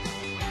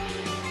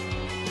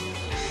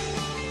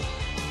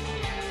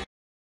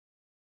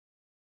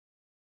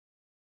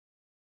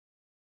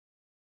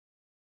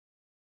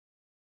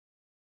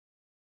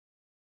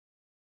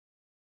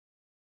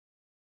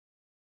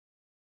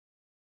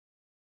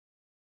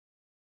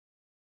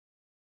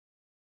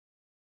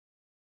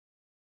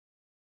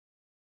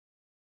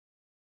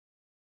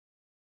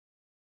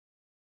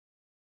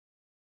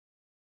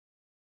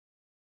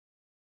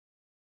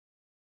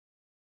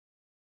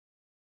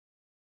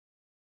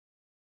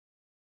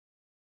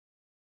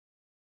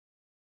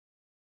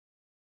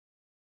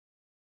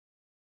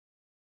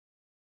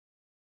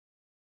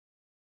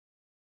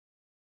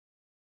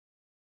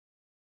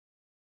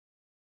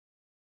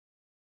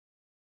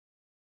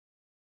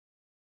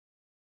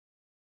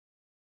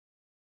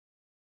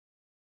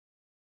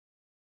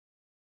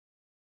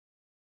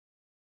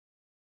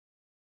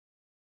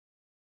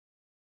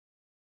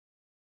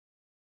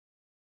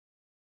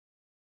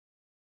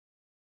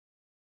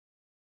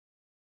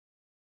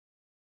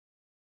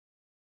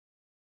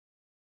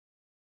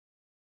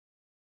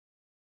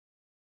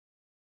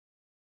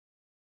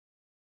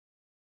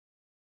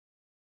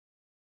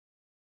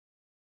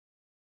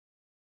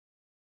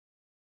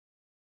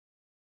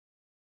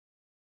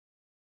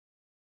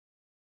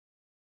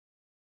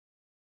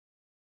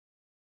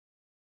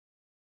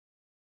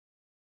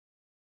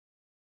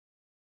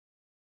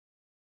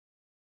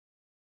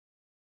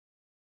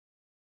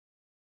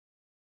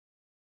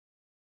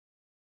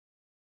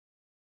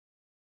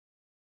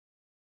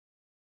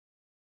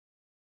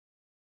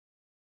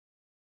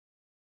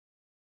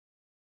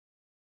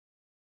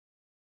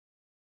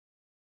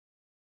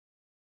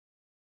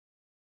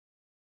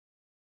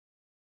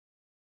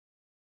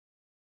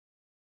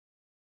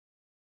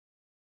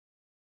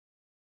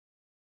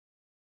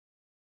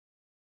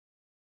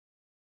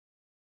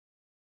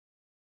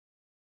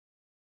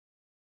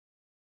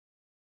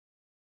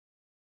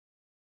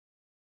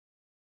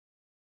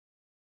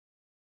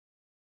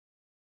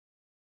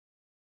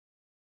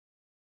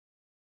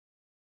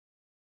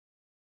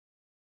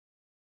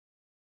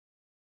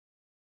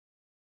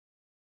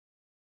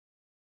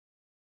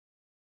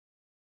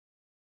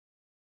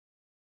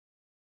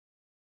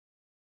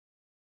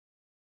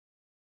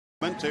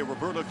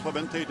 Roberto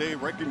Clemente Day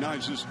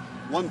recognizes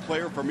one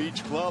player from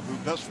each club who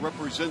best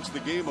represents the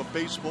game of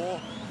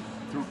baseball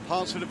through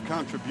positive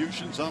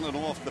contributions on and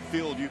off the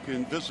field. You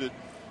can visit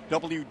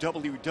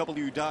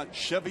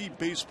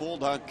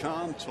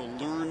www.chevybaseball.com to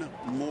learn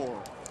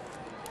more.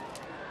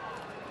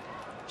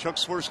 Chuck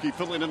Swirsky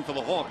filling in for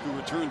the Hawk, who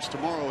returns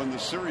tomorrow in the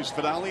series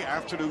finale.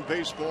 Afternoon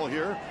baseball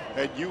here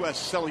at U.S.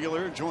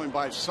 Cellular, joined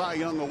by Cy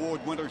Young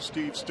Award winner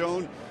Steve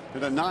Stone.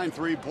 In a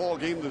 9-3 ball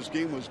game, this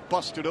game was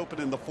busted open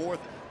in the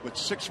fourth with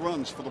 6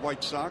 runs for the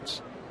White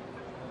Sox.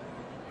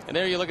 And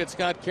there you look at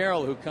Scott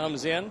Carroll, who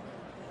comes in.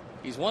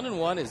 He's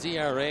 1-1. His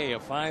ERA a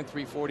fine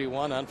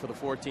 3.41 on for the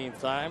 14th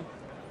time.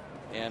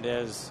 And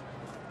as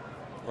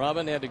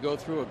Robin had to go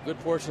through a good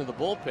portion of the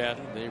bullpen,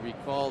 they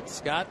recalled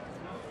Scott,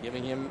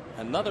 giving him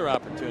another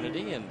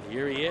opportunity, and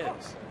here he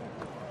is.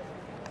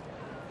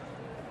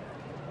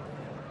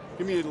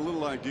 Give me a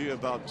little idea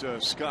about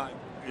Scott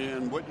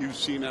and what you've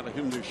seen out of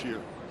him this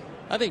year.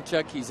 I think,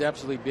 Chuck, he's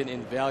absolutely been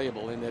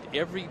invaluable in that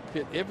every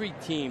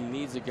team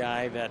needs a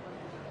guy that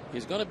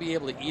is going to be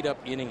able to eat up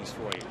innings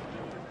for you.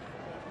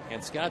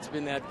 And Scott's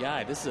been that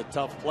guy. This is a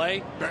tough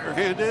play.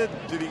 Barehanded.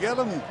 Did he get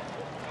him?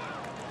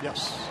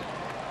 Yes.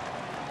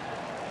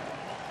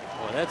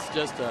 Well, that's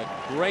just a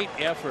great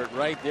effort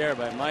right there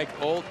by Mike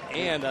Olt,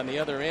 and on the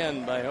other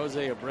end by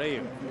Jose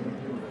Abreu.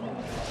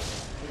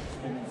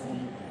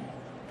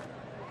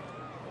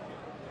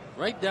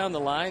 Right down the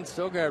line,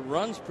 Sogard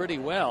runs pretty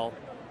well.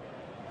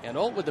 And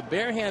Olt with the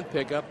bare hand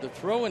pickup, the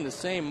throw in the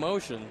same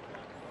motion,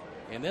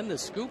 and then the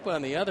scoop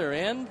on the other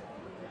end.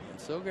 And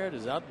Sogard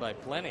is out by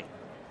plenty.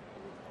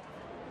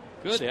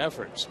 Good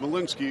effort.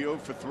 Smolinski 0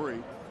 for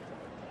 3.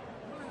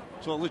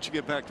 So I'll let you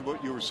get back to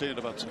what you were saying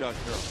about Scott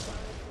Carroll.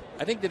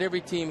 I think that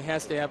every team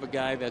has to have a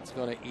guy that's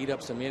going to eat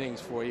up some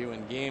innings for you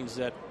in games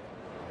that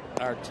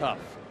are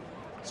tough.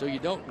 So you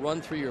don't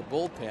run through your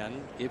bullpen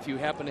if you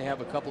happen to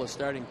have a couple of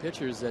starting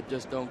pitchers that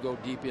just don't go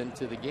deep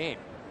into the game.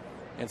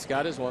 And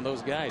Scott is one of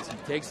those guys. He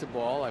takes the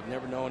ball. I've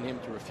never known him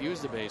to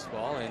refuse the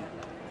baseball, and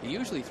he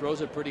usually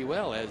throws it pretty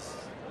well, as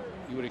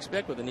you would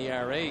expect with an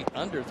ERA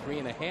under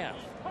 3.5.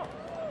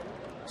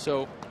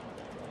 So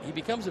he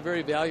becomes a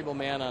very valuable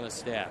man on a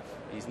staff.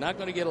 He's not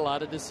going to get a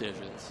lot of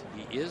decisions.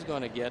 He is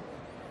going to get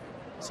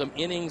some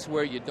innings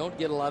where you don't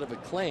get a lot of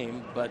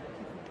acclaim, but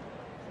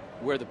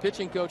where the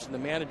pitching coach and the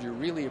manager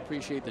really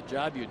appreciate the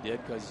job you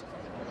did because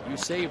you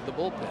saved the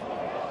bullpen.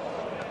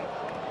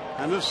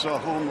 And this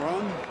home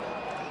run,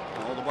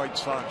 all the White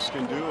Sox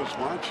can do is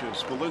watch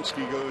as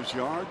Smolinski goes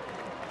yard.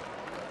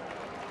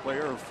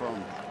 Player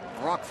from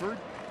Rockford.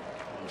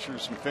 I'm sure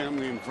some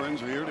family and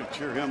friends are here to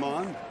cheer him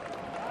on.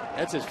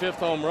 That's his 5th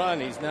home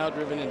run. He's now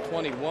driven in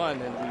 21,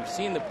 and we've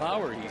seen the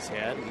power he's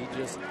had, and he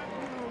just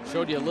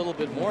showed you a little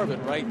bit more of it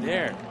right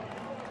there.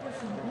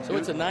 So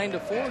it's a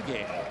 9-4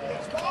 game.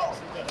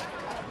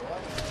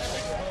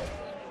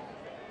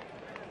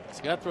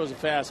 Scott throws a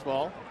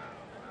fastball.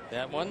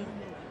 That one,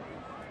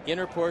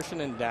 inner portion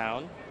and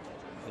down.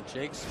 And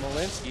Jake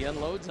Smolinski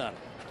unloads on it.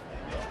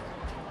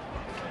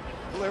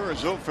 Blair is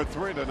 0 for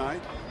 3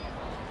 tonight.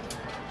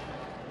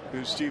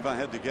 Steve, I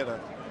had to get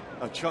a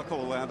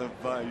chuckle out of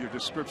your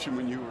description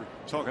when you were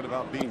talking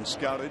about being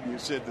scouted. And you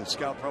said the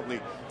scout probably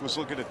was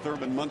looking at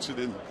Thurman Munson,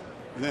 and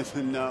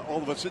then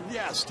all of a sudden,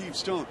 yeah, Steve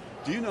Stone.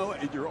 Do you know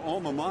at your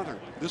alma mater,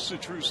 this is a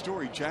true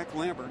story, Jack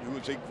Lambert, who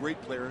was a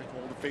great player,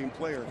 Hall of Fame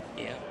player,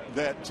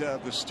 that the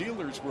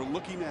Steelers were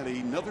looking at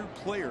another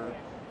player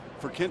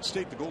for Kent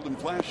State, the Golden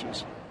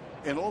Flashes.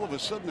 And all of a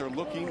sudden they're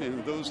looking, and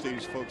in those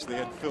days, folks, they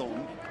had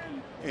film,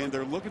 and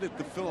they're looking at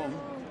the film,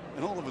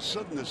 and all of a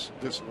sudden this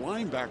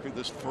linebacker,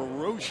 this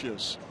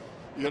ferocious,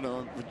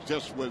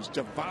 just was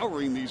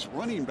devouring these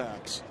running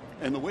backs.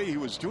 And the way he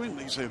was doing it,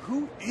 they said,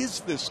 who is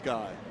this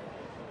guy?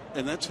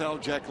 And that's how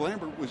Jack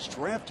Lambert was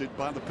drafted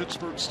by the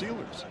Pittsburgh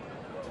Steelers.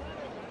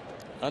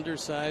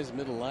 Undersized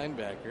middle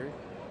linebacker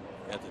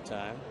at the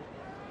time.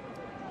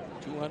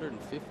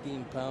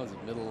 215 pounds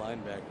of middle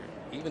linebacker.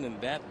 Even in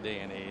that day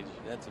and age,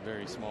 that's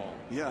very small.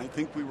 Yeah, I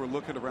think we were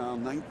looking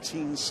around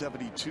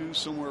 1972,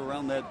 somewhere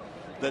around that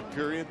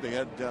period. They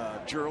had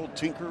Gerald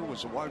Tinker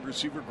was a wide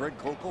receiver. Greg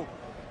Kokel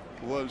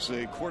was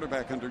a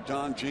quarterback under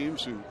Don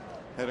James, who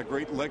had a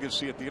great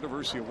legacy at the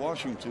University of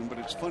Washington. But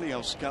it's funny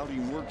how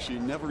scouting works. You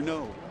never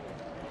know.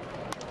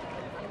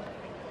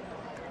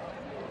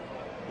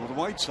 Well, the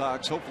White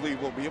Sox hopefully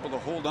will be able to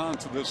hold on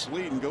to this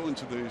lead and go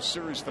into the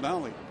series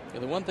finale. Yeah,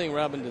 the one thing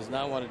Robin does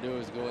not want to do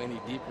is go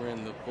any deeper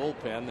in the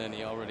bullpen than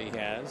he already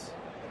has.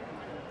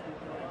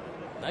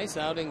 Nice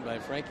outing by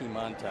Frankie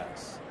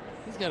Montas.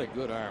 He's got a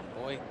good arm,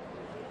 boy.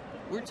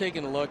 We're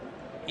taking a look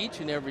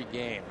each and every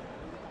game.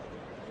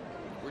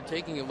 We're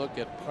taking a look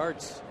at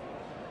parts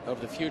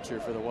of the future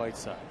for the White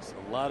Sox.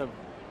 A lot of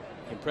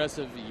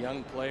impressive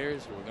young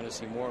players. We're going to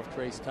see more of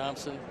Trace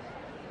Thompson.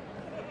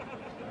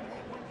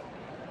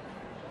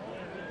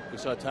 We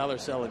saw Tyler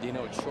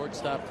Saladino at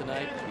shortstop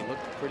tonight. He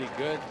looked pretty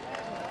good.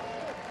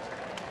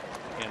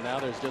 And now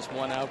there's just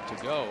one out to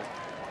go.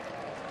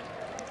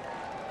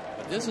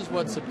 But this is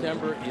what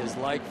September is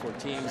like for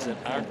teams that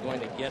aren't going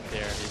to get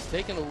there. Is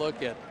taking a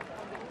look at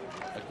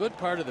a good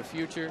part of the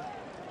future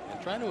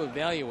and trying to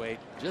evaluate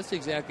just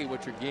exactly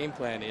what your game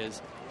plan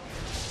is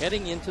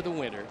heading into the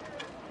winter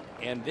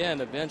and then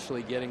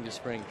eventually getting to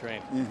spring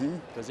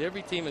training. Because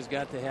every team has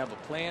got to have a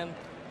plan,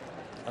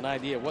 an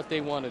idea of what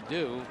they want to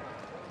do,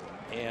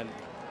 and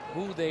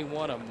who they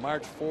want to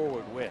march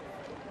forward with.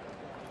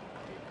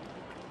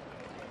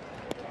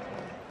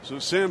 So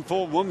Sam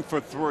Fuld 1 for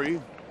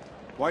 3.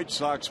 White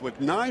Sox with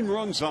 9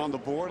 runs on the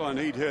board on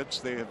 8 hits.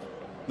 They have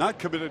not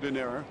committed an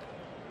error.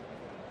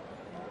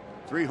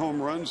 3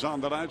 home runs on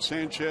the night.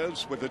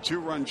 Sanchez with a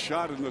 2-run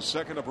shot in the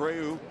second.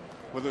 Abreu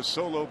with a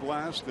solo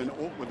blast, and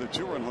Oak with a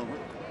 2-run homer.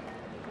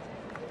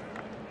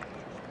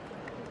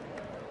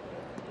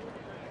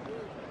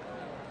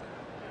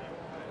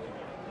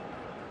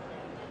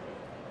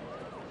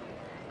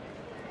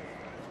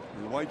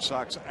 And the White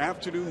Sox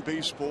afternoon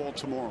baseball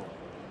tomorrow.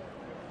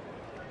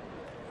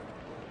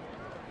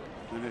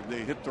 And if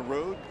they hit the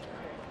road,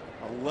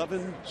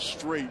 11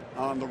 straight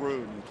on the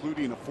road,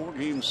 including a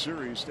 4-game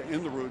series to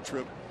end the road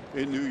trip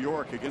in New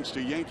York against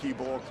a Yankee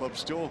ball club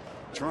still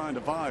trying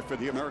to vie for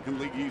the American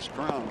League East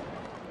crown.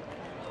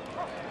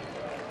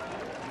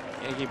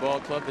 Yankee ball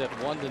club that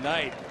won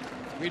tonight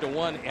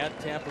 3-1 at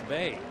Tampa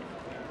Bay.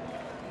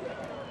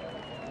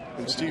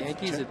 And So Steve, the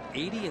Yankees at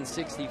 80 and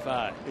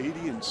 65.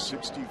 80 and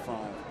 65.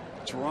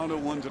 Toronto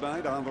won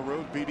tonight on the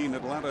road, beating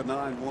Atlanta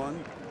 9-1.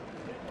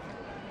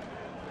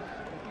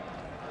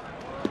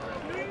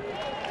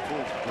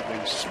 With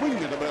a swing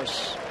and a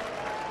miss.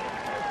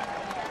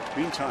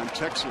 Meantime,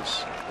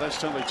 Texas,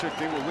 last time I checked,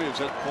 they were leaders.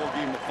 That ball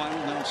game the final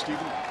now,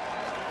 Stephen?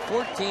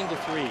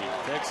 14-3.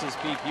 Texas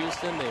beat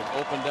Houston. They've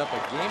opened up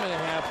a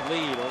game-and-a-half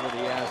lead over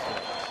the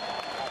Astros.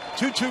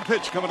 2-2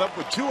 pitch coming up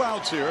with 2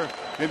 outs here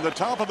in the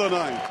top of the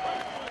 9th.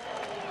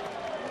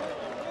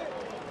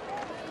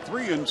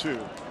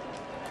 3-2.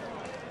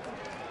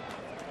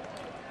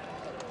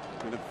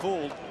 And if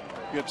Fuld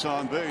gets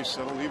on base,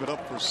 that'll leave it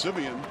up for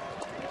Simeon.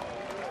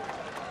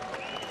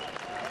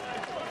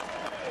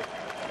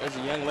 There's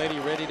a young lady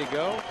ready to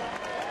go.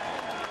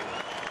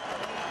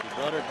 She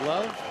brought her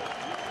glove,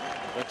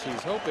 but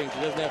she's hoping she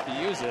doesn't have to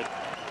use it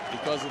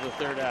because of the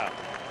 3rd out.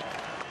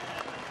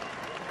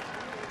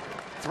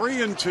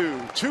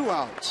 3-2, 2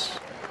 outs.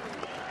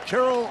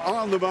 Carroll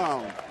on the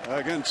mound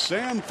against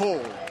Sam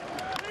Fuld.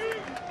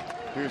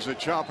 Here's a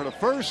chopper to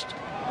first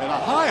and a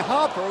high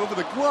hopper over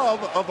the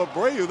glove of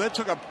Abreu. That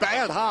took a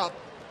bad hop.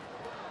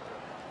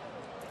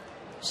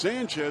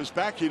 Sanchez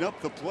backing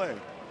up the play.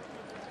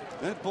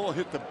 That ball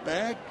hit the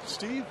bag,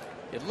 Steve?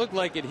 It looked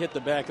like it hit the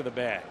back of the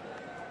bag.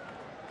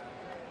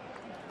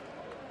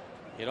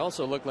 It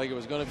also looked like it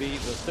was going to be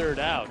the 3rd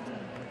out.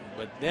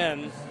 But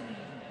then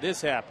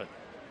this happened.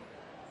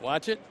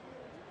 Watch it.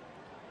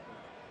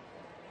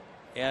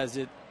 As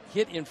it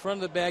hit in front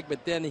of the bag,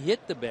 but then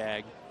hit the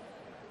bag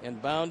and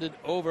bounded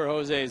over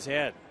Jose's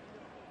head.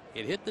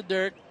 It hit the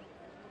dirt.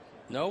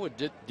 No, it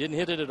didn't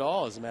hit it at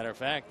all, as a matter of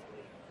fact.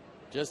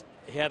 Just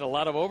had a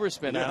lot of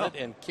overspin on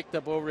it and kicked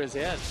up over his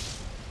head.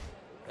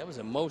 That was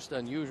a most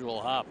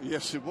unusual hop.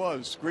 Yes, it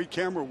was. Great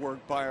camera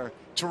work by our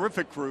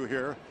terrific crew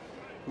here,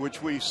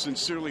 which we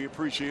sincerely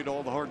appreciate.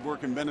 All the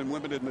hard-working men and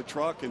women in the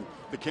truck and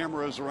the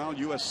cameras around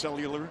U.S.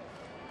 Cellular,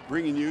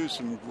 bringing you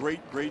some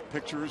great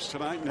pictures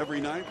tonight and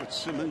every night with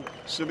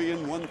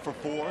Simeon 1 for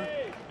 4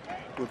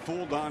 with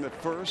Fuld on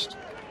at first.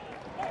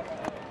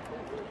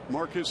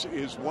 Marcus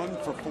is 1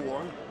 for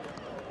 4.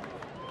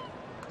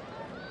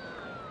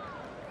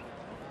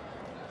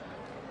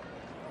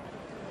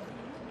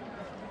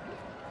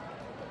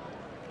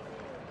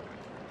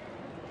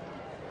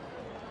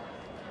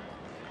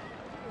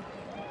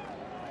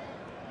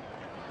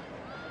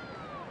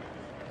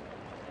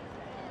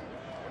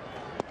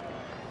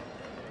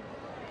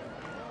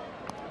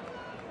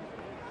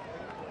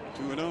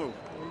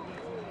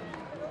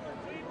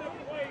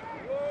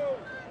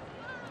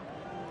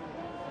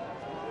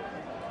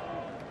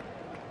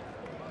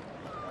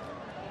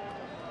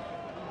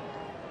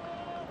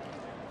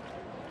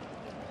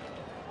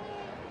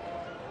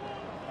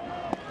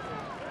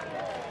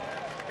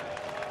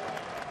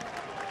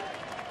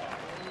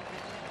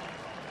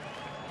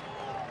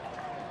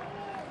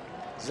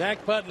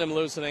 Zach Putnam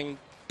loosening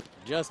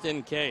just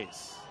in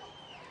case.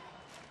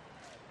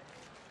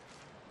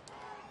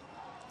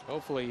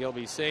 Hopefully he'll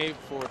be saved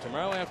for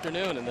tomorrow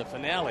afternoon in the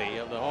finale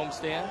of the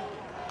homestand.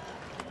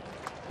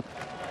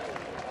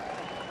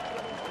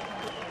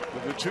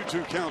 With the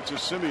 2-2 count to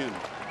Simeon.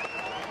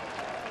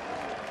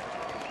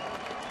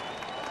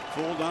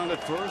 Fuld on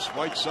at first.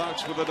 White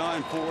Sox with a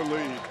 9-4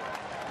 lead.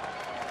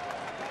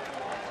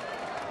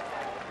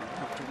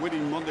 After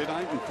winning Monday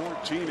night in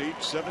 14,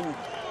 8-7.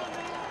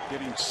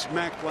 Getting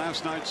smacked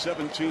last night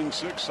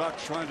 17-6.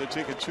 Sox trying to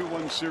take a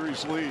 2-1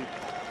 series lead.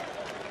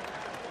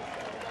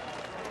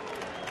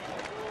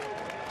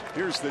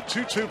 Here's the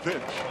 2-2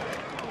 pitch.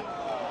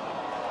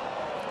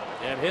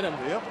 That hit him.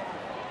 Yep.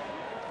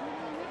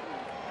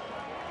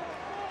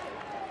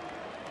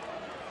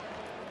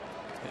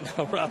 And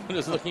now Robin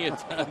is looking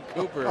at Tom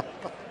Cooper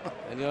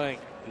and going,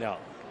 no,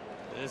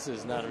 this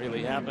is not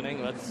really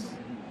happening. Let's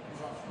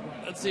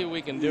see what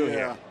we can do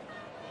here.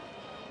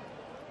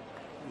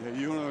 Yeah,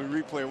 you want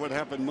to replay what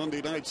happened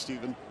Monday night,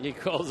 Stephen. He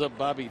calls up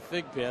Bobby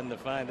Thigpen to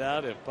find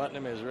out if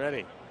Putnam is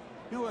ready.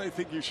 You know what I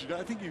think you should?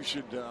 I think you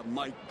should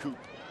Mike Coop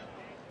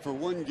for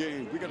one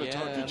game. We got to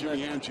talk to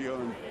Jimmy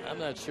Angio. I'm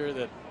not sure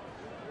that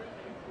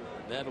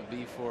that'll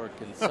be for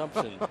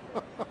consumption.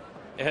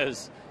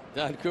 As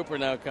Don Cooper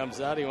now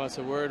comes out, he wants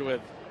a word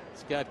with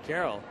Scott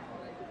Carroll.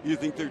 You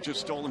think they're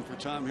just stalling for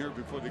time here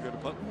before they go to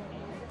Putnam?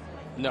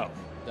 No,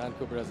 Don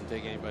Cooper doesn't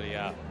take anybody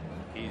out.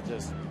 He's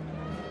just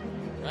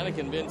trying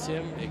to convince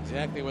him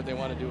exactly what they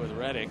want to do with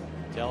Reddick.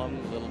 Tell him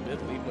a little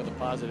bit, leave him with a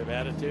positive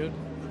attitude.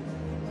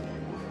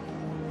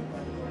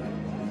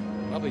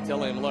 Probably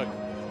tell him, look,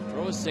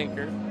 throw a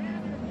sinker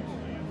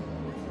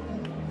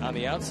on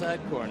the outside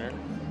corner,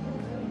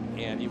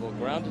 and he will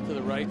ground it to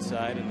the right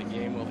side, and the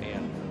game will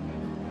end.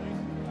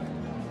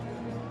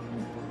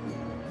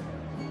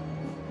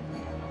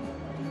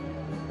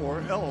 Or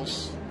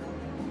else,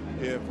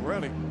 if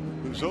Reddick,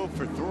 who's 0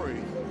 for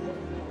 3,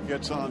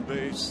 gets on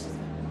base,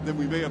 then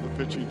we may have a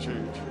pitching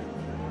change.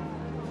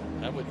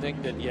 I would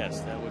think that, yes,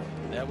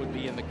 that would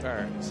be in the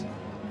cards.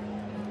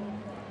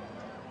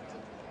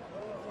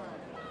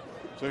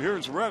 So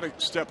here's Reddick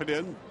stepping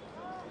in.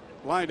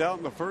 Lined out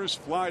in the first,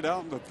 flied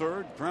out in the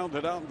third,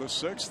 grounded out in the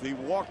sixth. He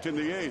walked in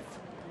the eighth.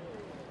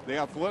 The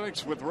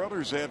Athletics with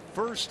runners at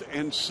first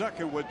and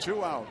second with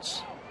 2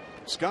 outs.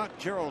 Scott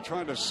Carroll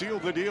trying to seal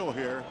the deal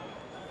here.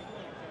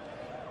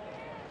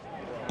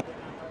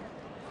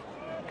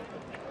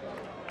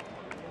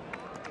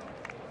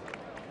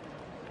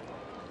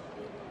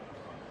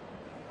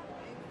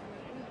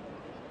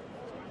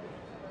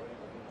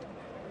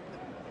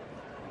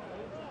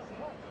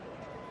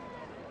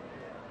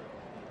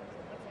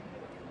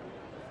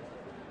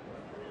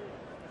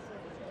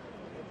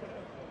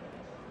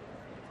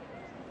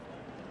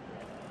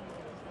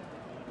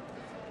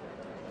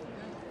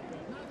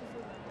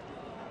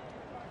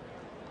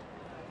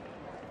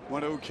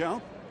 One 0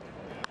 count.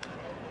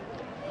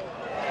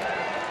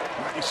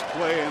 Nice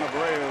play, and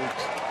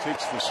Abreu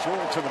takes the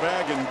stroll to the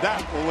bag, and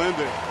that will end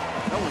it.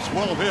 That was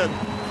well hit.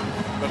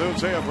 But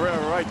Jose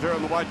Abreu right there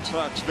on the White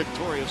Sox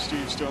victorious,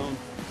 Steve Stone.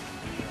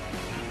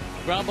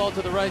 Ground ball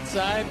to the right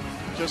side.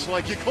 Just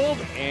like you called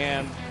it.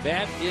 And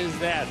that is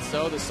that.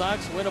 So the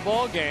Sox win a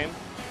ball game,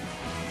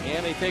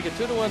 and they take a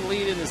 2-1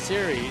 lead in the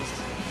series.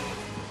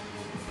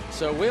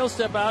 So we'll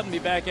step out and be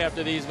back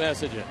after these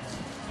messages.